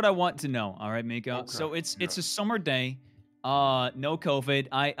 Here's what I want to know. All right, Miko. Okay, So it's a summer day. No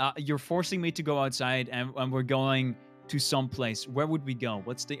COVID. You're forcing me to go outside, and we're going to some place. Where would we go?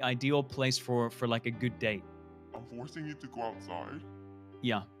 What's the ideal place for like a good date? I'm forcing you to go outside.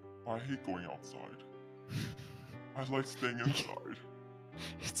 Yeah. I hate going outside. I like staying inside.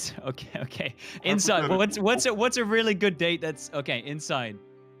 It's okay. Inside. What's a really good date that's okay, inside?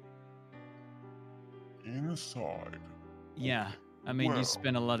 Inside. Yeah. I mean, you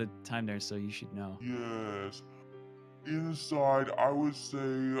spend a lot of time there, so you should know. Yes. Inside, I would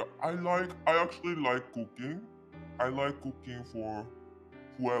say I actually like cooking. I like cooking for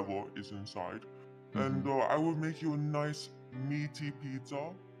whoever is inside. And I would make you a nice meaty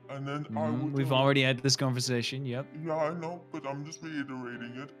pizza. And then I would... We've already had this conversation, yep. Yeah, I know, but I'm just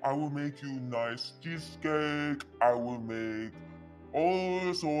reiterating it. I will make you nice cheesecake. I will make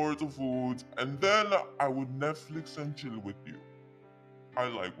all sorts of foods. And then I would Netflix and chill with you. I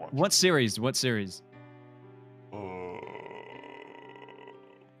like watching. What series? What series?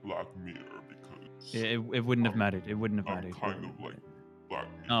 Black Mirror, because... It wouldn't have mattered. It wouldn't have mattered. Kind of like Black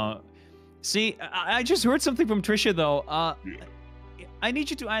Mirror. See, I just heard something from Trisha, though. I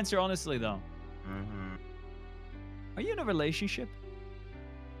need you to answer honestly, though. Are you in a relationship?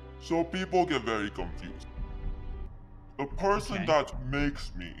 So people get very confused. The person that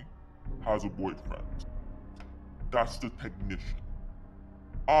makes me has a boyfriend. That's the technician.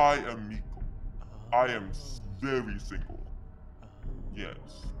 I am Miko. I am very single. Yes.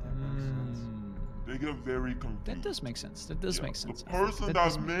 They get very confused. That does make sense. That does make sense. The person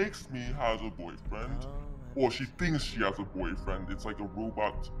that makes me has a boyfriend, or she thinks she has a boyfriend. It's like a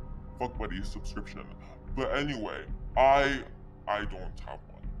robot fuck buddy subscription. But anyway, I don't have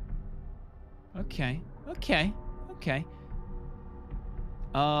one. Okay.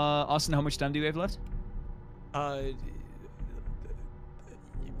 Austin, how much time do you have left?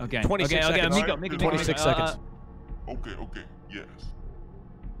 Okay. 26 seconds. Miko, 26 seconds. Okay, yes.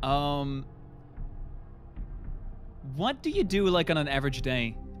 What do you do like on an average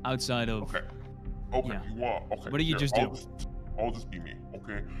day outside of? Okay. Yeah. You want? Okay. What do you just do? I'll just be me.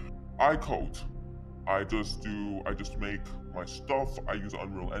 Okay. I code. I just make my stuff. I use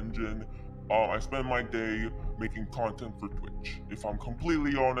Unreal Engine. I spend my day making content for Twitch. If I'm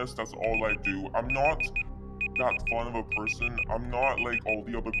completely honest, that's all I do. I'm not that fun of a person. I'm not like all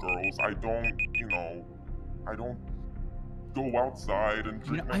the other girls. I don't go outside and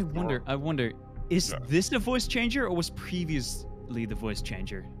drink my I wonder, is this the voice changer or was previously the voice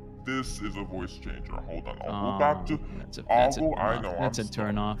changer? This is a voice changer. Hold on. I'll go back to... That's a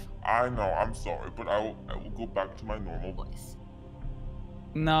turn off. I know, I'm sorry, but I will go back to my normal voice.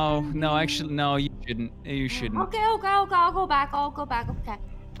 No, actually, no, you shouldn't. You shouldn't. Okay, I'll go back. Okay.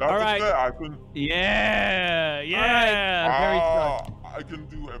 That's all right. Okay. I can... Yeah. Very good. I can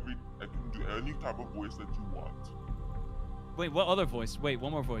do any type of voice that you want. Wait, what other voice? Wait,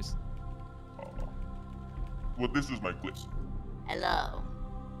 one more voice. Well, this is my glitch.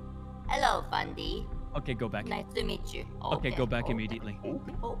 Hello, Fundy. Okay, go back. Nice to meet you. Okay, go back immediately.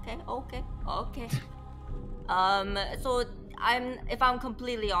 Okay. So if I'm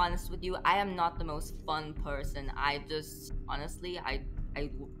completely honest with you, I am not the most fun person. I just, honestly, I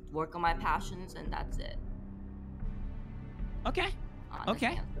work on my passions and that's it. Okay. Honest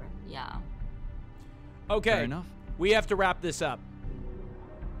answer. Yeah. Okay. Fair enough. We have to wrap this up.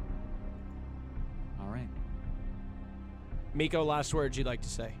 All right. Miko, last words you'd like to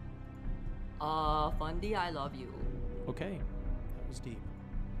say? Fundy, I love you. Okay. That was deep.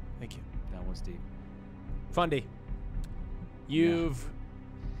 Thank you. That was deep. Fundy, you've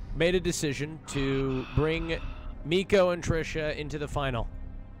made a decision to bring Miko and Trisha into the final.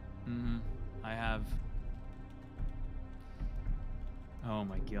 I have. Oh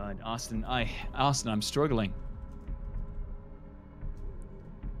my God, Austin, I'm struggling.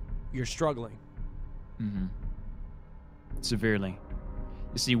 You're struggling. Severely.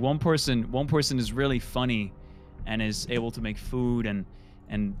 You see, one person is really funny and is able to make food and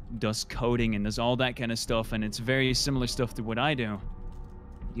does coding and does all that kind of stuff, and it's very similar stuff to what I do.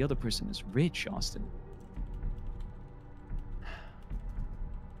 The other person is rich, Austin.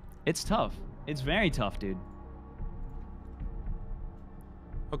 It's tough. It's very tough, dude.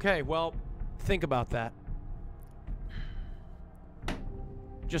 Okay, well, think about that.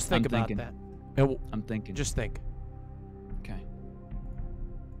 Just think about thinking. that. I'm thinking. Just think. Okay.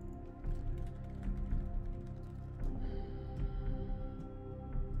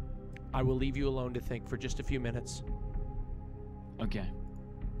 I will leave you alone to think for just a few minutes. Okay.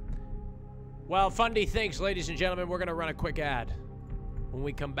 While Fundy thinks, ladies and gentlemen, we're going to run a quick ad. When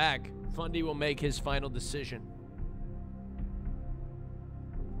we come back, Fundy will make his final decision.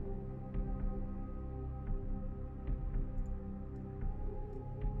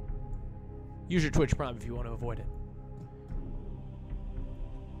 Use your Twitch Prime if you want to avoid it.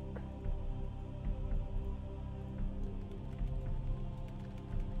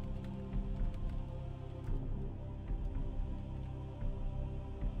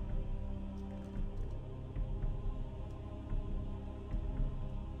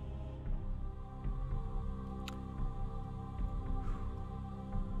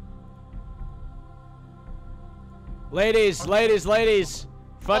 Ladies.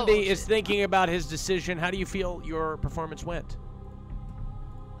 Fundy is thinking about his decision. How do you feel your performance went?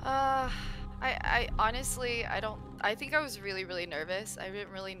 I honestly, I think I was really nervous. I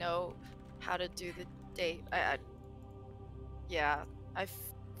didn't really know how to do the date. Yeah, I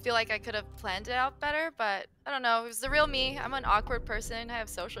feel like I could have planned it out better, but I don't know. It was the real me. I'm an awkward person. I have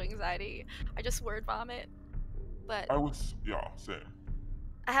social anxiety. I just word vomit. But yeah, same.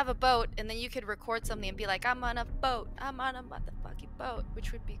 I have a boat, and then you could record something and be like, I'm on a boat. I'm on a motherfucking boat,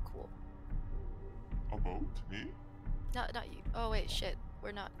 which would be cool. A boat? Me? No, not you. Oh wait, shit.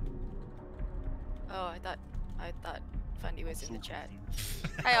 We're not. Oh, I thought Fundy was in the chat.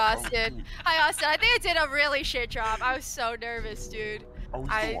 Hi, Austin. Hi, Austin. I think I did a really shit job. I was so nervous, dude. Are we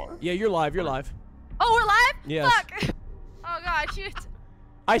still live? Yeah, you're live. You're live. Oh, we're live? Yes. Fuck. Oh god, shit.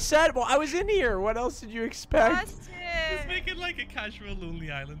 I said, well, I was in here. What else did you expect? He's making like a casual Lonely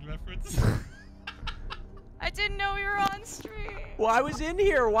Island reference. I didn't know we were on stream. Well, I was in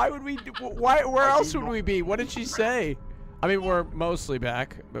here. Why would we? Where else would we be? What did she say? I mean, we're mostly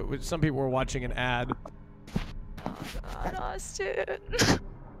back, but some people were watching an ad. Oh god, Austin.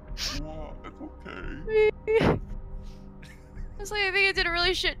 Well, it's okay. Honestly, I think I did a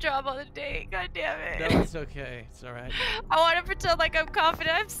really shit job on the date. God damn it. No, it's okay. It's all right. I want to pretend like I'm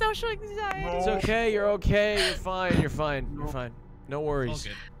confident. I have social anxiety. It's okay. You're okay. You're fine. You're fine. You're fine. No worries. All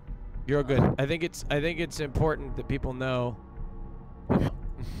good. You're good. I think it's important that people know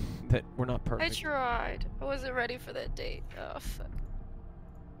that we're not I perfect. tried. I wasn't ready for that date. Oh, fuck.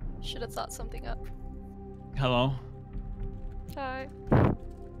 Should have thought something up. Hello? Hi. Oh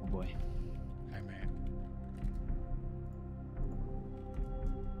boy. Hi, man.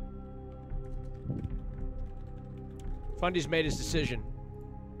 Fundy's made his decision.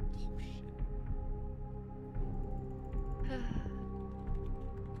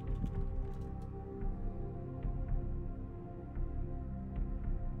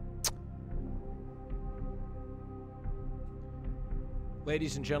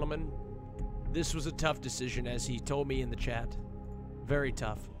 Ladies and gentlemen, this was a tough decision, as he told me in the chat. Very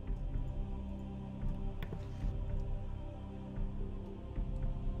tough.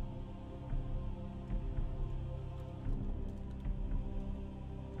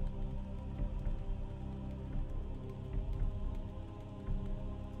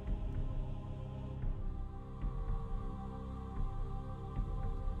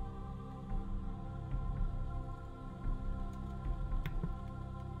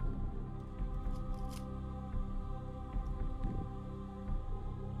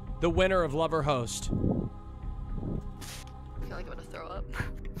 The winner of Lover Host. I feel like I'm gonna throw up.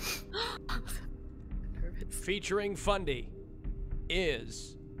 Featuring Fundy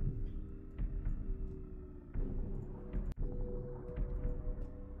is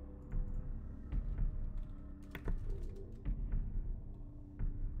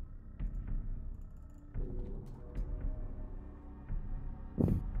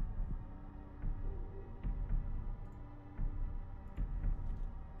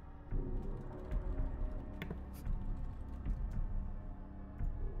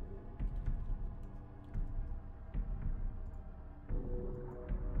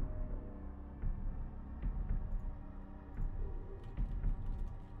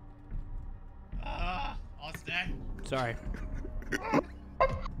Austin. sorry.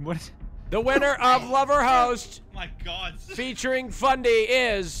 What? The winner of Lover Host. My God. Featuring Fundy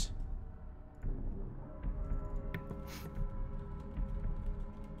is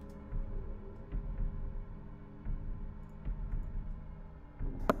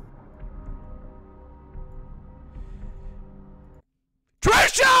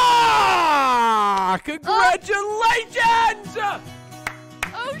Trisha! Congratulations!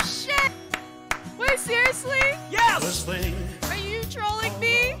 Oh shit! Wait, seriously? Yes! Are you trolling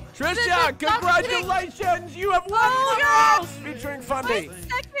me? Trisha, congratulations! You have won the house featuring Fundy. My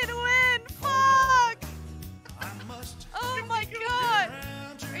second win! Fuck! Oh my god!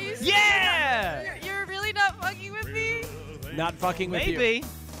 Are you serious? Yeah! You're really not fucking with me? Not fucking with you. Maybe.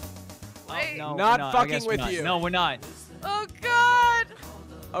 Wait. No, Not we're I fucking guess we're with not. you. No, we're not. Oh god!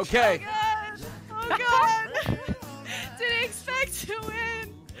 Okay. Oh god! Didn't expect to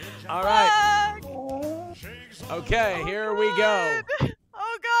win. All right. Fuck. Okay, here we go.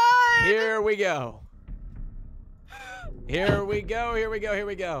 Oh god! Here we go. Here we go. Here we go. Here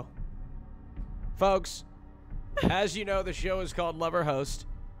we go. Folks, as you know, the show is called Lover Host.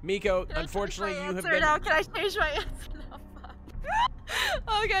 Miko, unfortunately, you have been. Now. Can I change my answer now? Fuck.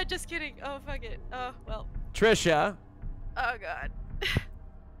 Oh god, just kidding. Oh fuck it. Oh well. Trisha, Oh god.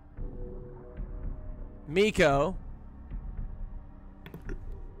 Miko,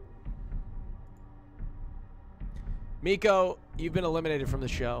 Miko, you've been eliminated from the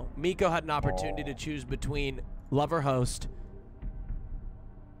show. Miko had an opportunity to choose between Lover Host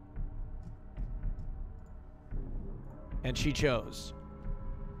and she chose.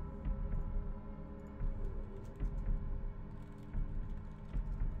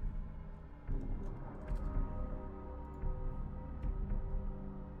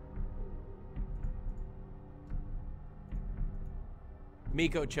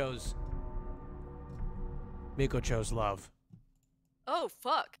 Miko chose love. Oh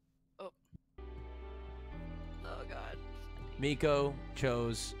fuck. Oh. Oh god. Miko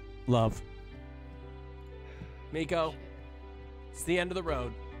chose love. Miko, it's the end of the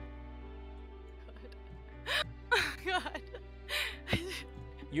road. Oh god.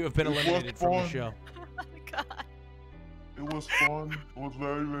 You have been eliminated from the show. Oh god. It was fun. It was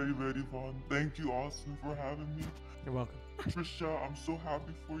very, very, very fun. Thank you, Austin, for having me. You're welcome. Trisha, I'm so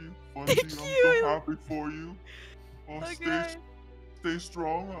happy for you. Fundy, Thank I'm you. so happy for you. Okay. Stay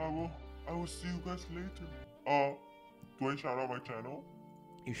strong. I will see you guys later. Do I shout out my channel?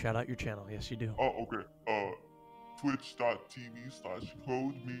 You shout out your channel. Yes, you do. Oh, okay.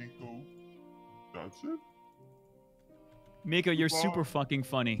 Twitch.tv/CodeMiko. That's it. Miko, you're super fucking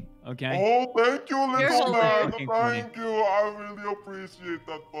funny, okay? Oh, thank you, You're little man. fucking funny. Thank you. I really appreciate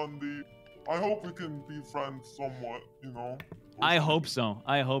that, Fundy. I hope we can be friends somewhat, you know? I hope so.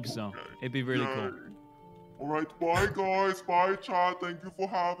 I hope so. It'd be really cool. Alright, bye guys. Bye, chat. Thank you for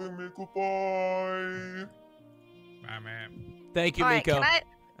having me. Goodbye. Bye, man. Thank you, All right, Miko.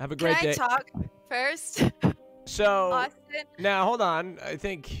 Have a great day. Can I talk first? So Austin? now hold on. I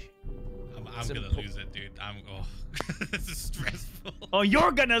think I'm gonna lose it, dude. This is stressful. Oh,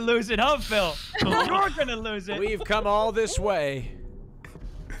 you're gonna lose it, huh, Phil? You're gonna lose it. we've come all this way.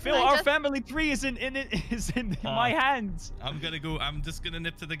 Phil, our family tree is in my hands. I'm gonna go. I'm just gonna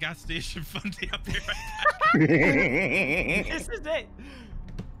nip to the gas station. Fundy, I'll be right back. This is it.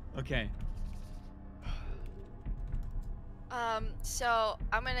 Okay. So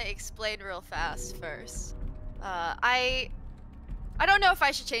I'm gonna explain real fast first. I don't know if I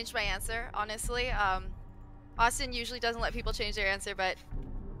should change my answer, honestly. Austin usually doesn't let people change their answer, but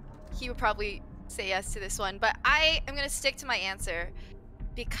he would probably say yes to this one. But I am gonna stick to my answer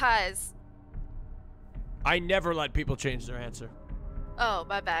because. I never let people change their answer. Oh,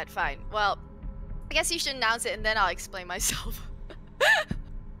 my bad. Fine. Well, I guess you should announce it and then I'll explain myself.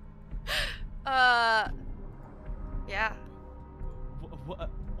 Yeah.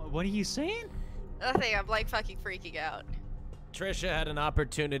 What are you saying? Nothing. I'm like fucking freaking out. Trisha had an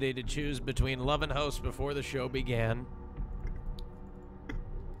opportunity to choose between Love and Host before the show began.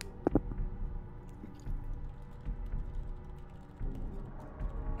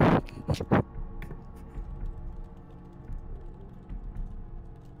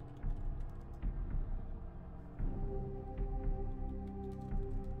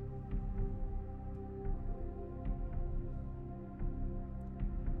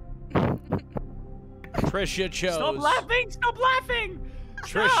 Trisha chose. Stop laughing! Stop laughing!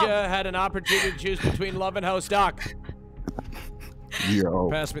 Trisha had an opportunity to choose between Love and Host. Doc. Yo.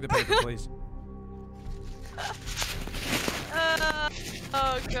 Pass me the paper, please.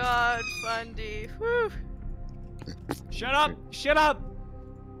 Oh god, Fundy. Whew. Shut up! Shut up!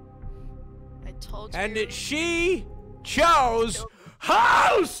 I told you. And she chose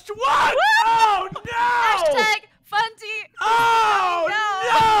Host! What? Oh no! Hashtag Fundy. Oh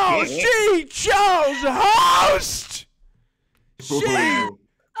no! She chose Host! She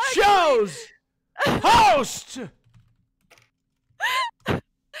chose Host!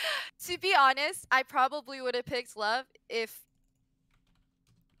 To be honest, I probably would have picked Love if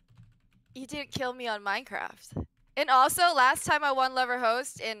you didn't kill me on Minecraft. And also, last time I won Lover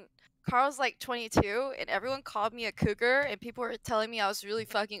Host, and Carl's like 22, and everyone called me a cougar, and people were telling me I was really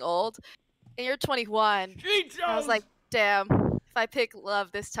fucking old. And you're 21. I was like, damn. If I pick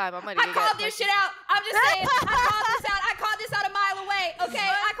love this time, I'm gonna get. I called this shit out. I'm just saying. I called this out. I called this out a mile away. Okay,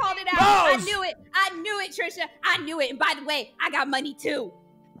 I called it out. Rose! I knew it. I knew it, Trisha. I knew it. And by the way, I got money too.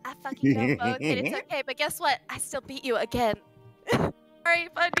 I fucking know both, and it's okay. But guess what? I still beat you again. Sorry,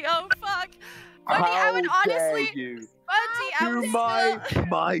 Fundy. Oh fuck. Fundy, I would honestly. You. Fundy, I would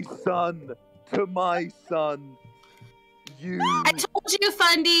my son, to my son. You. I told you,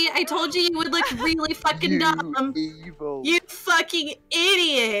 Fundy. I told you would look really fucking dumb. Evil. You fucking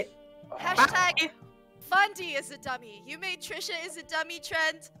idiot. Hashtag Fundy is a dummy. You made Trisha is a dummy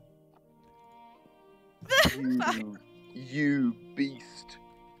trend. You beast.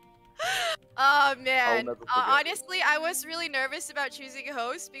 Oh man. never forget Honestly, I was really nervous about choosing a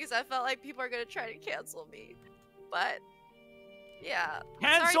host because I felt like people are gonna try to cancel me. But yeah.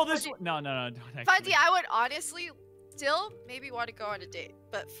 Cancel Sorry, this Fundy. one. No, don't actually. Fundy, I would honestly still maybe want to go on a date,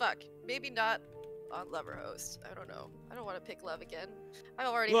 but fuck, maybe not on Lover Host. I don't know. I don't want to pick love again. I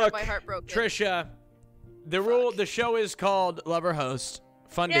already had Look, my heart broken. Trisha, the show is called Lover Host.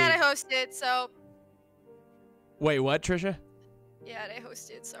 Fundy. Yeah, and I hosted, so Wait, what, Trisha? yeah, and I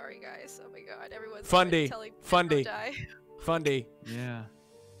hosted. Sorry guys. Oh my god, everyone's Fundy. telling me to Fundy. go die. Fundy. Yeah.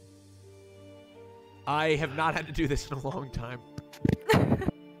 I have not had to do this in a long time.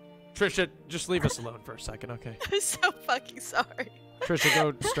 Trisha, just leave us alone for a second, okay? I'm so fucking sorry. Trisha,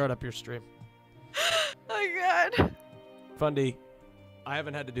 go start up your stream. Oh my god. Fundy, I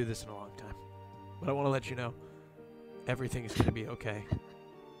haven't had to do this in a long time, but I want to let you know everything is going to be okay.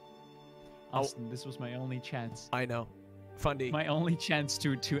 Austin, this was my only chance. I know. Fundy. My only chance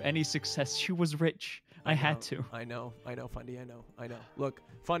to any success. She was rich. I had to. I know, Fundy, I know. Look,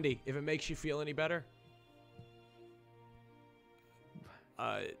 Fundy, if it makes you feel any better,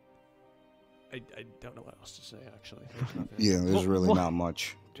 I don't know what else to say, actually. Yeah, there's really not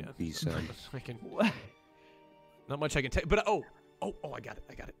much to Yeah, be said. Not much I can tell, but oh, I got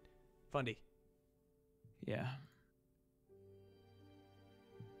it. Fundy. Yeah.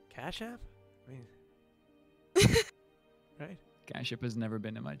 Cash App? I mean, right? Cash App has never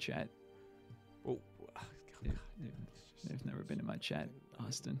been in my chat. Oh, They've never been in my chat,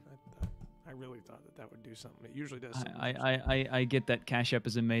 Austin. I really thought that would do something. It usually does. I get that Cash App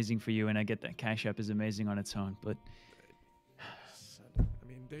is amazing for you, and I get that Cash App is amazing on its own, but I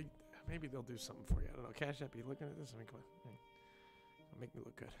mean, maybe they'll do something for you. I don't know. Cash App, you looking at this? I mean, come on. It'll make me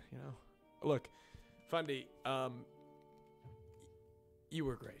look good, you know? Look, Fundy, you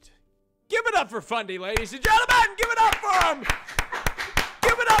were great. Give it up for Fundy, ladies and gentlemen! Give it up for him!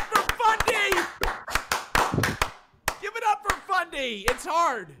 Give it up for Fundy! Give it up for Fundy! It's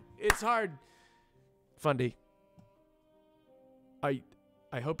hard. It's hard. Fundy, I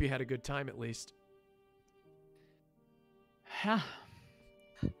hope you had a good time at least. Yeah.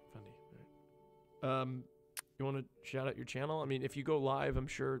 Fundy. You want to shout out your channel? I mean, if you go live, I'm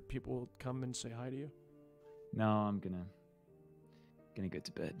sure people will come and say hi to you. No, I'm gonna go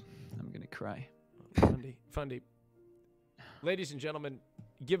to bed. I'm gonna cry. Fundy. Ladies and gentlemen,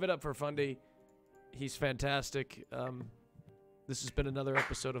 give it up for Fundy. He's fantastic. This has been another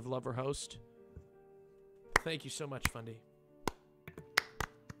episode of Lover Host. Thank you so much, Fundy.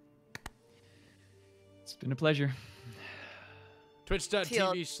 It's been a pleasure.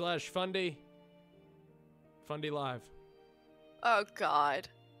 Twitch.tv/Fundy. Fundylive. Oh god.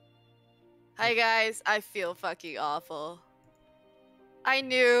 Hi guys, I feel fucking awful. I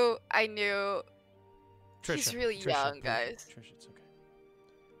knew. Trisha, He's really young, guys. Trisha, it's okay.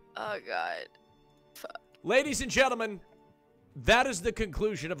 Oh god. Fuck. Ladies and gentlemen, that is the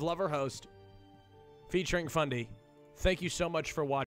conclusion of Lover Host featuring Fundy. Thank you so much for watching.